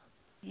 yeah.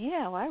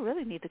 Yeah, well, I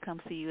really need to come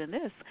see you in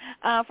this.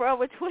 For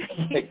over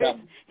 20 years,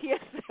 he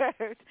has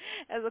served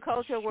as a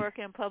cultural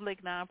worker in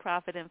public,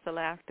 nonprofit, and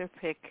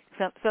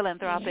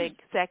philanthropic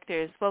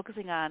sectors,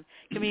 focusing on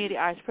community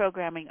arts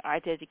programming,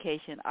 arts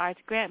education, arts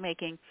grant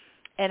making,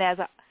 and as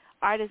an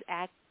artist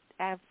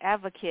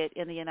advocate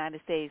in the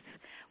United States,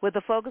 with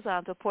a focus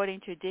on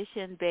supporting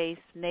tradition-based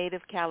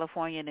Native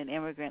Californian and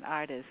immigrant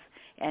artists.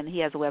 And he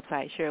has a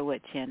website,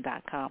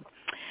 SherwoodChin.com.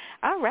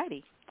 All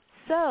righty.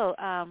 So,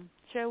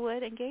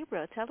 Sherwood and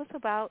Gabriel, tell us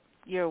about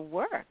your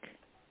work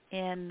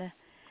in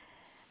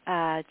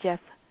Jess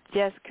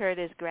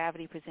Curtis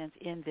Gravity Presents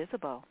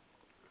Invisible.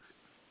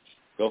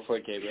 Go for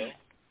it, Gabriel.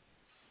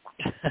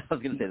 I was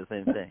going to say the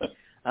same thing.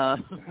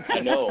 I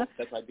know.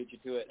 That's why I beat you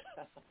to it.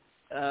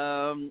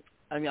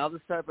 I'll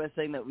just start by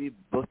saying that we've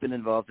both been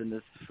involved in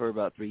this for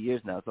about 3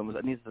 years now. I think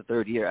it's the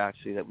third year,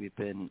 actually, that we've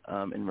been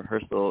in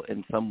rehearsal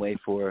in some way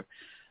for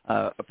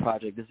a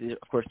project. This is,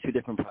 of course, two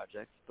different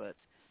projects, but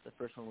the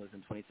first one was in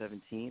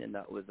 2017, and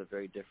that was a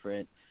very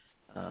different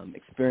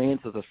experience.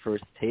 It was a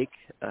first take,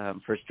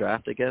 first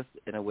draft, I guess,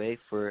 in a way,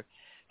 for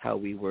how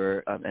we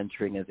were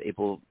entering as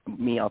I'll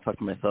talk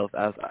to myself,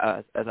 as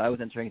I was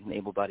entering as an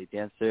able-bodied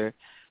dancer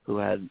who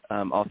had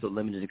also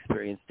limited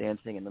experience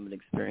dancing and limited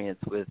experience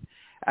with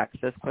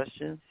access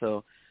questions.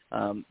 So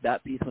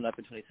that piece went up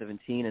in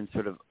 2017 and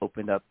sort of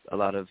opened up a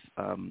lot of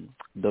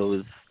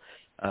those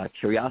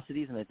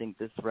curiosities, and I think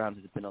this round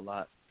has been a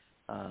lot.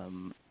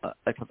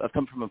 I've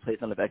come from a place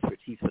not of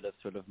expertise, but of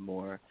sort of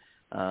more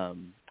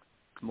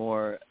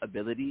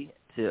ability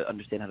to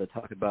understand how to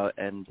talk about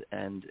and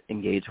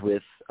engage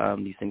with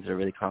these things that are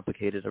really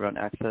complicated around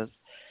access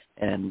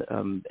and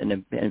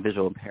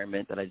visual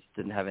impairment that I just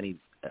didn't have any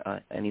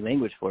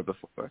language for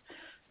before.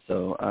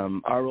 So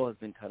our role has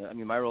been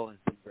my role has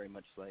been very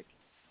much like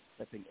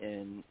stepping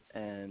in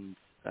and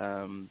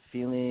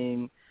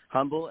feeling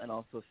humble and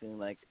also feeling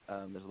like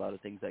there's a lot of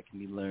things that can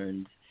be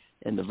learned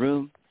in the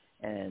room,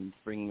 and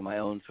bringing my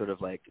own sort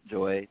of like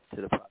joy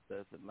to the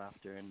process and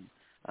laughter and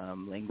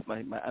language.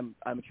 I'm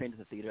trained as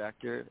a theater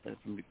actor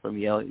from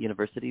Yale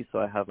University, so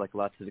I have like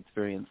lots of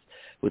experience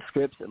with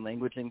scripts and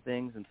languaging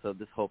things, and so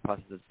this whole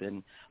process has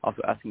been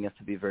also asking us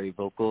to be very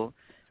vocal,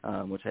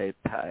 which I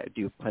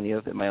do plenty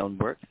of in my own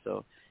work.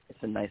 So it's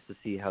been nice to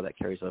see how that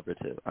carries over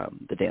to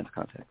the dance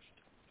context.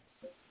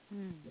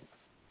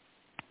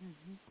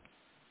 Mm-hmm.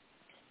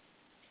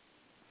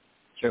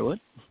 Sherwood?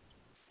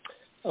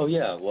 Oh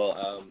yeah,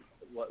 well.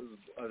 What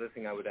other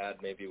thing I would add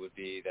maybe would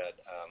be that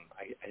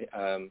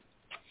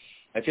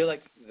I feel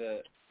like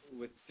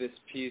with this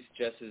piece,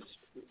 Jess is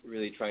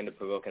really trying to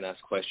provoke and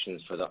ask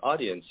questions for the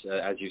audience,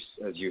 as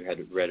you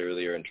had read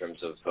earlier in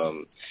terms of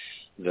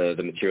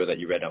the material that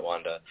you read at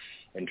Wanda,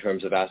 in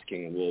terms of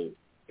asking, well,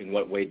 in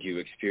what way do you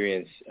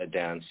experience a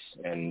dance?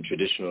 And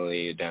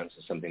traditionally, a dance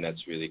is something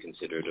that's really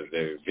considered a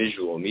very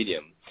visual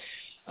medium,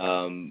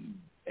 and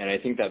I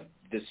think that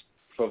this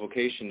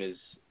provocation is,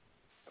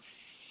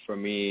 for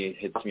me,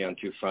 hits me on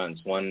two fronts.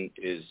 One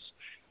is,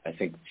 I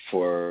think,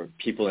 for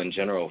people in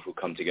general who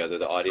come together,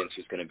 the audience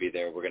who's going to be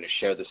there, we're going to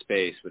share the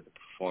space with the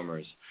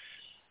performers,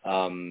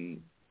 to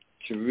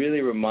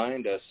really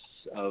remind us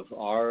of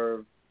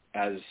our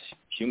as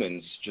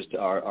humans, just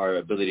our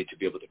ability to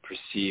be able to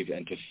perceive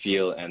and to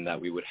feel, and that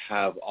we would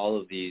have all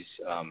of these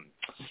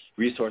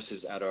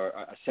resources at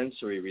our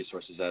sensory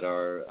resources at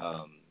our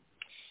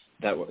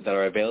that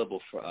are available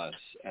for us.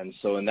 And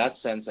so in that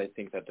sense, I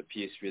think that the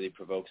piece really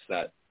provokes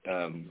that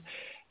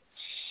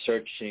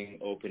searching,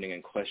 opening,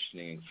 and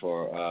questioning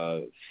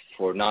for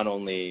not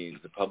only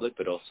the public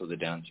but also the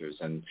dancers.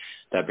 And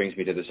that brings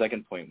me to the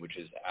second point, which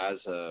is, as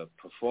a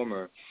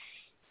performer,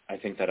 I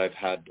think that I've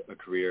had a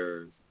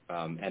career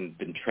and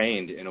been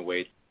trained in a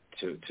way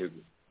to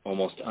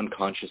almost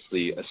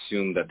unconsciously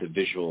assume that the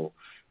visual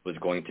was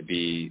going to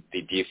be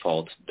the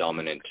default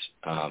dominant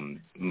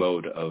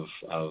mode of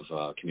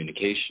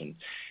communication.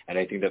 And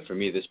I think that for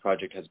me, this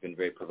project has been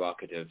very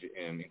provocative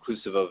and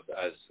inclusive of,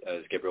 as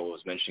Gabriel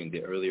was mentioning,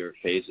 the earlier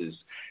phases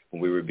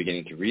when we were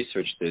beginning to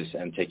research this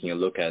and taking a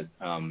look at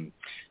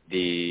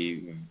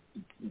the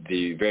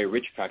very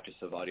rich practice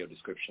of audio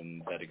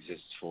description that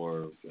exists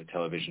for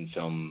television,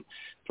 film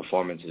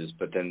performances,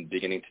 but then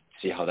beginning to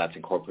see how that's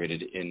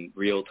incorporated in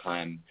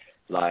real-time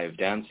live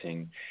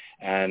dancing.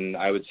 And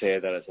I would say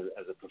that as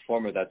a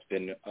performer, that's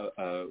been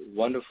a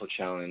wonderful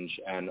challenge,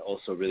 and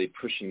also really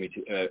pushing me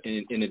to,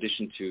 in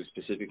addition to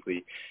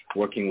specifically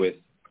working with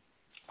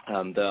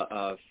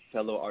the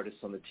fellow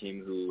artists on the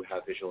team who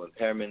have visual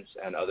impairments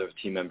and other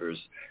team members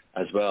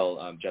as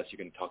well. Jess, you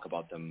can talk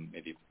about them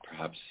maybe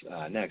perhaps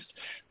next.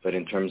 But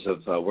in terms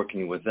of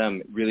working with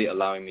them, really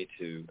allowing me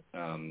to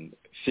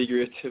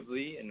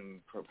figuratively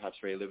and perhaps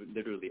very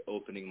literally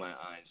opening my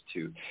eyes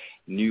to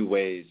new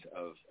ways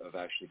of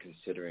actually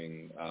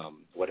considering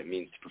what it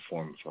means to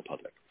perform for a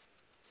public.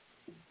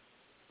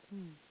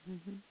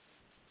 Mm-hmm.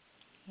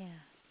 Yeah.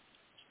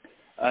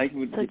 I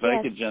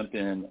could jump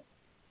in.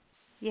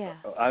 Yeah.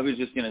 I was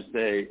just going to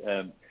say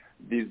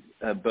these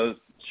both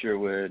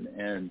Sherwood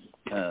and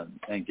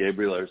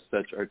Gabriel are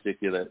such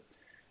articulate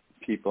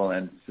people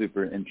and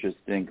super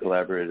interesting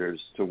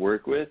collaborators to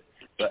work with,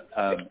 but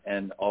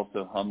and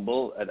also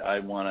humble. And I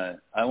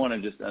want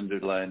to just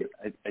underline.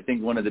 I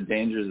think one of the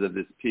dangers of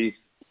this piece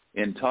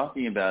in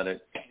talking about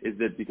it is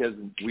that because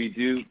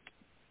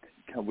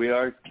we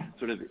are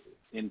sort of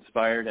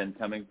inspired and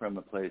coming from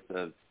a place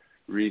of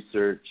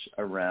research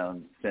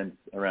around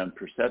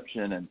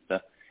perception and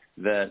stuff,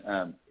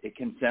 that it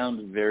can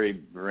sound very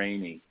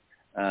brainy,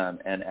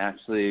 and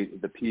actually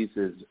the piece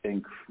is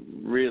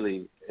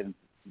really,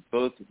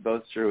 both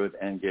Sherwood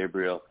and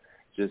Gabriel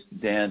just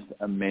dance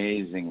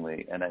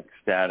amazingly and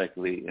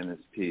ecstatically in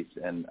this piece,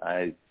 and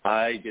I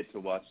get to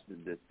watch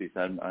this piece.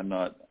 I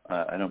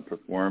don't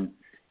perform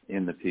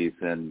in the piece,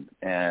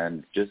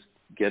 and just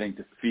getting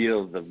to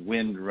feel the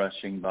wind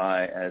rushing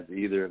by as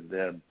either of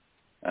them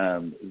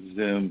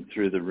zoom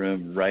through the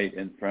room right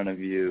in front of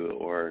you,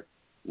 or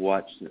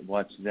watch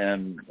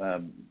them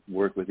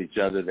work with each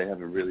other. They have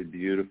a really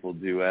beautiful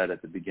duet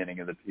at the beginning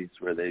of the piece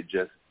where they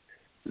just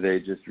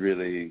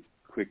really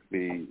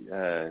quickly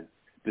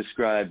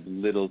describe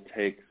little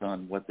takes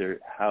on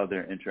how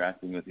they're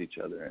interacting with each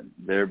other, and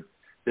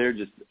they're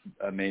just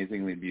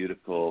amazingly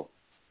beautiful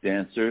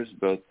dancers,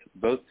 both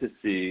to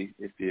see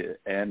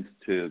and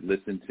to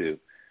listen to.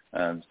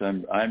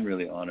 So I'm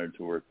really honored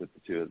to work with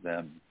the two of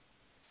them.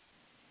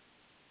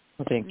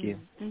 Well, thank you.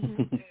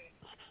 Mm-hmm.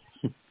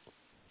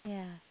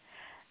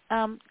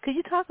 Yeah. Could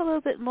you talk a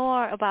little bit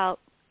more about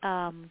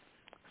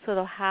sort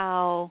of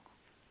how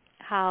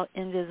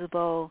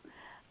Invisible,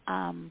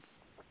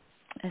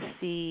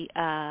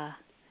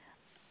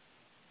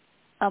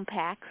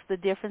 unpacks the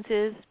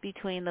differences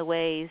between the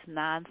ways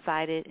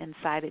non-sighted and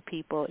sighted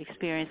people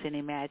experience and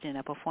imagine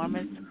a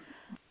performance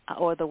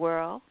or the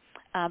world?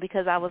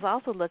 Because I was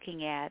also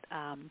looking at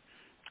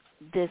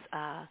this,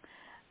 I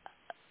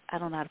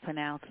don't know how to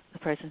pronounce the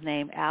person's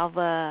name,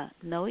 Alva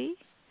Noe?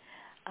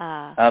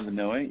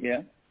 Alvanoy,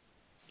 yeah.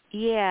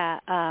 Yeah.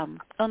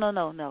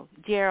 No.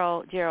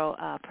 Gerald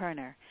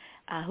Perner,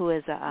 who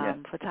is a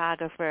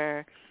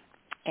photographer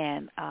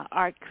and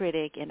art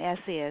critic and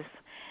essayist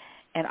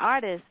and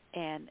artist,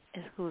 and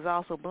who's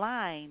also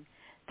blind,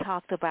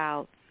 talked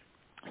about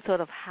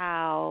sort of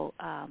how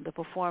the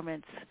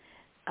performance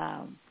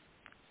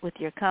with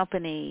your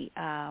company.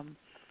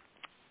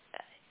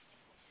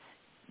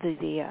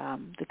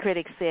 The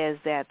critic says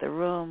that the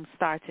room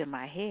starts in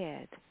my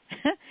head.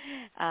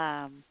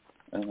 And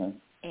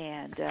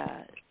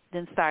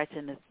then starts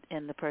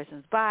in the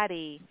person's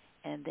body,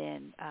 and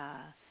then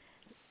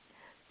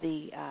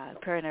the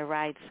Perner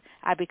writes,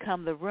 I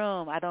become the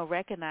room, I don't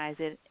recognize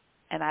it,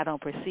 and I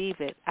don't perceive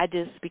it. I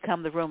just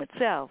become the room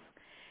itself,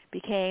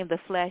 became the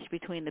flesh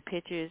between the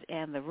pictures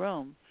and the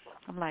room.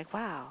 I'm like,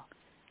 wow,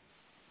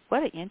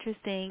 what an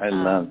interesting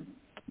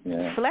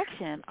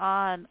reflection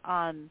on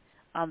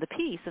the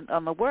piece and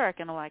on the work.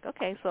 And I'm like,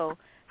 okay, so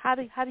how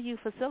do you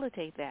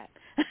facilitate that?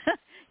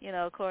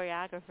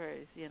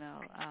 Choreographers, in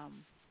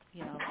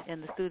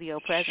the studio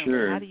presently.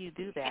 Sure. How do you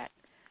do that?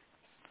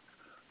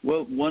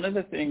 Well, one of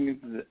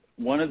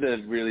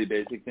the really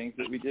basic things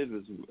that we did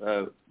was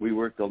we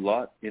worked a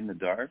lot in the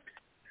dark,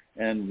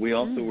 and we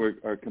also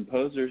worked. Our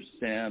composer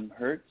Sam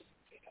Hertz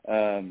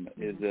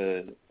is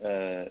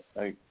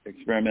a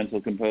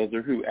experimental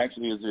composer who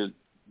actually is a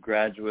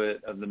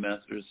graduate of the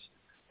master's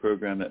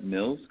program at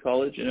Mills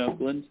College in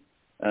Oakland.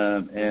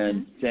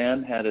 And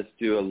Sam had us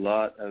do a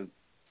lot of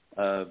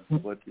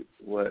what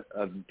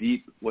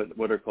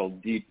are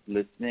called deep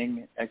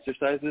listening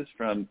exercises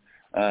from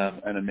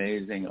an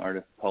amazing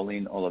artist,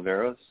 Pauline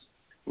Oliveros.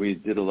 We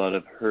did a lot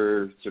of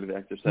her sort of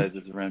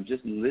exercises around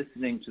just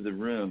listening to the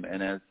room,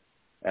 and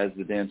as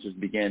the dancers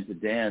began to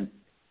dance,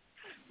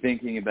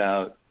 thinking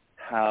about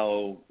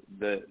how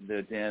the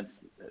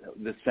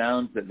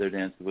sounds that their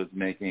dance was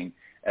making,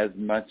 as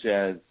much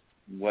as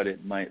what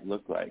it might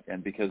look like.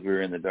 And because we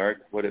were in the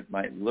dark, what it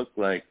might look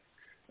like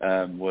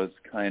was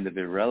kind of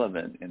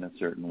irrelevant in a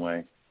certain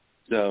way.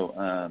 So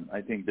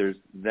I think there's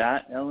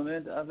that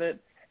element of it.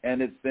 And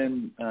it's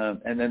been,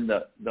 and then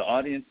the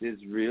audience is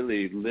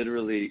really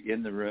literally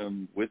in the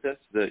room with us.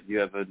 That you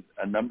have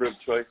a number of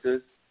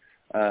choices.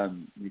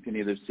 You can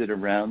either sit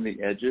around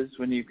the edges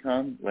when you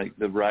come, like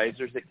the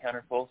risers at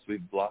Counterpulse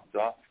we've blocked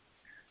off,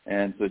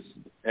 and so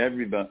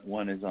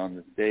everyone is on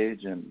the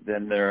stage, and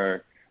then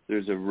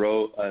there's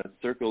a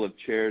circle of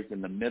chairs in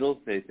the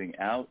middle facing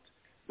out.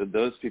 So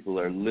those people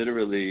are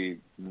literally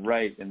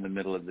right in the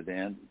middle of the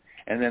dance.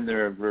 And then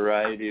there are a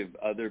variety of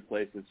other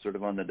places sort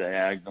of on the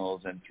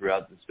diagonals and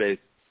throughout the space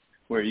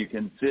where you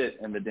can sit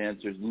and the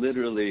dancers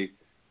literally,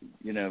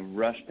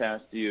 rush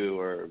past you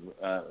or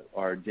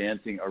are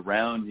dancing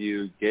around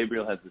you.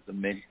 Gabriel has this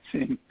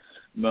amazing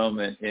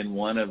moment in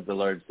one of the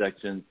large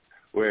sections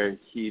where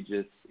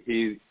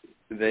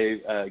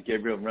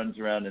Gabriel runs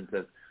around and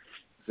says,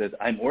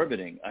 I'm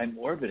orbiting,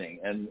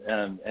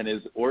 and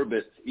his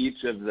orbits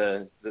each of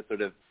the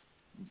sort of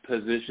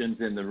positions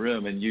in the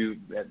room, and you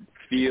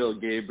feel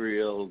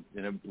Gabriel,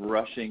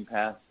 brushing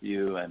past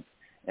you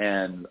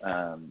and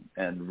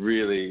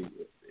really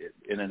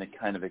in a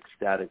kind of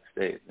ecstatic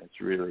state. It's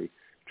really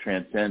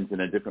transcends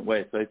in a different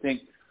way. So I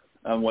think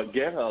what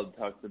Gerald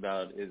talks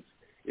about is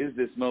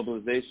this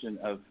mobilization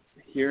of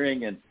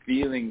hearing and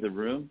feeling the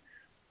room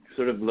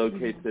sort of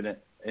locates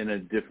it in a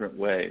different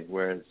way,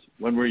 whereas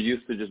when we're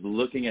used to just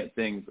looking at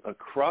things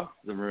across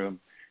the room,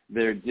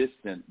 they're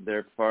distant,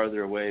 they're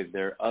farther away,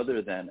 they're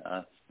other than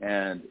us.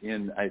 And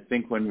I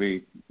think when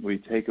we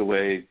take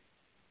away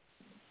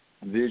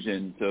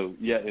vision, so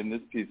in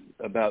this piece,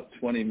 about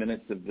 20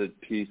 minutes of the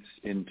piece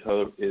in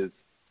total is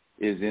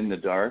in the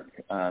dark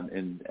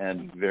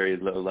and very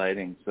low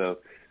lighting. So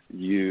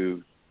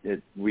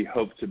we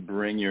hope to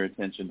bring your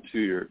attention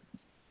to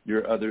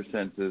your other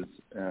senses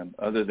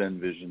other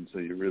than vision, so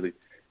you really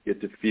get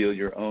to feel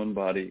your own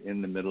body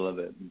in the middle of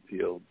it and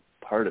feel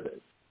part of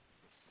it.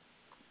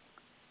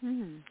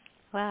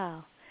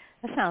 Wow.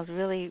 That sounds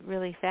really,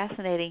 really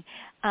fascinating.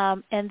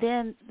 And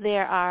then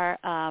there are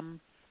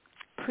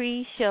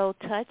pre-show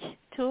touch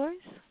tours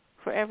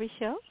for every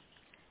show?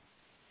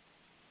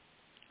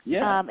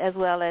 Yeah. As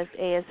well as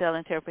ASL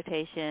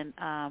interpretation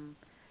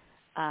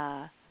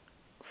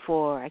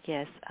for, I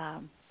guess,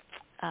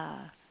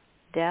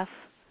 deaf,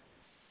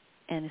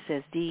 and it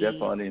says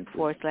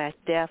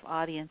D/deaf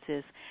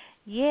audiences.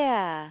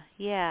 Yeah.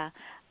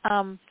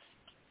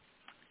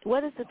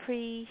 What is the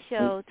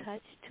pre-show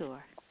touch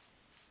tour?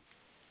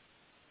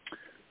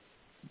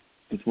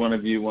 Does one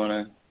of you want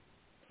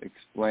to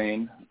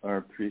explain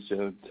our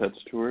pre-show touch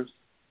tours?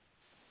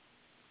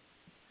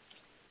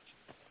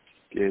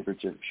 Gabe or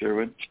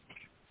Sherwood?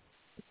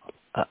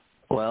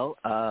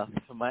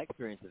 From my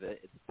experience of it,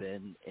 it's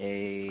been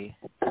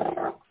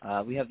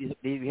we have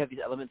these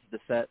elements of the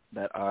set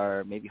that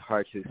are maybe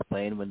hard to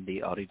explain when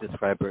the audio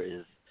describer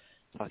is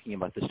talking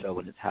about the show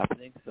when it's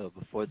happening. So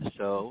before the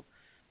show,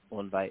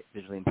 we'll invite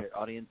visually impaired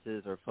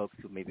audiences or folks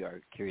who maybe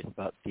are curious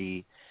about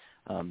the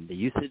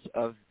usage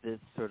of this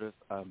sort of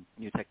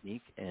new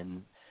technique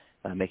and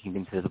making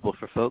things visible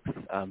for folks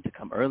to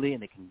come early,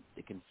 and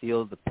they can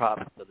feel the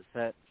props of the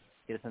set,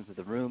 get a sense of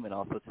the room, and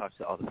also talk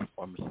to all the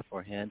performers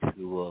beforehand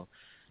who will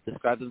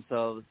describe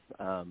themselves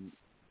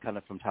kind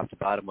of from top to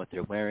bottom, what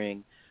they're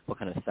wearing, what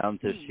kind of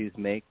sounds their shoes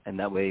make, and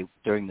that way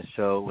during the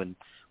show when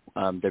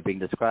they're being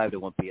described,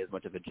 it won't be as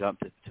much of a jump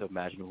to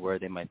imagine where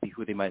they might be,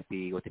 who they might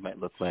be, what they might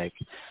look like,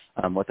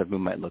 what the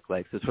room might look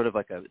like. So it's sort of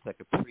like a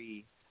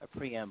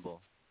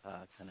preamble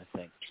kind of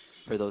thing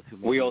for those who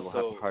maybe will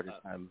have a harder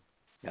time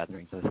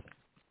gathering those things.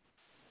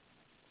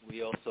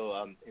 We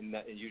also,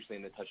 usually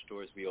in the touch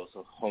tours, we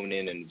also hone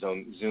in and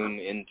zoom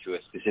into a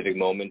specific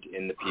moment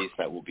in the piece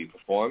that will be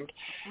performed,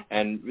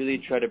 and really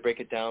try to break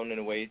it down in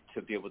a way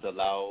to be able to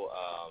allow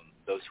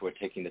those who are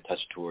taking the touch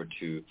tour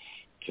to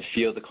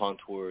feel the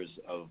contours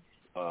of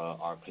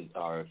our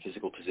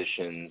physical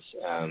positions,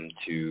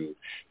 to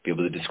be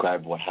able to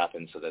describe what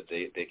happened, so that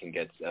they can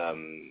get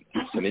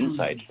some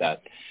insights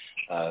that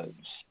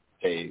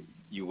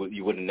you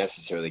wouldn't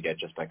necessarily get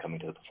just by coming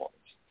to the performance.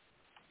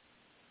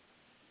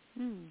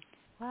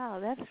 Wow,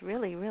 that's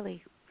really,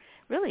 really,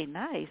 really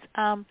nice.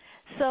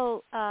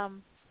 So I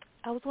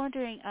was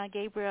wondering,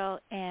 Gabriel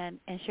and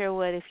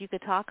Sherwood, if you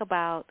could talk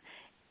about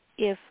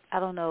if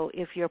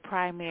your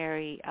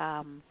primary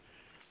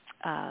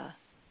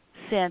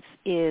sense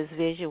is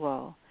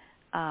visual,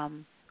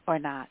 or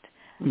not.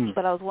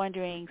 But I was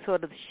wondering,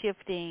 sort of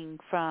shifting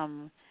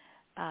from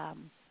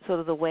sort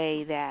of the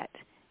way that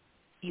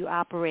you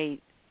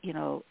operate, you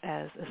know,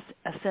 as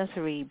a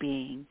sensory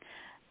being,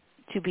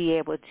 to be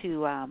able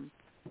to, I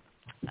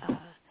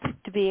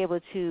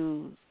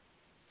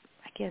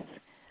guess,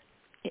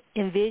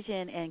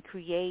 envision and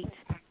create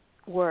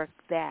work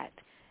that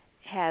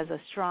has a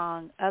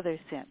strong other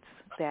sense,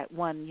 that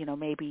one, you know,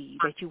 maybe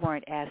that you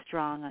weren't as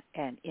strong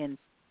and in,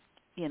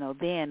 you know,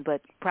 then,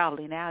 but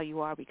probably now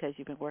you are, because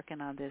you've been working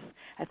on this,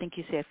 I think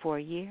you said, for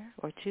a year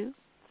or two?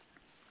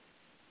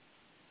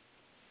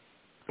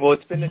 Well,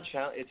 it's been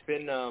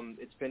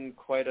it's been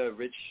quite a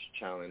rich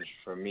challenge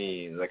for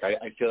me. Like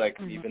I feel like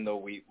even though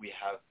we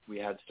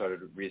had started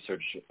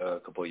research a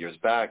couple of years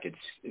back,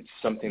 it's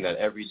something that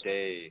every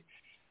day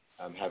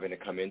I'm having to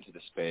come into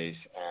the space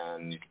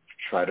and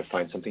try to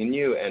find something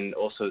new, and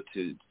also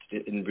to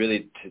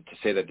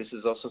say that this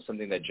is also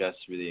something that Jess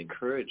really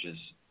encourages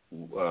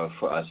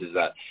for us, is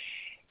that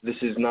this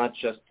is not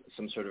just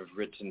some sort of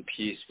written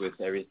piece with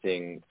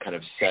everything kind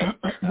of set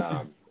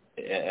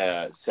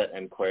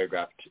and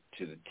choreographed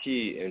to the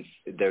T. And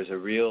there's a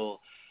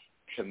real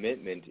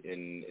commitment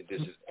in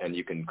this, and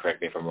you can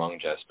correct me if I'm wrong,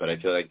 Jess, but I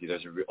feel like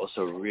there's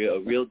also a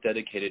real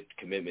dedicated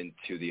commitment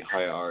to the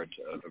higher art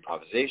of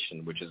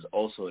improvisation, which is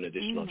also an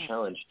additional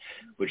challenge,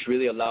 which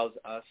really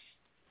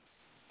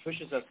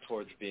pushes us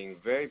towards being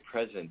very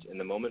present in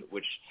the moment,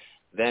 which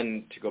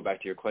then, to go back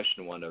to your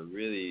question, Wanda,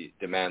 really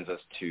demands us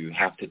to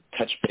have to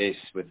touch base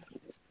with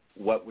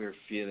what we're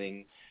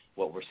feeling,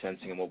 what we're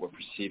sensing, and what we're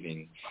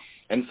perceiving.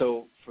 And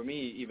so for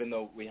me, even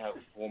though we have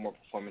 4 more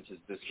performances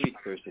this week,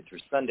 Thursday through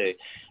Sunday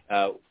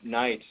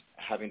night,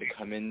 having to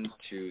come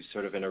into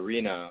sort of an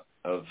arena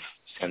of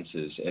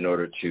senses in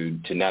order to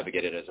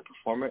navigate it as a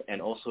performer,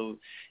 and also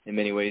in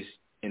many ways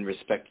in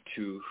respect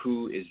to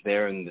who is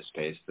there in the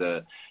space,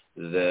 the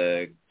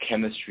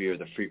chemistry or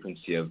the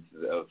frequency of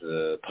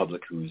the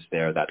public who's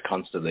there, that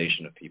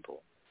constellation of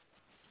people.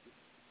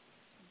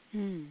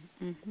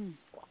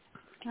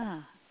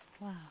 Ah,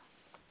 wow.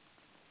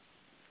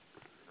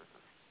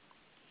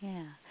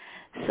 Yeah.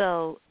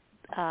 So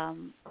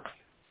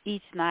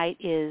each night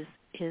is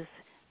I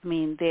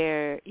mean,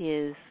 there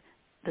is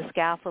the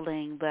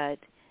scaffolding, but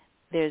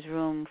there's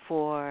room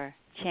for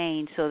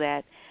change so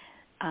that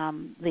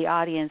the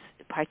audience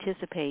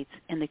participates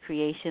in the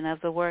creation of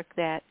the work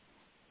that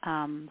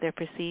they're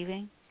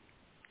perceiving?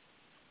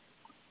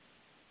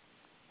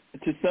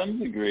 To some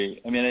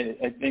degree. I mean,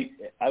 I think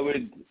I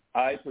would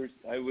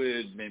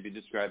maybe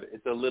describe it.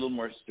 It's a little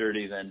more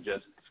sturdy than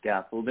just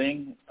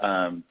scaffolding.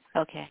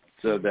 Okay.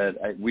 So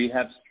that we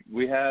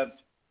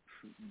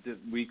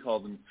call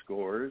them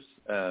scores,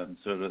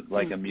 sort of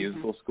like a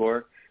musical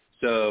score.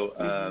 So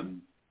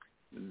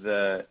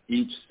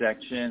each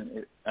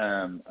section,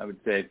 I would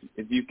say,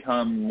 if you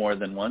come more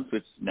than once,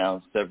 which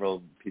now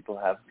several people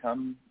have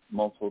come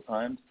multiple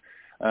times,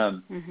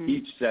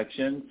 each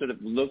section sort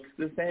of looks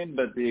the same,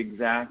 but the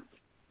exact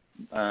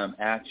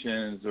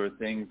actions or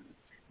things,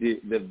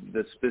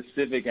 the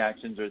specific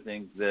actions or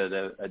things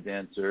that a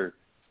dancer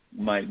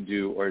might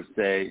do or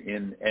say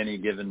in any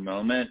given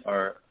moment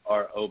are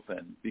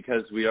open,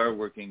 because we are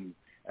working,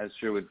 as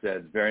Sherwood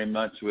said, very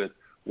much with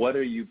what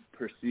are you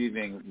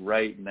perceiving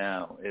right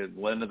now.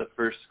 One of the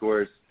first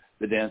scores,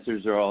 the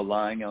dancers are all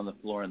lying on the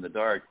floor in the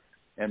dark,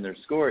 and their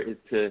score is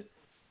to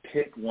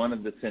pick one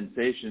of the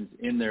sensations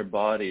in their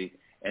body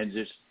and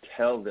just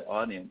tell the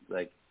audience,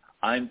 like,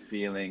 I'm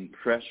feeling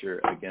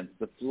pressure against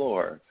the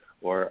floor,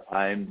 or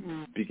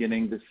I'm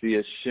beginning to see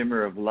a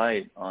shimmer of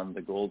light on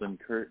the golden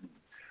curtain,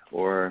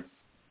 or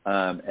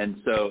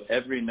and so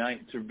every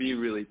night, to be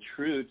really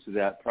true to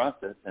that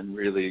process and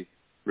really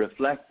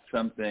reflect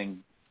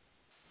something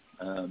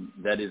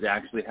that is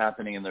actually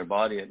happening in their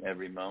body at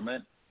every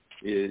moment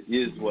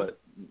is what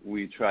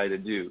we try to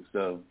do.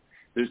 So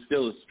there's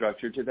still a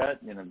structure to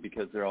that,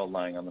 because they're all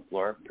lying on the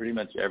floor pretty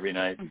much every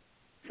night.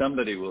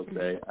 Somebody will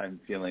say, I'm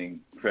feeling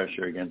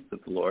pressure against the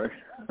floor.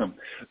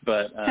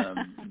 but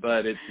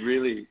it's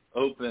really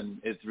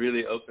open. It's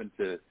really open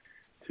to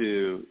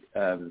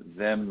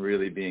them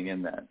really being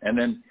in that. And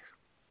then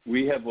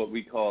we have what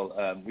we call,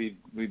 we've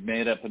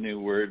made up a new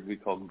word we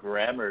call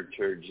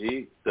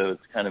grammaturgy. So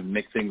it's kind of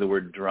mixing the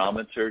word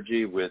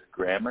dramaturgy with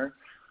grammar.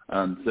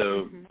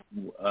 So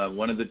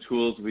one of the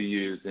tools we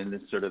use in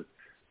this sort of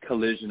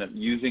collision of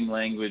using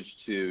language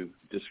to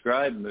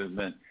describe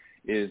movement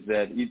is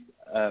that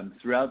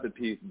throughout the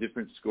piece,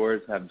 different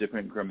scores have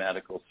different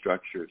grammatical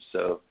structures.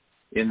 So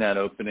in that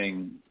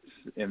opening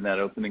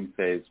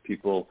phase,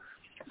 people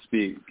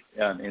speak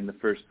in the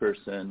first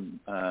person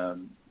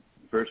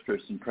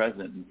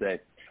present and say,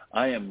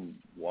 I am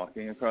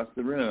walking across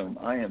the room,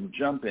 I am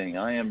jumping,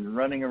 I am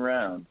running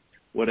around.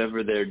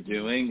 Whatever they're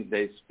doing,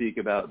 they speak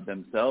about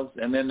themselves.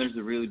 And then there's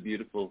a really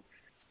beautiful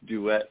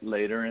duet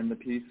later in the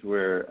piece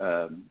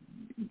where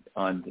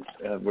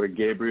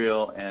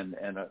Gabriel and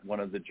one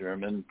of the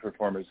German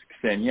performers,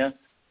 Xenia,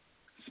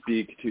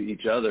 speak to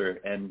each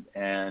other, and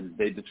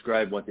they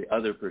describe what the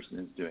other person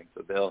is doing.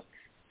 So they'll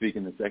speak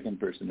in the second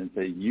person and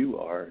say, you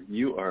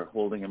are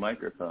holding a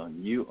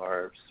microphone, you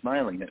are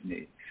smiling at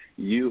me,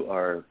 you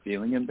are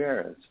feeling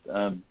embarrassed.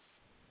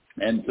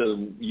 And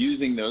so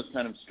using those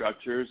kind of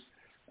structures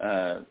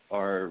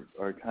are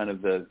kind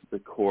of the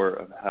core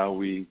of how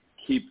we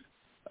keep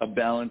a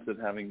balance of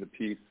having the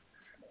piece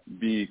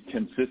be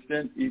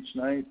consistent each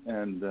night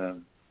and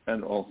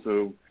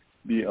also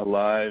be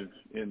alive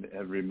in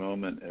every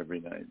moment,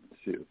 every night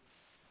too.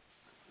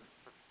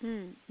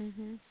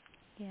 Mm-hmm.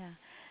 Yeah.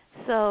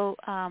 So,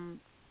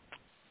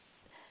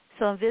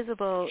 so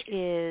Invisible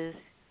is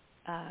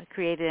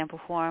created and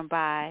performed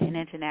by an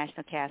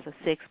international cast of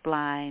 6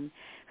 blind,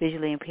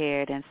 visually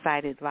impaired, and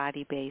sighted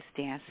body-based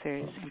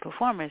dancers and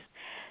performers.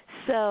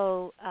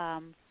 So,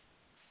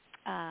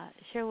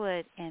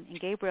 Sherwood and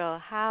Gabriel,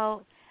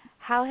 how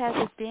has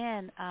it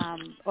been,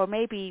 or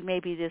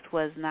maybe this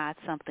was not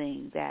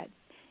something that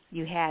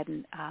you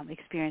hadn't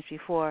experienced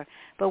before,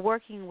 but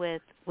working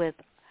with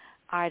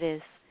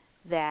artists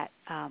that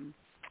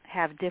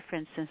have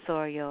different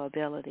sensorial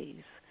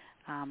abilities,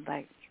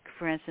 like,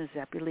 for instance,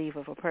 I believe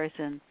if a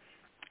person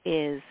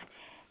is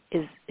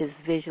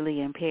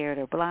visually impaired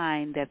or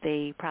blind, that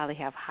they probably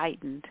have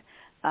heightened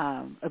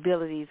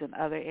abilities in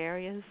other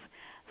areas.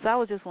 So I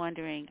was just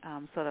wondering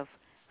sort of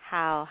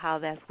how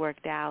that's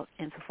worked out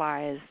insofar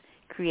as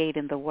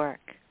creating the work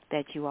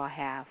that you all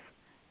have,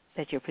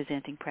 that you're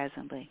presenting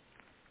presently.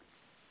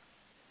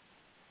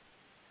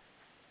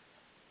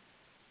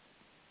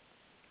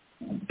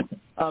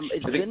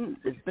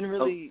 It's been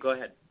really. Oh, go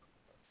ahead.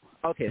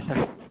 Okay,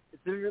 sorry.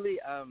 It's been really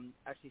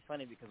actually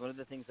funny because one of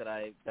the things that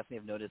I definitely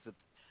have noticed with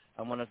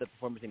one of the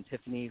performers named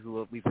Tiffany,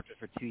 who we've worked with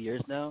for 2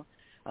 years now,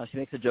 she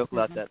makes a joke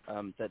about that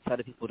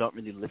sighted people don't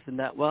really listen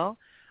that well.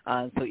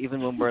 So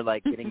even when we're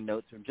like getting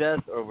notes from Jess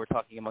or we're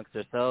talking amongst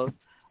ourselves,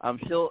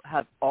 she'll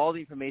have all the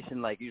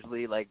information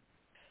usually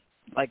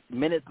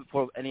minutes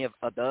before any of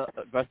the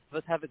rest of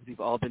us have it, because we've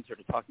all been sort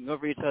of talking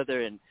over each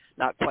other and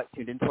not quite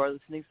tuned into our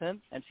listening sense.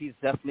 And she's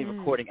definitely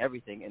recording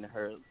everything in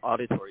her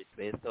auditory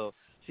space. So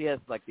she has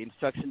the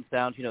instructions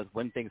down. She knows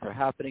when things are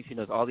happening. She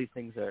knows all these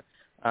things are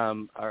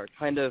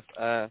kind of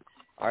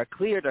are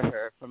clear to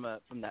her from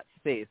that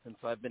space. And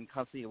so I've been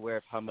constantly aware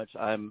of how much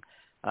I'm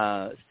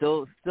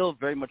still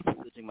very much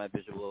privileging my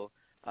visual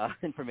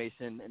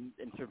information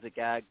in terms of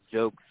gags,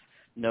 jokes,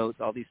 notes,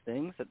 all these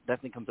things. That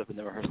definitely comes up in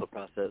the rehearsal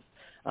process.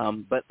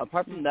 But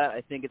apart from that,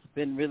 I think it's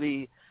been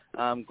really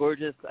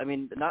gorgeous. I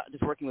mean, not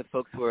just working with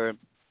folks who are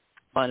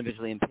blind and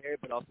visually impaired,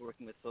 but also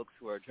working with folks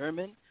who are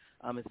German.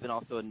 It's been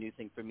also a new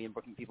thing for me, and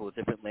working with people with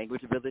different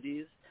language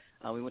abilities.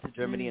 We went to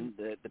Germany, and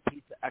the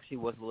piece actually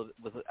was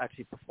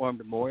actually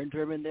performed more in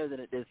German there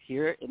than it is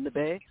here in the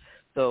Bay.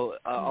 So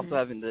also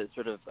having the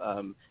sort of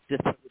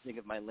disprivileging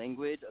of my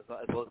language as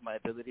well as my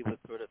ability was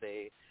sort of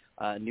a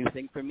new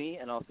thing for me,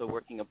 and also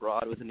working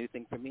abroad was a new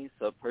thing for me.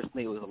 So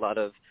personally, it was a lot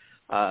of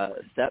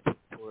steps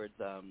towards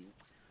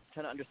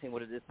trying to understand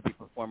what it is to be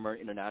a performer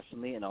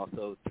internationally and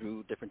also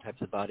through different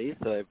types of bodies.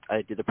 So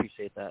I did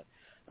appreciate that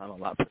a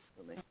lot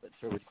personally. But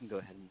Sherwood, you can go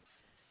ahead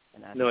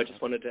and add. No, I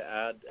just wanted to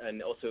add,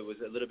 and also it was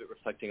a little bit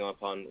reflecting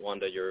upon,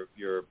 Wanda, your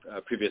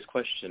previous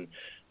question,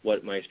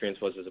 what my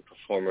experience was as a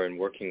performer and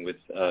working with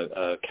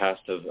a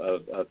cast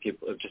of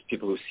people, just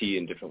people who see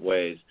in different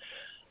ways.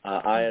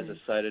 I, as a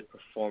sighted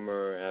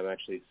performer, am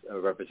actually a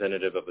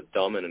representative of a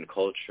dominant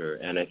culture,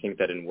 and I think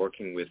that in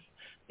working with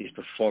these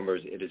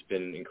performers, it has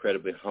been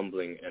incredibly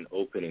humbling and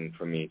opening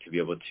for me to be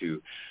able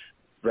to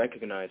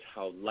recognize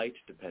how light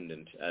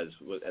dependent, as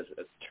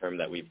a term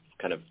that we've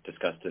kind of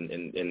discussed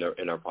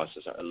in our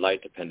process,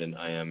 light dependent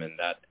I am, and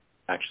that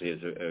actually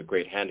is a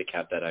great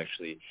handicap that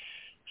actually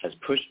has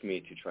pushed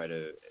me to try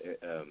to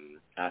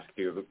ask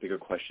bigger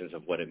questions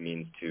of what it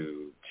means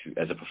to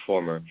as a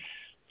performer,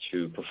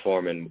 to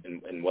perform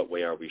in what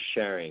way are we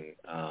sharing.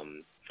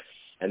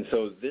 And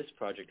so this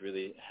project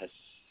really has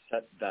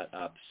set that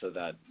up so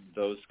that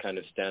those kind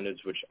of standards,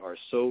 which are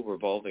so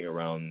revolving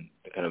around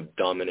the kind of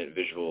dominant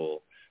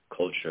visual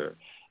culture,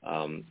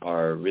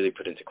 are really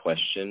put into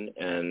question,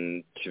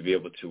 and to be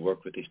able to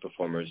work with these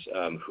performers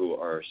who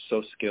are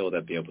so skilled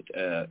at being able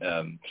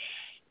to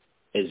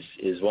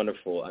is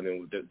wonderful. I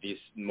mean, these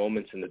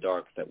moments in the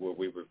dark that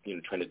we were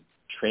trying to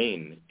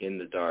train in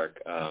the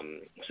dark.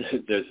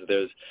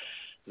 There's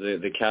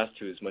the cast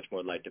who is much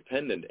more light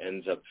dependent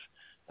ends up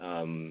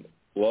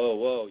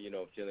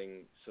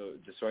feeling so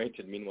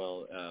disoriented.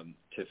 Meanwhile,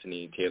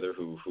 Tiffany Taylor,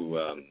 who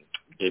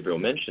Gabriel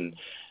mentioned,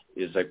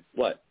 is like,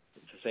 what?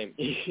 It's the same.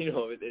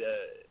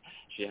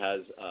 She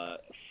has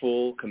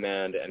full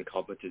command and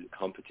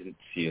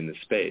competency in the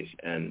space,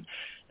 and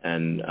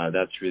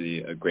that's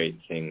really a great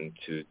thing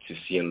to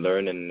see and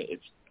learn. And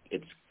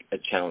it's a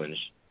challenge.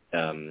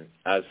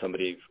 As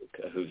somebody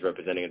who's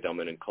representing a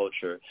dominant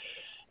culture,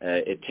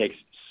 it takes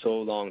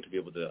so long to be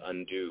able to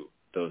undo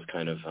those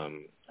kind of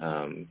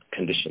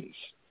conditions.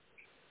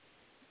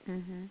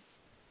 Mhm.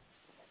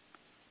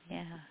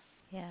 Yeah.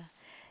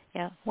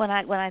 When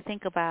I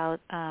think about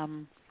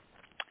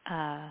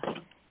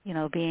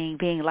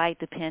being light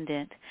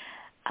dependent,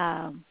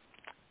 and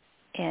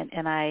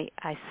I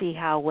see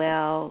how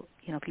well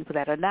people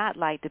that are not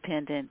light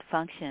dependent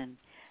function,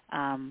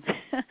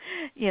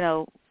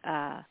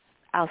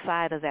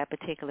 outside of that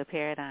particular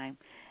paradigm.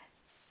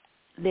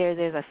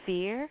 There's a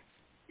fear,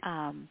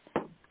 and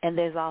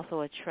there's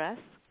also a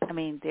trust. I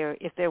mean,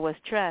 if there was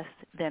trust,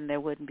 then there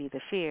wouldn't be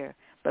the fear.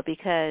 But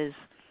because,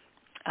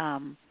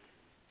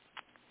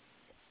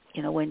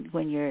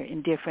 when you're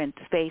in different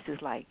spaces,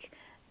 like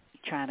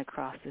trying to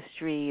cross the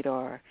street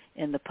or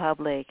in the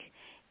public,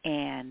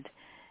 and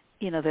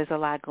there's a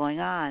lot going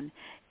on,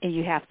 and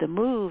you have to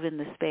move in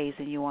the space,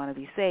 and you want to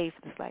be safe.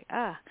 It's like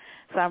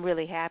so I'm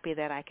really happy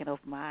that I can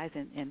open my eyes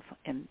and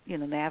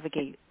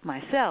navigate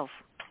myself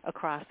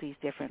across these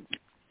different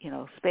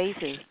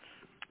spaces.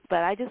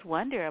 But I just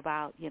wonder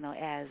about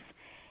as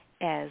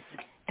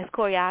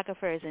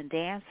choreographers and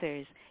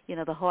dancers,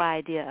 the whole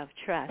idea of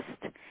trust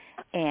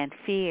and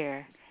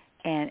fear,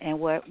 and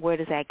where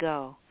does that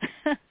go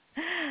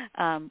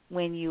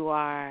when you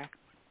are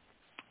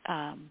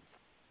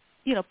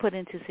put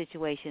into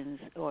situations,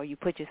 or you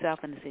put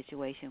yourself in a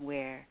situation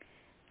where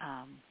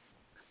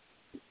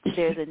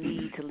there's a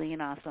need to lean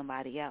on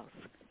somebody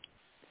else's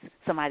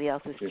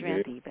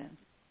strength even.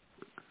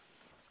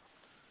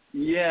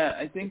 Yeah,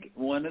 I think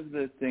one of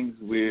the things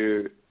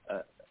we're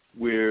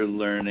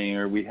learning,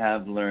 or we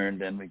have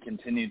learned, and we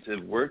continue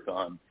to work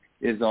on,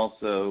 is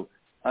also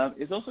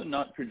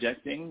not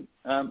projecting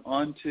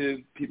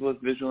onto people with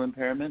visual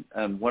impairment.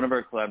 One of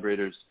our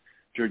collaborators,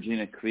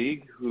 Georgina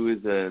Klieg, who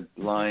is a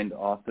blind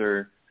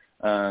author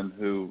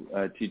who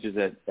teaches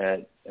at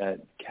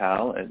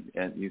Cal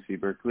at UC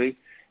Berkeley,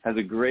 has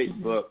a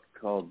great book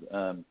called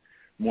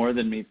More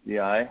Than Meets the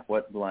Eye,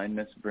 What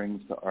Blindness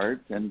Brings to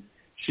Art. And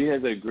she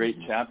has a great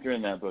chapter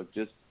in that book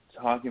just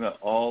talking about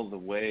all the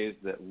ways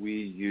that we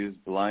use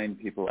blind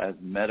people as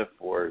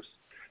metaphors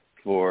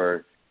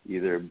for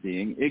either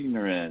being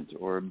ignorant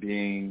or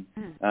being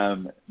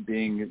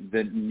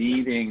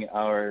needing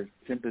our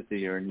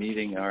sympathy or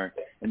needing our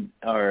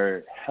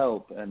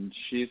help. And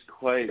she's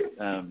quite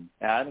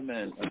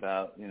adamant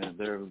about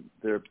there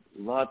are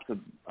lots of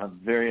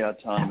very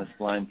autonomous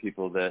blind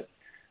people that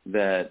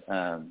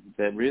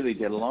really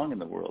get along in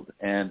the world.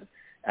 And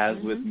as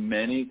with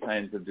many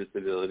kinds of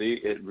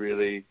disability, it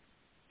really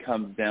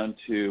comes down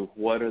to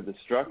what are the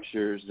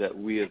structures that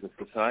we as a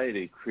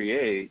society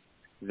create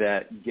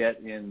that get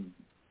in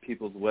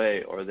people's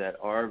way, or that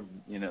are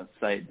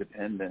sight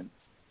dependent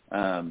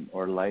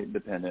or light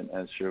dependent,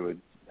 as Sherwood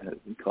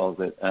calls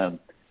it.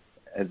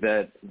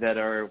 That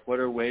are what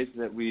are ways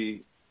that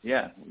we've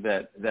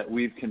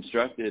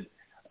constructed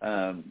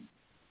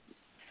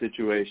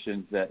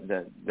situations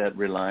that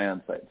rely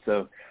on sight.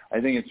 So I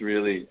think it's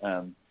really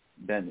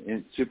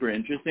been super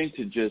interesting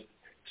to just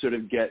sort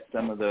of get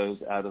some of those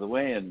out of the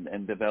way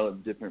and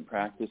develop different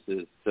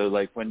practices. So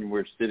like when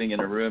we're sitting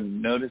in a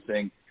room,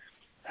 noticing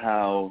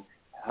how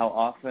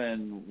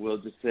often we'll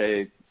just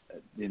say,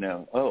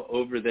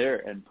 over there,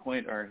 and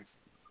point our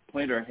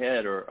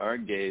head or our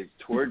gaze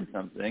towards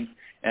something,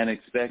 and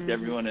expect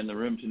everyone in the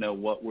room to know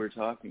what we're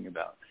talking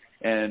about.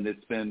 And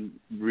it's been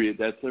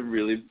that's a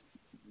really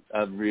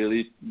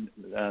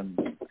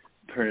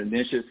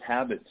pernicious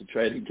habit to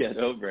try to get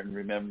over, and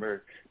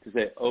remember to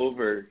say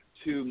over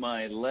to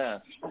my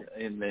left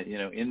in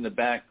the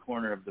back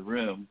corner of the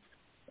room.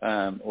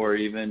 Or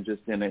even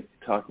just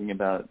talking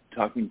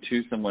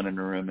to someone in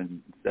a room,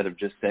 instead of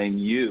just saying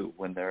you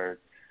when there are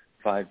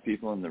 5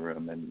 people in the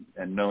room, and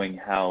knowing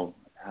how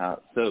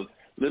so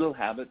little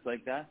habits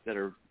like that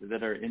are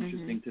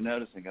interesting to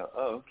notice and go,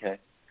 oh, okay,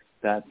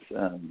 that's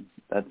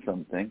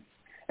something.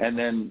 And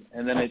then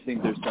I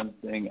think there's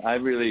something I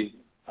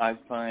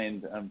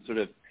find sort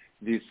of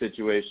these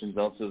situations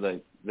also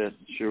like that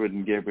Sherwood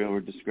and Gabriel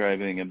were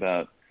describing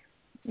about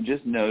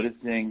just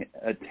noticing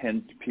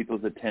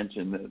people's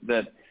attention,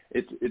 that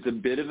it's a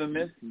bit of a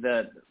myth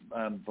that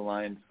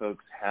blind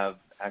folks have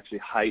actually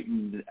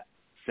heightened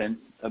sense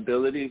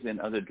abilities in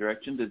other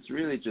directions. It's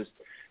really just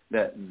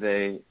that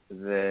they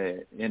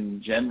in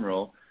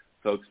general,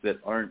 folks that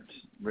aren't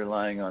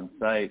relying on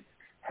sight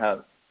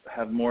have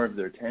more of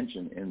their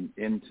attention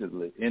in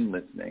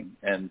listening,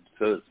 and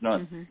so it's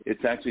not.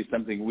 It's actually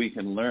something we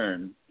can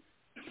learn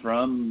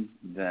from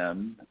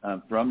them,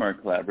 from our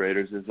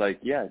collaborators. Is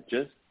like,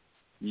 just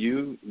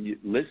you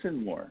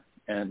listen more,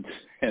 and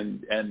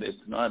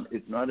it's not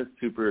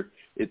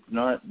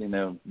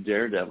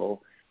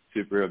daredevil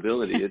super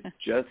ability. It's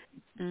just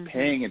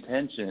paying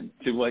attention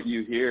to what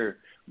you hear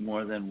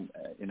more than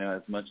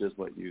as much as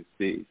what you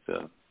see.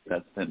 So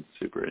that's been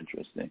super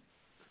interesting.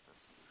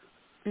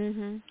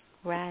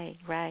 Right,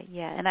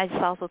 yeah. And I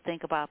just also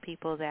think about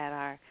people that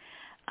are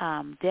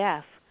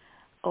deaf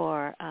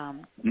or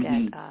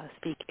that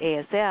speak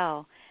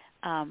ASL.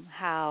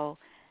 How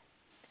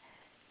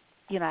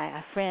I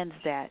have friends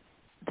that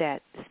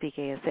speak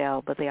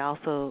ASL, but they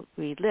also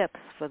read lips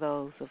for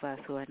those of us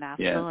who are not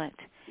fluent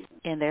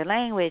in their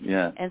language.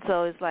 Yeah. And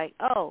so it's like,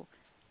 I've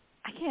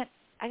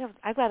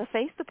got to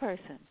face the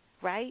person,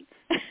 right?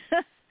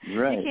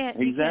 Right.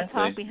 You can't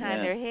talk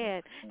behind their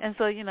head. And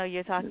so,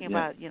 you're talking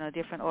about,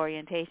 different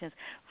orientations.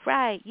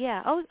 Right,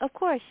 yeah. Oh, of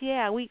course,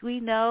 yeah. We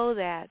know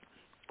that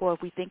or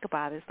if we think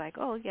about it, it's like,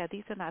 oh, yeah,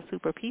 these are not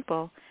super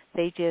people.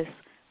 They just,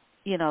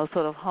 you know,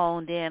 sort of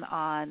honed in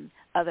on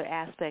other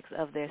aspects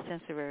of their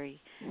sensory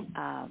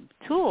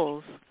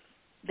tools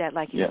that,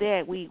 like you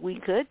said,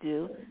 we could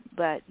do,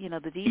 but, you know,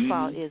 the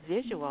default is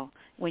visual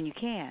when you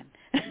can.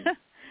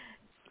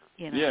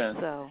 You know,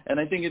 so. And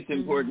I think it's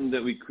important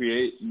that we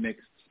create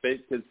mixed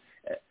space, because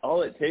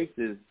all it takes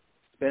is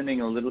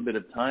spending a little bit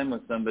of time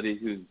with somebody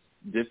who's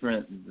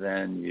different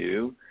than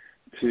you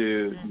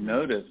to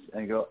notice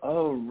and go,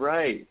 oh,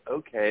 right,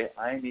 okay,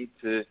 I need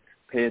to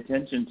pay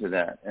attention to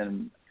that.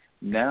 And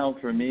now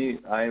for me,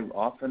 I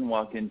often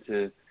walk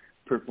into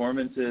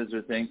performances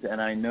or things, and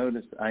I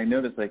notice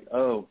like,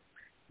 oh,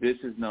 this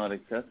is not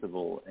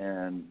accessible,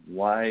 and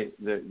why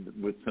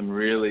with some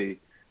really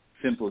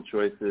simple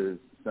choices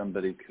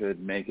somebody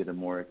could make it a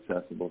more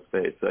accessible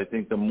space. So I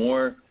think the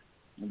more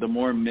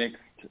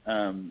mixed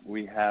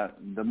we have,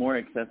 the more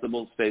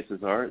accessible spaces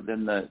are,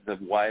 then the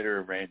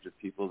wider range of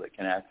people that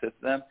can access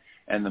them,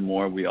 and the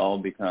more we all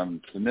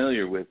become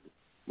familiar with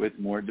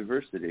more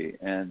diversity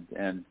and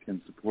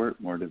can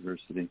support more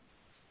diversity.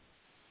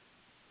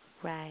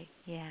 Right.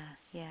 Yeah.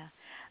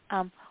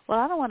 Well,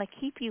 I don't want to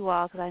keep you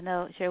all because I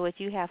know, Sherwood,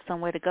 you have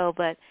somewhere to go,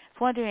 but I was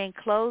wondering, in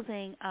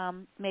closing,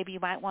 maybe you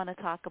might want to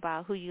talk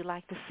about who you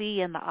like to see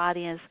in the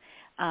audience,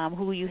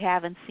 who you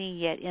haven't seen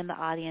yet in the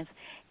audience.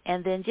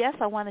 And then, Jess,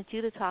 I wanted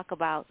you to talk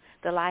about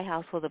the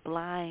Lighthouse for the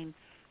Blind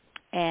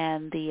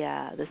and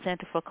the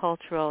Center for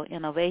Cultural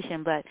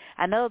Innovation. But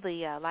I know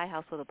the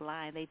Lighthouse for the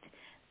Blind,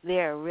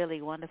 they're a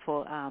really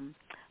wonderful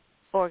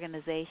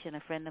organization.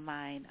 A friend of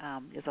mine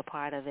is a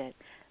part of it.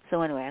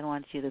 So anyway, I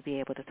wanted you to be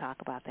able to talk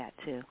about that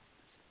too.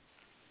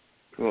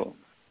 Cool.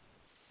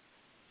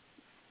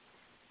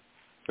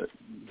 So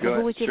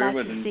who would you like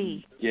to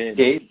see?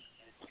 Gabe?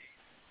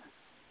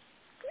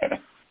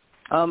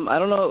 I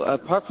don't know.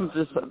 Apart from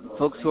just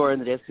folks who are in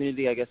the dance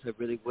community, I guess I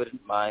really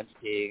wouldn't mind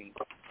seeing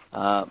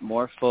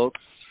more folks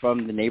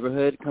from the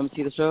neighborhood come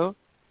see the show,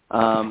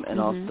 and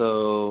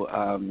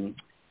also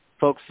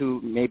folks who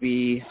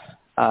maybe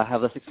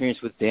have less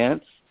experience with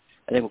dance.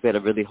 I think we'll get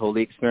a really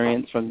holy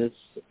experience from this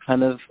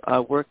kind of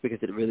work, because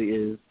it really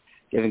is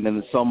giving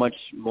them so much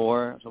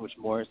more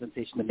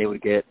sensation than they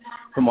would get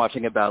from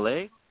watching a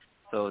ballet.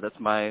 So that's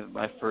my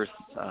first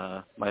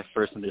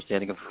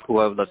understanding of who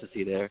I would love to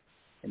see there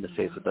in the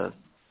space with us.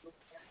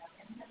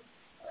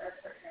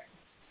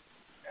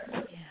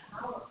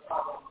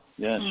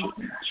 Yeah,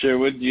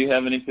 Sherwood, do you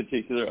have any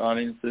particular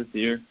audiences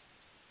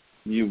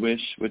you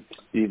wish would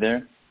be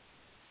there?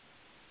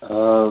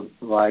 Well,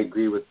 I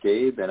agree with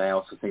Gabe, and I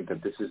also think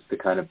that this is the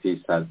kind of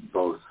piece that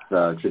both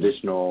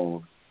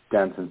traditional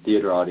dance and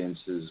theater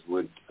audiences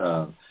would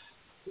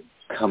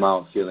come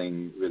out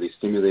feeling really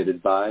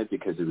stimulated by,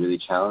 because it really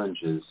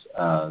challenges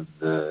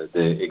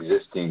the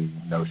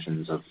existing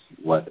notions of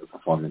what a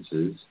performance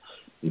is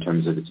in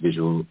terms of its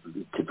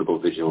typical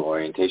visual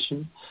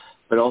orientation.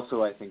 But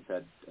also I think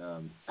that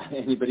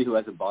anybody who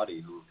has a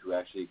body who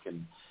actually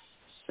can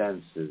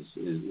sense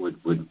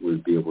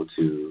would be able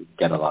to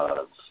get a lot out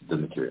of the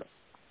material.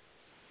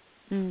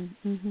 I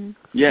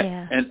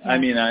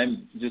mean,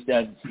 I'm just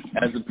as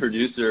a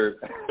producer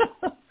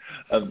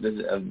of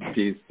the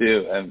piece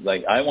too. I'm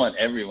like, I want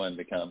everyone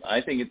to come. I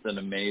think it's an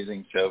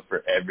amazing show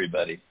for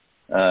everybody,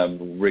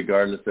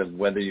 regardless of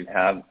whether you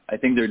have. I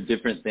think there are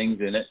different things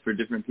in it for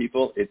different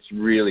people. It's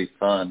really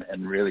fun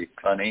and really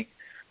funny,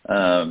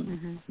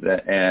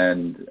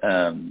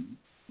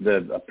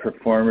 the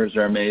performers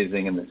are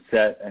amazing, and the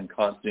set and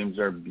costumes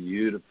are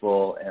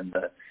beautiful, and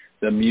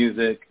the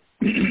music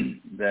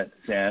that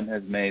Sam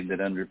has made that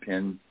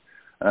underpins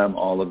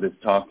all of this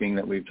talking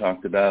that we've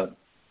talked about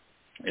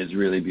is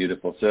really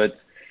beautiful. So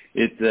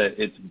it's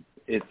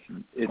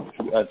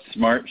a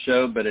smart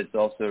show, but it's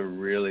also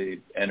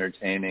really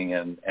entertaining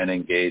and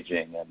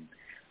engaging,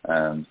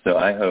 and so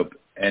I hope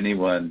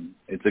anyone.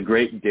 It's a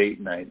great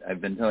date night.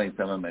 I've been telling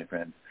some of my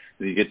friends.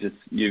 You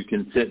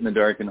can sit in the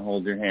dark and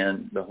hold your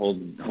hand, hold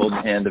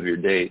the hand of your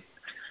date,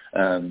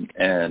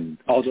 and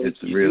although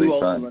it's really you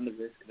also fun. run the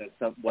risk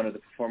that one of the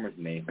performers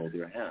may hold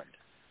your hand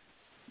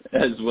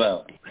as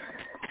well.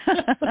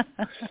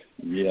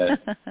 Yes,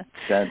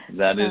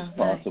 that is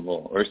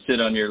possible. Or sit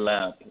on your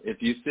lap.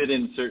 If you sit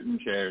in certain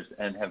chairs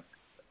and have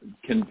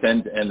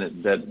consent,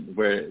 and that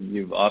where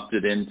you've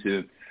opted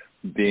into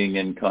being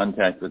in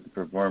contact with the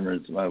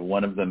performers,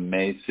 one of them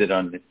may sit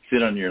on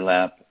your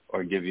lap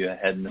or give you a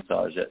head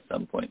massage at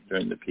some point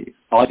during the piece.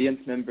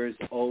 Audience members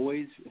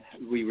always,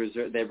 we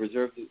reserve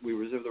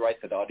the right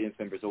that audience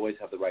members always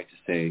have the right to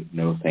say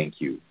no,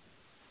 thank you.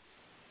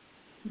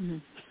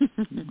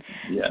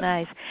 Yeah.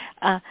 Nice.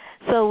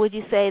 So would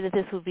you say that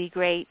this would be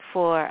great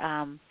for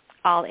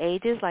all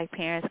ages, like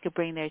parents could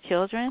bring their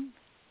children?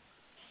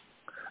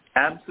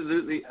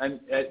 Absolutely.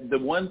 The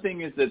one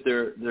thing is that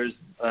there's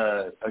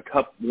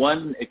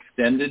one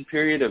extended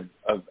period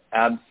of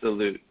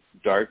absolute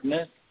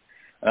darkness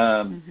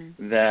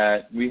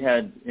that we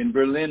had in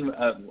Berlin.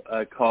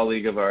 A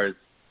colleague of ours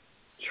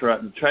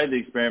tried the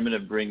experiment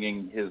of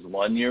bringing his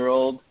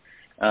 1-year-old,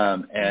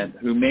 and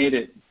who made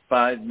it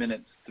 5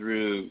 minutes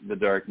through the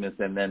darkness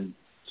and then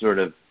sort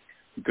of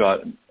got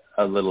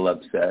a little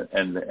upset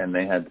and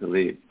they had to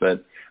leave.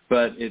 But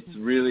it's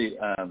really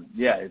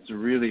it's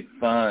really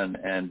fun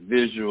and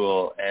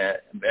visual, and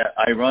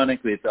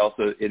ironically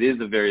it is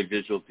a very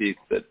visual piece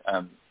that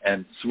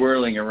and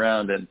swirling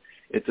around, and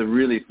it's a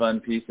really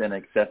fun piece and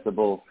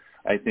accessible,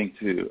 I think,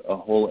 to a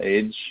whole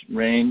age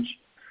range.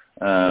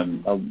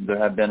 There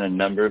have been a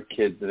number of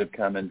kids that have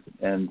come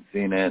and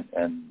seen it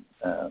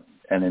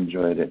and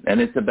enjoyed it,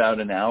 and it's about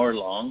an hour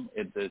long.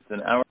 It's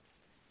an hour